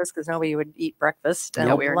made breakfast because nobody would eat breakfast. And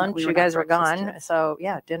lunch, you guys were gone. So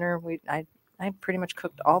yeah, dinner. I pretty much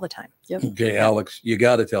cooked all the time. Yep. Okay, Alex, you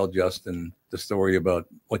got to tell Justin the story about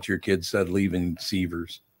what your kid said leaving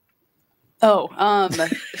Seavers. Oh,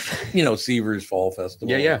 Seavers Fall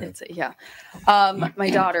Festival. Yeah. My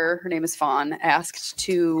daughter, her name is Fawn, asked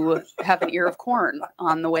to have an ear of corn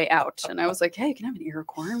on the way out. And I was like, hey, you can have an ear of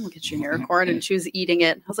corn. We'll get you an ear of corn. And she was eating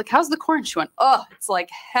it. I was like, how's the corn? She went, oh, it's like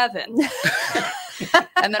heaven.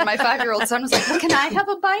 And then my 5-year-old son was like, well, can I have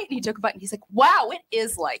a bite? And he took a bite and he's like, wow, it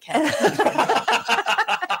is like heaven.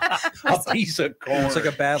 A piece of corn. It's like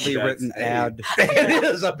a badly written ad. It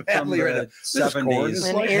is a badly written 70s.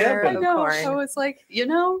 An ear of corn. So it's like,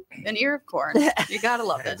 an ear of corn. You gotta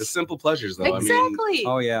love it. The simple pleasures, though. Exactly.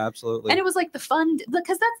 Oh yeah, absolutely. And it was like the fun,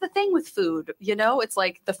 because that's the thing with food. It's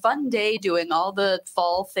like the fun day doing all the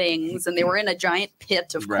fall things, and they were in a giant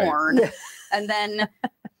pit of corn, and then.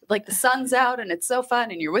 Like the sun's out and it's so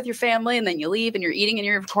fun and you're with your family and then you leave and you're eating an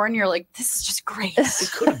ear of corn and you're like, this is just great.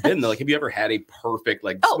 It could have been though. Like, have you ever had a perfect,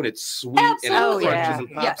 when it's sweet and it crunches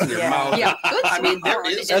and pops in your mouth? Yeah. There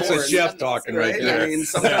is that's corn. a chef talking right there.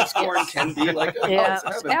 Sometimes corn can be like,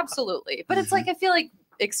 absolutely. But it's like, I feel like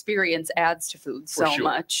experience adds to food so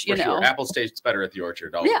much, you know. Apple tastes better at the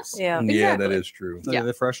orchard always. Yeah, that is true.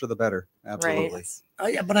 The fresher the better. Absolutely.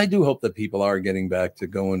 Right. But I do hope that people are getting back to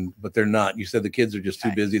going, but they're not. You said the kids are just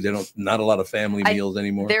too busy. They not a lot of family meals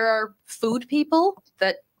anymore. There are food people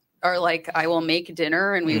that are like, I will make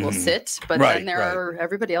dinner and we will sit, but then there are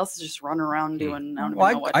everybody else is just running around doing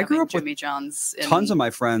I grew up Jimmy with John's. Tons of my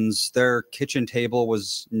friends, their kitchen table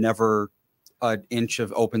was never an inch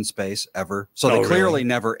of open space ever. So they clearly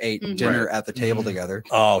never ate dinner at the table together.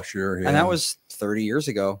 Oh, sure. Yeah. And that was 30 years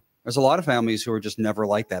ago. There's a lot of families who are just never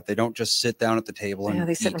like that. They don't just sit down at the table and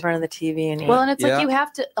they sit in front of the TV and eat. Well, and it's like you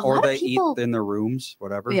have to, or they eat in their rooms,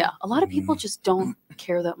 whatever. Yeah, a lot of people just don't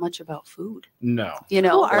care that much about food. No,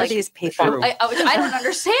 who are these people? I don't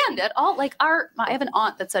understand at all. Like I have an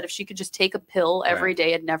aunt that said if she could just take a pill every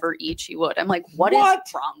day and never eat, she would. I'm like, what is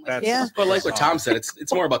wrong with you? But like what Tom said,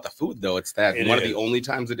 it's more about the food though. It's that one of the only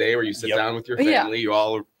times a day where you sit down with your family. You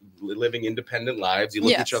all are living independent lives. You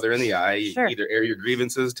look each other in the eye. You either air your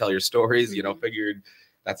grievances, tell your stories. Figured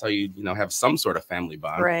that's how you have some sort of family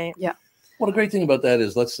bond. Right. Yeah. Well, the great thing about that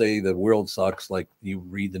is, let's say the world sucks. Like you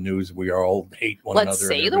read the news, we all hate one another. Let's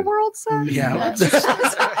say the world sucks. Yeah. Let's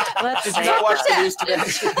say watch the news today.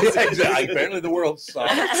 Exactly. Apparently, the world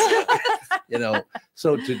sucks.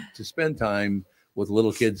 So to spend time with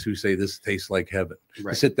little kids who say this tastes like heaven,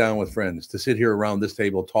 to sit down with friends, to sit here around this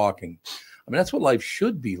table talking. I mean, that's what life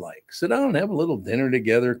should be like. Sit down and have a little dinner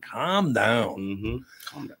together. Calm down.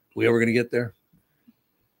 Calm down. We ever going to get there?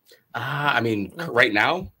 Right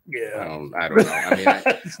now? Yeah. I don't know. I mean,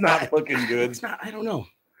 it's not looking good. It's not. I don't know.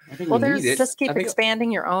 I think just keep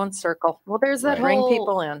expanding your own circle. Well, there's that bring whole,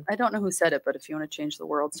 people in. I don't know who said it, but if you want to change the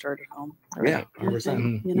world, start at home. Yeah,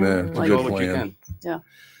 100%. Good plan. Yeah.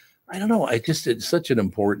 I don't know. It's such an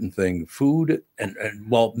important thing. Food and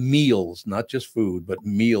meals, not just food, but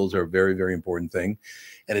meals are a very, very important thing.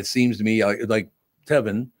 And it seems to me like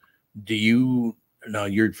Tevin, now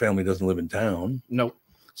your family doesn't live in town. Nope.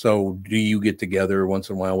 So do you get together once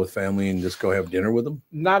in a while with family and just go have dinner with them?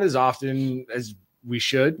 Not as often as we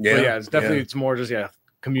should. Yeah, But yeah, it's definitely it's more just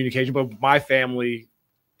communication. But my family,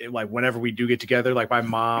 like whenever we do get together, like my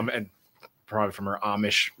mom and probably from her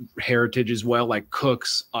Amish heritage as well, like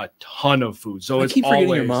cooks a ton of food. So I it's keep forgetting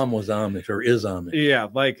always your mom was Amish or is Amish. Yeah,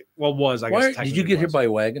 like was I guess. Did you get hit by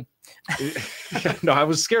a wagon? No, I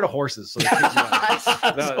was scared of horses, so they kicked me out.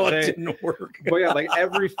 So it didn't work. But yeah, like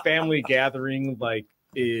every family gathering, like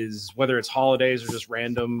is whether it's holidays or just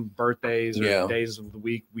random birthdays or days of the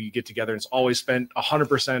week, we get together and it's always spent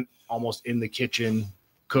 100% almost in the kitchen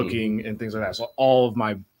cooking and things like that. So all of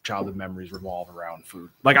my childhood memories revolve around food.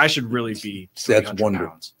 Like I should really be 300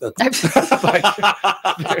 pounds.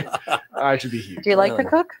 I should be huge. Do you like to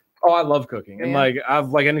cook? Oh, I love cooking. And like I've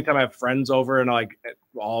like anytime I have friends over and like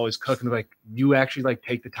I'll always cook and like you actually like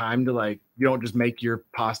take the time to like you don't just make your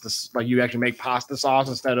pasta like you actually make pasta sauce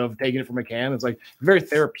instead of taking it from a can. It's like very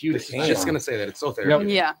therapeutic. I was just gonna say that it's so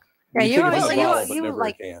therapeutic. Yeah. Yeah, You you take it in a always bottle, you but never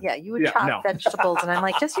like a can. you would chop vegetables and I'm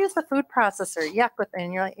like just use the food processor. Yuck with it.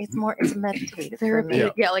 And you're like it's meditative for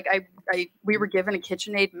me. Yeah, like we were given a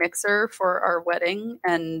KitchenAid mixer for our wedding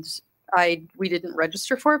and we didn't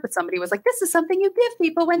register for it, but somebody was like, this is something you give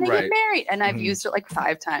people when they get married. And I've used it like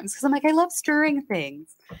 5 times because I'm like, I love stirring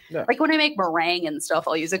things. Yeah. Like when I make meringue and stuff,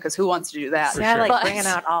 I'll use it because who wants to do that? Yeah, sure. Like bringing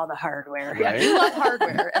out all the hardware. Yeah, you love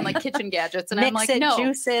hardware and like kitchen gadgets. And Mix I'm like, it, no.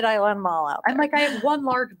 juice it, I want them all out there. I'm like, I have one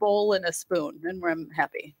large bowl and a spoon and I'm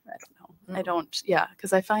happy. I don't know. I don't,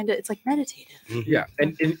 because I find it's like meditative. Yeah.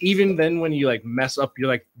 And even then when you like mess up, you're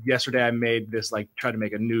like, yesterday I made this, like tried to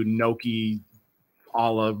make a new gnocchi a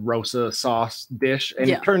la Rosa sauce dish and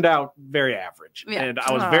it turned out very average and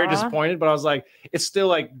I was very disappointed, but I was like, it's still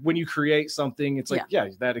like when you create something, it's like,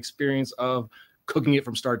 that experience of cooking it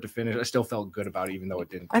from start to finish, I still felt good about it, even though it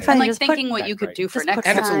didn't. I find like thinking what you could do for next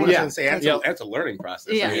time. It's a learning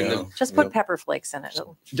process. Yeah. I mean, Just put pepper flakes in it.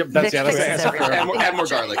 Add more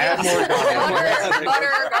garlic. Add more garlic.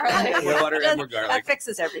 Butter, add more garlic. That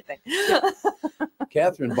fixes everything.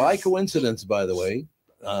 Catherine, by coincidence, by the way,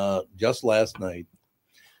 just last night,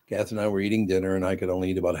 Catherine and I were eating dinner, and I could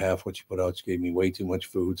only eat about half what she put out. She gave me way too much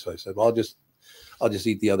food, so I said, "Well, I'll just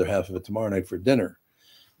eat the other half of it tomorrow night for dinner."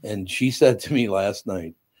 And she said to me last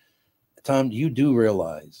night, "Tom, you do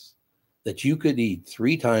realize that you could eat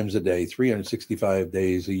 3 times a day, 365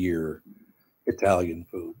 days a year, Italian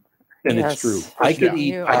food?" And it's true. I could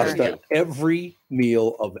eat pasta every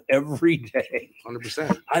meal of every day.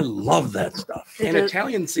 100%. I love that stuff. And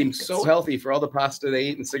Italians seem so healthy for all the pasta they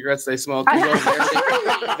eat and cigarettes they smoke. They're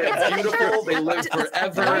beautiful. They live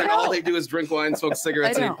forever, and all they do is drink wine, smoke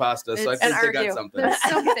cigarettes, and eat pasta. So I think they got something.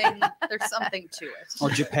 There's something to it. Well,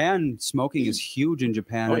 Japan, smoking is huge in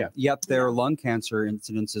Japan, yet their lung cancer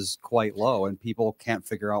incidence is quite low, and people can't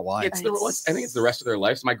figure out why. I think it's the rest of their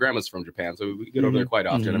lives. My grandma's from Japan, so we get over there quite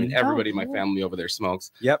often. I mean, everybody in my family over there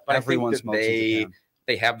smokes. Yep, but everyone smokes.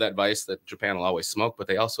 They have that vice that Japan will always smoke, but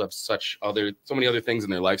they also have so many other things in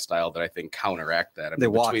their lifestyle that I think counteract that. I mean, they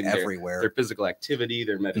walk everywhere. Their physical activity,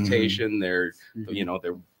 their meditation, their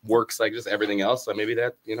their works, like just everything else. So maybe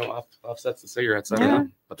that offsets the cigarettes. I don't know,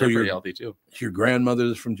 but they're pretty healthy too. Your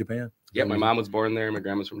grandmother's from Japan? Yeah, my mom was born there. My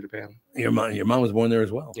grandma's from Japan. Your mom was born there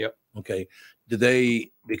as well? Yep. Okay.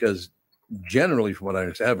 Because generally, from what I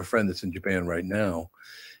understand, I have a friend that's in Japan right now,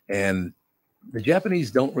 and the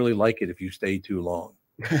Japanese don't really like it if you stay too long.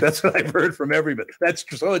 That's what I've heard from everybody. It's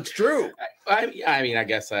true. I mean, I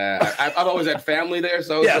guess I've always had family there,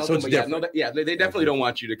 so so it's different. They definitely don't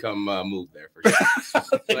want you to come move there for sure.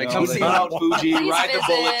 Like come see Mount Fuji, ride the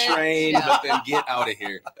bullet train, but then get out of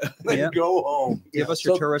here. Go home. Give us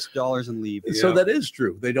your tourist dollars and leave. So that is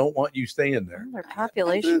true. They don't want you staying there. Their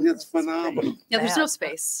population. It's phenomenal. Yeah, there's no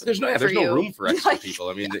space. There's no room for extra people.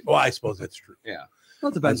 I mean, well, I suppose that's true. Yeah.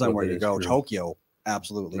 Well, it depends on where you go. Tokyo.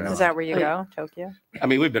 Absolutely. Is that where you go? Tokyo? I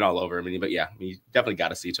mean, we've been all over. I mean, but yeah, you definitely got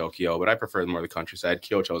to see Tokyo, but I prefer more the countryside.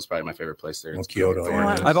 Kyoto is probably my favorite place there. Well, Kyoto.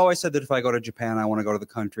 I've always said that if I go to Japan, I want to go to the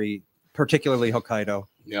country, particularly Hokkaido.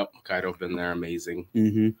 Yep. Hokkaido's been there. Amazing.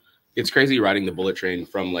 Mm-hmm. It's crazy riding the bullet train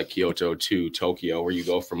from like Kyoto to Tokyo, where you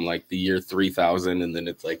go from like the year 3000 and then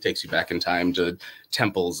it's like takes you back in time to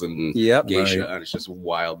temples and geisha. And it's just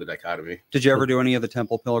wild, the dichotomy. Did you ever do any of the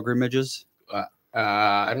temple pilgrimages?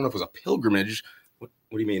 I don't know if it was a pilgrimage.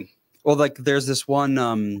 What do you mean? Well, like there's this one,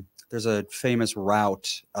 there's a famous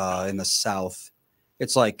route in the south.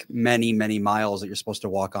 It's like many, many miles that you're supposed to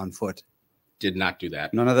walk on foot. Did not do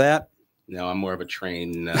that. None of that? No, I'm more of a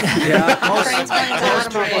train.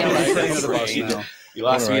 You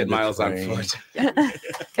lost me at miles on foot.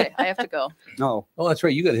 Okay, I have to go. No. Oh, that's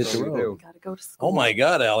right. You got to hit the road. Gotta go to school. Oh my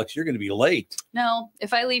God, Alex, you're going to be late. No,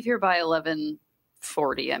 if I leave here by 11:30,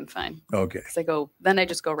 40, I'm fine. Okay. 'Cause then I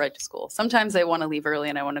just go right to school. Sometimes I want to leave early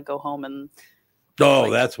and I want to go home and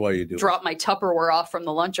That's why you do drop my Tupperware off from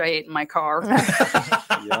the lunch I ate in my car.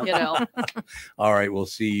 You know. All right, we'll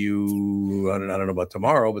see you. I don't know about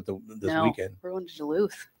tomorrow, but this weekend. We're going to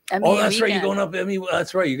Duluth. That's right. You're going up.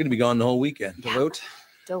 That's right. You're going to be gone the whole weekend. Duluth.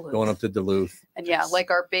 Going up to Duluth. And yeah,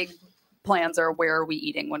 like our big plans are where are we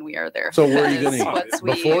eating when we are there. So where are you going to eat?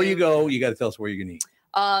 Before you go, you got to tell us where you're going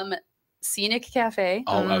to eat. Scenic Cafe.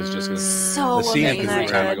 Oh, I was just going to so the Scenic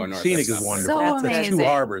amazing. Scenic is wonderful. So That's amazing. 2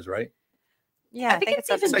 Harbors, right? Yeah, I think it's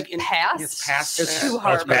even past 2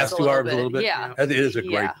 Harbors. It's past 2 Harbors a little bit. Yeah. It is a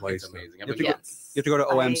great place. Amazing. You have to go to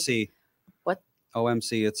OMC. What?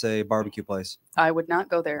 OMC. It's a barbecue place. I would not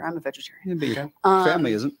go there. I'm a vegetarian. But your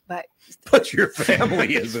family isn't. But your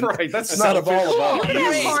family isn't. Right. That's not all about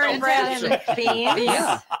you. Cornbread and beans.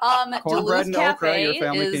 Yeah. Cornbread and okra. Your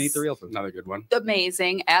family can eat the real food. Another good one.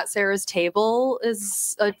 Amazing. At Sarah's Table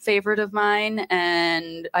is a favorite of mine,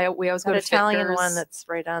 and we always go That to Italian Fitters. one that's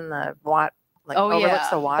right on the water. Like Oh, overlooks yeah.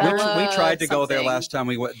 the water. We tried to go there something. last time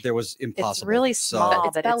we went. There was impossible. It's really So- small,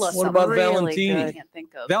 It's but Bella it's What about really Valentini? I good. can't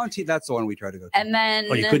think of. Valentine, that's the one we tried to go to. And then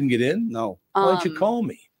Oh, you couldn't get in? No. Why don't you call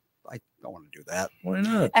me? I don't want to do that. Why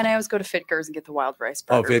not? And I always go to Fitkers and get the wild rice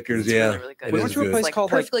Oh, burger. Fitkers, It's yeah. really, really good. It We is went to a good. place Like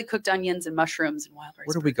called like perfectly cooked onions and mushrooms and wild rice.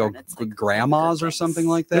 where do we burger, go? and it's like Grandma's or something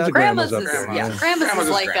like There's that. a Grandma's Grandma's up is there. yeah. Grandma's is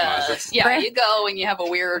like you go and you have a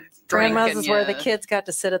weird drink. Grandma's and is where the you- kids got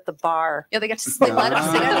to sit at the bar. Yeah, they got to they let us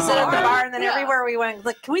They sit got at to the sit at the bar. bar, and then Yeah. everywhere we went,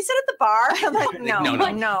 like, can we sit at the bar? I'm like,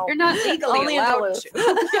 no. You're not legally Only in allowed Duluth. to.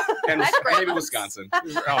 And That's maybe Grandma's. Wisconsin. Oh,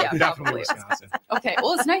 Yeah, definitely probably. Wisconsin. Okay,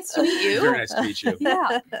 well, it's nice to meet you. Very nice to meet you.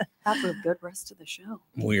 Yeah, have a good rest of the show.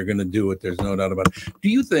 We are going to do it. There's no doubt about it. Do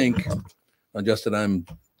you think, Justin, I'm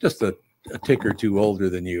just a tick or two older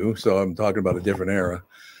than you, so I'm talking about a different era.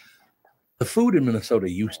 The food in Minnesota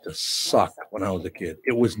used to suck when I was a kid.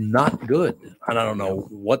 It was not good. And I don't know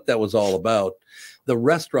what that was all about. The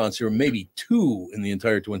restaurants, there were maybe 2 in the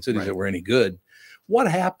entire Twin Cities that were any good. What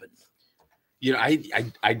happened? You know,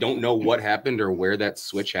 I don't know what happened or where that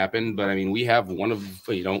switch happened, but I mean, we have one of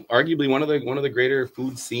arguably one of the greater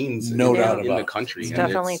food scenes No doubt in about the it. country. It's And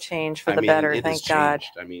definitely changed for I the mean, better. it has Thank God.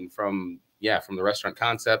 changed. I mean, from the restaurant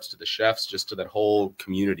concepts to the chefs, just to that whole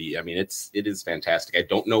community. I mean, it is fantastic. I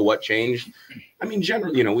don't know what changed. I mean,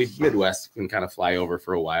 generally, we Midwest can kind of fly over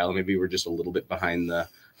for a while. Maybe we're just a little bit behind the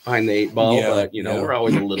 8 ball, but we're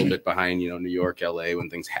always a little bit behind, New York, LA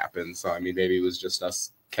when things happen. So I mean, maybe it was just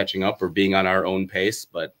us catching up or being on our own pace,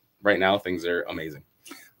 but right now things are amazing.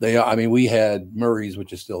 They are. I mean, we had Murray's,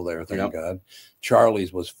 which is still there, thank God.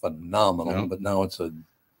 Charlie's was phenomenal, but now it's a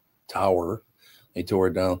tower. They tore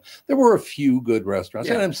it down. There were a few good restaurants,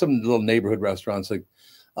 and then some little neighborhood restaurants, like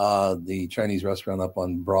the Chinese restaurant up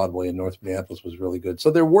on Broadway in North Minneapolis was really good.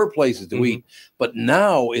 So there were places to eat, but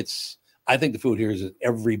now I think the food here is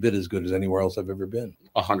every bit as good as anywhere else I've ever been.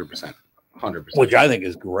 100%. Which I think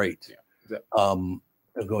is great. Yeah.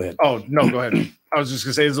 Go ahead. Oh, no, go ahead. I was just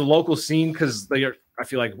going to say, there's a local scene because I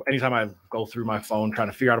feel like anytime I go through my phone trying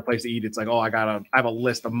to figure out a place to eat, it's like, I have a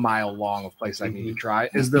list a mile long of places I need to try.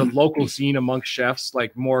 Is the local scene amongst chefs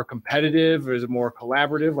like more competitive or is it more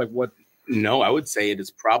collaborative? Like what? No, I would say it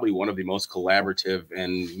is probably one of the most collaborative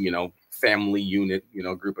and, family unit,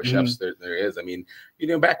 group of chefs there is. I mean,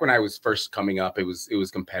 back when I was first coming up, it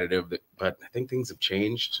was competitive, but I think things have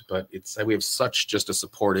changed, but we have such just a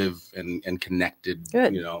supportive and connected,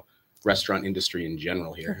 restaurant industry in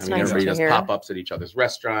general here. That's I mean, nice everybody to does hear. pop-ups at each other's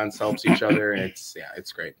restaurants, helps each other. And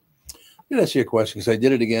it's great. I'm going to ask you a question because I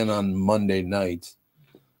did it again on Monday night.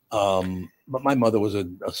 But my mother was a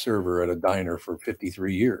server at a diner for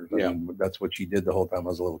 53 years. I mean, that's what she did the whole time I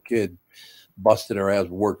was a little kid. Busted her ass,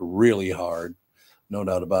 worked really hard, no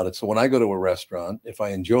doubt about it. So when I go to a restaurant, if I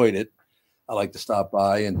enjoyed it, I like to stop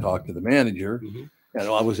by and talk to the manager. And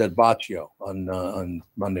I was at Baccio on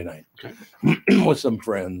Monday night with some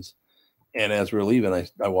friends. And as we were leaving,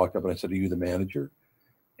 I walked up and I said, "Are you the manager?"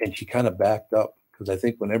 And she kind of backed up because I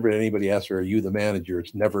think whenever anybody asks her, "Are you the manager?"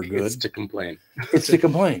 it's never good. It's to complain. It's to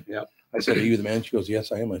complain. Yep. I said, "Are you the manager?" She goes,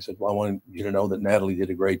 "Yes, I am." I said, "Well, I wanted you to know that Natalie did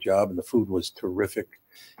a great job and the food was terrific.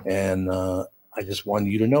 And I just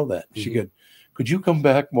wanted you to know that." She goes, "Could you come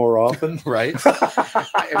back more often?" Right.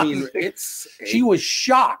 I mean, she was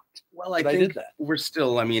shocked. Well, I that think did that. we're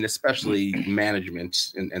still, especially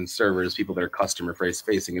management and servers, people that are customer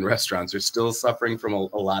facing in restaurants are still suffering from a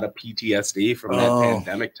lot of PTSD from that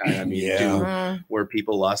pandemic time. I mean, where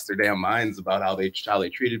people lost their damn minds about how they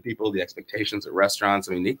treated people, the expectations of restaurants.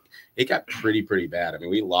 I mean, it got pretty bad. I mean,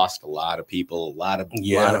 we lost a lot of people, a lot of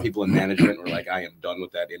people in management were like, "I am done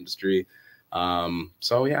with that industry."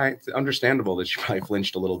 So yeah, it's understandable that you probably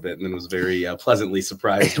flinched a little bit and then was very pleasantly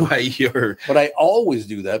surprised by your. But I always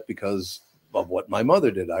do that because of what my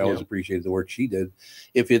mother did. I always appreciated the work she did.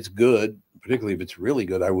 If it's good, particularly if it's really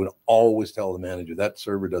good, I would always tell the manager that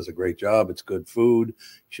server does a great job. It's good food. You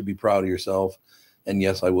should be proud of yourself. And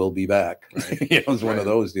yes, I will be back. Right. It's one of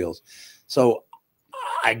those deals. So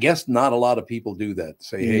I guess not a lot of people do that.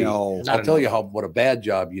 Say, hey, I'll tell you what a bad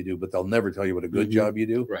job you do, but they'll never tell you what a good job you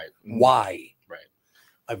do. Right. Why? Right.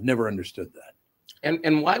 I've never understood that.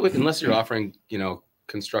 And why would, unless you're offering,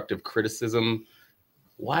 constructive criticism,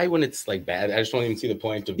 why when it's like bad? I just don't even see the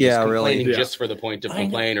point of just complaining just for the point of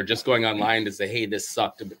complain or just going online to say, hey, this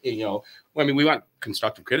sucked. We want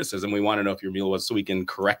constructive criticism. We want to know if your meal was so we can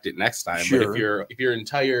correct it next time. Sure. But if your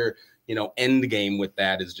entire, end game with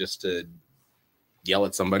that is just to yell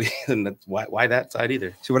at somebody, then that's why that side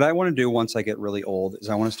either. So what I want to do once I get really old is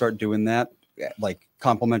I want to start doing that, like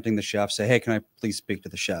complimenting the chef, say, hey, can I please speak to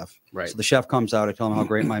the chef? Right. So the chef comes out, I tell him how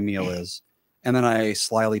great my meal is. And then I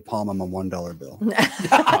slyly palm him a $1 bill.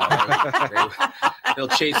 They'll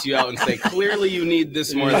chase you out and say, clearly you need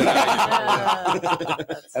this more than I do.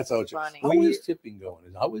 That's how is tipping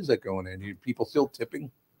going? How is that going? And people still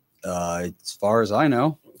tipping? As far as I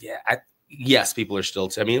know. Yeah. Yes, people are still.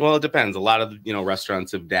 It depends. A lot of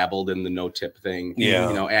restaurants have dabbled in the no tip thing.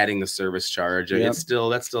 Yeah. Adding the service charge. That's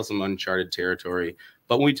still some uncharted territory.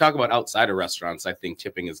 But when we talk about outside of restaurants, I think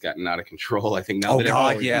tipping has gotten out of control. I think now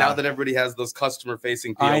that everybody has those customer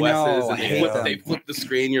facing POSs and they flip the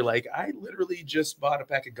screen, you're like, I literally just bought a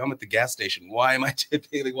pack of gum at the gas station. Why am I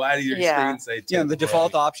tipping? Like, why do your screen say tip? Yeah, the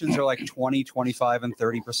default options are like 20, 25, and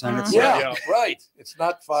 30%. Right. It's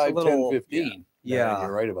not 5, 10, 15. Yeah,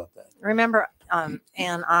 you're right about that. Remember Ann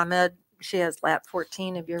Ahmed? She has lap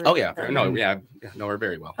 14. Have you ever? Oh yeah, know her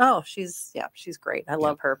very well. Oh, she's great. I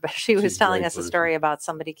love her. But she was telling us a story about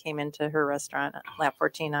somebody came into her restaurant at lap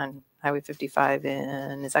 14 on Highway 55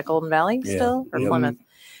 is that Golden Valley still or Plymouth?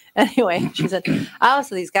 Anyway, she said, so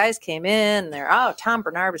these guys came in. Tom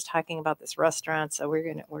Barnard was talking about this restaurant, so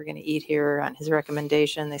we're gonna eat here on his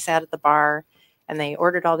recommendation. They sat at the bar and they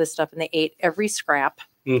ordered all this stuff and they ate every scrap,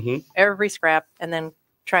 and then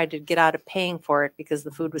tried to get out of paying for it because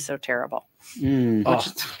the food was so terrible.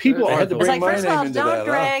 People had to bring my name into that.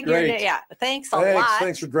 Drag thanks a lot.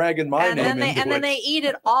 Thanks for dragging my name into it. And then they eat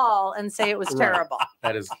it all and say it was terrible.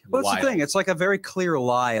 That is wild. That's the thing. It's like a very clear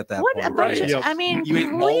lie at that point. You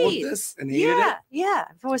ate all of this and hated it? Yeah.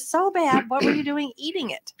 If it was so bad, what were you doing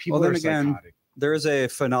eating it? Well, then again, there is a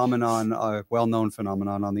phenomenon, a well-known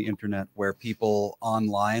phenomenon on the internet where people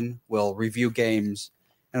online will review games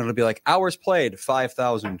and it'll be like, hours played,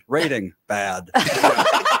 5,000. Rating, bad.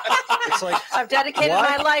 It's like, I've dedicated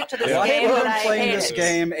my life to this game. I've been playing this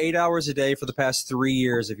game 8 hours a day for the past 3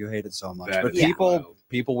 years if you hate it so much. But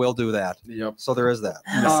people will do that. Yep. So there is that.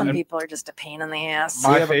 Some people are just a pain in the ass.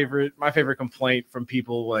 My favorite complaint from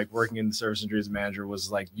people like working in the service industry as a manager was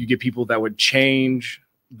like, you get people that would change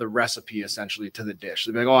the recipe essentially to the dish.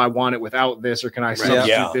 They'd be like, I want it without this, or can I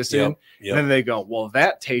substitute this in? And then they go, well,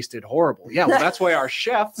 that tasted horrible. Yeah, well, that's why our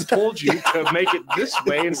chef told you to make it this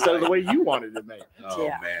way instead of the way you wanted it made. Oh,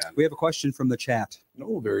 man. We have a question from the chat.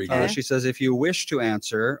 Oh, very good. She says, if you wish to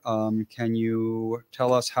answer, can you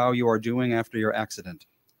tell us how you are doing after your accident?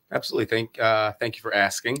 Absolutely. Thank you for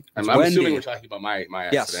asking. I'm assuming we're talking about my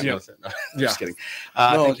accident. Yes. No, just kidding.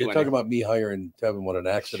 No, you're talking about me hiring Tevin. What an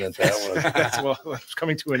accident that was. It's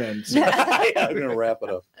coming to an end. I'm going to wrap it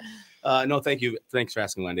up. No, thank you. Thanks for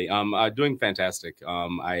asking, Wendy. Doing fantastic.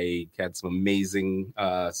 I had some amazing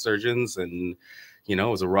surgeons, and it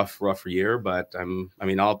was a rough year. But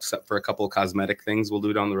all except for a couple of cosmetic things we'll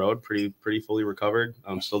do down the road. Pretty fully recovered.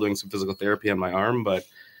 I'm still doing some physical therapy on my arm, but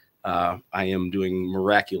I am doing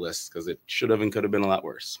miraculous because it should have and could have been a lot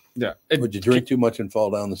worse. Yeah. Would you drink too much and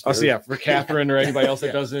fall down the stairs? Oh, so yeah, for Catherine or anybody else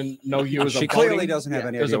that doesn't know you as she clearly doesn't have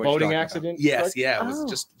any idea. There's a boating accident? Yes, correct? Yeah. It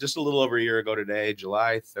was just a little over a year ago today,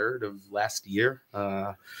 July 3rd of last year.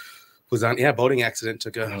 Was on boating accident,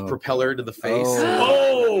 took a propeller to the face.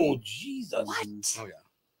 Oh, Jesus. What? Oh, yeah.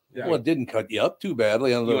 Yeah. Well, it didn't cut you up too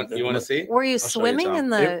badly. You want to see? Were you swimming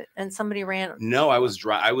and somebody ran? No, I was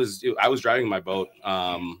driving my boat.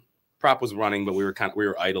 Prop was running, but we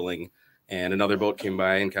were idling, and another boat came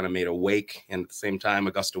by and kind of made a wake. And at the same time,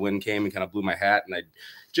 a gust of wind came and kind of blew my hat. And I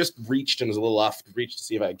just reached and was a little off. Reached to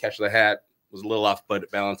see if I could catch the hat. Was a little off, but it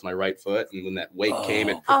balanced my right foot. And when that wake came,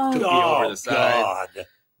 it took me over the side.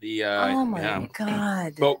 Oh my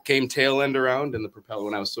God! Boat came tail end around, and the propeller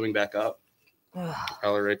when I was swimming back up.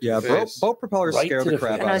 Propeller right to the face. Boat propellers scare the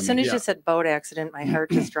crap out of me. As soon as you said boat accident, my heart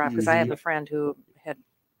just dropped because I have a friend who had.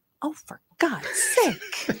 Oh, for God's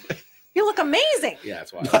sake! You look amazing. Yeah,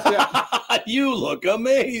 that's why. You look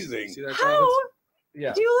amazing. See that, How Travis?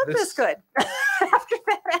 Yeah. do you look this good after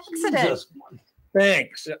that accident? Jesus.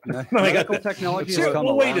 Thanks. Medical technology has come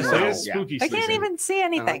a wait a long second. way. Spooky I can't even see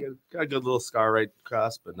anything. Got a good little scar right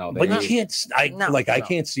across, but no. But you can't. I No. I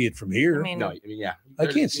can't see it from here. I mean, No, I mean, yeah. I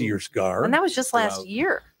can't see your scar. and that was just last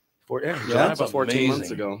year. That's about 14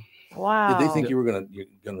 months amazing. ago. Wow. Did they think you're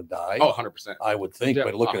gonna die? Oh, 100%. I would think, Yeah,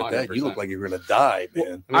 but looking at that, you 100%. look like you're gonna die,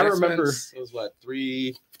 man. I remember it was what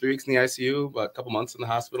 3 weeks in the ICU, a couple months in the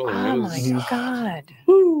hospital. And Oh it was, my God.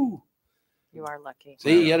 Woo. You are lucky.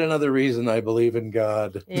 See, yet another reason I believe in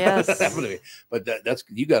God. Yes. But that's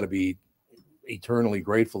you got to be eternally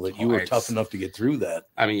grateful that you were tough enough to get through that.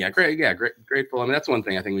 I mean, grateful. I mean, that's one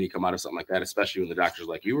thing I think when you come out of something like that, especially when the doctor's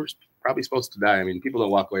like, you were probably supposed to die. I mean, people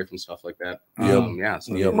don't walk away from stuff like that. Yeah.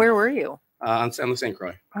 So Where were you? on the St.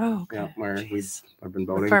 Croix. Oh, okay. Yeah, where I've been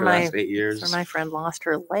boating for the last 8 years. So my friend lost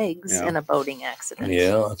her legs in a boating accident.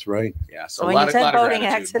 Yeah, that's right. Yeah. So when you said boating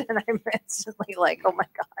accident, I'm instantly like, oh my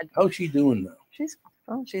God. How's she doing now? She's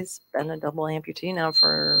been a double amputee now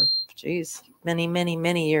for,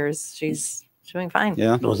 many years. She's doing fine.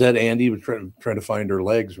 Yeah. Was that Andy was trying to find her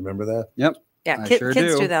legs? Remember that? Yep. Yeah, I kids sure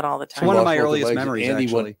do that all the time. It's one of Lost my both the earliest legs. memories, Andy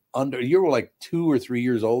actually. went under. You were like 2 or 3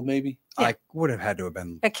 years old, maybe. I would have had to have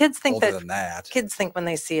been Kids think older that, than that. Kids think when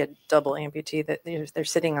they see a double amputee that they're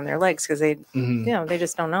sitting on their legs because they, they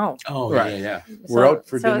just don't know. Oh, Right. yeah. We're out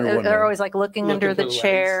for dinner one they're night. always like looking under Looking the for the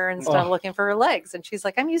chair and stuff, Oh. looking for her legs. And she's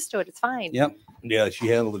like, I'm used to it. It's fine. Yep. Yeah, she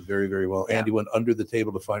handled it very, very well. Andy went under the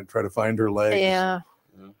table to try to find her legs. Yeah.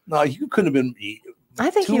 No, you couldn't have been. I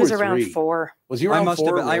think 2 he was or around 3. 4. Was he around I must 4?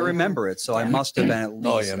 have been, I really? remember it, so I must have been at least.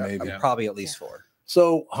 Oh, yeah, maybe. Probably at least 4.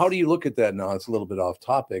 So, how do you look at that now? It's a little bit off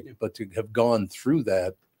topic, but to have gone through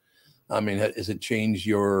that, I mean, has it changed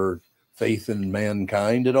your faith in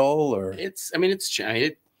mankind at all? Or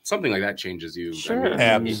Something like that changes you. Sure. I mean,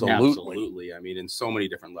 Absolutely. absolutely. I mean, in so many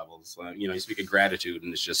different levels. You speak of gratitude,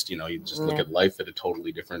 and it's just you just look at life at a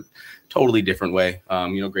totally different way.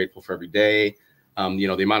 Grateful for every day.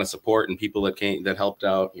 The amount of support and people that helped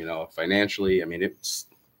out. Financially. I mean,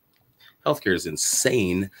 healthcare is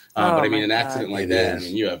insane. But I mean, an accident like that, I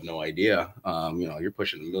mean, you have no idea. You're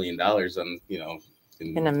pushing $1 million on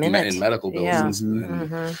In a minute. in medical bills. Yeah.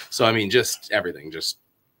 And so, I mean, just everything, just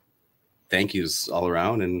thank yous all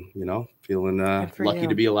around and, feeling lucky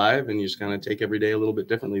to be alive. And you just kind of take every day a little bit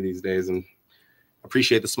differently these days and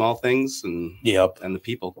appreciate the small things and the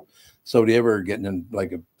people. So, do you ever get in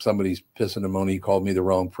like if somebody's pissing him on, he called me the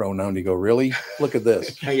wrong pronoun? You go, really? Look at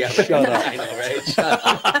this. Yeah, Shut up. I know, right? Shut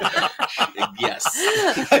up. Yes.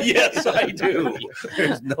 Yes, I do.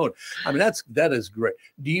 There's no. I mean, that is great.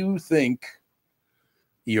 Do you think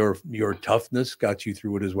your toughness got you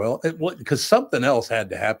through it as well? Because something else had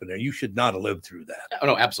to happen there. You should not have lived through that. Oh,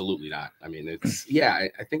 no, absolutely not. I mean, it's I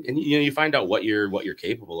think, and you find out what you're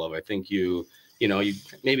capable of. I think you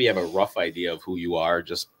maybe have a rough idea of who you are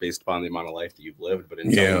just based upon the amount of life that you've lived, but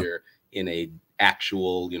until you're in a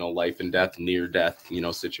actual, life and death, near death,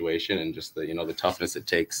 situation, and just the toughness it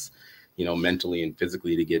takes, mentally and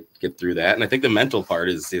physically to get through that. And I think the mental part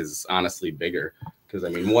is honestly bigger. Because I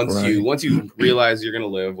mean, once you realize you're going to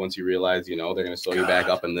live, once you realize, they're going to sew you back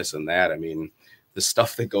up and this and that. I mean, the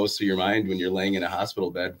stuff that goes through your mind when you're laying in a hospital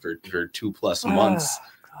bed for 2+ months,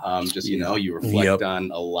 you reflect on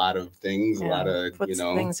a lot of things, a lot of, puts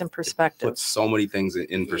things in perspective. Puts so many things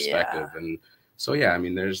in perspective. Yeah. And so, I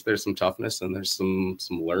mean, there's some toughness and there's some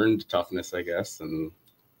learned toughness, I guess. And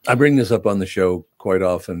I bring this up on the show quite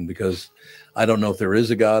often because I don't know if there is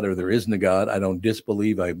a God or there isn't a God. I don't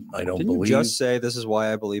disbelieve. I don't Didn't believe. You just say this is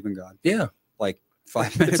why I believe in God. Yeah. Like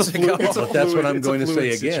 5 minutes ago. But that's what I'm going to say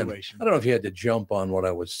again. I don't know if you had to jump on what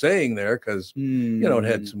I was saying there because, it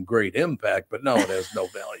had some great impact, but no, it has no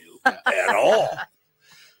value at all.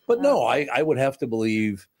 But no, I would have to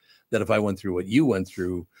believe that if I went through what you went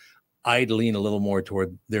through, I'd lean a little more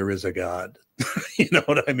toward there is a God. You know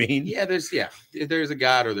what I mean? Yeah, there's a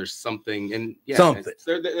God or there's something, and something.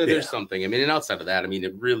 There's something. I mean, and outside of that, I mean,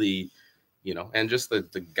 it really, and just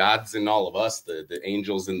the gods in all of us, the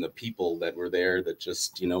angels and the people that were there that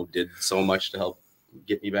just did so much to help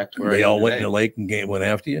get me back to where they I am all went today. in the lake and went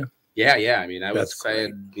after you. Yeah. I mean, I had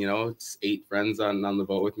it's 8 friends on the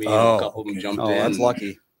boat with me. And a couple of them jumped in. That's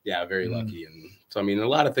lucky. Yeah, very lucky. And so, I mean, a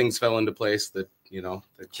lot of things fell into place that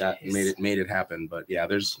made it happen. But yeah,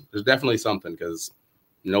 there's definitely something because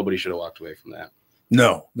nobody should have walked away from that.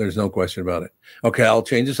 No, there's no question about it. Okay, I'll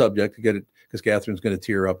change the subject to get it because Catherine's going to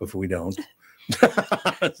tear up if we don't.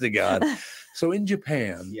 That's the God. So in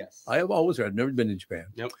Japan, yes, I have always heard. I've never been to Japan.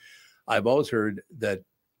 Yep. I've always heard that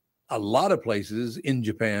a lot of places in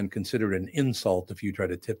Japan consider it an insult if you try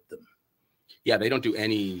to tip them. Yeah, they don't do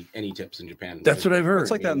any tips in Japan. That's what I've heard.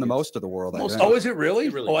 It's like that in the most of the world. I think. Oh, is it really?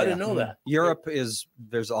 really I is. didn't know that. Europe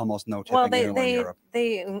there's almost no tipping Well, anywhere in Europe.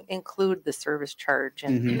 they include the service charge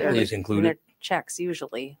and Mhm. their, Always include and their it. checks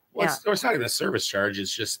usually. Well, it's not even a service charge.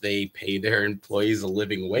 It's just they pay their employees a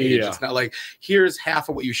living wage. Yeah. It's not like, here's half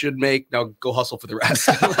of what you should make. Now go hustle for the rest.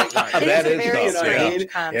 That is very tough, strange yeah.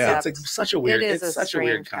 concept. Yeah. It's like such a weird. It is It's a such a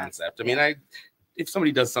weird strange concept. I mean, if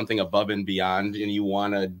somebody does something above and beyond, and you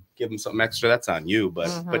want to give them something extra, that's on you.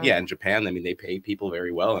 But yeah, in Japan, I mean, they pay people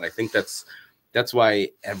very well, and I think that's why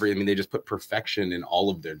they just put perfection in all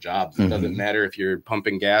of their jobs. It doesn't matter if you're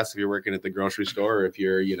pumping gas, if you're working at the grocery store, or if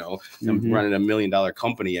you're, running $1 million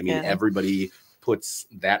company. I mean, everybody puts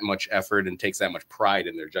that much effort and takes that much pride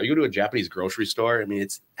in their job. You go to a Japanese grocery store, I mean,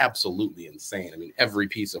 it's absolutely insane. I mean, every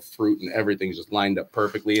piece of fruit and everything's just lined up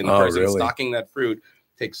perfectly. And the person stocking that fruit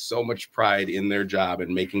takes so much pride in their job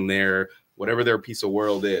and making whatever their piece of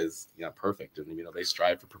world is, perfect. And, they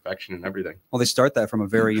strive for perfection and everything. Well, they start that from a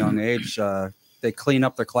very young age. They clean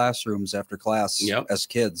up their classrooms after class as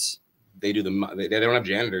kids. They do they don't have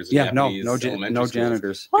janitors. Yeah, no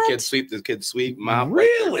janitors. The kids sweep, mop.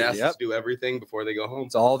 Really? Desks, do everything before they go home.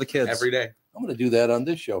 It's all the kids every day. I'm going to do that on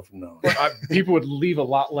this show from now on. People would leave a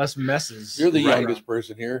lot less messes. You're the youngest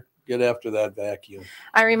person here. Get after that vacuum.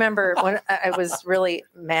 I remember when I was really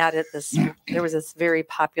mad at this. There was this very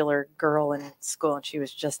popular girl in school, and she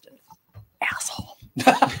was just an asshole.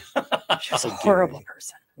 She was a horrible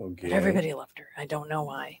person. Okay. Everybody loved her. I don't know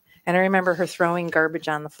why. And I remember her throwing garbage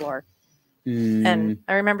on the floor. And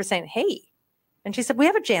I remember saying, "Hey," and she said, "We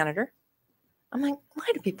have a janitor." I'm like, "Why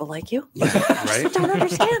do people like you?" I just don't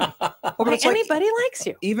understand. Why anybody likes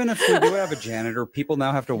you. Even if we do have a janitor, people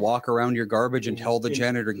now have to walk around your garbage until the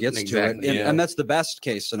janitor gets to it. And that's the best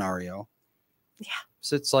case scenario. Yeah.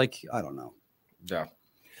 So it's like, I don't know. Yeah.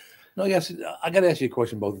 No, yes, I got to ask you a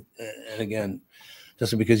question, both. And again,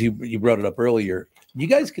 just because you brought it up earlier, you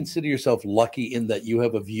guys consider yourself lucky in that you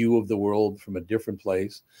have a view of the world from a different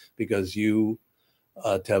place, because you,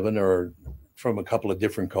 Tevin, are from a couple of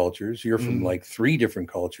different cultures. You're from like 3 different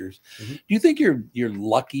cultures. Do you think you're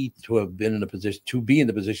lucky to have been in a position, to be in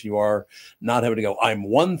the position you are, not having to go, I'm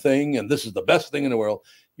one thing and this is the best thing in the world?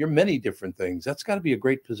 You're many different things. That's got to be a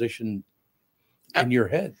great position in your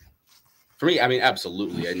head. For me, I mean,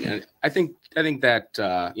 absolutely. And I think that,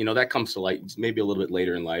 that comes to light maybe a little bit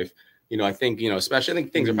later in life. I think, especially, I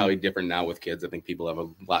think things are probably different now with kids. I think people have a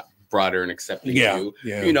lot broader and accepting view.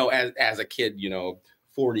 As a kid,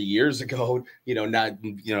 40 years ago, not,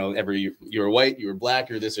 you were white, you were black,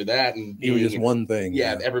 you're this or that. And you were just one thing.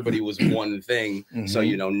 Yeah, everybody was one thing. So,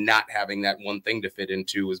 not having that one thing to fit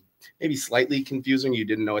into was maybe slightly confusing. You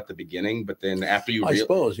didn't know at the beginning, but then after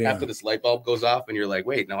after this light bulb goes off and you're like,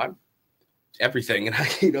 wait, no, I'm everything. And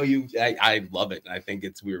I love it. And I think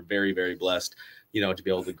we're very, very blessed, to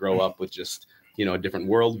be able to grow up with just, a different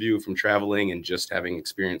worldview from traveling and just having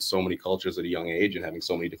experienced so many cultures at a young age and having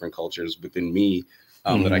so many different cultures within me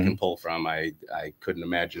that I can pull from. I couldn't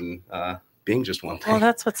imagine being just one thing. Well,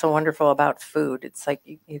 that's what's so wonderful about food. It's like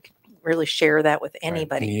you can really share that with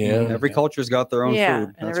anybody. Right. Yeah. Every culture's got their own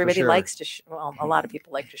food. And everybody likes to, a lot of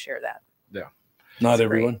people like to share that. Yeah. Not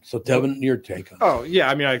everyone. Great. So, Tevin, your take on it. Oh, yeah.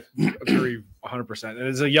 I mean, I agree 100%. And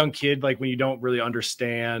as a young kid, like when you don't really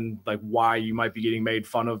understand like why you might be getting made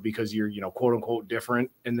fun of because you're, quote unquote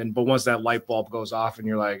different. And then, but once that light bulb goes off and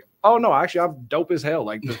you're like, oh no, actually I'm dope as hell.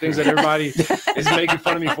 Like the things that everybody is making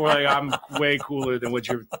fun of me for, like I'm way cooler than what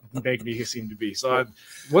you're making me seem to be. So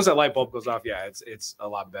once that light bulb goes off, yeah, it's a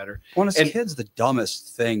lot better. When as kids, the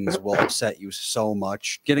dumbest things will upset you so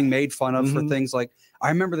much. Getting made fun of for things like, I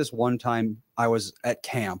remember this one time I was at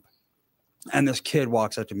camp and this kid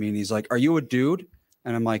walks up to me and he's like, "Are you a dude?"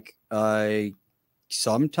 And I'm like,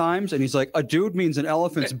 sometimes. And he's like, "A dude means an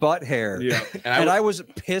elephant's butt hair." Yeah. And I was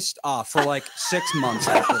pissed off for like 6 months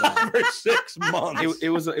after that. For 6 months. It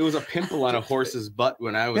was a pimple on a horse's butt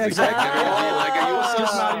when I was a kid. Like,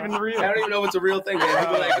 it's not even real. I don't even know if it's a real thing. Man.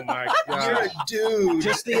 People like, oh my God. You're a dude.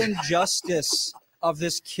 Just the injustice of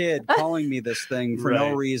this kid calling me this thing for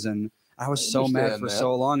no reason. I was so mad for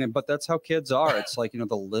so long. But that's how kids are. It's like,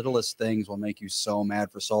 the littlest things will make you so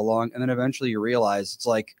mad for so long. And then eventually you realize it's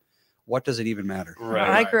like, what does it even matter? Right.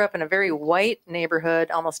 I grew up in a very white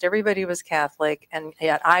neighborhood. Almost everybody was Catholic. And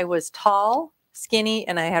yet I was tall, skinny,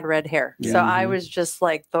 and I had red hair. Yeah. So I was just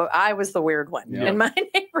like, I was the weird one in my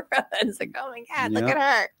neighborhood. It's like, oh my God, look at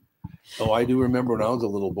her. Oh, I do remember when I was a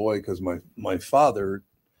little boy, because my father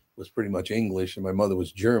was pretty much English and my mother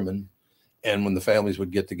was German. And when the families would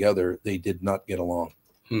get together, they did not get along.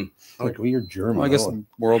 Like, you're German. Well, I guess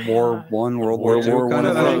World War I, World War II kind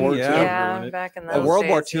of thing. Yeah, back in those World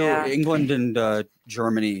War days, II, England and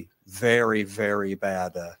Germany very, very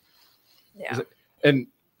bad. Yeah. And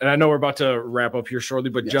I know we're about to wrap up here shortly,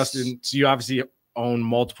 but Yes. Justin, so you obviously own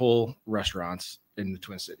multiple restaurants in the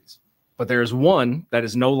Twin Cities, but there's one that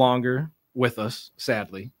is no longer with us,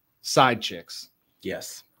 sadly. Side Chicks.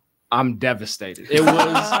 Yes. I'm devastated. It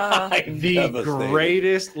was the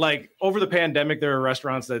greatest. Like over the pandemic, there were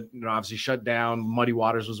restaurants that obviously shut down. Muddy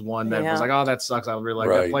Waters was one that was like, oh, that sucks. I really like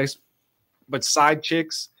that place. But Side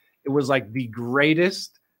Chicks, it was like the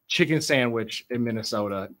greatest chicken sandwich in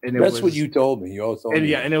Minnesota. And That's what you told me. You always told me.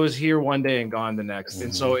 Yeah, and it was here one day and gone the next.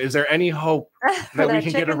 And so is there any hope that we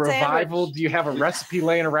can get a revival? Do you have a recipe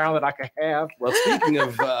laying around that I could have? Well, speaking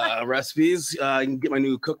of recipes, you can get my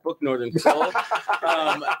new cookbook, Northern Soul.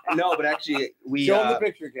 No, but actually, we show them the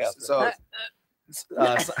picture, Captain. So,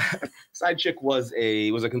 Side Chick was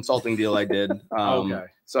a consulting deal I did. Okay.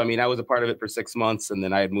 So I mean, I was a part of it for 6 months, and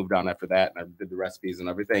then I had moved on after that, and I did the recipes and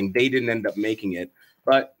everything. They didn't end up making it,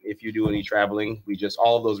 but if you do any traveling,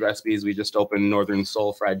 all of those recipes, we just opened Northern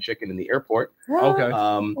Soul Fried Chicken in the airport. Okay.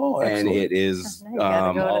 And it is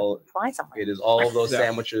it is all of those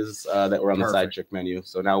sandwiches that were on the Side Chick menu.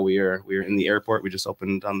 So now we are in the airport. We just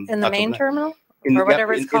opened in the main terminal. Or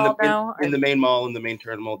whatever it's called now. In the main mall, in the main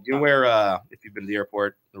terminal. Do you know where, if you've been to the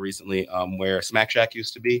airport recently, where Smack Shack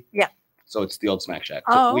used to be? Yeah. So it's the old Smack Shack.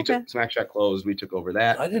 Oh, we took Smack Shack closed. We took over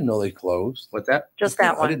that. I didn't know they closed. What's that? Just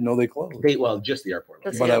that one. I didn't know they closed. Just the airport.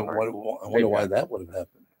 Just But the I airport. wonder why that would have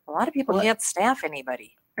happened. A lot of people can't staff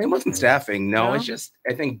anybody. It wasn't staffing. No, No? it's just,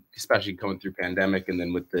 I think, especially coming through pandemic and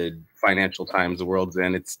then with the financial times the world's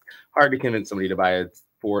in, it's hard to convince somebody to buy it.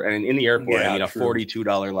 And in the airport, I mean, a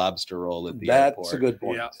 $42 lobster roll at the airport. That's a good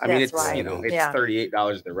point. Yeah. I mean, That's it's right. it's Yeah.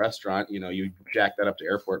 $38 at the restaurant. You jack that up to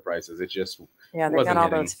airport prices. It just Yeah, they wasn't got all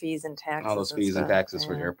hitting. those fees and taxes. All those fees and stuff. taxes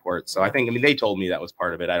for the airport. So I think, they told me that was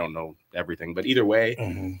part of it. I don't know everything, but either way,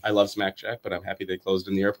 I love Smack Shack, but I'm happy they closed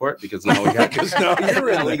in the airport because now we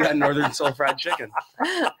got Northern Soul Fried Chicken.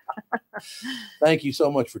 Thank you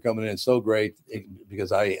so much for coming in. So great,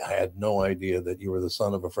 because I had no idea that you were the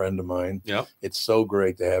son of a friend of mine. Yeah, it's so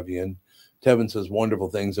great to have you in. Tevin says wonderful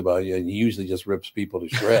things about you, and he usually just rips people to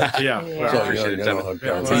shreds. Yeah. So you know how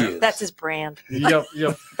talented he is. That's his brand. Yep.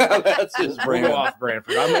 That's his brand. We'll go off brand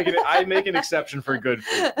food. I make an exception for good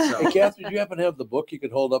food. So. Hey, Catherine, do you happen to have the book you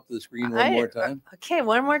could hold up to the screen one more time? Okay,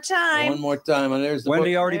 one more time. One more time, and there's the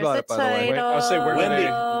Wendy book. already bought it, by the way. I'll say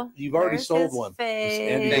Wendy, you've already There's sold his one.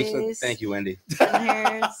 face. Thank you, Wendy.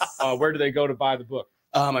 Where do they go to buy the book?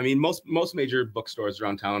 I mean, most major bookstores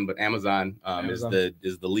around town, but Amazon, is the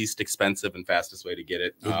least expensive and fastest way to get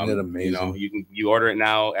it. Isn't it amazing? You order it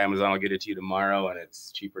now, Amazon will get it to you tomorrow, and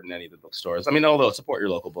it's cheaper than any of the bookstores. I mean, although support your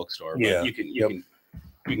local bookstore, but Yeah. you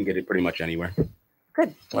can get it pretty much anywhere.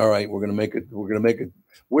 Good. All right, we're gonna make it.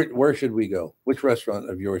 Where should we go? Which restaurant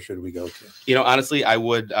of yours should we go to? Honestly, I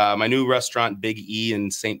would my new restaurant, Big E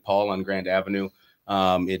in St. Paul on Grand Avenue.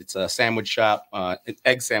 It's a sandwich shop, an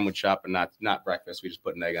egg sandwich shop, and not breakfast. We just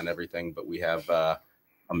put an egg on everything, but we have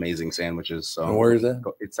amazing sandwiches. So And where is that?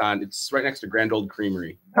 It's right next to Grand Old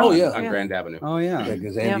Creamery. Oh, yeah. On Grand Avenue. Oh yeah,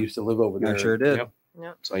 because Andy used to live over there. I sure did.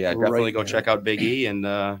 Yep. So yeah, definitely Right go there. check out Big E and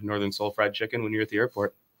Northern Soul Fried Chicken when you're at the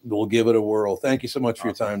airport. We'll give it a whirl. Thank you so much for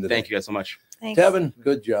your time today. Thank you guys so much. Thanks. Tevin,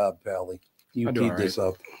 good job, Pally. You I do keep all this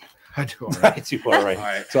up. I do all right. You all right. All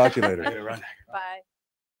right. Talk to you later. Later, run. Bye.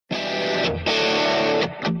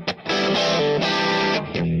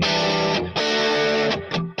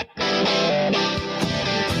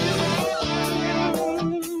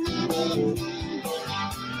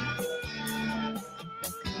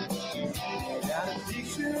 Got a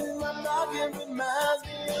picture in my noggin reminds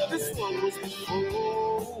me of this one was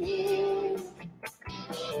before.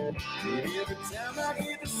 Every time I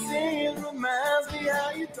hear the singing reminds me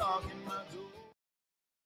how you talk in my door.